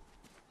 Jump.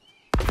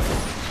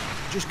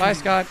 Bye,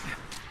 Scott.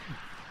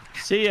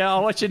 See ya.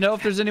 I'll let you know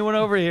if there's anyone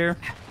over here.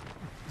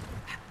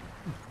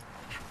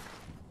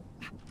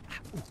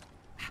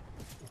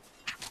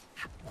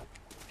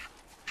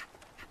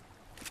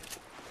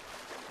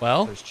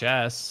 Well, There's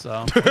chests,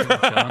 so.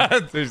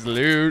 there's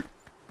loot.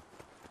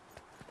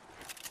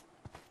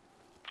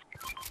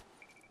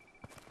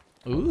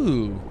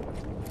 Ooh.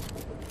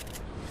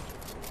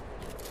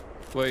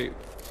 Wait.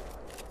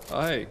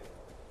 Oh, hey.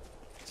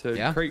 It's a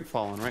Yeah? crate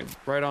falling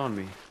right on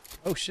me.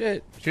 Oh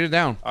shit. Shoot it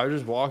down. I was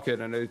just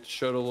walking and it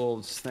showed a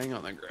little thing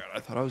on the ground. I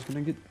thought I was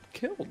gonna get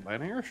killed by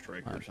an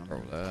airstrike or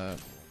something. Throw that.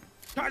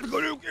 Time to go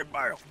to get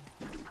bio.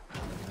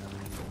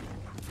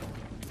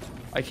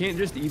 I can't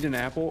just eat an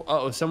apple.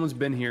 Uh oh, someone's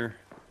been here.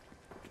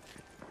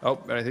 Oh,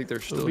 but I think they're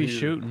still Who be here.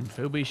 shooting?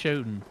 Who be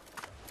shooting?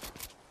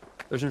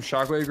 There's some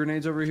shockwave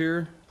grenades over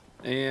here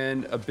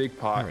and a big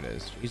pot. There it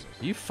is. Jesus.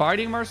 You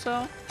fighting,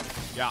 Marcel?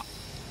 Yeah,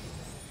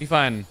 You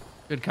fine?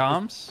 Good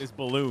comms? this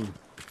balloon.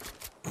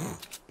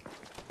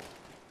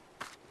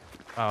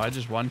 Oh, I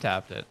just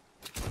one-tapped it.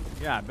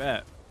 Yeah, I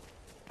bet.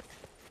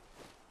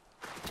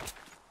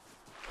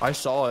 I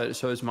saw it,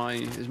 so it's my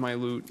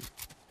loot.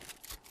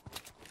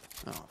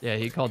 Oh. Yeah,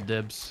 he called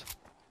dibs.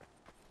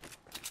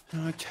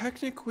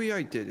 Technically,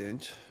 I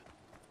didn't.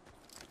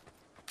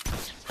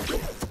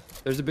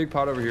 There's a big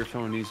pot over here if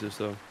someone needs this,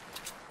 though.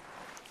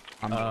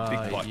 Big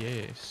pot.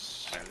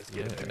 Yes.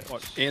 Get a big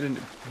pot. And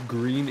a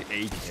green AK.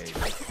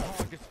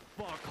 Pog as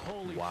fuck.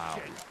 Holy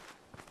shit.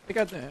 We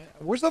got the.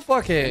 Where's the And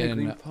a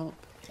green fucking pump.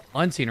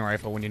 unseen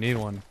rifle when you need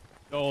one?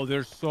 Oh,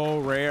 they're so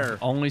rare.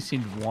 Only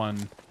seen one.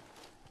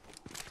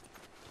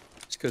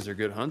 It's because they're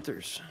good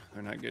hunters.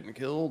 They're not getting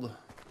killed.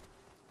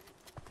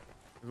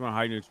 You want to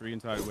hide in a tree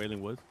inside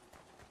Wailing Woods?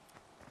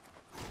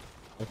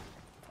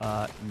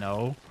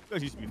 No.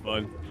 Those used to be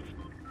fun.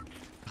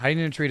 Hiding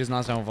in a tree does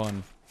not sound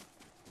fun.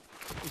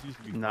 Those used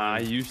to be Nah,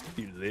 fun. it used to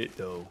be lit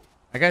though.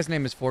 That guy's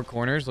name is Four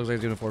Corners. Looks like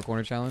he's doing a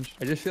 4-corner challenge.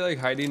 I just feel like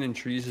hiding in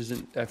trees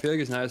isn't. I feel like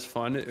it's not as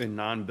fun in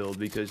non-build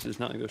because it's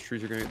not like those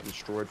trees are gonna get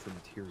destroyed for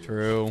material.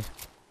 True.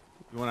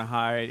 You want to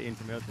hide in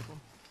tomato pickle?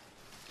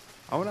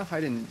 I want to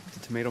hide in the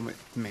tomato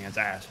man's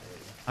ass.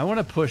 I want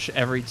to push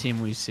every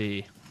team we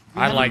see.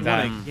 I like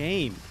that. Won a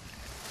game.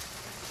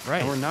 Right.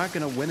 And we're not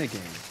gonna win a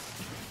game.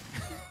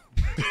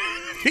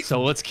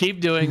 So let's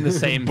keep doing the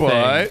same thing.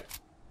 But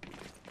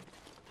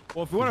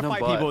Well, if we want to No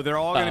fight but. people, they're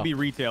all going to Oh. be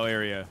retail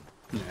area.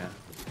 Yeah. all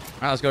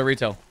right, let's go to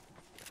retail.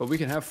 But we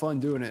can have fun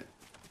doing it.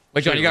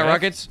 Wait, John, you got Right.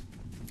 rockets?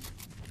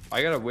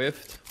 I got a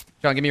whiffed.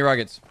 John, give me your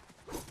rockets.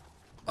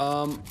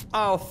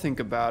 I'll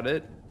think about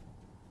it.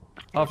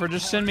 Offer,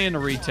 just send me into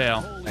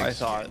retail. I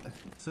thought.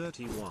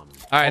 31. All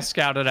I'll right,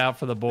 scout it out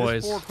for the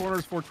boys. This Four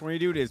Corners 420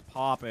 dude is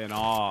popping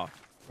off.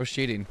 we're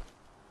cheating.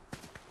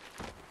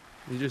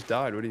 He just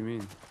died. What do you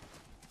mean?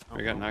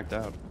 I got knocked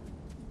out.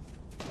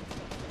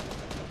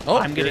 Oh,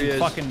 I'm Here he getting is.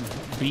 fucking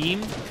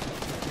beamed.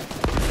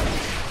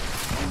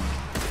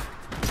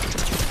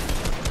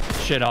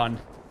 Shit on.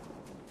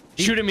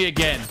 Shooting me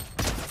again.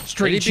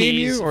 String Did he beam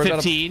cheese. you, or is that a-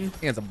 15. I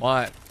think it's a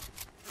bot.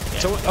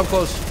 So up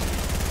close.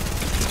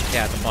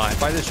 Yeah, it's a bot.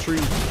 By this tree.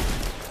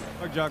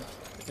 Fuck jug.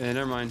 Yeah,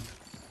 never mind.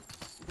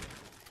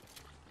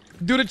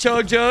 Do the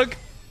chug jug.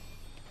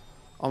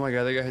 Oh my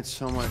god, that guy had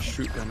so much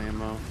shoot gun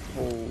ammo.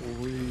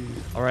 Holy.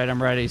 All right,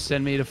 I'm ready.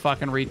 Send me to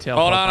fucking retail.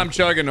 Hold on, Papa. I'm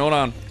chugging. Hold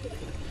on.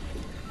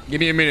 Give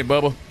me a minute,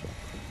 Bubba.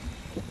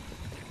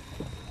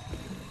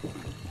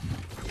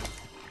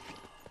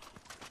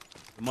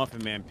 The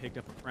Muffin Man picked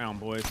up a crown,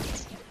 boys.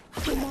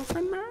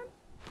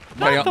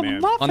 Buddy,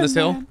 Man. on this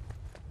hill.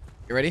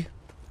 You ready?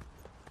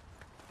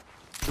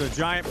 There's a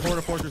giant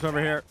porta fortress over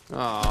here.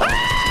 Oh.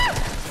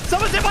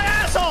 Someone's in my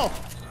asshole.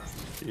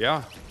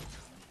 Yeah.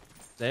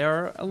 They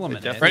are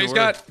eliminated. definitely- Ready,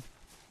 Scott?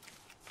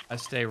 I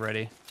stay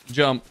ready.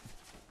 Jump.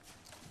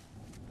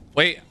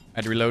 Wait, I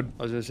had to reload.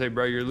 I was gonna say,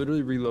 bro, you're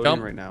literally reloading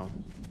Jump. right now.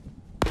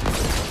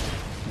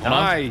 Hold on.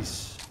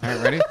 Nice. All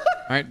right, ready? All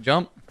right,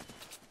 jump.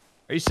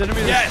 Are you sending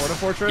me to Yes. the Porta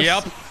Fortress?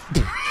 Yep.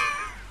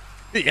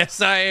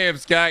 Yes, I am,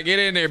 Scott. Get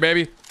in there,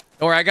 baby.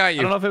 Don't worry, I got I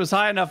don't you. know if it was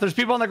high enough. There's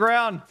people on the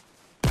ground.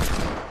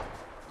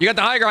 You got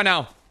the high ground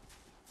now.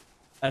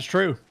 That's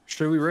true.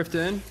 Should we rift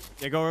in?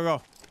 Yeah,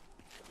 go.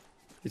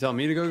 You telling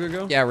me to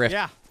go? Yeah, Rift.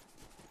 Yeah.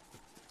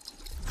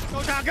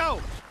 Go, John,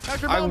 go.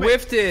 That's your I moment.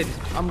 whiffed it.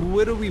 I'm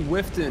literally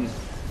whiffing.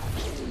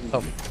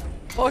 Oh,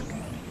 fuck.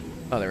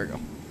 Oh, there we go.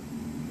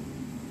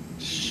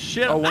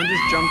 Shit. Oh, one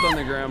just jumped on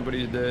the ground, but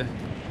he's dead.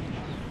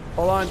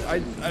 Hold on.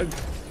 I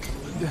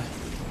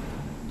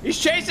He's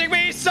chasing me.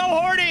 He's so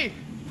horny.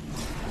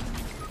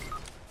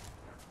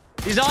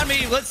 He's on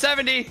me. Lit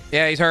 70.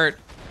 Yeah, he's hurt.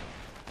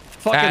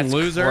 Fucking That's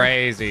loser.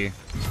 crazy.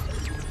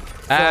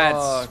 That's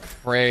Fuck.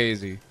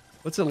 crazy.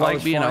 What's it I like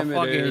was being a flying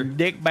midair. fucking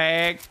dick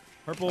bag?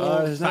 Purple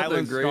it's not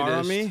the silent star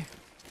on greatest. me.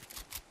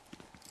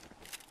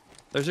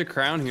 There's a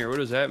crown here. What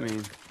does that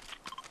mean?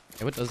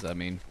 Hey, what does that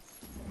mean?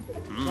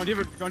 Don't you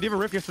have a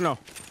riff, yes or no?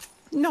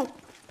 No.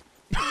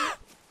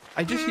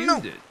 I just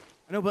used it.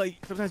 I know, but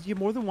sometimes you get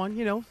more than one,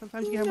 you know.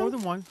 Sometimes you can have more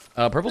than one.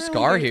 Purple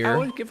scar I here.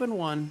 was given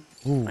one.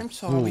 Ooh, I'm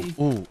sorry.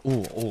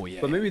 Ooh, yeah.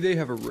 But maybe they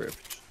have a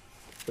rift.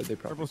 But they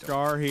probably Purple don't.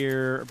 scar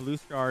here, a blue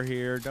scar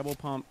here, double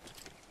pump.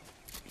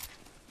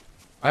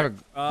 I have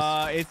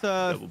a. It's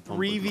a Double pump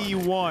with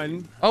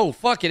 3v1, Oh,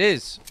 fuck, it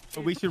is.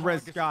 but we should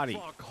res Scotty.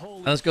 Fuck,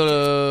 holy Let's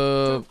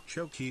go to.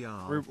 Choky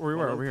R. Where we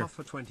were, over here.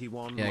 Puffer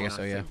 21. Yeah, I guess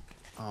so, yeah.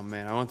 Oh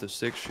man, I want the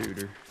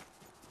 6-shooter.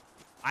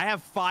 I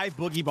have 5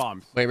 boogie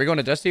bombs. Wait, we're going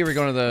to Dusty or we're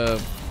going to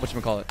the.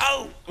 Whatchamacallit?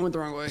 Oh, I went the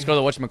wrong way. Let's go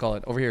to the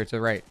whatchamacallit. Over here to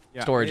the right.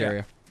 Yeah, Storage yeah.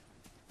 area.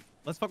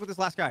 Let's fuck with this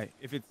last guy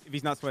if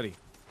he's not sweaty.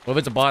 What if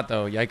it's a bot,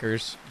 though?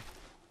 Yikers.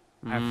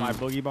 I have 5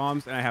 boogie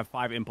bombs and I have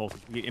 5 impulses.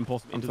 We get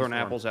impulses I'm into throwing the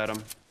storm. apples at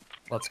him.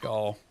 Let's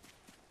go.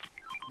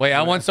 Wait,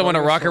 I want someone to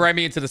thought it was rocket some- ride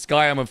me into the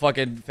sky. I'm gonna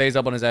fucking phase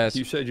up on his ass.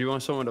 You said you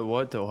want someone to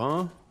what though,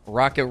 huh?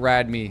 Rocket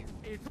ride me.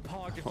 it's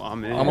pocket. Well,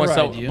 I'm in. I want ride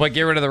some, you. but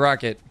get rid of the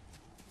rocket.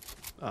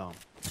 Oh.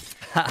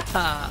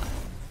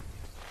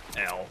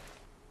 L.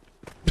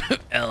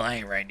 L, I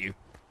ain't riding you.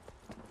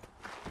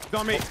 It's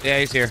on me. Yeah,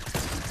 he's here.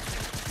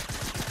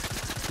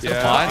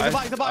 Yeah.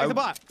 He's a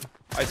bot.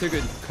 I took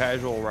a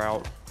casual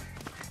route.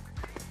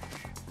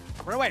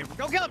 Run away.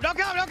 Don't kill him. Don't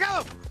kill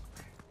him.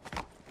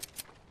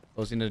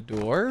 Closing the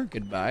door.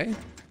 Goodbye.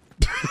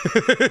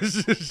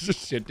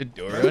 Shut the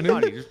door on him.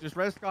 Scotty. Just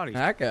res Scotty.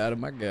 I got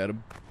him. I got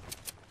him.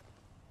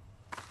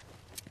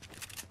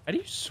 How do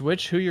you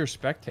switch who you're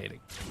spectating?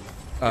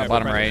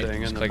 Bottom right.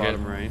 Thing Just in the click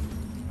bottom it. right.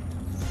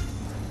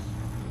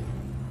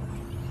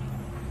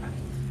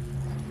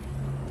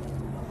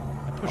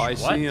 Push Oh, I what?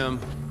 see him.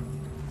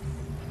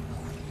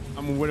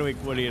 I'm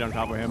Woody on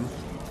top of him.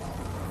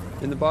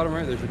 In the bottom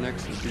right, there's your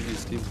next to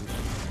previous team.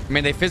 I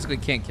mean, they physically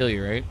can't kill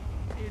you, right?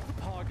 It's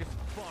pog as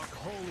fuck.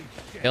 Holy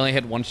shit. They only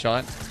hit one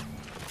shot.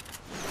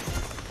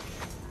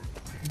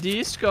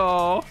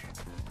 Disco.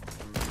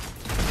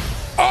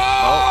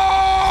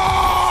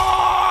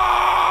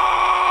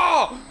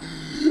 Oh!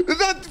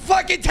 The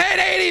fucking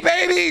 1080,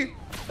 baby!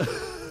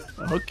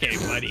 Okay,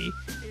 buddy.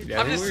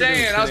 I'm just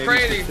saying, I was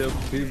crazy.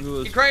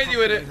 You crazy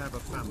with it. Have a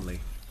family.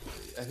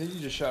 I think you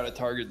just shot a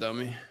target,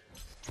 dummy.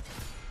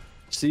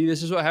 See,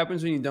 this is what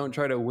happens when you don't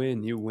try to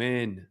win. You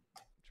win.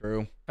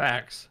 True.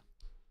 Facts.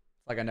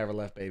 Like I never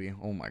left, baby.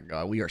 Oh my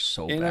god, we are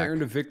so And I back.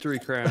 earned a victory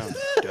crown.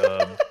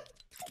 Dub.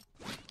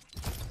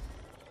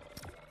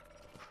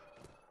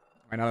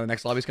 Right now, the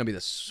next lobby is gonna be the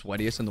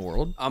sweatiest in the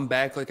world. I'm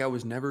back like I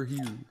was never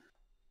here.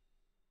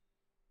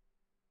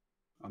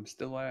 I'm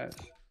still ass.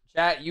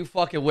 Chat, you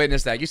fucking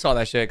witnessed that. You saw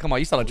that shit. Come on,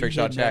 you saw the trick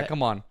shot, chat. that.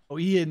 Come on. Oh,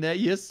 he in that?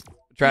 Yes.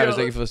 Travis, Yo.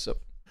 thank you for the sub.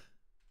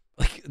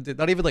 Like,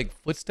 not even like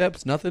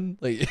footsteps, nothing.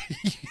 Like,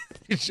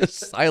 it's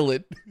just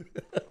silent.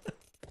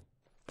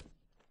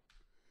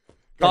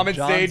 Comment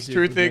John stage, Duke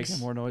True was making Things,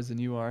 more noise than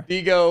you are.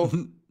 Ego.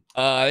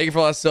 Thank you for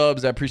all the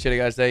subs. I appreciate it,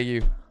 guys. Thank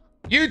you.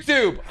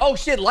 YouTube. Oh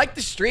shit, like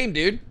the stream,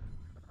 dude.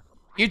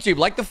 YouTube,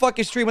 like the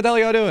fucking stream. What the hell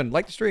y'all doing?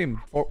 Like the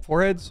stream.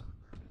 Foreheads.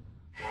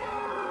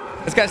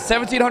 It's got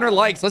 1,700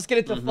 likes. Let's get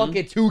it to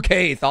fucking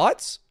 2K.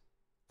 Thoughts?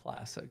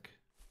 Classic.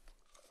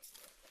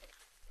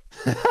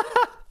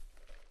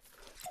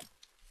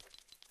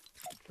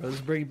 Let's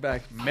bring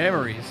back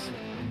memories.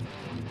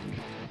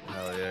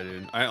 Hell yeah,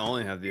 dude. I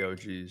only have the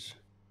OGs.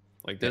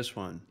 Like this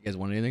one. You guys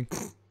want anything?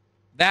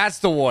 That's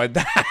the one.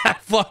 That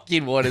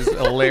fucking one is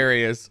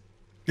hilarious.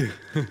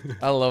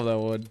 I love that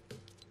one.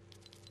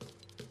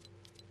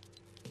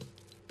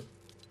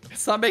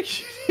 It's not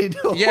making any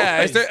noise.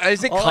 Yeah,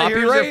 is it All I hear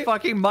is copyright? a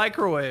fucking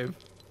microwave.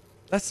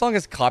 That song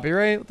is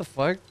copyright? What the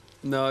fuck?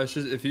 No, it's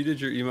just if you did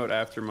your emote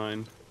after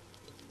mine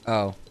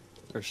Oh.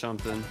 or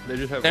something. They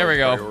just have There we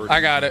go. priority.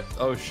 I got it.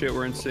 Oh shit,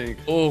 we're in sync.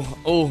 Oh,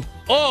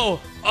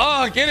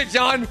 get it,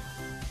 John.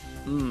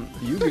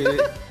 You get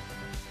it.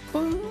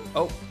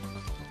 Oh.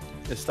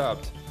 It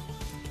stopped.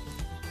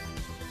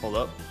 Hold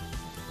up.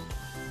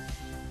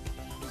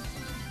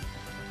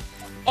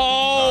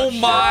 Oh,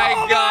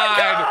 my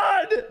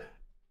god. God!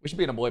 We should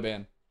be in a boy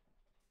band.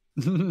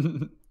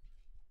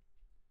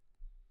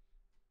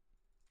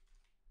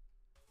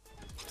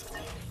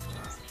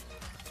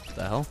 What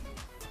the hell?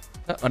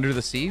 Under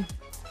the sea?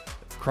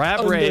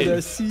 Crab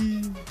raid.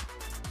 sea.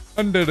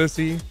 Under the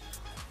sea.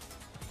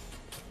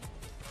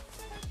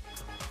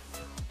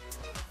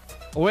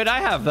 Wait, I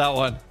have that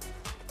one.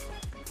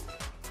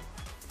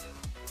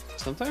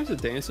 Sometimes the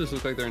dances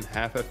look like they're in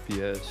half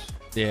FPS.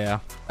 Yeah,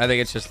 I think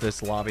it's just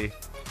this lobby.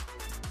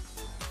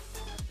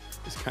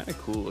 It's kind of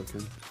cool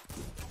looking.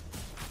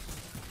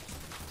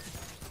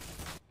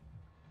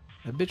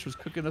 That bitch was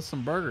cooking us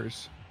some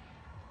burgers.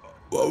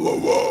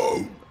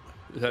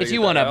 If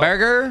you want a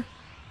burger?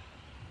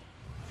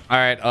 All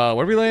right,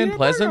 where are we laying?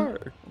 Pleasant?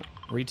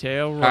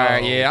 Retail. All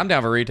right, yeah, I'm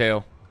down for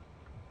retail.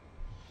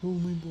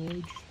 Only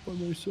budge by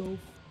myself.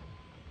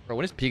 Bro,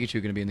 when is Pikachu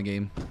going to be in the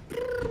game?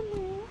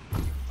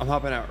 I'm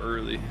hopping out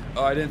early.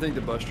 Oh, I didn't think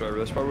the bus driver.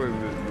 That's probably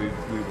why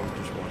we won't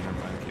just want him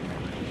back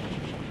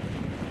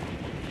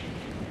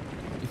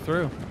in. You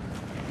threw.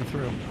 You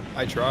threw.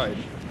 I tried.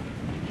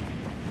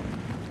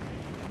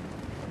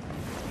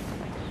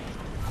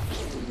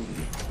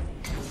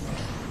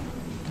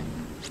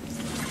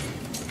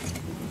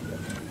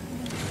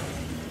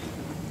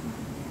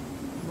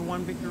 Number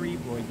one victory,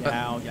 boy.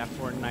 Yeah,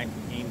 Fortnite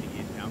game to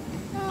get down.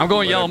 I'm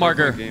going yellow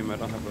marker. Game. I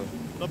don't have a.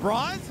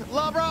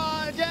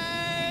 LeBron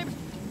James.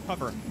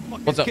 Puffer. Fuck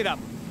What's this up? kid up.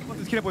 Fuck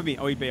this kid up with me.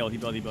 Oh, he bailed. He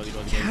bailed.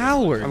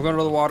 Coward. I'm going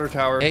to the water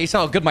tower. Yeah, you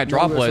saw how good my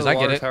drop I'm not was. going I to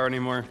the get water it. tower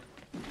anymore.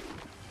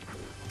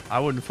 I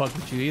wouldn't fuck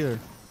with you either.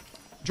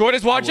 Jordan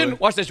is watching. would.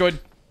 Watch this, Jordan.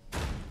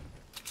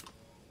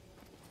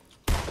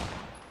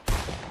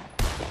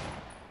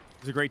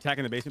 There's a great tack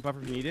in the basement,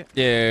 Puffer, if you need it.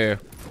 Yeah.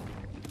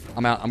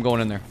 I'm out. I'm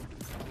going in there.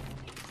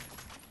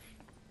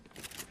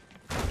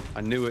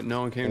 I knew it.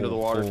 No one came to the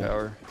water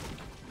tower.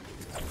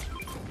 Oh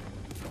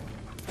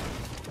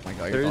my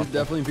God, you're There's thoughtful.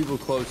 definitely people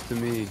close to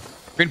me.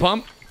 Green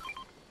pump.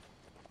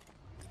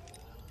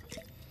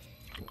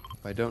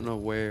 I don't know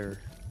where.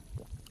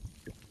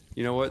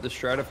 You know what? The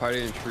strat of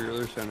hiding in a tree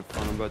earlier is kind of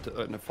fun. I'm about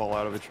to fall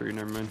out of a tree.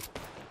 Never mind.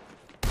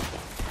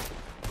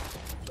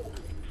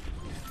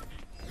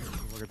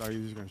 Look, I thought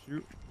he was gonna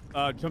shoot.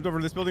 Jumped over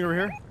to this building over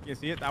here. You can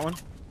see it. That one.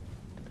 Give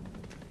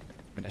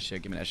me that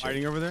shit. Give me that shit.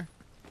 Hiding over there.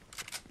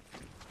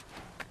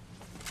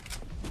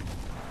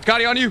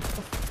 Scotty, on you.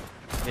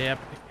 Yep.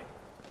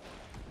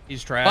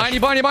 He's trash. Behind you,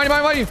 behind you, behind you,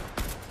 behind you.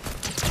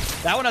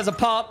 That one has a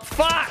pop.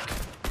 Fuck!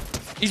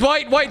 He's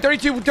white,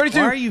 32. Why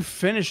are you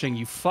finishing,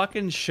 you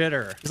fucking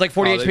shitter? He's like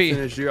 40 Oh, they HP.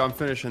 finished you. I'm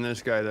finishing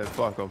this guy. Then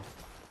fuck him.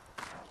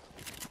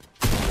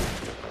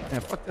 Yeah,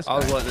 fuck this I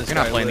was guy. letting this You're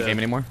not guy playing the live. game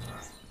anymore.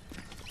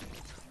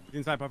 He's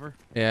inside, Puffer.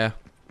 Yeah.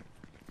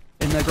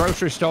 In the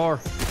grocery store.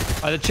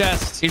 By the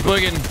chest. He's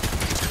bligging.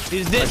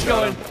 He's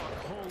discoing.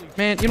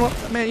 Man, you know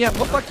what? Man, yeah,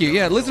 well, fuck you.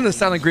 Yeah, listen to the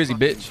silent Grizzy,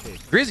 bitch.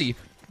 Grizzy?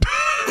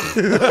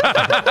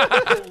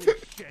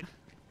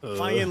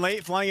 Flying in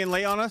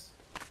late on us.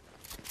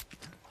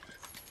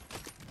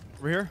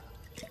 We're here.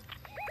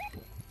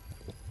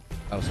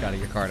 Oh, Scotty,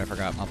 your card. I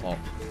forgot. My fault.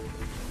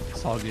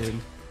 It's all good.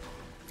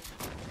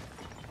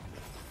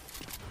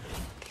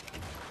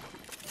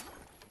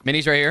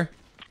 Minis right here.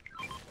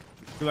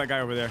 Do that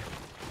guy over there.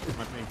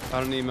 My ping. I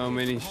don't need no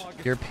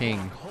minis. Your ping.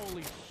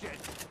 Holy shit.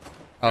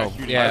 Oh,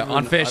 yeah.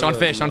 On fish.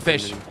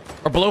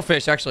 Or below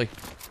fish, actually.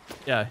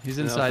 Yeah, he's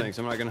No, inside. thanks.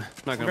 I'm not gonna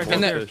Okay, pull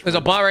And fish, there's a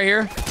man. bot right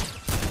here.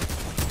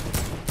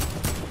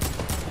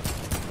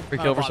 Free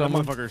kill for That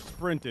someone. motherfucker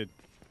sprinted.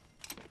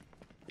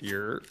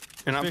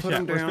 And I'm putting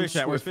down Where's fish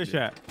at? Where's swiftly. fish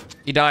at?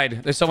 He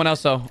died. There's someone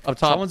else, though, up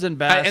top. Someone's in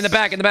bass. In the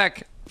back, in the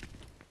back.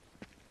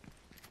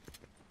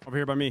 Over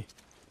here by me.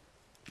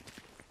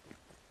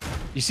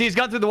 You see, he's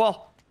gone through the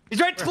wall. He's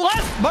right to the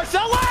left.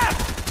 Marcel left.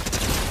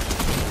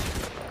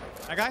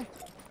 That guy?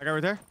 That guy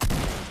right there?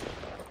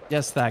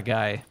 Yes, that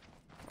guy.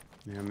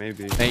 Yeah,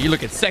 maybe. Hey, you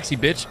looking sexy,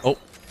 bitch. Oh.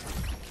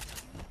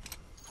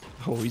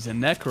 Oh, he's a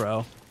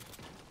necro.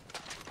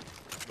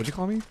 What'd you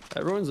call me?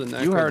 Everyone's a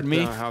neck. You heard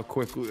me. How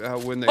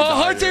when they Oh,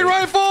 die, hunting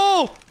right?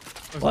 rifle!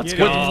 Let's get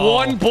go. With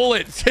one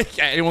bullet.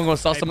 Yeah, anyone gonna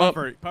sauce Hey, them up?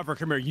 Puffer,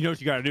 come here. You know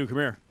what you gotta do. Come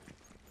here.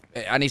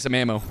 Hey, I need some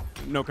ammo.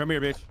 No, come here,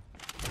 bitch.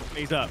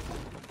 Phase up.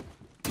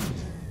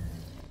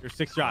 You're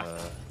 6 shots.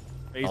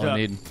 Phase All up. I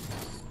need.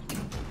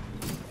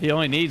 He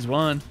only needs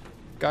one.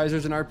 Guys,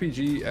 there's an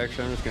RPG.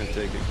 Actually, I'm just gonna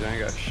take it because I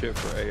ain't got shit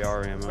for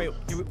AR ammo. Wait,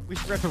 we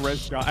forgot to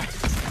res guy.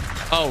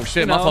 Oh,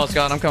 shit. My know. fault,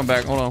 Scott. I'm coming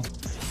back. Hold on. There's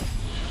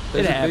It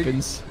a big-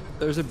 happens.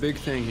 There's a big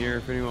thing here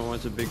if anyone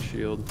wants a big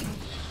shield.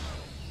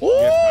 Ooh!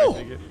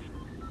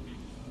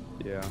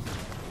 Yeah.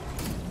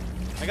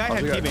 That guy Oh,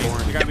 had we got teammates.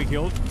 corn. The guy we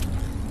killed.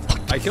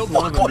 I killed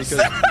one of them because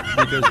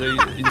they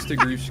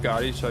insta-griefed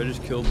Scotty, so I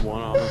just killed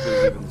one. I don't know if it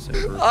was even the same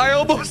person. I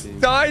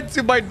almost died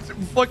to my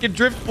fucking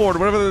drift board,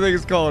 whatever the thing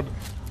is called.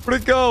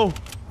 Where'd it go?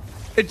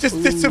 It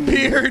just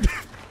disappeared.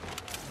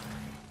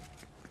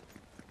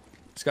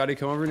 Scotty,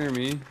 come over near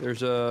me.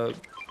 There's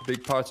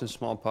big pots and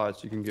small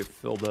pots. You can get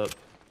filled up.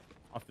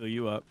 I'll fill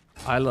you up.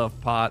 I love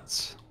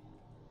pots.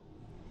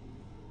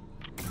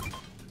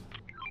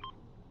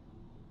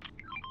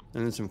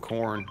 And then some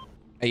corn.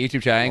 Hey,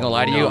 YouTube chat, I ain't gonna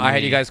lie to you. I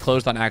had you guys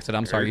closed on accident.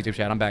 I'm sorry, YouTube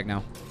chat. I'm back now.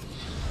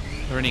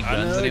 Are there any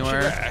guns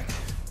anywhere?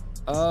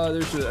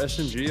 There's an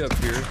SMG up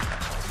here.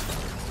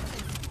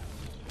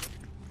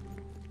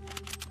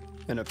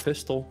 And a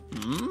pistol.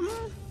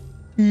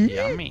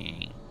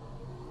 Yummy.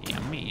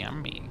 Yummy,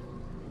 yummy.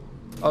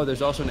 Oh,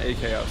 there's also an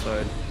AK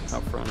outside,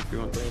 out front if you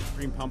want that.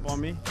 Green pump on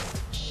me.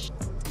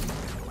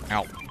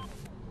 Ow.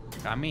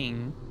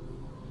 Coming.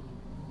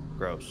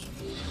 Gross.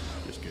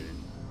 Just kidding.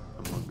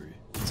 I'm hungry.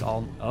 It's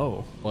all.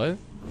 Oh, What?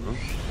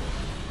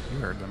 you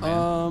heard them,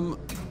 man.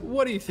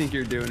 What do you think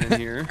you're doing in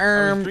here?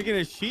 I was drinking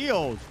his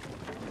shield.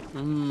 A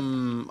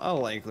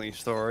likely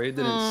story. It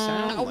didn't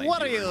sound like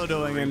What are you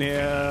doing in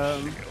here?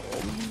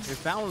 It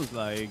sounds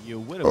like you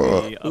would have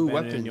been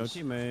abandoning your weapons.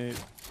 teammate.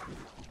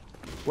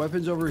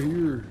 Weapons over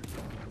here.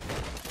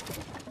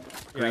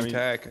 Yeah, Green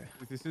tack.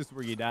 If this is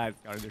where you died,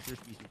 Scotty, there's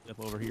just some stuff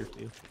over here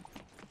too.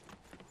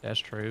 That's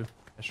true.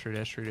 That's true.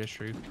 That's true. That's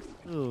true.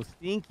 Ooh,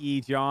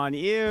 stinky, John.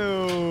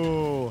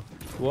 Ew.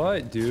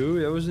 What,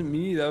 dude? That wasn't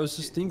me. That was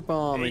the stink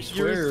bomb. I You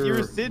swear.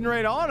 were sitting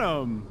right on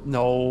him.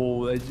 No.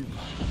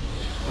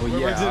 Oh When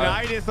yeah.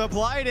 Zenitis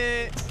applied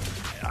it.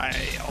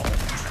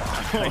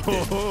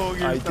 Oh,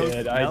 you're I so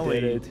did. smelly. I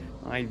did it.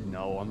 I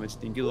know. I'm a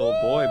stinky little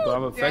boy, but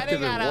I'm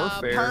effective in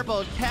warfare.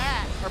 Purple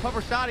cat or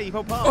purple shotty.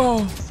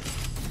 Pump.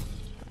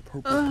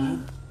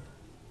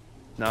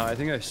 No, I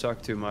think I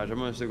suck too much. I'm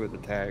gonna stick with the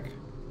tag.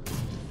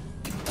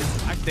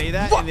 I say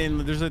that, and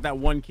then there's like that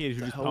one kid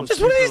who just pumps.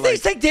 Just one of these for, like,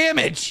 things take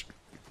damage.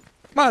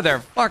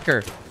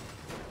 Motherfucker.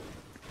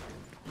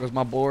 Where's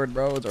my board,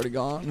 bro? It's already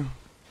gone.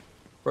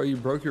 Bro, you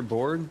broke your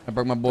board? I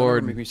broke my Don't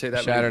board. make me say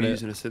that Shattered many it.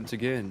 B's in a sentence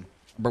again.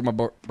 I broke my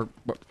board.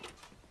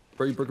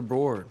 Bro, you broke your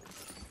board.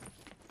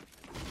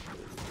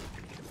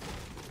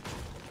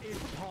 It's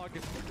hog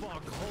as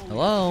fuck. Holy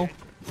Hello? shit.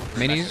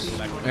 Minis?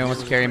 Anyone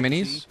wants to carry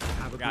minis?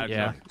 Have a Got good it,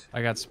 Yeah, night.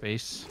 I got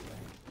space.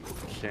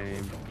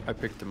 Shame. I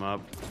picked them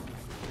up.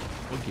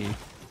 Okay.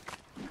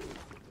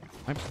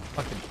 I'm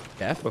fucking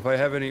deaf. But if I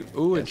have any...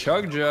 Ooh, a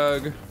chug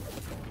jug.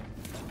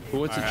 Who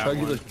wants a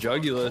chugulous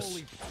jugulous?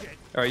 Holy shit.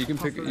 Alright, you can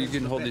pick... You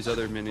can hold these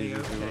other minis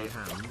if you AOK want.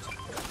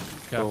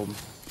 hand. Boom.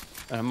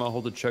 And I'm gonna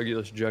hold the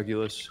chugulous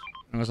jugulous.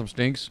 You want some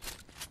stinks?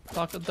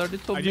 Talking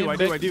 32 I do, I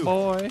do, I do.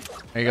 boy.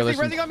 There you go.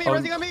 Listen. Resing on me,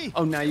 resing on me.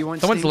 Oh, now you want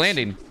Someone's stinks?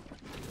 landing.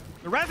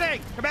 The resing,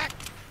 come back.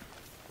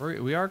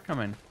 We are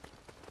coming.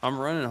 I'm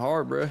running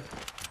hard, bruh.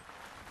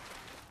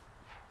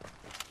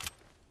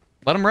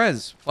 Let him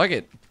res. Like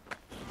it.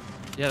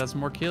 Yeah, that's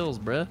more kills,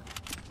 bruh.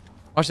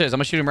 Watch this. I'm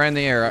gonna shoot him right in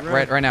the air.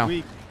 Right now.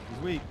 He's weak.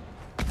 He's weak.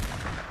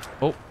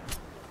 Oh.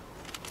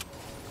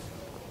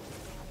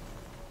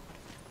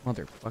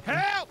 Motherfucker.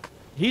 Help!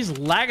 He's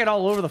lagging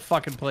all over the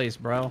fucking place,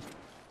 bro.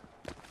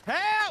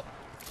 Help!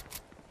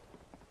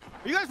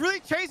 Are you guys really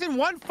chasing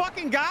one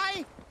fucking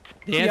guy?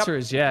 The answer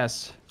is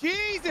yes.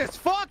 Jesus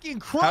fucking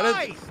did-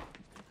 Christ!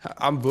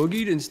 I'm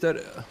boogied instead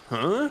of...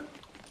 Huh?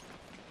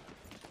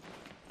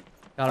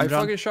 Got him, I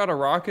John. fucking shot a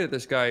rocket at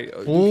this guy.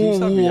 Can you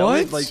stop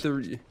yelling? Like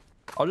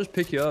I'll just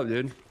pick you up,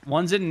 dude.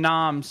 One's in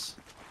noms.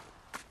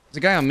 There's a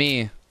guy on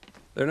me.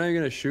 They're not even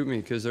gonna shoot me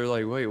because they're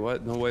like, wait,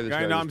 what? No way this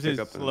guy Noms just pick is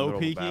up in the slow middle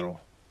of a peeking.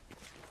 battle.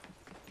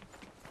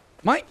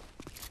 Mike.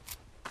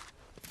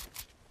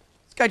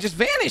 This guy just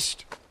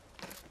vanished.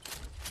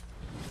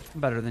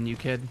 I'm better than you,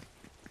 kid.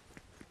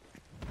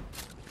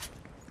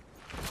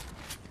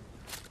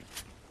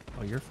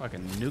 Oh, you're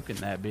fucking nuking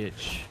that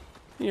bitch.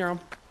 Yeah.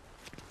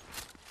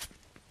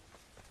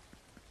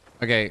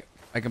 Okay,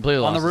 I completely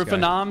On lost the roof this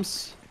of guy.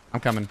 noms. I'm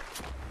coming.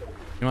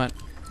 You know what?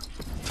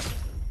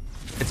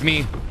 It's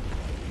me.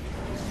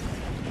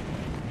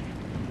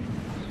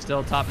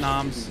 Still top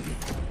noms.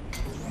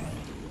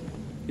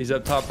 He's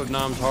up top of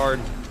Nom's hard.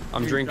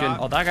 I'm drinking.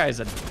 Oh, that guy's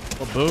a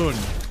baboon.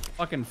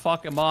 Fucking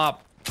fuck him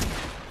up.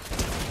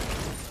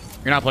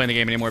 You're not playing the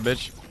game anymore,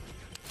 bitch.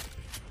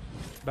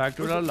 Back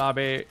to the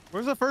lobby.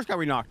 Where's the first guy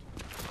we knocked?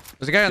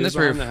 There's a guy on He's this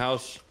roof. behind the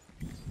house.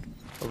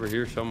 Over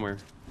here somewhere.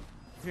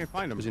 I can't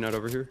find him. Is he not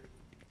over here?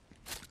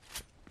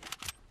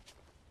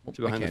 Is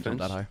he I behind the can't jump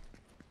fence? that high.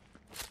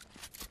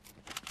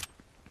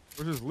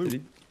 Where's his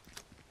loot?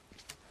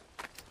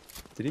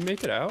 Did he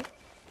make it out?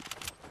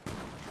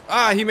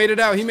 Ah, he made it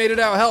out. He made it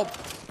out. Help.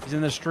 He's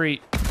in the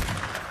street.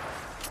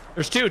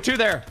 There's two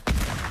there.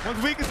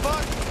 One's weak as fuck.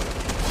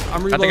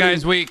 I'm That reloading. the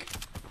guy's weak.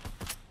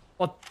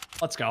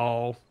 Let's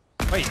go.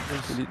 Wait,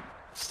 there's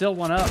still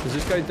one up. Is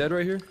this guy dead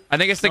right here? I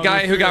think it's the No, guy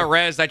there's who two got there.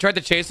 rezzed. I tried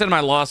to chase him. I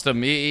lost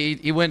him.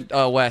 He went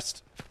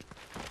west.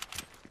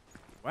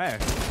 Where?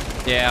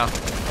 Yeah.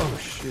 Oh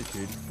shit,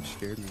 dude. You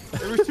scared me.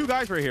 There was two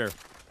guys right here.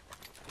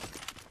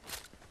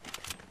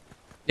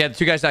 Yeah, the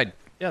two guys died.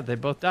 Yeah, they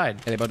both died.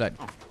 Yeah, they both died.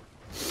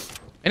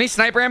 Any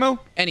sniper ammo?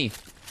 Any.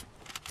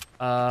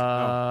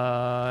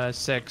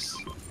 6.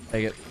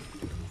 Take it.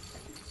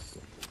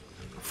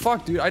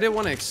 Fuck, dude. I didn't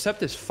want to accept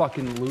this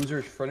fucking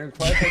loser's friend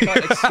request. I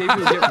thought escape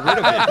would get rid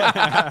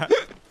of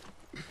it.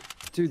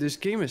 Dude, this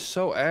game is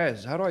so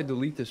ass. How do I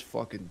delete this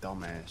fucking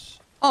dumbass?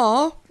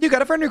 Aw, you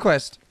got a friend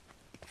request.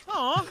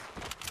 Aw.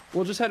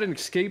 Well, just had an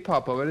escape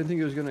pop up. I didn't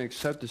think it was gonna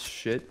accept this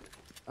shit.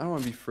 I don't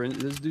want to be friends.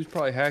 This dude's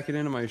probably hacking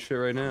into my shit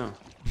right now.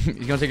 He's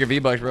gonna take your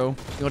V-Bucks, bro.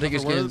 He's gonna take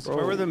your Where, skins.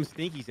 where were them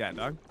stinkies at,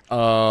 dog?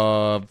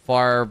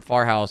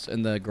 Far house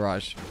in the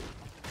garage.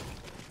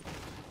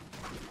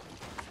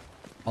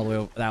 All the way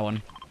over that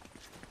one.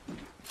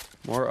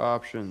 More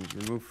options.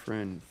 Remove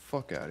friend.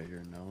 Fuck out of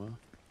here, Noah.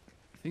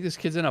 I think this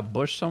kid's in a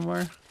bush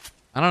somewhere.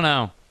 I don't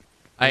know.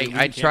 We can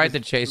I tried camp to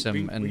his- chase him we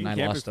and can I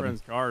camp lost his him.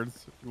 friend's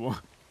cards if you want.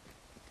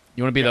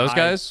 You want to be Yeah, those hide.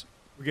 guys?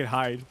 We could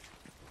hide.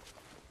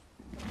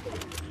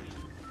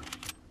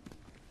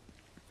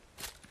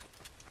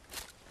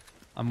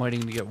 I'm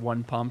waiting to get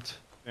one pumped.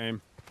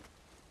 Same.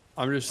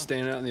 I'm just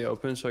standing out in the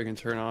open so I can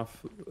turn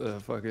off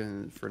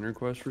fucking friend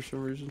request for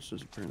some reason. So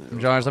it's apparently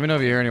Josh, let me know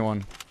if you hear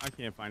anyone. I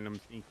can't find them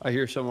stinkies I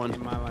hear someone.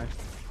 in my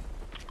life.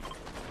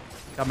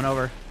 Coming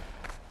over.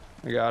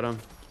 I got him.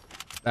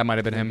 That might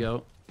have been There him. you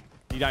go.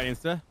 You died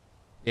insta?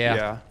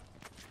 Yeah.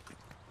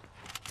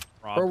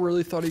 Rob. Bro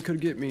really thought he could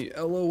get me.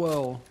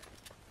 LOL.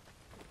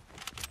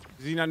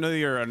 Does he not know that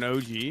you're an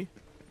OG?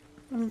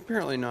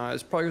 Apparently not.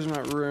 It's probably because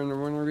I'm not ruined or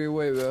running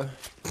away, bro.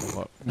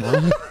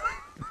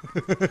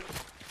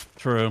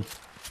 True.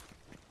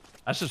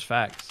 That's just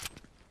facts.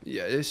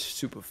 Yeah, it's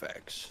super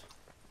facts.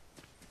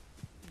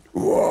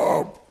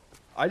 Whoa.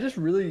 I just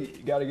really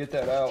got to get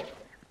that out.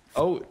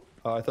 Oh,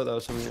 I thought that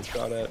was something I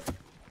shot at.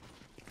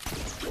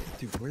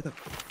 Dude, where the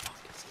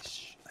fuck is this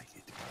shit?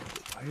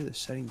 Why are the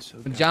settings so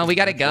bad? John, we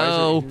gotta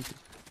go.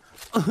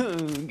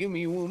 Give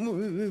me one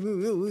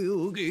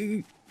more.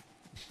 Okay.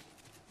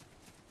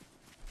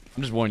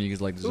 I'm just warning you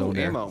guys like the Ooh, zone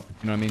there. ammo.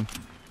 You know what I mean?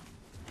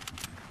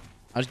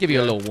 I'll just give you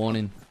a little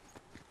warning.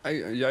 I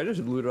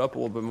just looted up a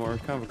little bit more.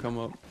 Kind of a come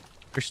up.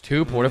 There's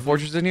 2 porta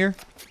fortresses in here.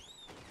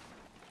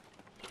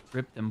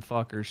 Rip them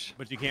fuckers.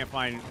 But you can't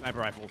find sniper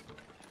rifles.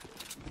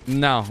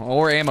 No,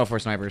 or ammo for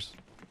snipers.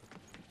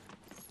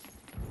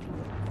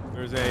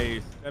 There's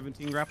a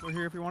 17 grappler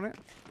here if you want it.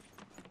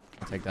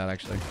 I'll take that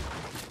actually.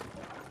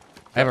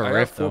 I have a I got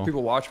rift 4 though.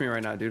 people watching me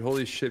right now, dude.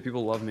 Holy shit,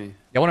 people love me.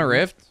 Y'all want a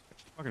rift?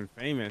 Fucking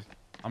famous.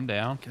 I'm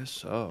down. Guess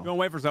so. You gonna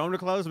wait for zone to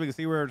close so we can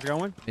see where it's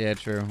going? Yeah,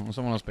 true. Well,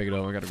 someone else pick it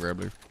up. I got a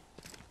grappler.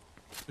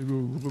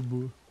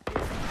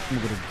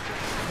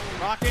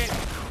 Rocket!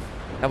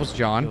 That was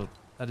John. Yo,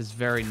 that is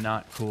very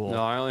not cool.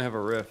 No, I only have a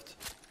rift.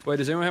 Wait,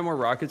 does anyone have more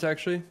rockets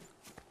actually?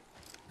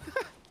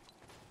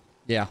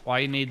 Yeah. Why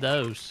you need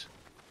those?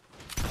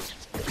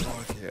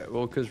 Yeah,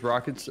 well, because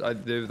rockets,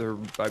 I've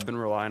been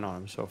relying on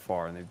them so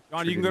far, and they've.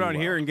 John, you can treated go me down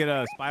well. here and get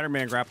a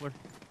Spider-Man grappler.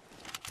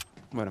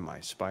 What am I,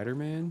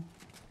 Spider-Man?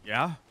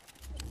 Yeah?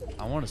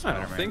 I want a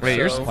Spider-Man. think Wait,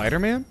 you're so.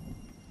 Spider-Man?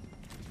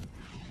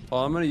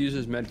 Well, I'm gonna use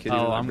his med kit. even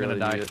Oh, though I I'm gonna barely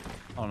die. need it.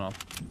 Oh no.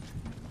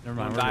 Never I'm mind.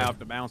 gonna we're die good. off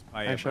the bounce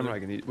pipe. Actually, I'm not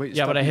gonna need. Wait,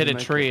 Yeah, stop but I hit a using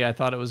med tree. kit. I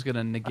thought it was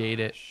gonna negate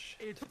it.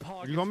 It's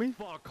You got me?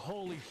 fuck,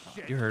 holy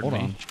shit. You heard Hold me.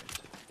 on.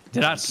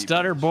 Did I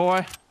stutter,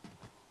 boy?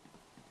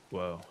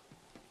 Whoa.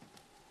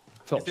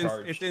 Felt It's,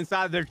 charged. it's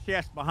inside their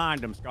chest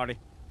behind them, Scotty.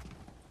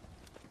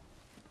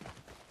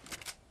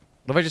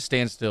 What if I just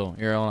stand still?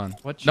 Here, hold on.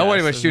 What Nobody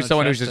chest? would There's shoot no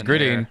someone who's chest just in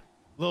gritting. here.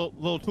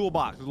 Little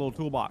toolbox. A little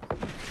toolbox.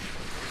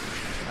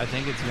 I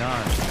think it's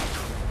gone.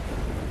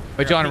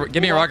 Wait, John,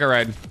 give me a rocket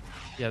ride.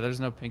 Yeah, there's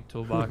no pink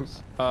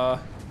toolbox. I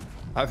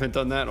haven't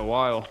done that in a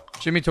while.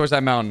 Shoot me towards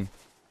that mountain.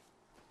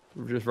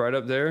 Just right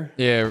up there.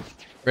 Yeah.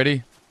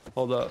 Ready?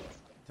 Hold up.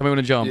 Tell me when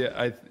to jump.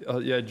 Yeah,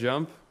 yeah,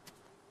 jump.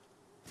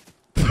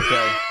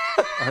 Okay.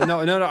 No.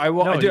 I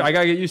will. No, Dude, you- I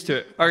gotta get used to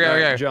it. Okay, All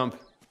right, okay. Jump.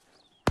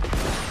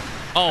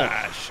 Oh,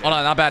 hold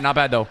on. Not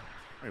bad though.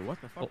 Wait,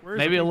 what the fuck? Where is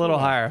Maybe the a little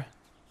toolbox? higher.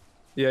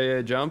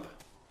 Yeah, jump.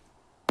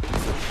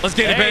 Let's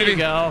get it, There baby. you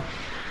go. Am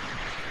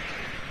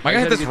I gonna gotta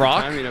hit this get the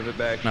rock? timing of it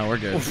back. No, we're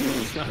good.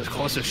 It's not as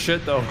close as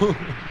shit though.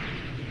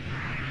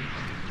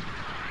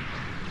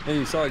 And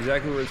you saw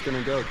exactly where it's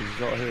gonna go because you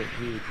saw it hit.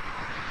 Huge.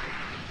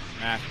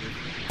 Master.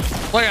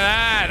 Look at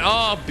that.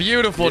 Oh,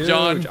 beautiful,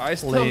 John. Huge. I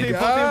still Full team,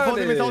 got full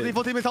team,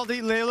 it. full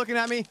team, they're looking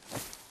at me.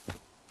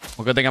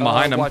 Well, good thing I'm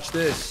behind him. Watch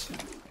this.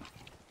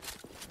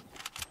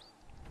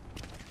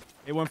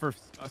 It went for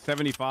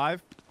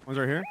 75. One's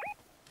right here.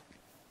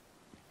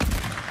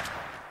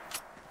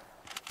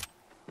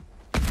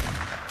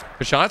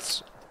 Good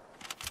shots.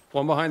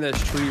 One behind that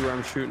tree where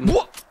I'm shooting.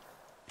 What?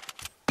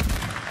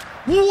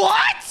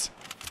 What?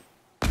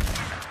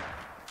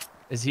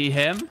 Is he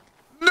him?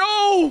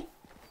 No.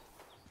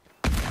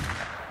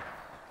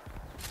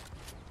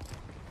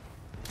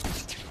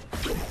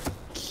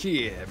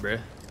 Yeah, bruh.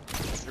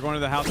 You're going to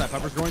the house that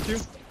Puffer's going to.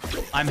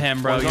 I'm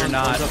him, bro. One's You're on-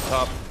 not. one's up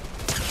top.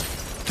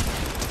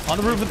 On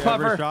the roof with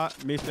Every Puffer.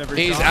 shot, missed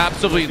every He's shot.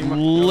 absolutely Missing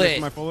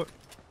lit. my bullet.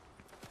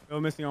 Go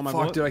missing on my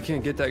Fuck, bullet. dude, I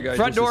can't get that guy.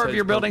 Front just as door of he's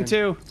your building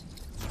poking. too.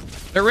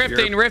 They're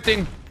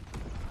rifting.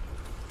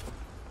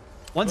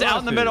 One's Who out else,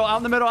 in the dude? middle. Out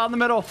in the middle. Out in the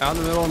middle. Out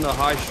in the middle on the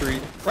high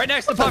street. Right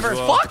next to Puffer.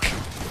 well. Fuck.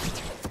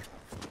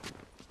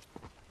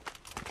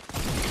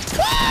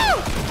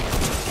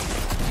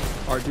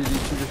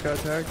 R2D2 just got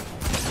attacked.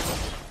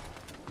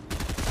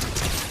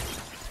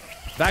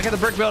 Back of the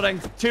brick building.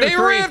 Two, They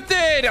three.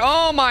 rifted.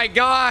 Oh my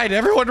god.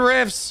 Everyone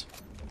riffs.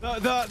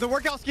 The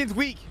workout skin's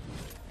weak.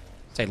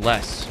 Say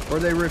less. Where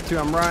they ripped to?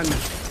 I'm running.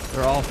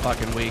 They're all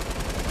fucking weak.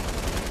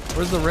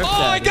 Where's the rift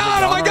Oh, at? I Is it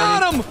got him. gone I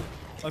got already? him.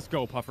 Let's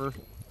go, Puffer.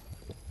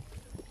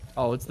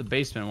 Oh, it's the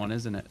basement one,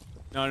 isn't it?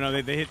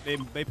 No,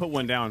 they put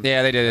one down.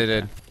 Yeah, they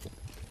did.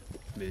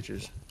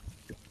 Bitches.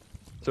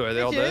 So are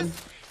they all dead?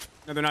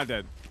 No, they're not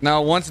dead.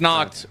 No, one's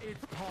knocked.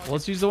 Well,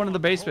 let's use the one in the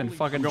basement.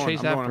 Fucking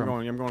chase after I'm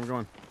him.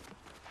 going.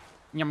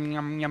 Yum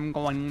yum yum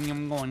going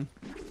yum going.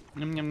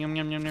 Yum yum yum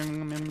yum yum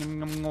yum yum yum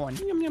yum going.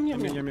 Yum yum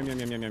yum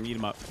yum. Eat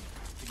him up.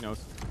 Big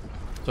nose.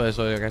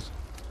 So guys.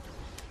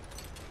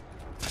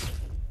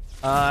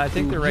 I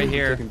think they're right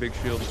here. Taking big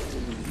shield.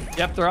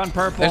 Yep, they're on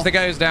purple. There's the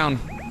guy who's down.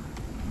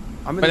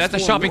 I'm in But this that's a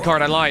one shopping more.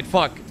 cart. I lied.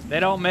 Fuck. They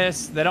don't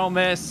miss. They don't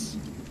miss.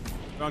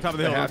 Go on top of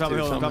the They hill. On have top of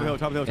the to hill. On top of the hill.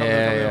 Top of the hill. Top of the hill.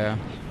 Yeah, Top of the hill. yeah.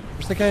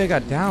 Where's the guy who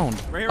got down?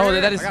 Right here, Oh,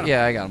 right that here. is. I got him.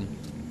 Yeah, I got him.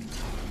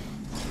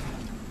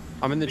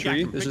 I'm in the Big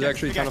tree. axe, This big is axe,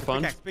 actually big kind axe, of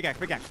fun. Big axe.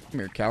 Big axe. Come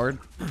here, coward.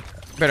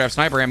 Better have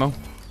sniper ammo.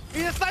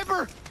 He's a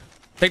sniper.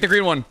 Take the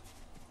green one.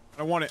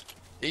 I want it.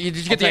 Did you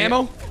get the take it.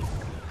 ammo?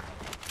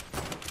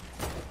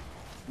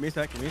 Give me a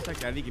sec,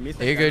 Daddy. Give me a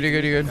sec. You're good, Daddy.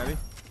 you're good, you're good. Daddy.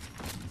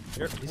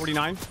 Here,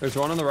 49. There's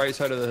one on the right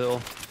side of the hill.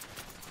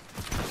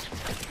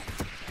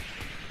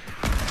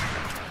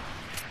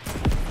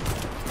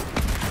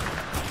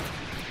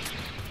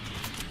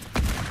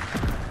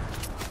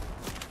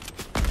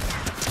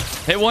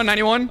 Hit one,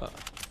 91.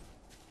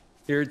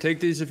 Here, take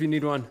these if you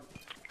need one.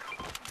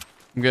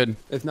 I'm good.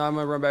 If not, I'm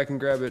gonna run back and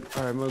grab it.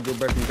 All right, I'm gonna go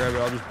back and grab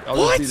it. I'll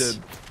What? just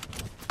be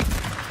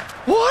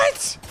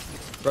What?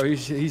 Bro,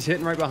 he's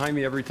hitting right behind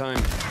me every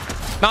time.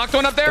 Knocked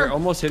one up They're there.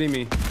 almost hitting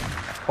me.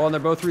 Oh, and they're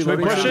both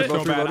reloading. push They're it?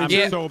 both So bad. reloading. I'm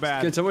Yeah. so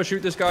bad. Can someone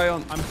shoot this guy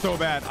on? I'm so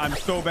bad. I'm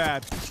so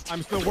bad.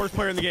 I'm the worst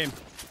player in the game.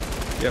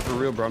 Yeah, for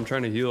real, bro. I'm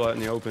trying to heal out in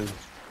the open.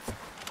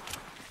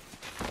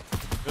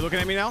 You're looking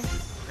at me now?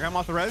 I got him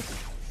off the res.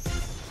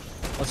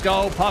 Let's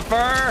go,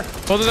 Puffer.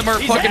 Both of them are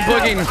fucking out.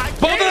 booging.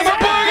 Both of them are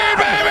booging,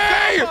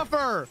 baby.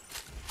 Buffer.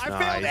 I failed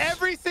Nice.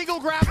 every single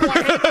grapple I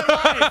hit in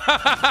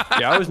my life.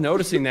 Yeah, I was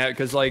noticing that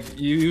because like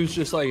he was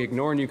just like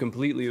ignoring you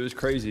completely. It was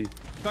crazy.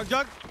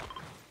 Jug.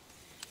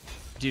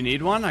 Do you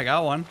need one? I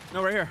got one.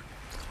 No, right here.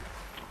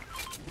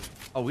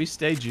 Oh, we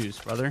stay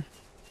juiced, brother.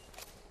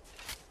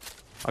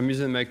 I'm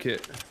using the med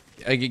kit.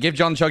 Give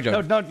John the chug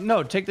No, jug.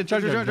 no. Take the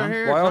chug jug. John.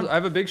 here. Well, I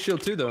have a big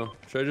shield too, though.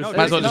 Should I just?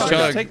 Might as well No, just no,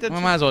 chug. take the-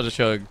 Might as well just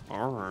chug.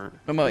 All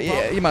right.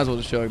 Yeah, you might as well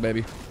just chug,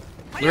 baby.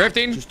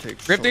 Rifting. Just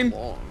takes Rifting. so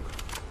long.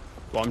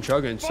 Well, I'm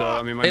chugging, so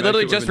I mean, my They med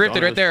literally kit would've just been rifted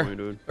done right at there. this point,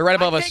 dude. They're right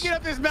above I us. can't get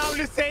up this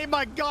mountain to save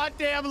my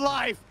goddamn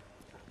life.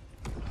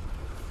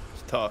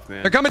 It's tough,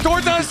 man. They're coming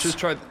towards Just us.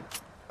 try.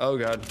 Oh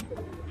god.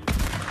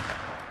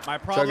 My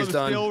problem is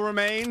done. still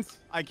remains.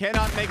 I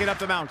cannot make it up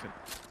the mountain.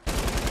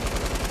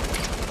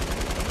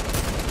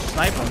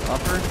 Snipe him,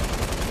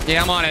 Puffer.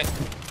 Yeah, I'm on it.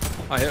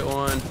 I hit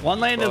one. One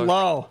landed Fuck.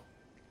 low.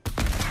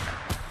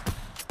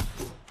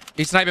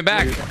 He's sniping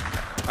back.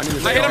 I need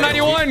this I hit him AR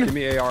ammo. 91. Give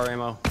me AR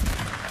ammo.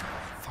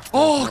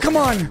 Oh, come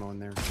on. Ammo in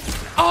there.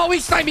 Oh, he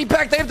sniped me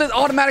back. They have the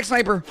automatic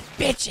sniper.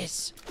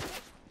 Bitches.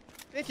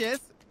 Bitches.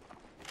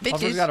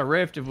 Puffer's got a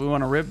rift if we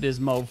want to rip this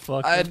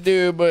motherfucker. I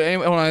do, but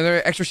anyway, hold on. Is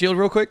there extra shield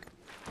real quick?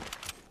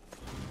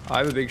 I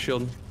have a big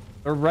shield.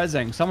 They're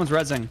rezzing. Someone's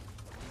rezzing.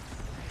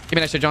 Give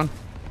me that shit, John.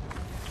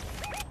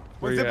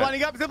 We're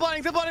ziplining up,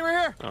 ziplining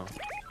right here. Oh.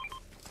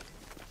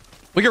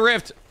 We get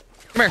rift.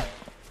 Come here.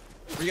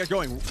 Where are you guys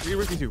going? Where are you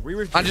rifting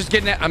to? I'm just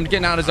getting I'm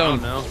getting out of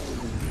zone. No.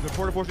 The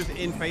Porta Fortress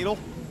in Fatal.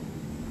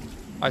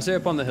 I say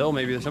up on the hill,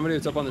 maybe. There's somebody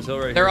that's up on this hill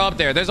right They're here. up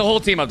there. There's a whole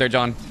team up there,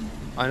 John.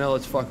 I know,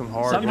 let's fuck them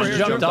hard. Someone One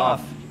jumped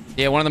off.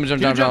 Yeah, one of them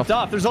jumped Jumped off.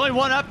 off. There's only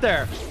one up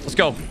there. Let's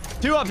go.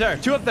 Two up there.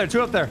 Two up there.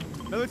 Two up there.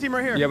 Another team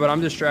right here. Yeah, but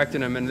I'm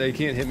distracting them and they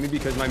can't hit me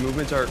because my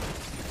movements are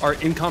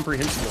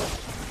incomprehensible.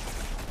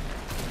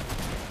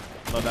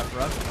 Love that for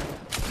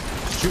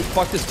us. Shoot,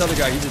 fuck this other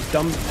guy. He's a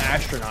dumb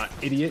astronaut.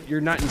 Idiot.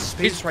 You're not in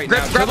space He's right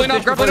now. grappling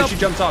up, grappling up. She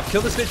jumps off.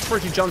 Kill this bitch before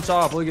she jumps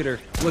off. Look at her.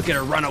 Look at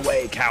her. Run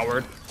away,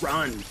 coward.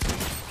 Run.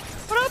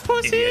 What up,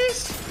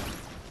 pussies?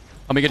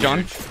 Let me get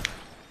John.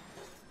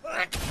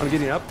 I'm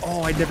getting up.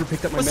 Oh, I never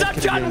picked up my What's up,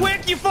 medkit John again.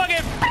 Wick, you fucking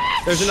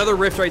bitch? There's another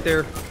rift right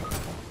there.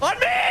 On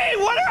me!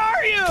 What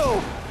are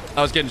you?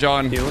 I was getting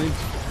John. Healing.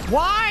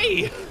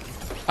 Why?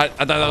 I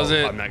thought that was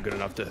it. I'm not good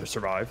enough to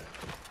survive.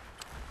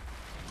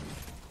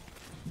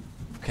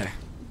 Okay.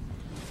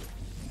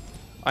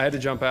 I had to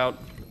jump out.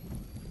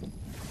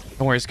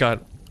 Don't worry,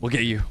 Scott. We'll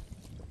get you.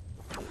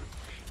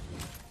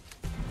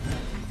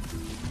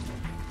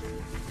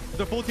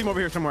 There's a full team over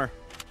here somewhere.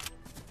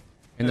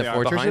 In the They are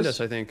fortress? Behind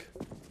us, I think.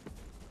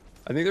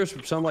 I think there's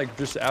some like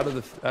just out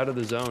of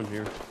the zone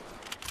here.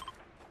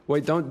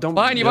 Wait, don't.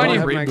 Behind you, don't behind you.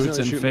 have them Reboots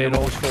accidentally and shoot me. I'm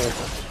fatal. almost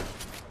full.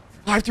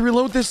 I have to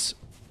reload this.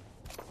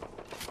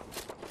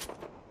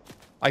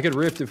 I could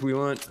rift if we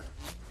want.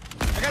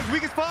 That guy's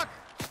weak as fuck.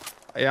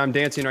 Yeah, I'm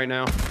dancing right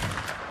now.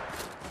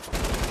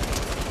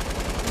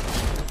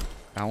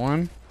 Got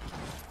one.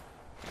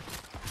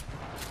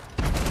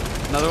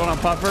 Another one on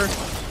Puffer.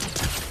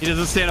 He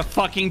doesn't stand a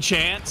fucking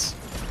chance.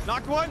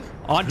 Knocked one.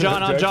 On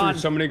John, on Jack John.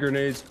 threw so many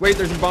grenades. Wait,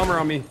 there's a bomber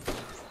on me.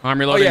 I'm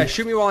Oh reloading. yeah,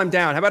 shoot me while I'm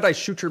down. How about I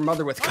shoot your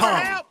mother with cum?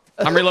 Help.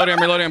 I'm reloading.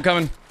 I'm reloading. I'm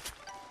coming.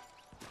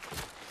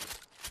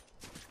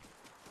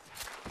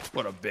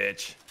 What a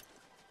bitch.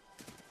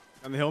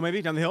 Down the hill,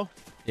 maybe? Down the hill?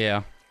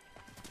 Yeah.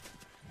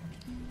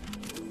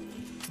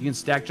 You can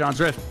stack John's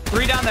rift.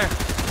 3 down there.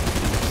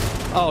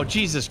 Oh,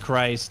 Jesus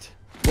Christ.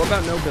 What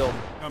about no build?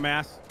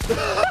 Dumbass.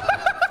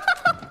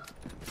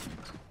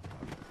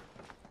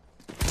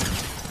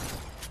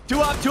 Two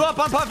up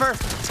on Puffer.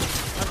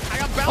 I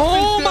got bouncing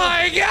Oh still.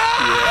 my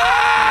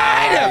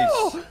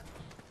God! Nice.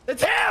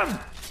 It's him.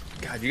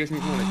 God, you guys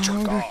need to want to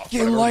jerk off.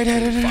 getting I've already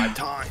lightheaded. killed 5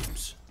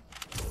 times.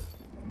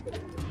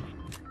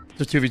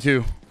 It's a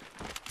 2v2.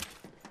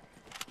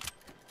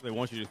 They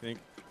want you to think.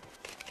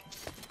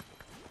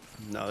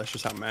 No, that's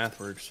just how math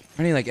works.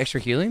 I need like extra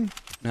healing?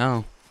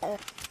 No.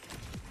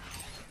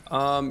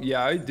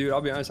 Yeah, dude,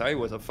 I'll be honest. I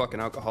was a fucking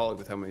alcoholic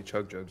with how many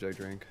chug jugs I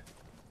drank.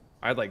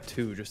 I had like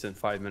 2 just in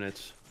 5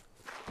 minutes.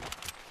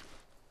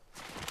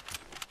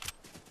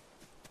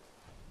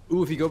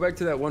 Ooh, if you go back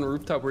to that one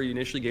rooftop where you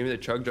initially gave me the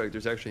chug jug,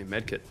 there's actually a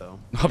med kit though.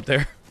 Up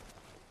there.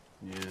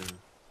 Yeah.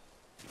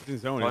 It's in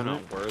zone, Probably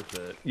isn't not it? worth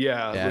it.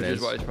 Yeah, Yeah, it which is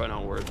is. why it's probably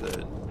not worth it.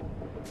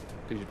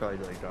 Because you'd probably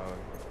be like, dog.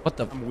 What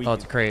the? I'm weak. Oh,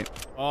 it's a crate.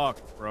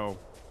 Fuck, bro.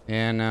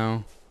 Yeah,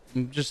 no.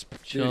 I'm just Dude,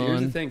 here's the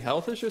chilling. thing.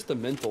 Health is just a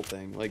mental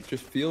thing. Like,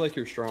 just feel like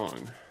you're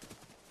strong.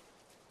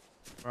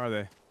 Where are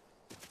they?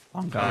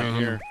 Oh, God.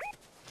 Here.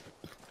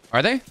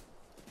 Are they?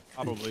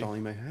 Probably.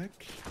 Installing my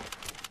hacks.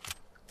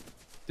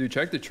 Dude,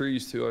 check the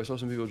trees too. I saw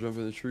some people jump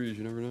in the trees.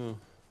 You never know.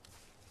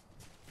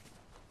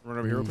 Run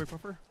over here real quick,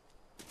 Puffer.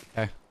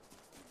 Okay.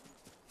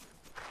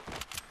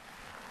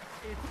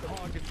 It's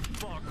hard as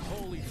fuck.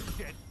 Holy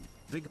shit.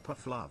 Big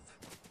puff love.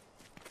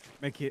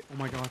 Make it. Oh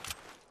my god.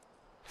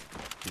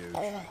 Huge.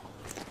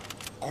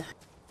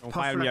 Don't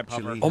fire me yet,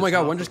 Puffer. Oh my God,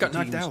 has one half just of got the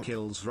knocked team's out.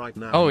 Kills right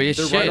now. Oh, yeah,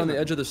 They're shit. right on the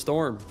edge of the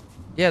storm.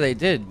 Yeah, they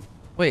did.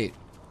 Wait.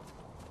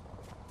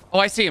 Oh,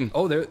 I see him.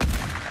 Oh, they're.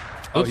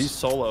 Oh, Oops. he's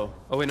solo.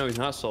 Oh wait, no, he's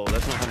not solo.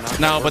 That's not how knocked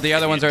No, out but works. the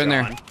other ones are in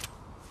there.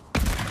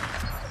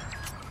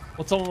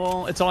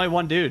 Well, it's only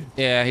one dude.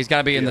 Yeah, he's got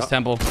to be in this Yeah.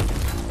 temple.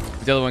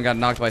 The other one got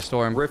knocked by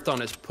storm. Rift on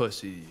his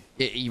pussy.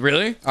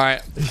 Really? All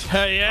right.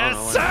 Yes,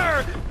 Oh, no,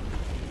 sir.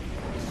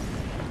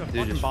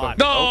 Dude, just bot.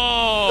 fucking-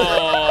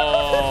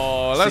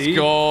 No! Let's See?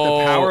 go.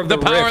 The power of the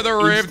power of the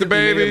rift, instantly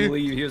made him baby.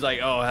 leave. He was like,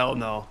 oh, hell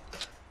no.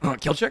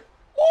 Kill check.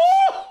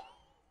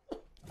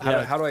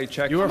 How do I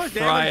check? You How were much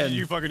damage frying. did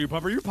you fucking do,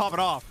 Puffer? You pop it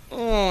off.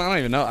 Oh, I don't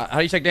even know. How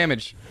do you check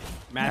damage?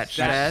 Match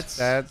stats.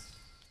 That's.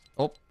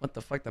 Oh, what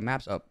the fuck? The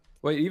map's up.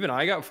 Wait, even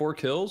I got 4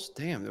 kills?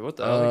 Damn, dude, what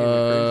the hell? They gave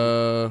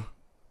me crazy.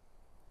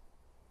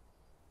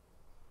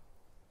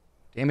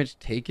 Damage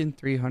taken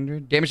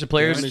 300. Damage to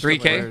players Damage to 3K.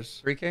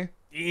 players. 3K.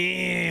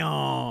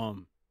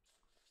 Damn.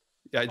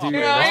 Yeah, dude,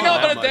 Yeah, I that's know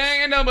not but that a much.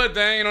 thing. I know but a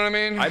thing. You know what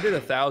I mean? I did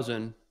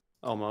 1,000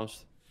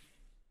 almost.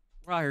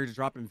 We're out here just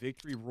dropping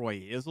victory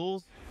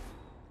royals.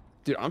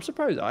 Dude, I'm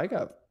surprised I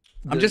got.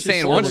 I'm just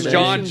saying. Once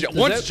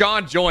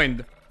John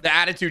joined, the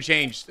attitude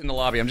changed in the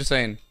lobby. I'm just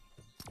saying.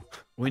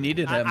 We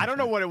needed him. I don't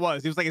know what it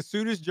was. It was like as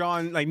soon as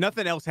John, like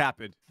nothing else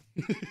happened.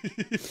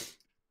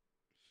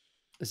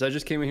 So I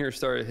just came in here and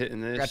started hitting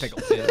this. Rat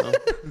pickles. You know?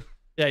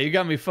 Yeah, you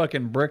got me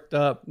fucking bricked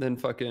up. Then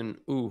fucking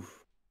oof.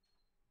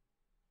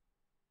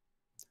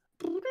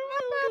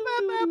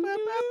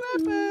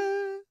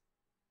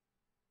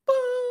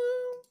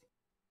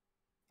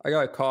 I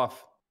got a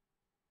cough.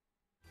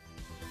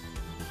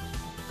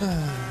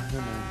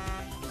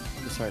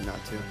 Decided not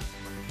to.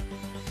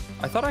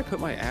 I thought I put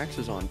my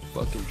axes on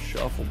fucking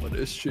shuffle, but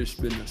it's just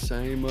been the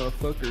same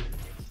motherfucker.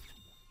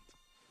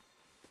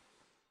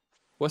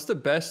 What's the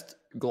best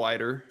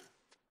glider?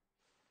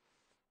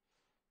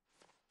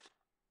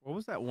 What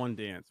was that one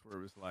dance where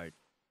it was like,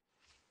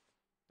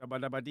 dabba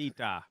dabba dee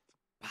da?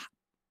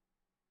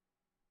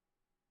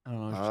 I don't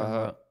know what you're talking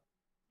about.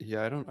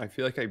 Yeah, I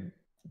feel like I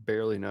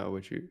barely know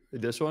what you.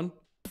 This one?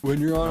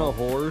 When you're on a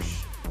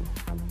horse.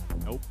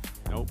 Nope.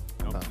 No,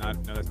 that's not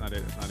it. That's not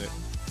it.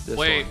 This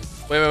Wait.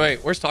 one.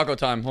 Where's taco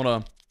time? Hold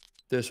on.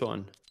 This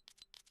one.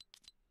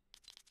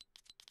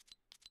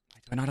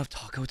 Do I not have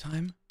taco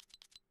time?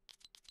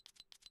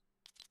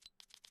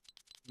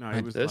 No,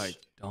 it was this? like,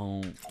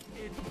 Don't. It's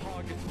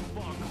pog as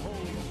fuck.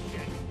 Holy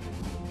shit.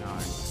 no, it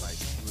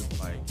was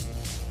like,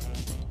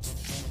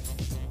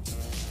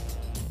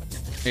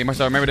 Hey,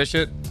 Marcel, remember this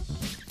shit?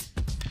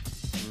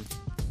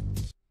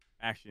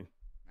 action.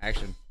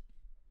 Action.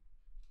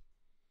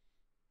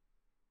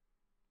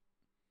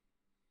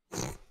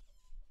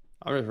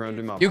 I'm just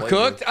running my You playlist.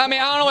 cooked? I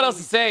mean, I don't know what else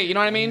to say. You know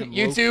what I mean?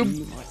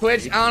 YouTube,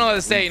 Twitch, I don't know what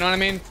to say. You know what I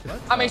mean?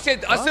 I mean,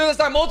 shit, as soon as I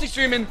start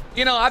multi-streaming,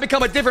 you know, I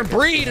become a different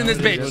breed in this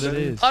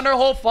bitch.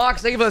 Underhole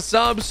Fox, thank you for the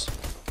subs.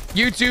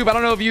 YouTube, I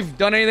don't know if you've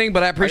done anything,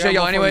 but I appreciate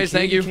y'all anyways.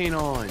 Thank you.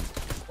 On.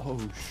 Oh,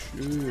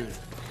 shit.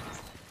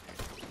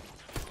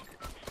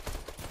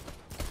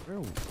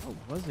 What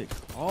was it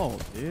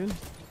called, dude?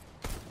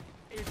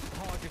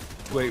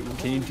 Wait,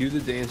 can you do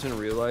the dance in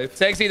real life?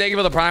 Sexy, thank you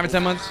for the prime for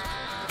 10 months.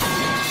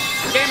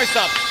 Gamer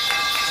subs.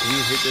 Can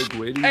you hit the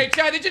gwitty? Hey,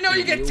 Chad, did you know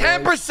you get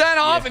 10%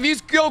 off if you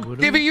use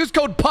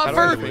code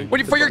Puffer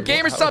for your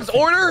gamer subs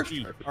order?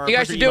 You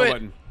guys should do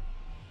it.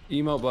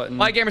 Email button.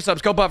 My gamer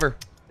subs, code Puffer.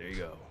 There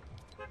you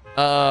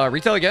go.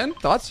 Retail again?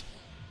 Thoughts?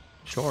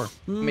 Sure.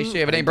 Make sure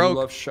if it ain't I broke.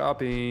 love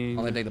shopping.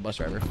 I'll take the bus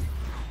driver.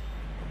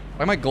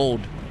 Why am I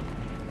gold?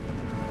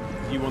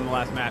 You won the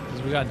last match.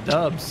 Because we got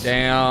dubs.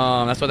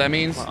 Damn, that's what that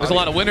means. There's a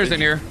lot of winners in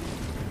here.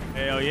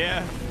 Hell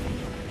yeah.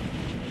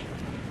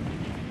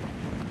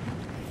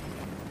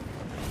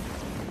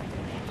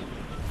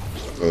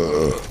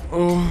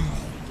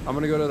 I'm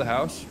gonna go to the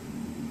house.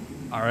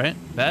 All right,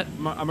 bet.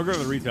 I'm gonna go to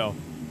the retail.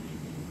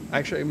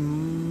 Actually, I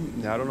don't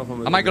know if I'm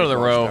gonna I might go to the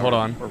make row. watch Hold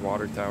tower on. Or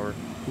water tower.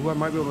 Ooh, I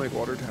might be able to make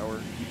water tower.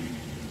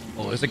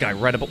 Oh, there's a guy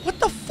right above. What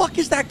the fuck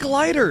is that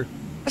glider?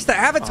 That's the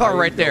avatar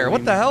right there.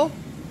 What the hell?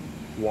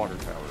 Water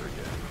tower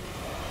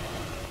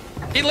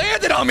again. He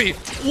landed on me.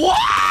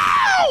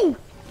 Wow!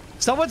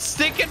 Someone's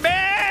stinking me!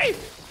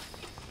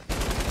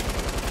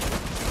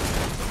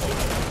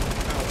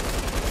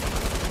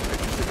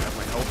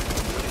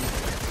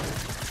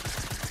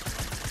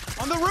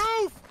 On the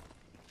roof!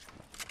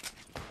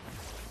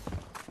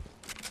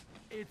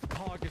 It's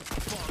pog as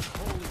fuck.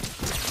 Holy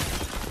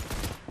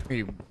shit.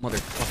 You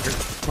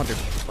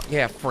motherfucker.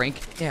 Yeah, Frank.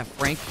 Yeah,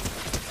 Frank.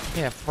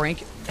 Yeah,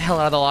 Frank. Hell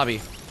out of the lobby.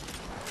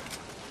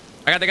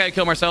 I got the guy who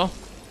killed Marcel.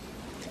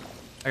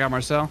 I got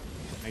Marcel.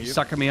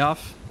 Sucking me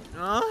off.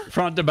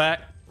 Front to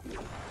back.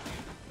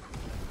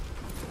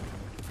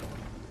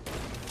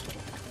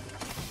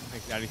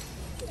 Thanks, Daddy.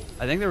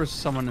 I think there was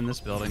someone in this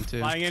building too.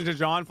 Flying into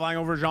John, flying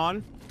over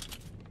John.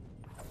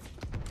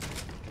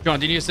 John,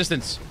 do you need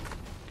assistance?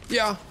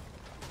 Yeah.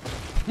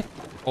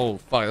 Oh,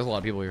 fuck. There's a lot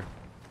of people here.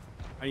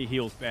 I need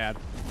heals bad.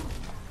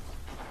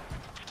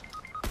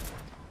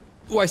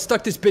 Oh, I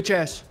stuck this bitch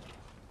ass.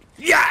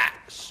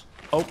 Yes.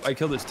 Oh, I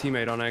killed his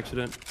teammate on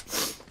accident.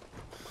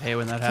 Hey,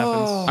 when that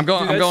happens. I'm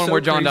going. Dude, I'm going that's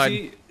where so John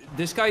crazy. died.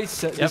 This guy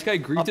said. This guy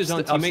griefed his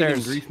own teammate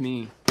upstairs. and griefed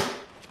me.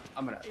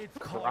 I'm gonna It's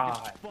pog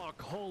cry. as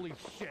fuck. Holy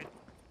shit.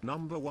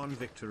 Number 1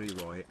 victory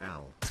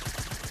royale.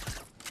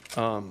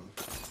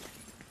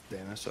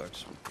 Damn, that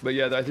sucks. But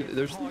yeah, I think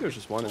there's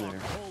just one in there.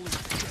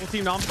 Full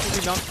team noms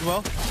as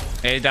well.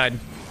 Hey, he died.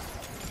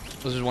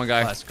 This is one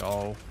guy. Let's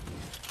go.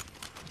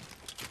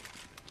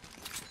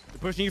 They're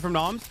pushing you from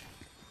noms.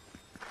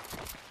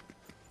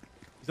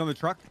 He's on the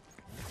truck.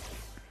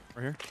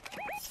 Right here.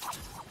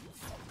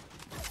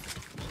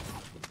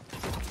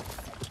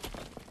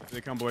 Here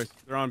they come, boys.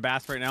 They're on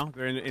Bass right now.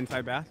 They're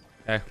inside Bass.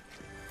 Okay.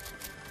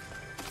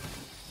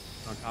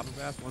 On top of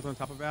Bass. One's on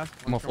top of Bass.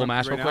 I'm gonna full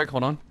mash real quick.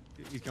 Hold on.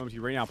 He's coming to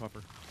you right now,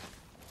 Puffer.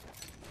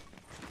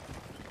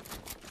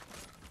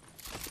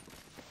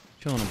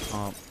 Chilling him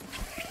up.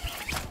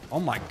 Oh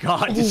my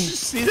god, did you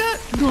see that?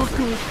 No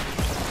good.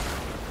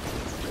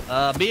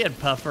 Me and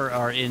Puffer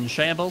are in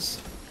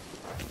shambles.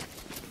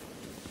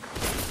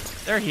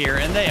 They're here,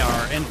 and they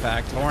are, in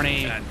fact,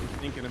 horny.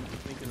 Thinking him.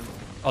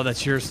 Oh,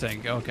 that's yours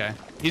thing. Okay.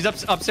 He's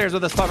upstairs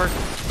with us, Puffer.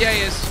 Yeah,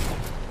 he is.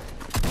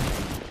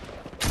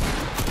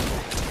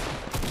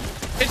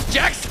 It's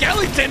Jack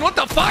Skellington. What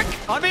the fuck?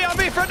 On me,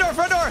 front door.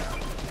 Front door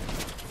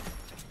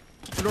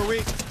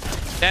weak.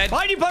 Dead.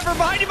 Behind you, Puffer!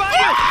 Behind you!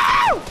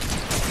 Behind you!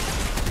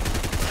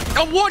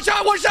 Oh, one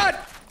shot! One shot!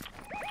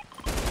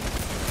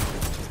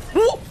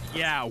 Woo!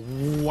 Yeah,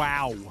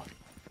 wow.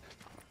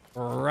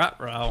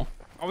 Ruh-roh.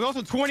 I was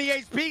also 20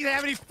 HP. They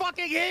have any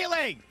fucking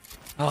healing.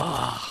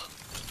 Ah.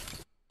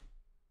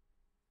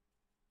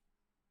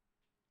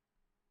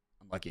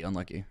 Unlucky,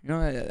 unlucky. You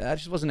know, that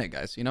just wasn't it,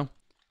 guys. You know,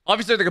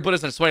 obviously they're gonna put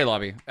us in a sweaty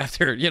lobby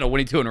after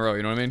winning 2 in a row.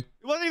 You know what I mean?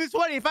 It wasn't even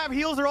sweaty. If I have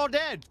heals, they're all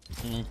dead.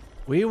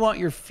 We want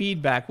your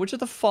feedback. Which of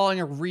the following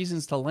are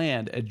reasons to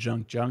land at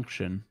Junk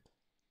Junction?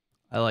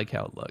 I like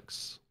how it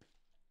looks.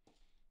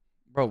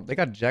 Bro, they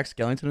got Jack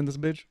Skellington in this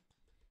bitch.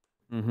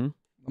 Mm-hmm.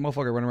 The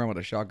motherfucker running around with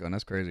a shotgun.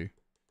 That's crazy.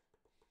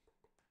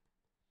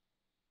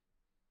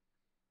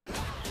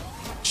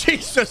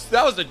 Jesus,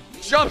 that was a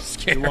jump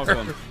scare. You're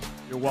welcome.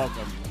 You're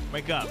welcome.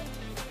 Wake up.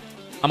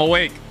 I'm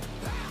awake.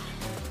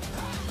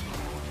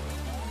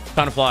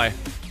 Time to fly.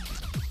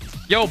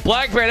 Yo,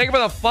 Blackberry, thank you for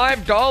the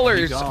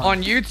 $5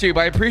 on YouTube.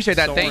 I appreciate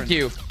that. Soren. Thank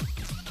you.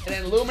 And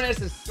then Luminous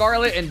and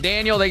Scarlet and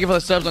Daniel, thank you for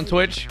the subs on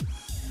Twitch.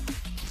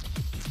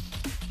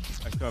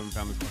 I still haven't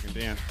found this fucking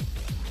dance.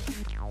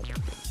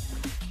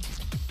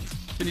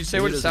 Can you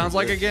say what it sounds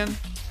like again?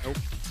 Nope.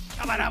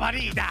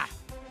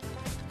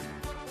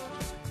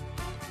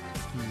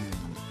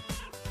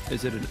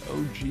 Is it an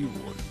OG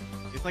one?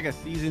 It's like a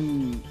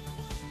season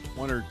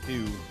 1 or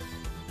 2.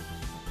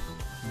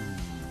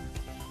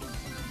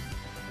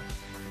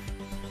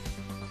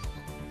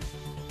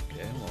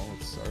 Okay, well,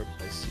 let's start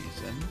by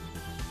season.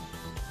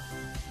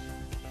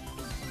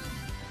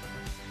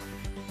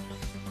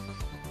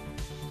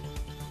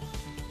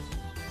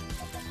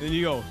 Then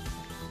you go,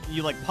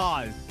 you like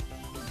pause.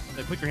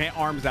 Like put your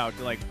arms out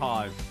to like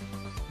pause.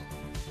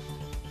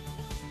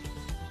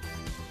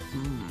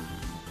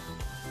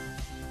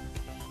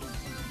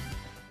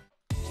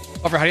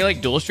 Buffer, how do you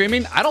like dual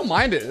streaming? I don't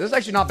mind it. This is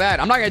actually not bad.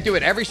 I'm not gonna do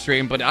it every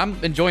stream, but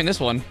I'm enjoying this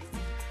one.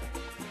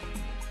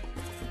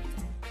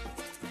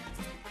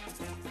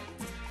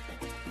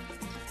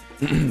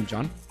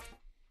 John?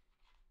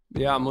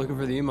 Yeah, I'm looking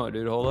for the emote,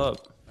 dude. Hold up.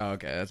 Oh,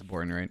 okay, that's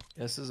important, right?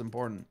 This is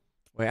important.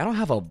 Wait, I don't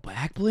have a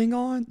back bling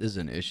on? This is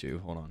an issue.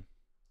 Hold on.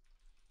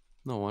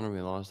 No wonder we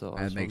lost that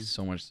last That makes one.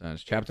 so much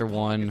sense. Chapter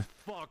 1.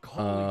 Fuck,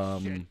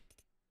 holy shit.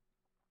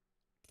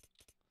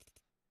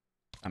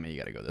 I mean, you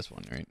gotta go this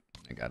one, right?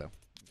 I gotta.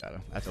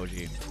 That's OG.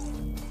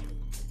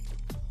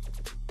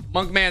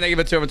 Monkman, thank you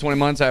for 220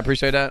 months. I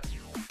appreciate that.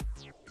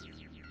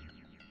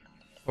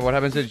 But what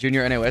happens to the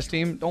junior NOS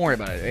team? Don't worry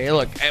about it. Hey,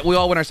 look, we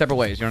all went our separate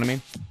ways. You know what I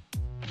mean?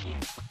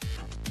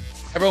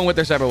 Everyone went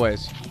their separate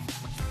ways.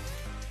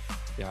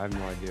 Yeah, I have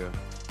no idea.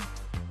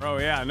 Bro,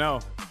 yeah, no.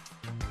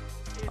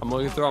 I'm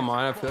looking through all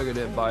mine. I feel like I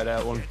didn't buy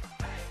that one.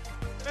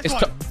 It's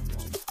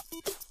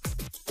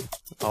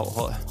Oh,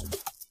 hold on.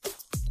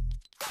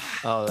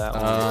 Oh, that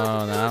one.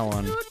 Oh, that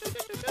one.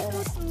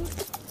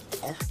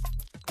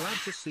 Glad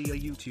to see a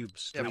YouTube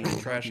stream.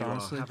 pretty trash, You are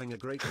honestly. having a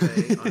great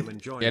day. I'm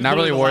enjoying Yeah, not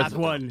really The worth. last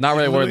one. Not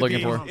really It's worth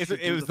literally looking the- for.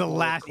 It was the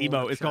last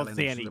emote. It's called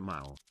Sandy.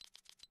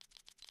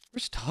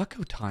 Where's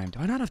taco time? Do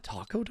I not have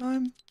taco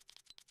time?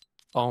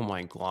 Oh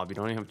my glob, you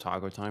don't even have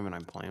taco time and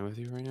I'm playing with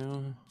you right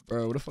now?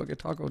 Bro, what the fuck is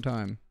taco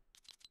time?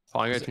 Oh,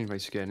 I gotta change my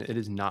skin. It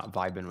is not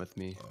vibing with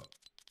me.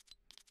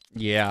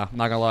 Yeah, I'm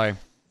not gonna lie.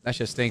 That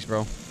shit stinks,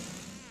 bro.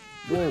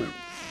 Whoa.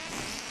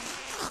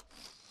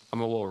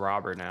 I'm a little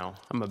robber now.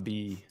 I'm a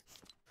bee.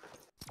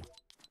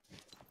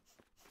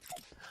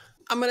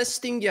 I'm gonna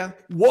sting ya.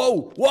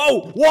 Whoa,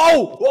 whoa,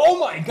 whoa! Oh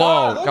my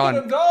god! Look at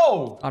him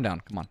go! Calm down.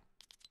 Come on.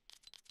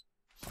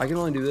 I can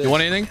only do this. You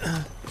want anything?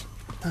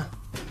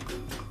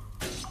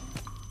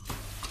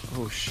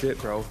 Oh shit,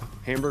 bro.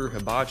 Hamburger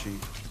hibachi.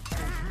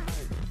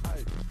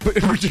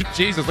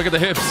 Jesus, look at the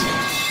hips.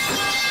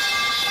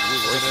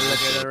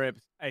 Look at the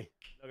ribs. Hey,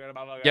 look at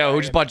them. Yo, who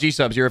just bought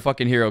G-subs? You're a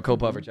fucking hero.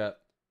 Co-puffer chat.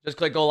 Just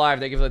click go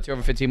live. They give it to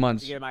over 15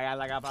 months. Get my guy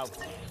like a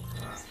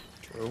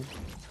True.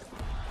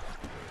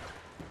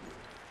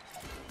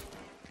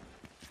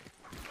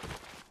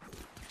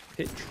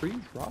 Hit trees,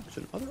 rocks,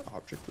 and other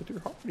objects with your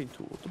hardening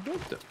tool to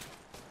break them.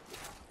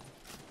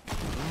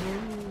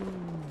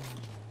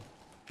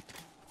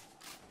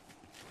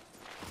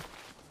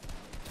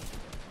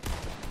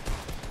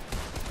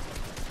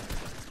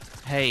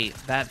 Hey,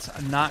 that's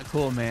not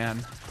cool,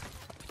 man.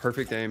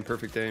 Perfect aim,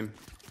 perfect aim.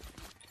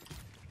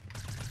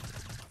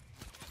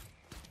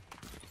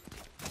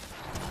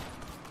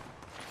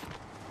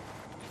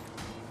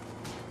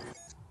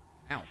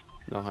 Ow.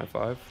 No high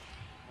five.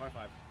 High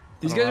five.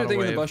 These I guys don't are know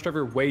thinking how the to bus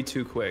driver way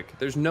too quick.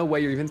 There's no way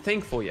you're even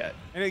thankful yet.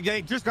 And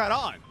they just got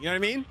on. You know what I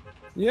mean?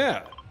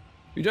 Yeah.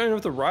 You don't even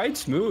have to ride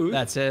smooth.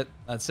 That's it.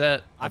 That's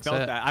it. I That's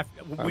felt it. that.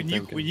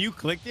 When you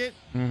clicked it,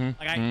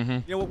 like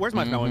you know, where's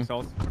my smelling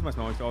salts? Where's my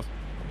smelling salts?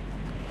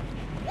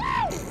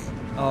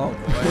 Oh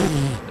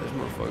boy. This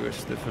motherfucker's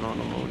stiffing on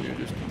ammonia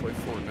just to play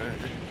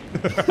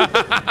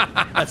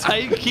Fortnite. That's how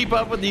you keep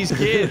up with these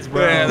kids,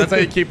 bro. Yeah, that's how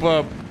you keep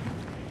up.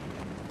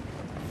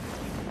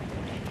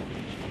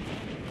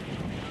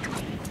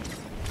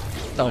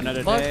 The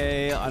Another fuck?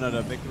 day,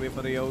 another victory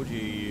for the OG.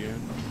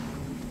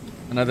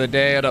 Another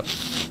day at a...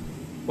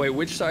 Wait,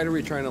 which side are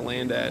we trying to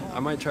land at? I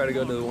might try to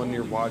go to the one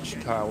near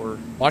Watchtower.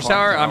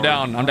 Watchtower? I'm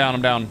down. I'm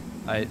down.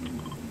 I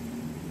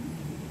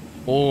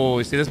Oh,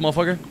 you see this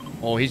motherfucker?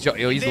 Oh, he's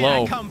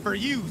low. I come for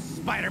you,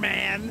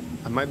 Spider-Man.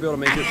 I might be able to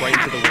make it right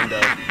into the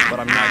window, but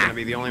I'm not gonna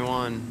be the only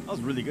one. That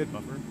was really good,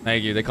 Buffer.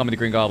 Thank you. They call me the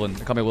Green Goblin.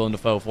 They call me Willem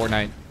Dafoe.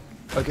 Fortnite.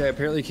 Okay,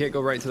 apparently you can't go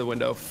right to the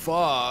window.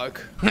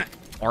 Fuck.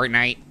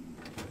 Fortnite.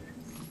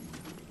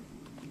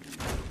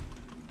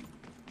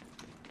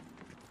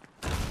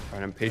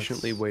 Alright, I'm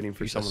patiently waiting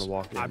for someone to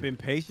walk in. I've been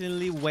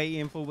patiently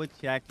waiting for what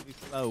check to be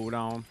slowed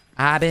on.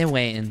 I've been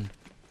waiting.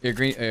 You're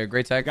green,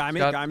 great tech. Guy me.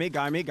 Scott?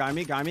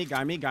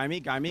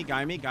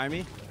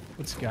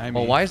 What's guy me?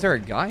 Well, why is there a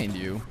guy in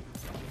you?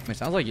 I mean, it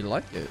sounds like you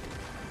like it.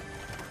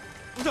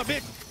 What's up,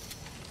 bitch?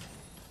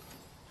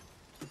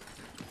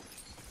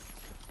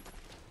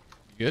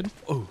 You good?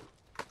 Oh.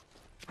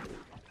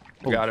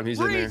 Got him. He's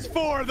in there. Reach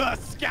for the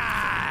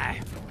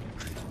sky.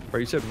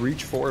 Bro, you said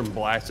reach for and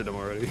blasted him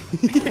already.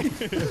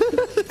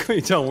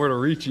 Couldn't tell him where to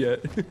reach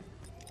yet.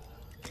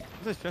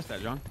 What's this chest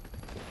at, John?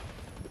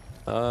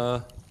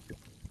 Oh,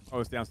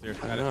 it's downstairs.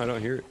 I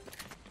don't hear it.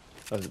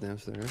 Oh, is it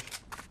downstairs?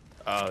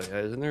 Oh, yeah.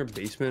 Isn't there a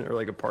basement or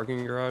like a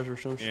parking garage or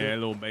some shit? Yeah, a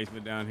little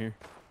basement down here.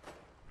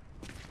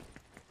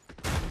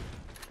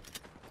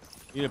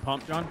 You need a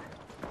pump, John?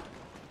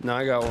 No,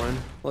 I got one.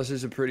 Unless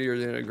it's a prettier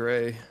than a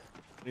gray.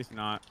 It's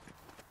not.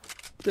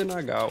 Then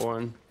I got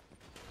one.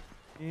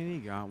 And he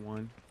got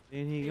one.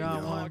 And he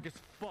got one. Dog as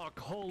fuck.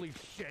 Holy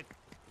shit.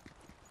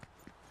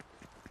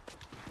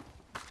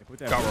 Put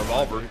that Got bush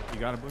revolver. right there. You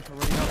got a bush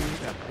already? Help me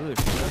with that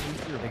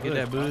bush. get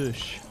that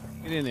bush.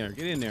 Get in there.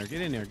 Get in there.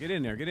 Get in there. Get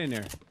in there. Get in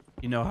there.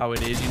 You know how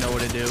it is. You know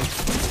what to do.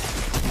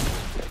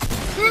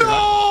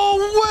 No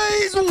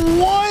ways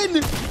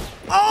one.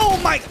 Oh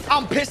my!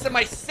 I'm pissed at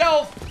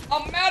myself.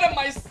 I'm mad at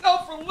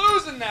myself for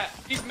losing that.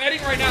 He's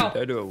medding right now.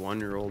 I do a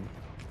 1-year-old.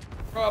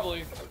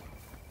 Probably.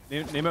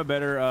 Name a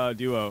better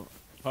duo.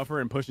 Puffer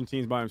and pushing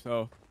teams by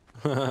himself.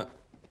 I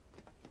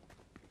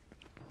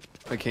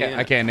can't.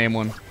 I can't name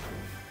one.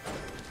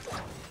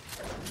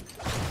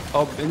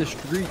 Oh, in the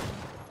street.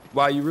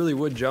 Wow, you really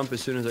would jump as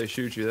soon as I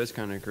shoot you. That's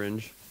kind of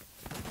cringe.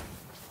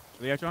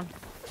 Are you at, John?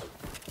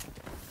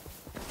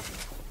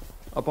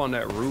 Up on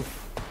that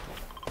roof.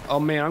 Oh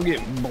man, I'm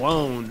getting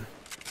blown.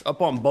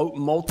 Up on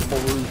multiple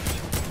roofs.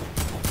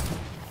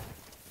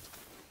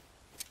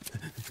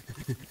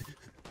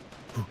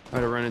 I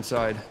had to run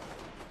inside.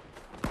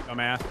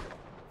 Dumbass.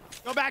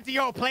 Go back to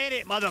your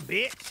planet, mother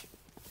bitch.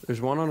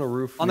 There's one on a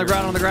roof. On the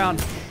ground. On the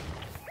ground.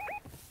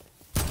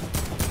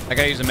 I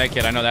gotta use a med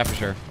kit. I know that for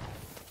sure.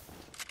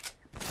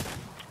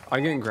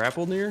 I'm getting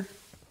grappled near.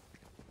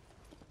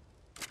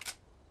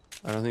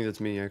 I don't think that's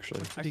me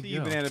actually. I see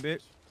you, banana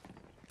bitch.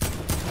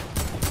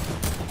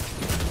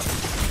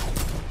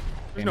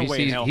 There's Damn, no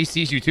way in hell. he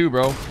sees you too,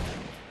 bro.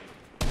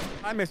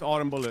 I miss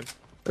autumn bullets.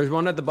 There's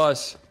one at the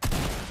bus.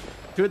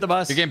 Two at the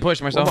bus. You're getting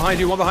pushed, One myself. behind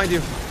you. One behind you.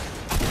 I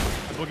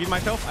boogied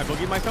myself. I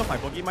boogied myself. I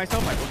boogied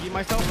myself. I boogied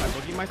myself. I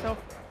boogied myself.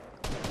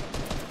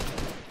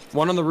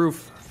 One on the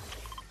roof.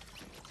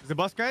 Is the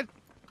bus good?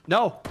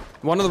 No.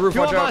 One on the roof. Two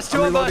Watch of out. us,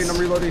 two I'm of reloading. us.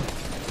 I'm reloading.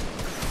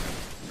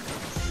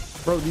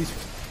 Bro, these.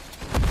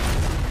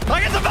 I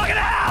get the fucking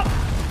help!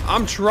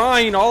 I'm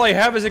trying. All I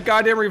have is a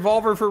goddamn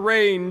revolver for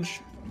range.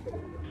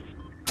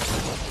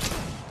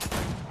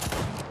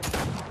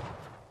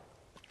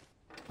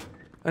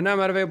 And I'm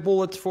out of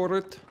bullets for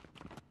it.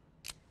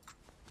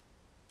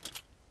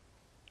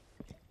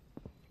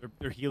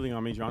 They're healing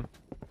on me, John.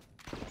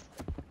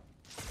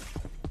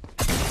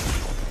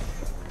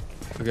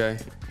 Okay.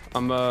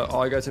 I'm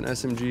all I got's an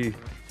SMG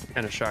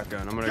and a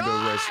shotgun. I'm gonna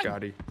go res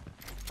Scotty.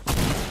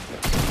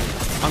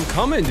 I'm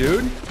coming,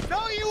 dude.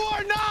 No, you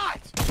are not!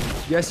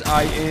 Yes,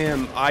 I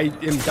am. I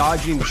am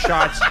dodging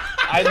shots.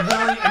 I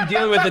literally am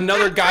dealing with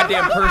another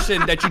goddamn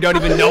person that you don't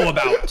even know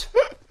about.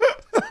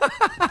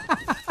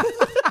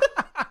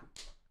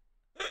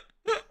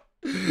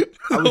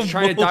 I was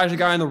trying to dodge the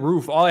guy on the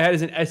roof. All I had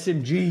is an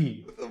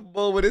SMG. The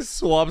moment it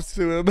swaps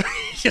to him,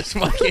 he just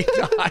fucking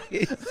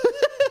dies.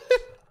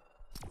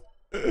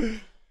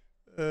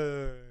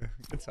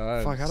 Good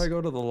times. Fuck, how'd I go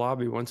to the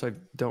lobby once I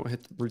don't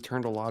hit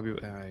return to lobby?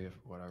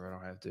 Whatever, I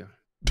don't have to.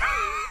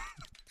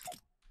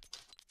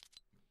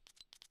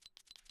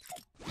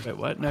 Wait,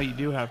 what? No, you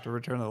do have to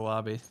return to the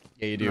lobby.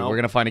 Yeah, you do. Nope. We're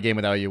gonna find a game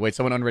without you. Wait,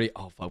 someone unready.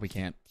 Oh fuck, we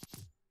can't.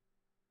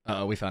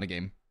 Uh-oh, we found a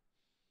game.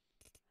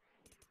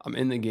 I'm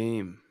in the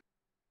game.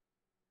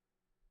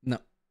 No.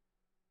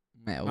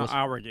 Man, Not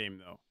our game,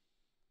 though.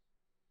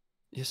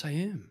 Yes, I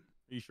am.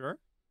 Are you sure?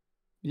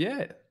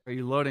 Yeah. Are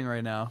you loading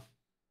right now?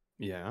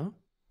 Yeah.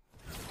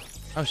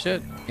 oh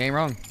shit, game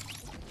wrong.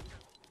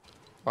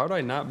 Why would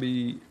I not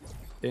be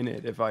in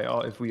it if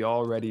we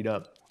all readied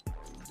up?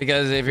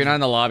 Because if you're not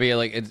in the lobby,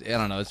 like it's, I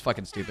don't know, it's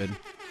fucking stupid.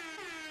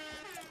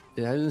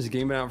 It hasn't this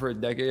game been out for a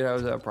decade? How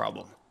is that a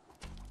problem?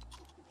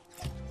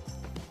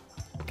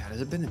 God,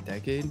 has it been a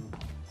decade?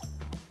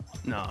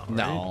 No. Right?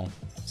 No.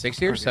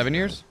 6 years? 7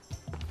 years?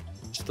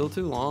 Still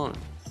too long.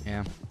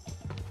 Yeah.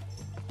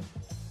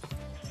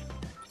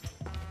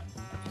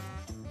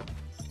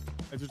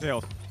 Heads or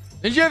tails?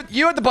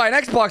 You had to buy an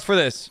Xbox for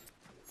this,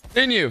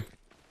 didn't you?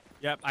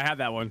 Yep, I have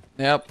that one.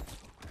 Yep.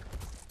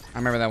 I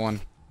remember that one.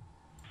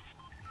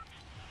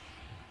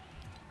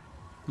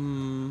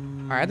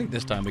 All right, I think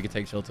this time we could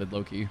take Tilted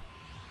low-key.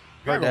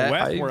 Gotta go I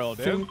Westworld,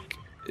 dude. think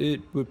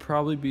it would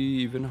probably be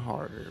even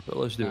harder, but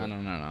let's do it.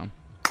 No.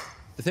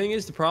 The thing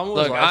is, the problem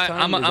was Look, last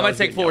time I'm is I gonna was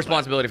take getting full yelled at.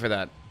 responsibility for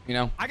that. You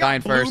know, I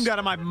dying got bloomed first. out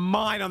of my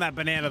mind on that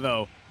banana,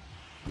 though.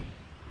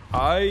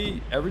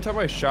 Every time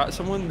I shot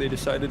someone, they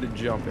decided to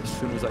jump as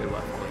soon as I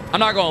left. I'm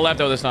not going left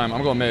though this time.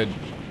 I'm going mid.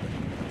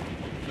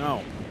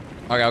 No.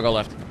 Okay, I'll go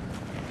left.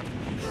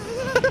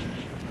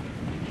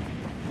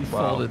 You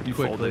folded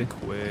quickly.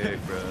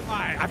 Quick, bro.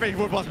 Alright, I think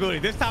full possibility.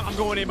 This time I'm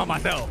going in by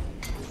myself.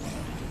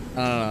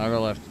 No, I'll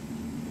go left.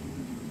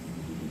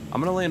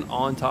 I'm gonna land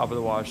on top of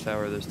the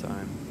watchtower this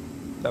time.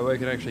 That way I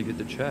can actually get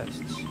the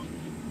chests.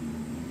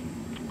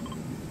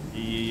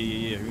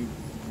 Yeah.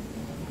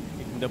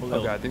 Double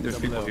Okay, I think there's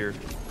people here.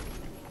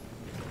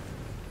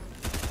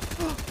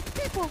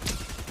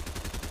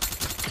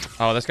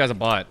 Oh, this guy's a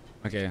bot.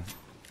 Okay,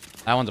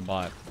 that one's a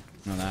bot.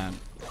 Know that.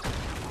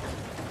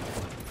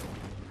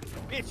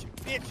 Bitch.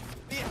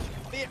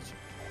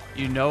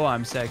 You know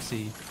I'm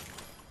sexy.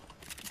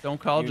 Don't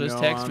call, just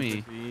text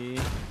me.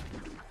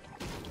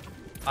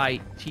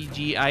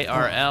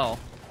 ITGIRL.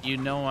 You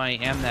know I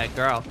am that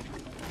girl.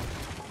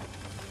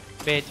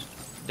 Bitch,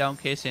 don't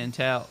kiss and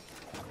tell.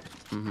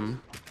 Mm-hmm.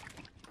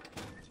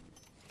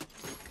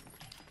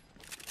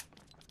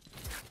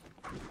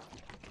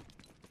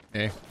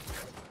 Hey.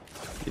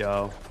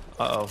 Yo.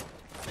 Uh-oh.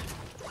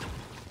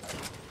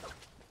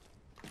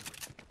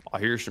 I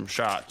hear some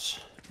shots,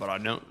 but I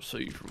don't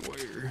see from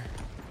where.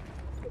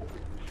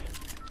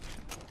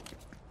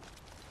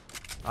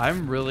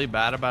 I'm really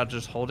bad about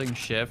just holding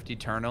shift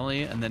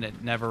eternally and then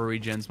it never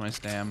regens my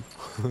stam.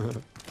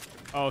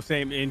 Oh,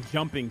 same. In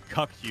jumping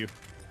cucks you.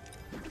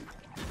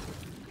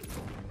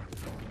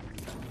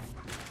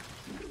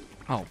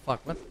 Oh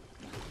fuck! What?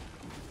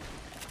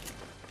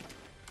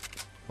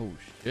 Oh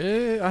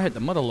shit! I hit the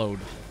mother load.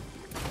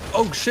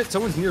 Oh shit,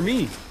 someone's near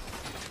me.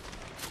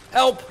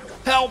 Help!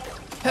 Help!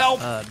 Help!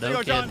 No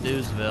go, John. Kid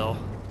Newsville.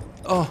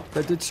 Oh,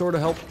 that did sort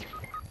of help.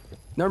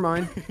 Never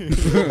mind.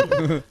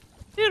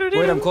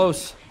 Wait, I'm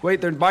close.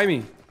 Wait, they're by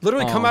me.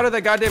 Literally come out of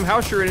that goddamn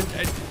house you're in.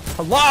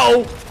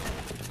 Hello?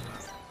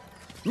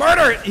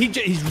 Murder it!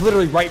 He's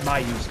literally right by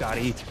you,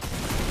 Scotty.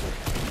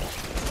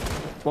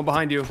 One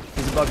behind you.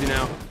 He's above you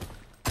now.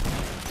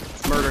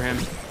 Murder him.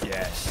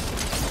 Yes.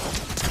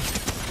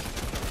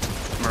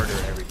 Murder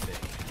everything.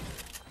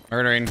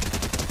 Murdering.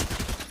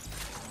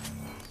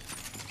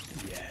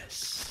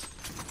 Yes.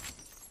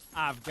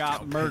 I've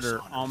got murder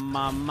on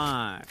my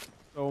mind.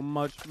 So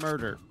much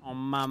murder on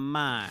my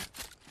mind.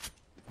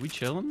 We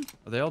chilling?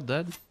 Are they all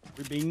dead?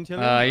 We being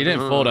chilling? He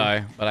didn't full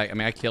die, but I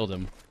mean I killed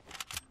him.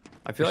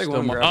 I feel like Still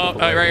one more- grab oh,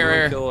 right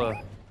here. kill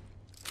a...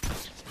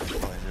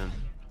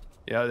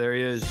 Yeah, there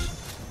he is.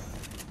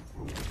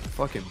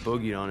 Fucking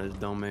boogied on his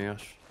dumb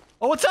ass.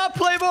 Oh, what's up,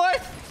 Playboy?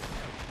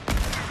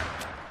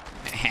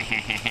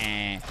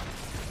 I'm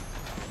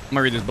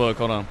gonna read this book.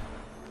 Hold on.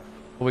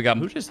 What we got?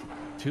 Who just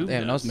tubed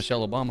Damn, that was us?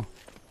 Michelle Obama.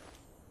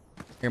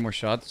 Hear more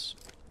shots.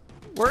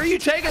 Where are you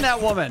taking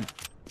that woman?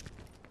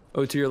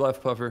 Oh, to your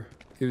left, Puffer.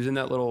 He was in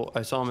that little...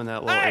 I saw him in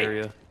that little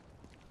area.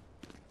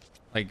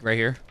 Like right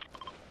here.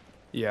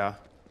 Yeah.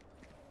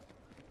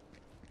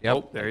 Yep.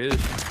 Oh, there he is.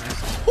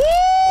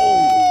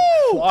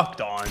 Oh,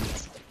 locked on.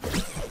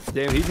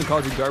 Damn, he can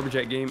cause you garbage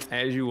at game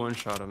as you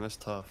one-shot him. That's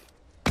tough.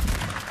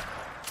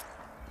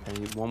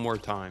 And one more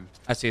time.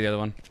 I see the other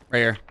one. Right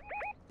here.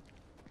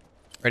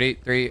 Ready?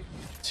 3,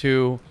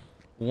 2,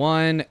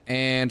 1,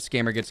 and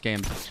scammer gets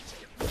scammed.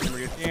 Scammer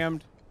gets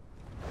scammed.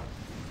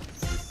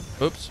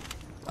 Oops.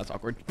 That's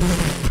awkward.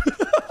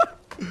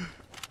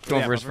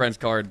 Going for his friend's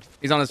card.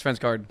 He's on his friend's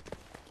card.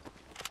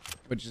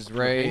 Which is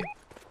right...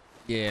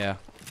 Yeah.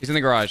 He's in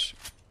the garage.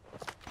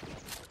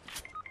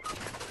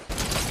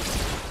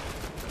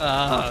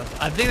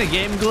 I think the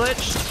game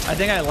glitched. I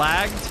think I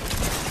lagged.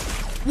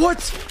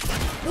 What?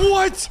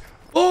 What?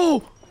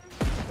 Oh!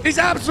 He's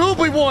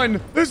absolutely won!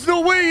 There's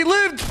no way he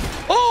lived!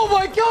 Oh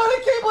my god,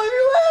 I can't believe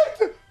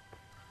he lived!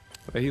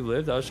 Wait, he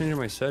lived? I was changing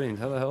my settings.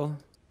 How the hell?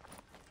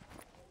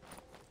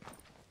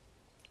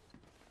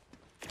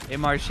 Hey,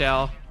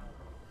 Marshall.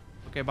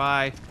 Okay,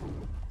 bye.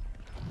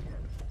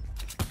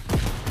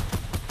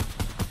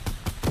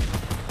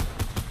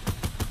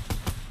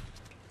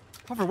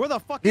 Puffer, where the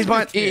fuck He's is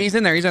behind, this kid? he's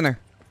in there, he's in there.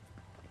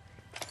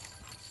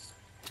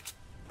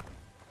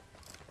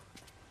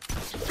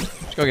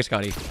 Let's go get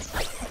Scotty.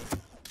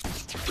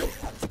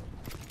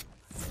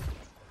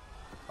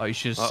 Oh, you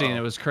should have seen it.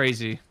 It was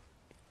crazy.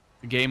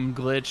 The game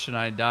glitched and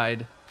I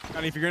died.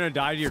 Johnny, if you're gonna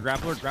die to your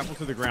grappler, grapple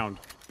to the ground.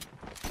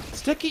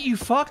 Stick it, you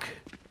fuck.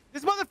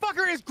 This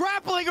motherfucker is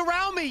grappling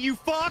around me, you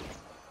fuck!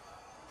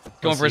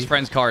 Going for his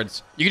friend's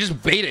cards. You can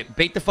just bait it.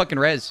 Bait the fucking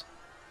res.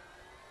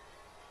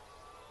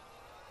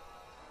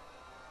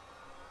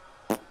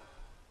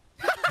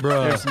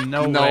 Bro, there's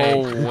no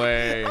way.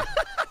 way.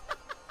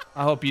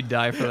 I hope you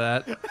die for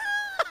that.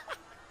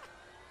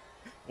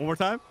 One more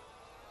time.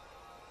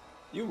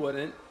 You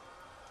wouldn't.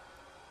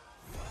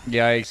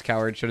 Yikes,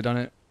 coward. Should have done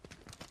it.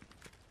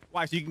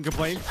 Why? So you can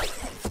complain?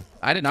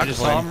 I did not I just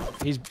saw complain.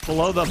 him. He's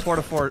below the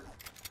fort.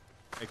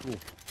 Okay, cool.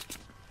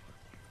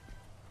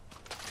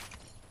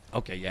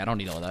 Okay, yeah, I don't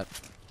need all of that.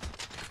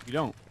 You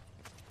don't.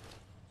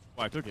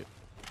 Well, I took it.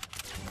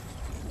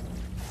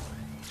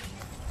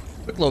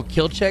 Quick little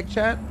kill check,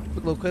 chat.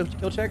 Quick little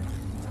kill check.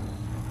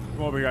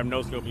 Come over here. I'm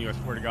no scoping you. I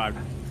swear to God.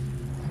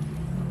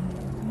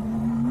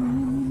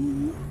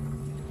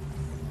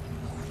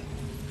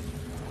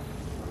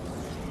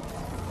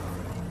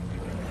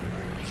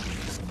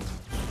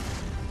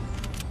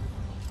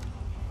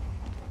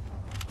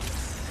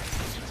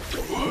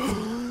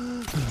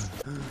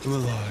 I'm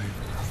alive.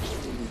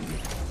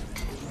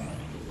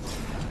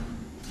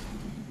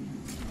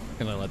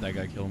 I'm gonna let that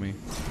guy kill me.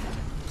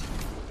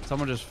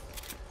 Someone just...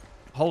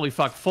 Holy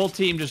fuck. Full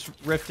team just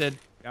rifted.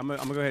 Yeah, I'm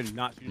gonna go ahead and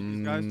not shoot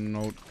these guys.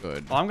 Not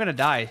good. Oh, I'm gonna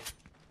die.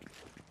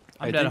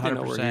 I'm dead 100%.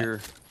 What are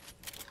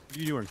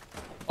you doing?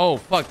 Oh,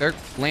 fuck. They're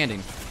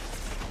landing.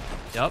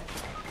 Yep.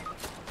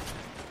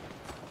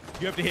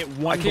 You have to hit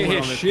one I bullet can't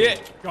hit on this shit.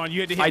 thing. John, you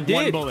had to hit I one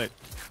did. bullet.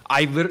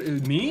 I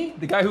literally... Me?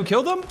 The guy who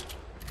killed him?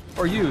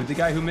 Or you, the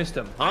guy who missed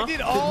him? Huh? I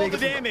did all the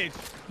damage.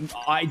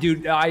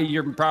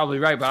 You're probably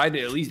right, but I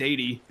did at least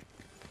 80.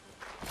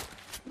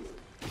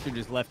 I should have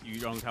just left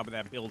you on top of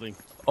that building.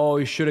 Oh,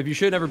 you should have. You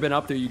should have never been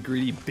up there, you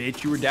greedy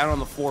bitch. You were down on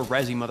the floor,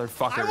 resi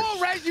motherfucker. I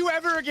won't res you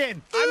ever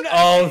again. I'm not,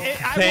 Oh, I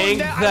thank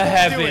will the I won't do it.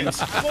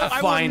 heavens! I will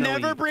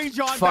Finally, never bring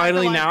John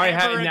finally, back to life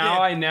now ever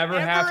now again. I never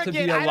Ever have to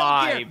again. be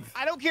alive.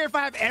 I don't care if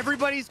I have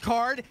everybody's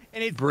card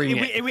and it's Bring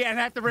it. We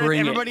have to res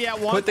Bring everybody it. at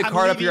once. Put the I'm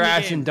card up leaving your the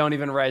ass game. and don't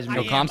even res me. I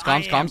am.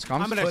 Comms.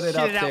 I'm gonna Put shit it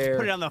up it out. there.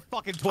 Put it on the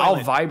fucking toilet. I'll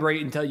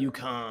vibrate until you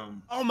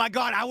come. Oh my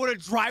God! I want to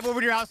drive over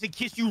to your house and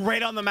kiss you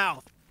right on the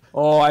mouth.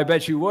 Oh, I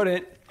bet you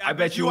wouldn't. I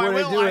bet you I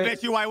wouldn't will. do I it.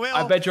 bet you I will.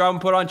 I bet you I'm gonna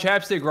put on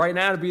chapstick right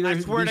now to be there. I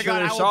swear to sure God,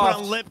 they're I will soft.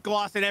 put on lip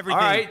gloss and everything.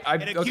 All right,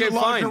 and a okay, cute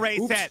fine. lingerie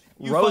Oops. set.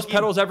 You Rose fucking-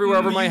 petals everywhere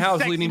over my you house,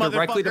 sexy leading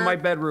directly to motherfucker. my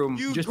bedroom.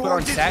 You Just put on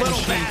gorgeous satin little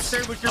sheets.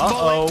 bastard with your Uh oh.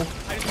 mullet.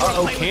 I just wanna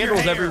play with your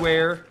Candles hair.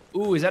 everywhere.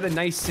 Ooh, is that a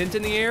nice scent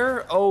in the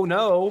air? Oh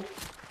no.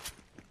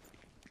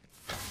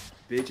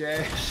 Bitch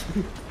ass.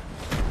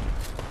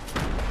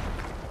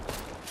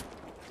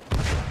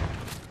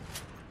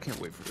 Can't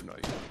wait for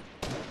tonight.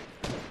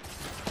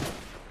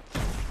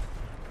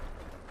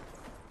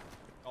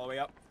 All the way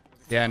up.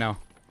 Yeah, I know.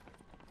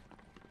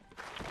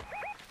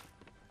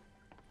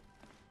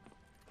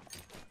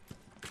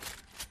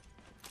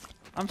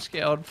 I'm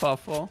scared,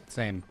 Puffle.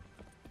 Same.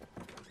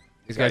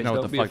 These guys know what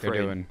the don't be fuck they're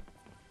afraid. doing.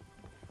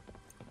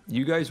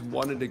 You guys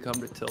wanted to come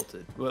to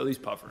Tilted. Well, at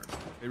least Puffer.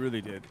 They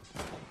really did.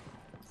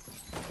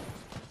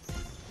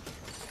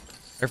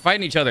 They're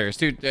fighting each other.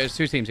 There's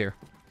two teams here.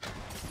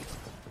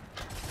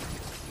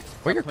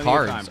 Where are your Plenty of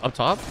cards? time. Up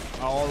top?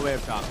 All the way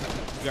up top.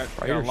 You got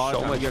Why a are lot so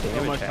of time. much You have so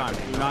damage much time.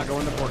 happening? Do not go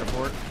in the porta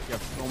fort. You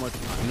have so much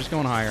time. I'm just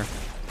going higher.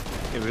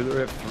 Yeah, we literally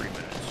have 3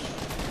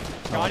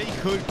 minutes. Scotty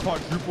could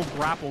quadruple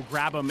grapple,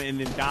 grab him, and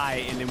then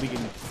die, and then we can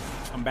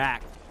come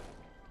back.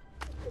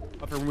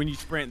 But for when you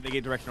sprint, they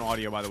get directional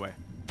audio, by the way.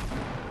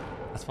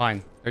 That's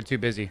fine. They're too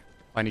busy.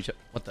 Find each other.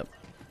 What the?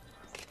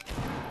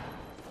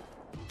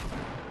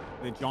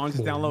 And then John's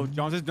is down low.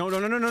 John says,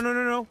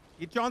 no.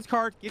 Get John's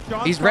card. Get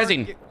John's He's card.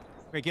 rezzing.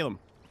 Okay, kill him.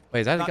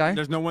 Wait, is that the guy?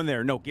 There's no one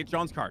there. No, get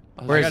John's card.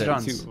 Where I is got it?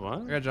 John's.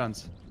 What? I got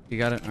John's. You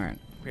got it? All right.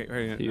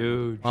 Okay,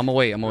 Huge. I'm gonna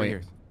wait. I'm gonna right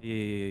wait.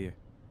 here. Yeah.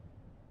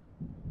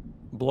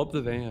 Blow up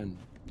the van.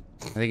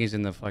 I think he's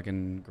in the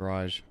fucking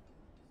garage.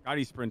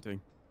 Scotty's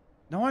sprinting.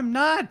 No, I'm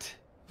not.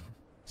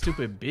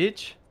 Stupid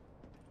bitch.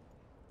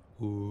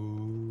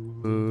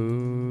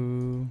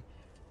 Ooh.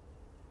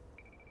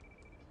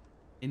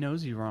 He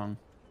knows you wrong.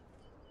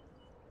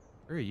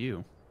 Where are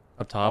you?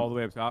 Up top. All the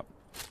way up top.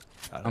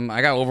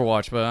 I got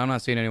Overwatch, but I'm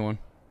not seeing anyone.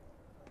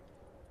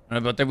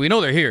 But we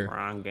know they're here.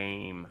 Wrong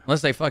game.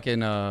 Unless they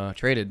fucking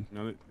traded.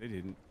 No, they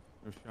didn't.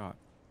 No shot.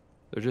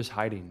 They're just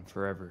hiding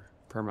forever.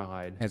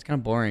 Perma-hide. Hey, it's kind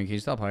of boring. Can you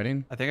stop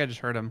hiding? I think I just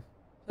heard him.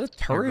 Is that a In the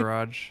turret?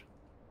 garage.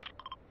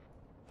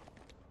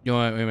 You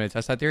want me to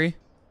test that theory?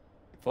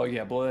 Fuck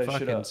yeah, blow that shit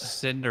Fucking up.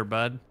 cinder,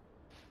 bud.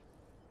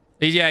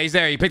 Yeah, he's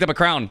there. He picked up a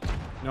crown.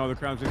 No, the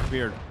crown's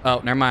disappeared.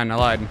 Oh, never mind. I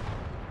lied.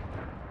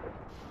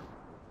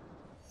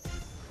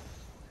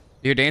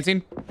 You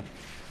dancing?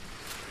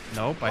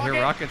 Nope, I hear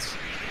rockets.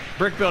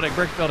 Brick building,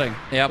 brick building.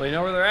 Yep. Well, you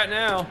know where they're at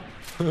now.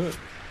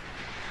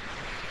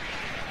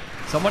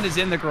 Someone is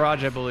in the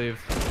garage, I believe.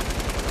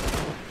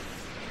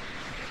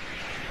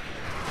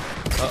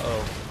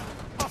 Uh-oh.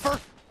 Buffer.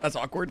 That's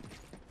awkward.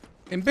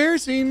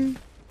 Embarrassing.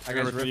 I got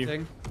Remember for you.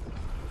 rifting.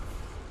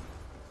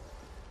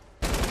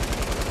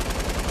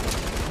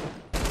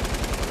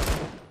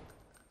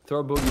 Throw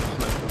a boogie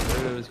bomb at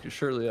them. There it is.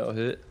 Surely I'll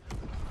hit.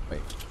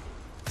 Wait.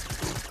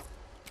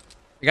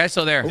 You guys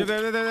still there?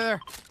 There.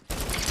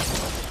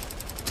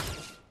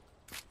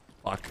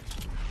 Fuck.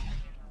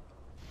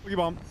 Boogie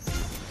bomb.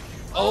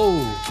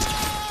 Oh.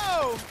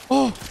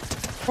 Oh,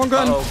 wrong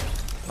gun. Uh-oh.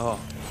 Oh.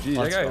 Geez,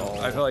 that Let's guy, go.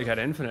 I felt like had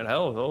infinite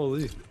health.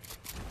 Holy.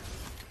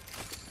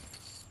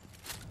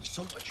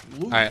 So much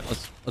loot. All right,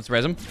 let's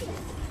res him.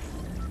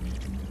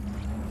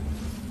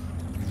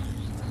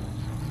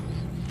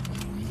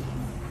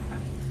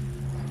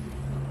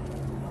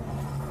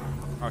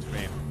 Cross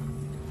me.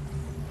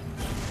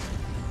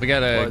 We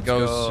gotta Let's go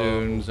go.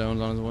 soon.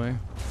 Zone's on his way.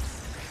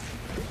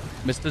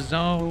 Mr.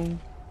 Zone.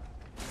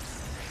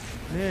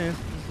 Mr.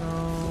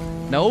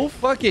 Zone. No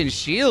fucking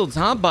shields,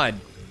 huh, bud?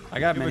 I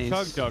got You have a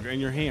chug minis. jug in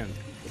your hand.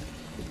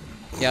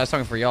 Yeah, I was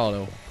talking for y'all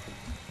though.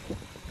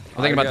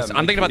 I'm thinking about this.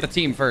 I'm thinking about the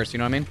team first. You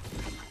know what I mean?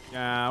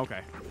 Yeah, okay.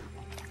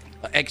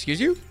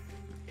 Excuse you?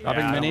 Dropping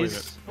Yeah, I don't believe minis.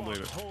 it. I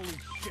believe it. Holy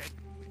shit.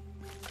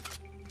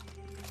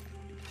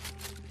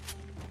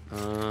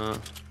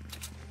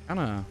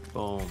 Kinda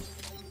Boom.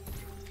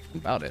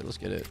 about it. Let's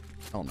get it.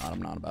 Oh, not.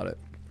 I'm not about it.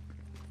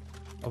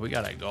 Oh, we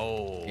gotta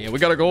go. Yeah, we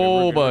gotta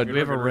go, bud. Do we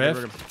have a We're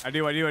good, rift? I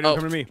do. Oh.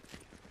 Come to me.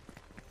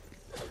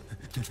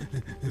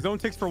 The zone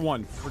ticks for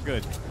 1. We're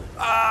good.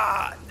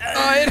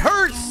 It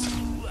hurts.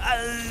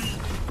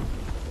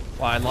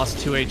 Wow, I lost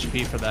 2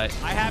 HP for that.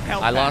 I have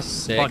health. I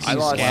lost 6. Fucking I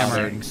lost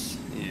scammer. 6.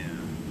 Yeah.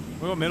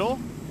 We go middle.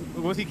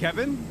 Was he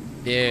Kevin?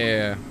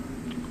 Yeah.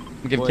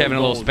 Give Boy, Kevin a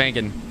little gold.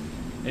 spanking.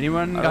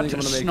 Anyone I got don't think to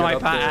I'm gonna make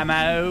it sniper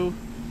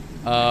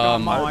up there.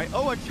 ammo?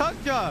 Oh, a chug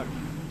jug.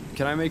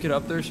 Can I make it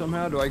up there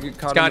somehow? Do I get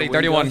caught Scotty, in the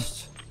wind 31.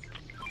 gust?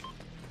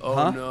 Oh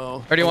Huh?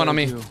 no. 31 on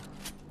What do I me. do?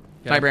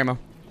 Sniper ammo.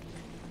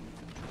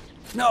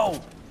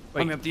 No.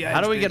 Wait, I'm up the edge,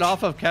 how do we get bitch.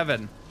 off of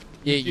Kevin?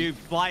 Yeah. You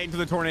fly into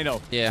the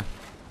tornado. Yeah.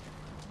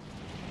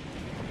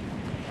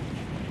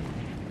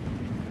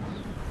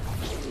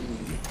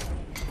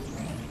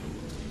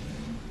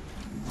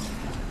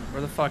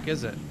 Where the fuck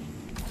is it?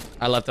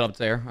 I left it up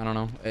there. I don't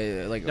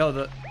know. Like.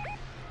 No,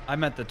 I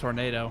meant the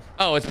tornado.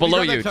 Oh, it's below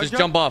got that you. chug Just jug?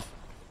 jump off.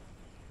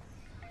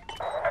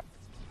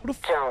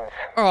 Jones.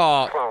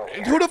 Oh,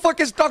 who the fuck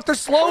is Dr.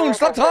 Sloan?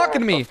 Stop talking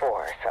to me.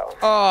 Before, so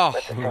Oh.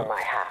 let's assume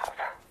I have.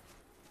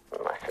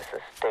 Unless this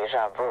is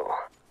deja vu.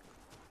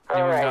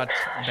 Anyone Alright, got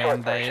short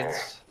version.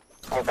 band-aids?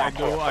 You're I back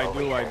do. here for I a do.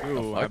 reason. I do.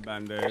 fuck? I have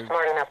band-aids. You're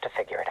smart enough to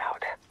figure it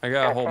out. I got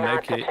a That's whole not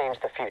med to kit. change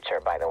the future,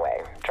 by the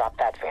way. Drop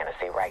that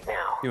fantasy right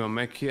now. You want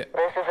med kit?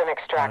 This is an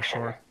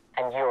extraction, sure.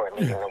 and you're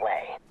leading the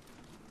way.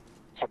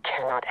 You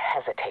cannot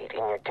hesitate in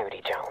your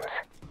duty, Jones.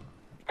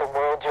 The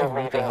world you're Oh, what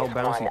the leaving hell is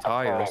bouncing one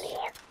tires? of many,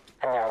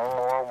 and there are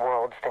more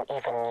worlds than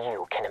even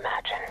you can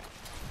imagine.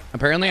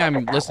 Apparently,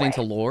 I'm that listening way.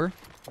 to lore.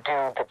 Do the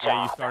job.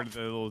 Yeah, you started the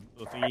little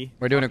thingy.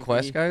 We're doing a Thingy.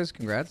 quest, guys.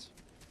 Congrats.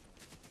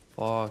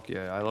 Fuck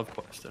yeah, I love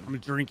questing. I'm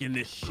drinking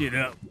this shit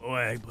up.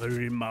 Boy, put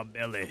it in my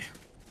belly.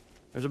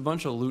 There's a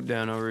bunch of loot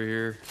down over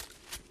here.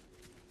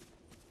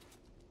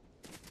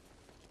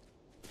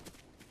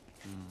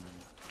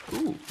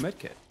 Ooh, med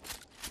kit.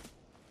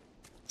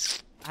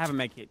 I have a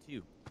med kit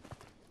too.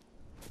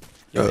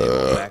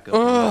 Back up.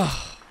 I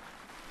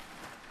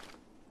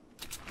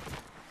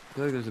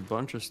feel like there's a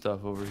bunch of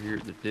stuff over here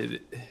that did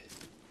it.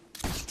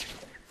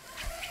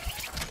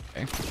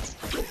 Okay.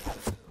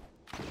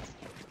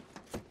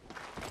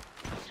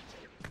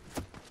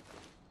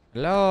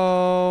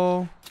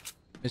 Hello,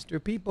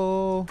 Mr.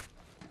 People.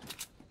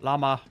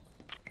 Llama.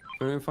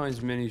 I'm gonna find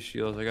some mini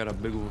shields. I got a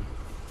big one.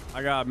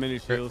 I got mini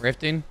shields.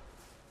 Rifting.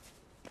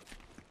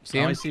 See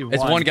I him? only see It's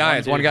one. one guy. One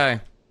It's one dude.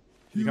 guy.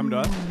 You come to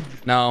us?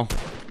 No.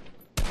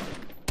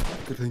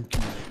 Thank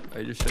you.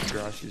 I just said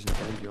gracias and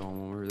thank you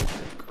on over this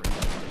shit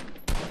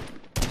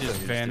crazy. He just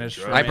vanished.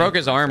 from I me. broke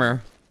his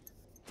armor.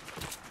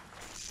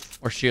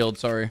 Or shield,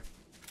 sorry.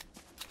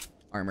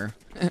 Armor.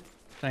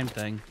 Same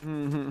thing.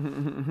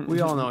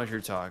 We all know what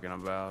you're talking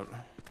about.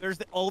 There's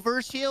the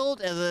over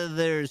shield and then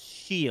there's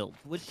shield.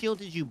 Which shield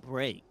did you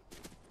break?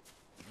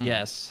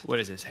 Yes. What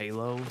is this,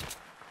 Halo?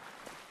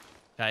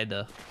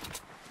 Kinda.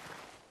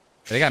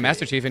 They got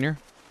Master Chief in here.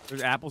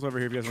 There's apples over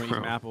here if you guys want to eat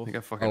some apples. I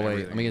got fucking Oh, wait.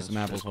 everything Let me in get some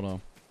this apples. shit. Hold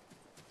on.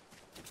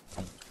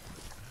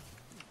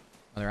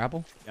 Another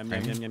apple? Yum,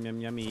 Okay. yum, yum, yum,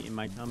 yum, yummy. In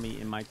my tummy,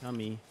 in my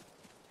tummy.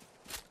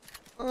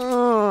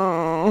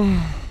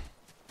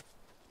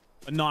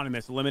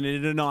 Anonymous.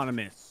 Eliminated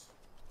anonymous.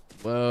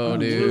 Whoa,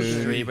 Two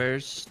dude.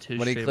 streamers. Two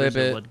What do you streamers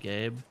clip in it? one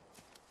game.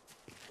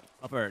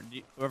 Upper,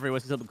 whoever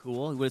wants to see something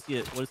cool, you want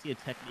to see a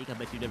technique I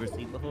bet you've never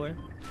seen before?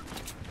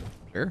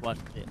 Sure. Watch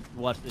it.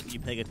 Watch this. You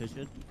paying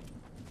attention?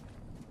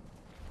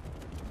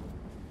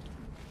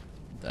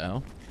 The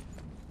hell?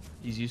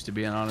 He's used to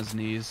being on his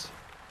knees.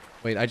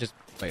 Wait,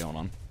 wait, hold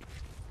on.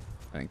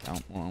 I didn't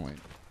count. Hold on, wait.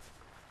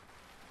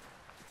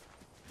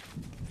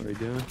 What are you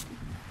doing?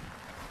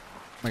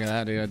 Look at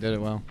that, dude. I did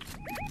it well.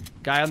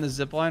 Guy on the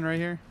zip line right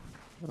here.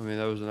 I mean,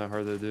 that wasn't that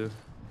hard to do.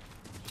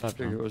 I Shut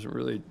figured up. it wasn't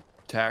really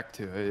tact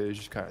to it. You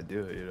just kind of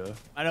do it, you know?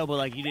 I know, but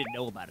like you didn't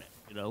know about it,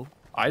 you know?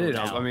 I didn't.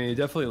 Now. I mean, it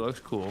definitely looks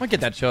cool. I might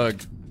get that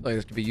chug. Like,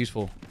 this could be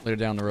useful later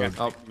down the road.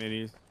 Oh,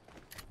 minis.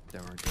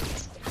 Damn, we're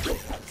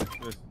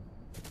good. This-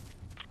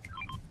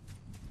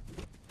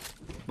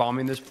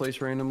 Bombing this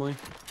place randomly.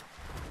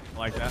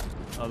 Like that.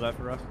 How's that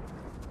for us?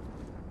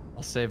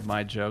 I'll save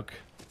my joke.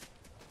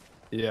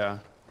 Yeah.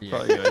 Yeah.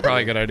 Probably good.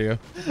 Probably a good idea.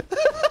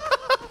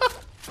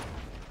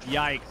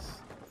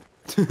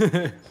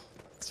 Yikes.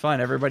 It's fine.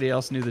 Everybody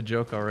else knew the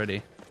joke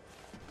already.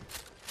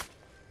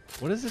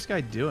 What is this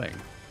guy doing?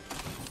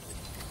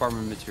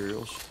 Farming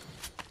materials.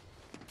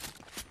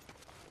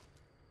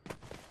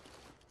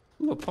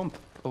 Ooh, a pump.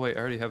 Oh wait, I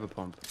already have a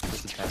pump.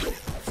 What's the tap?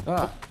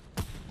 Ah.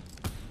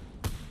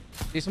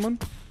 See someone?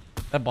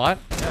 That bot?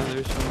 Yeah,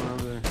 there's someone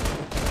over there.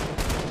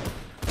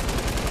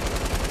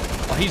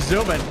 Oh, he's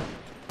zooming.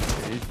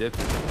 Yeah, he's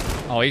dipping.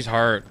 Oh, he's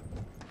hurt.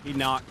 He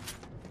knocked.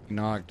 He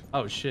knocked.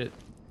 Oh shit.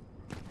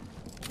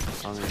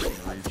 I don't think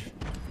he can reach.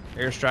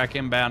 Airstrike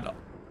inbound.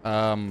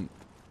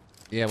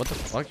 Yeah, what the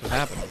fuck just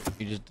happened?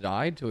 You just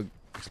died to an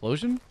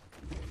explosion?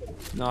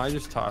 No, I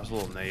just tossed a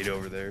little nade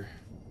over there.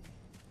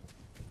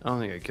 I don't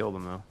think I killed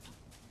him though.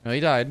 No, he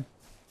died.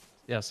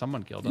 Yeah,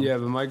 someone killed him. Yeah,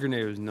 but my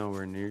grenade was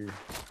nowhere near.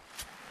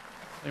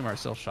 I think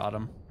Marcel shot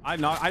him. I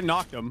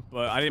knocked him,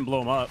 but I didn't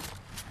blow him up.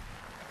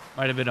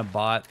 Might have been a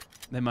bot.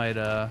 They might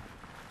Can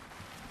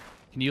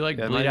you like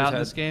Yeah, bleed mine out just in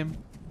had- this game?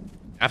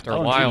 After a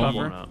Oh, while.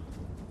 HugePuffer.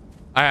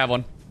 I have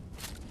one.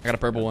 I got a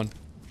purple one.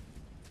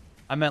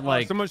 I meant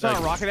like someone shot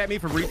a rocket at me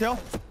from retail.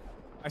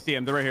 I see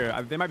him. They're right here.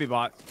 They might be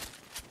bots.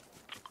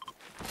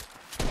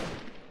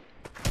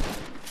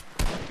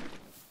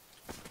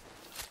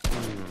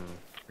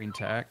 green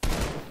tack.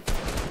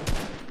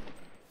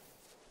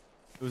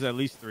 It was at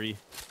least 3.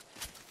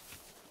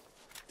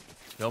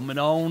 Coming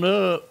on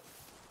up.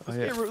 Oh,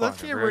 yeah, Let's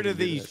fuck, get I rid rarely of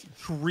do these that.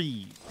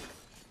 trees.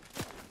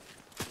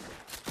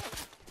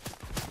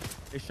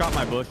 They shot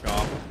my bush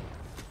off.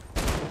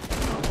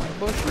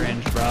 Bush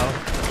range, bro.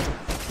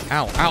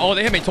 Ow. Ow. Oh,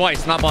 they hit me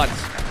twice. Not bots.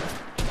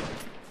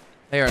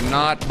 They are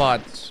not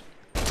bots.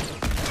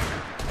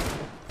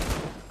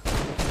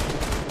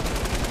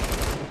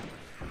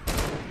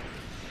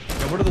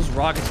 Yeah, what are those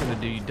rockets gonna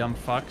do, you dumb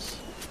fucks?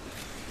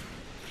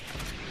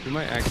 We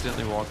might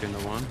accidentally walk into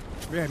one.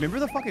 Yeah, remember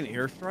the fucking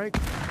airstrike?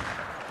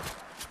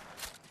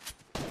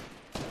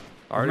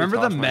 I already Remember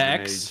the tossed my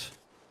mechs?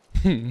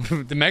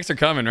 grenades. The mechs are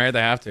coming, right? They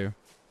have to.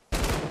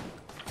 Right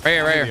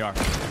here, right There here. they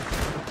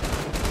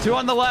are. 2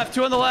 on the left,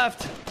 2 on the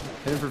left.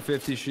 Hit him for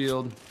 50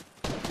 shield.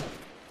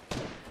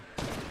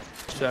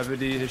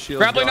 70, his shield.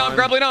 Grappling up,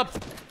 grappling up.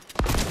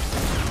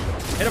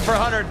 Hit him for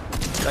 100.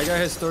 That guy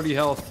has 30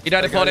 health. He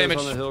died That to fall guy that's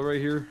damage. on the hill right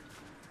here.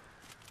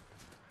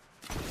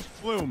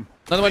 Bloom.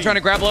 Another one trying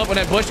to grapple up on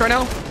that bush right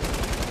now.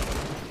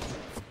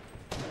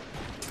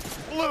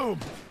 Bloom.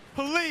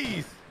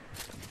 Please.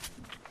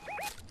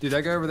 Dude,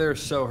 that guy over there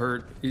is so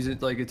hurt. He's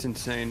like, it's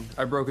insane.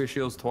 I broke his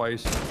shields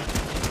twice.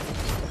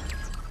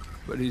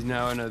 But he's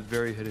now in a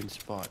very hidden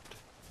spot.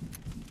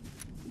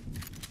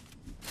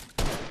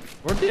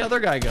 Where'd the other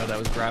guy go that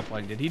was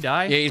grappling? Did he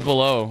die? Yeah, he's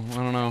below. I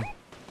don't know.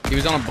 He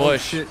was on a Oh,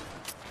 bush. shit.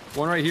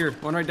 One right here.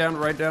 One right down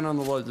on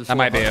the load. That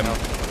might be him.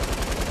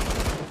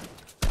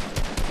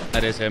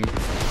 That is him.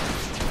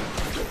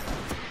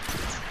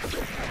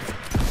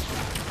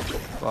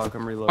 Fuck,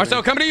 I'm reloading.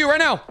 Marcel, coming to you right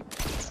now.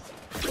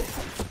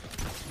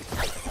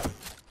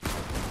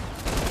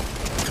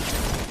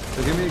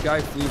 There's gonna be a guy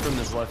fleeing from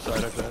this left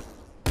side, I bet.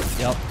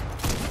 Yep.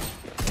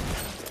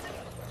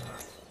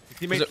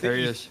 Teammate, There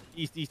he is.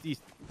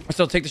 East.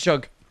 Marcel, take the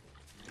shug.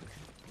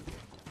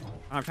 I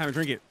don't have time to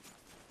drink it.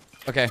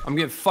 Okay. I'm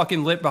getting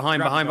fucking lit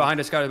behind Drop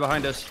us, guys,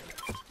 behind us.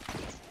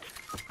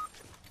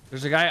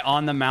 There's a guy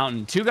on the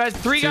mountain.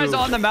 3 guys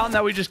on the mountain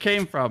that we just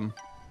came from.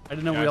 I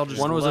didn't know we all just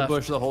One was left. a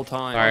bush the whole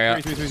time. All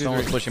right. three, Someone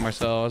was pushing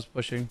Marcel. I was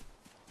pushing.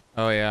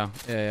 Oh, yeah.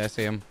 Yeah, I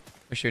see him.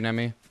 They're shooting at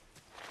me.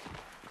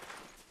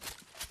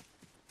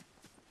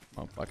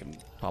 I'll fucking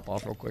pop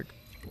off real quick.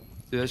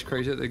 Dude, that's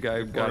crazy that the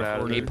guy got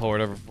out of He there. poured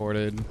over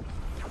forwarded.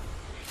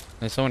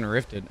 And someone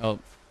rifted. Oh,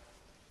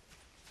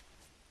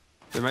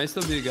 There might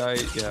still be a guy.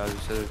 Yeah,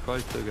 there's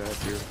probably still a guy up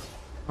here.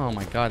 oh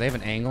my god. They have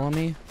an angle on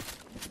me?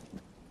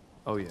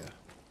 Oh, yeah.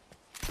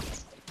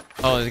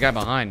 Oh, there's a guy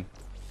behind.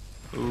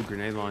 Ooh,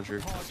 grenade launcher.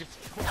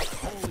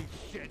 Holy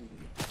shit.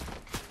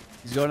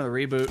 He's going to the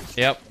reboot.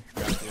 Yep.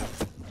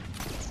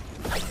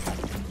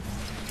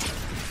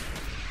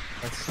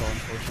 That's so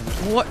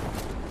unfortunate. What?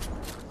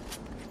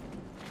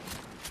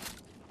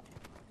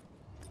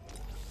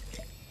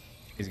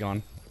 He's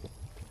gone.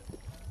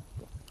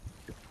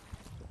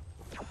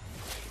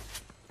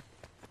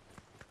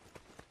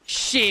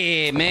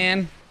 Shit,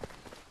 man.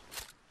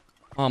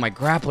 Oh, my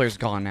grappler's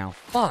gone now.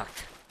 Fuck.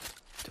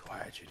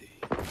 Tragedy.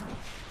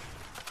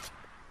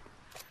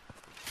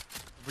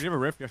 Would you have a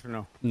rift, yes or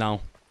no?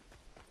 No.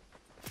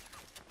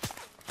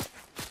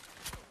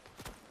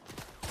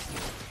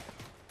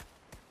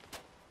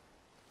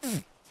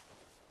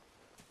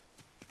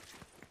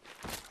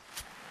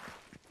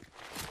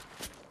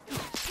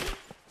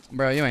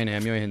 Bro, you ain't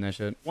him. You ain't hitting that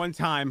shit. One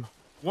time.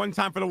 One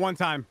time for the one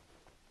time.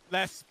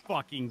 Let's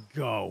fucking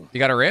go. You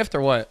got a rift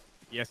or what?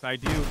 Yes, I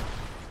do.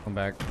 Come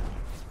back.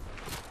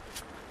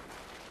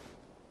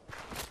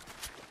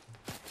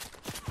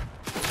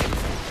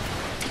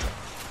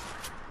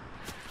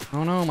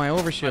 Oh no, my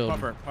overshield.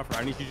 Puffer,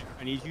 I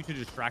need you to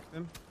distract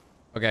them.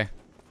 Okay.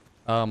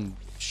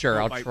 Sure,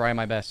 No, I'll bite. try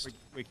my best.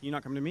 Wait, can you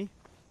not come to me?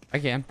 I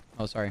can.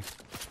 Oh, sorry.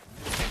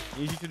 I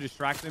need you to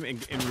distract them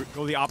and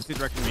go the opposite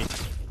direction of me.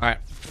 All right.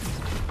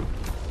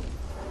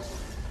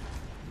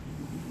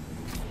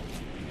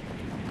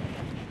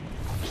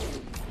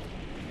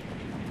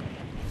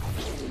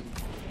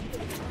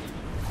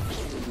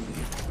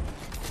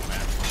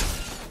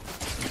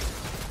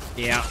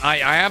 Yeah, I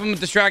have him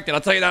distracted.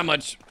 I'll tell you that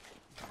much.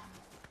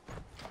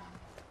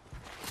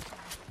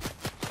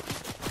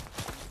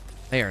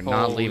 They are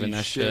not Holy leaving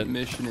that shit.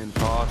 Mission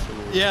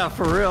Impossible. Yeah,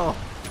 for real.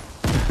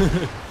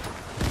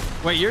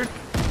 Wait, you're...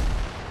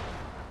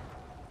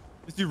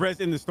 This dude res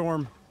in the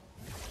storm.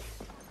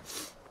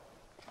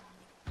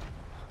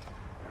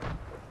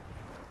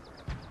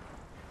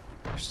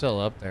 They're still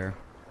up there.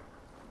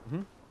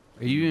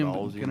 Are you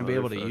even gonna be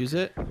able to use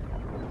it?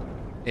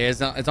 Yeah,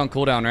 it's on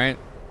cooldown, right?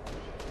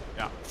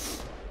 Yeah.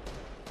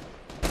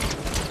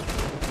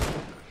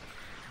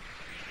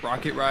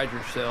 Rocket ride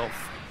yourself.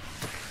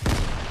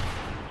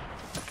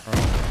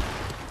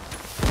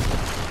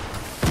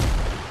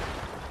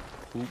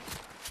 Oop.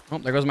 Oh,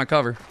 there goes my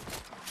cover.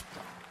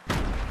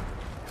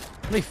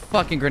 How many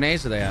fucking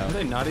grenades do they How have? do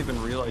they not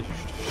even realize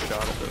you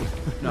shot at them?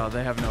 No,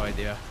 they have no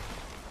idea.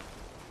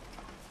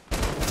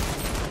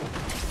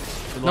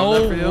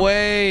 No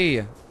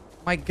way!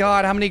 My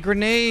God, how many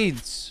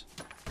grenades?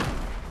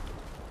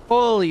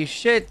 Holy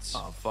shit!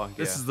 Oh fuck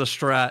This yeah. is the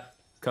strat.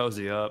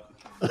 Cozy up.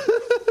 I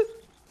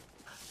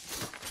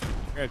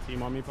got a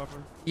team on me,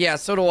 Puffer. Yeah,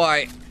 so do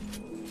I.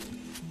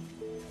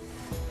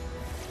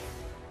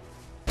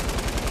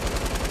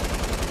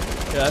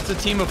 Yeah, that's a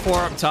team of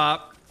 4 up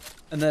top,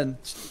 and then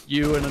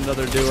you and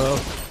another duo.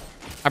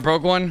 I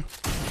broke one.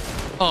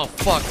 Oh,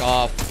 fuck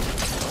off.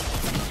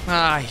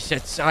 Ah,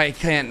 I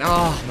can't.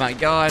 Oh my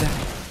God.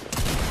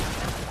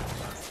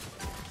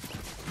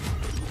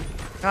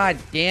 God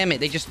damn it!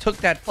 They just took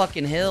that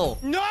fucking hill.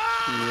 No!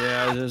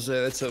 Yeah, it's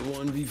a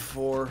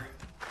 1v4.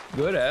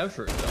 Good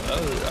effort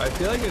though. I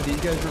feel like if these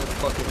guys were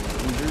fucking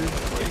losers,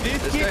 like,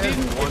 If this guy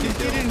has one kid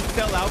kill. didn't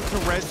sell out to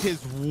res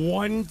his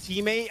one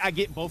teammate, I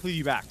get both of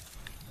you back.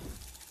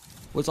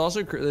 What's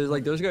also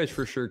like those guys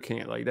for sure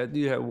can't. Like that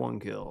dude had 1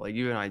 kill. Like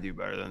even I do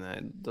better than that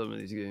in some of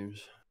these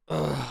games.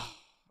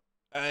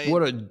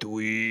 What a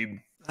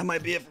dweeb. That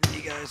might be it for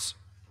me, guys.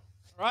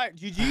 All right,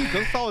 GG.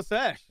 Go solid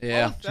sesh.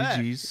 Yeah.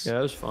 GG's. Yeah,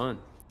 it was fun.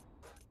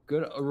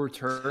 Good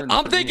return.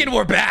 I'm thinking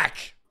we're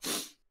back.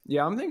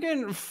 Yeah, I'm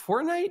thinking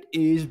Fortnite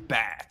is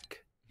back.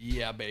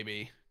 Yeah,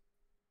 baby.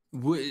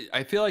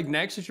 I feel like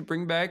next we should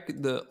bring back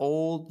the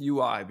old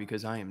UI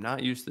because I am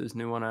not used to this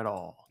new one at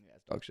all. Yeah,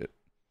 it's dog shit.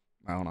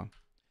 All right, hold on.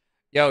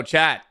 Yo,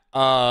 chat.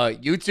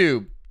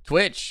 YouTube,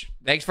 Twitch.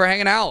 Thanks for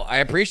hanging out. I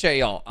appreciate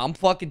y'all. I'm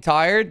fucking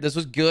tired. This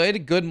was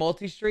good. Good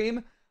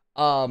multi-stream.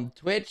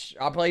 Twitch,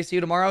 I'll probably see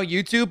you tomorrow.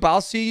 YouTube,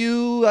 I'll see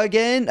you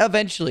again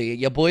eventually.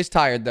 Your boy's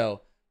tired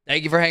though.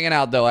 Thank you for hanging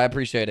out though. I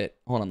appreciate it.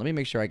 Hold on. Let me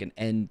make sure I can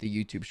end the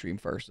YouTube stream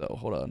first though.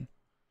 Hold on.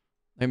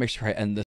 Let me make sure I end this.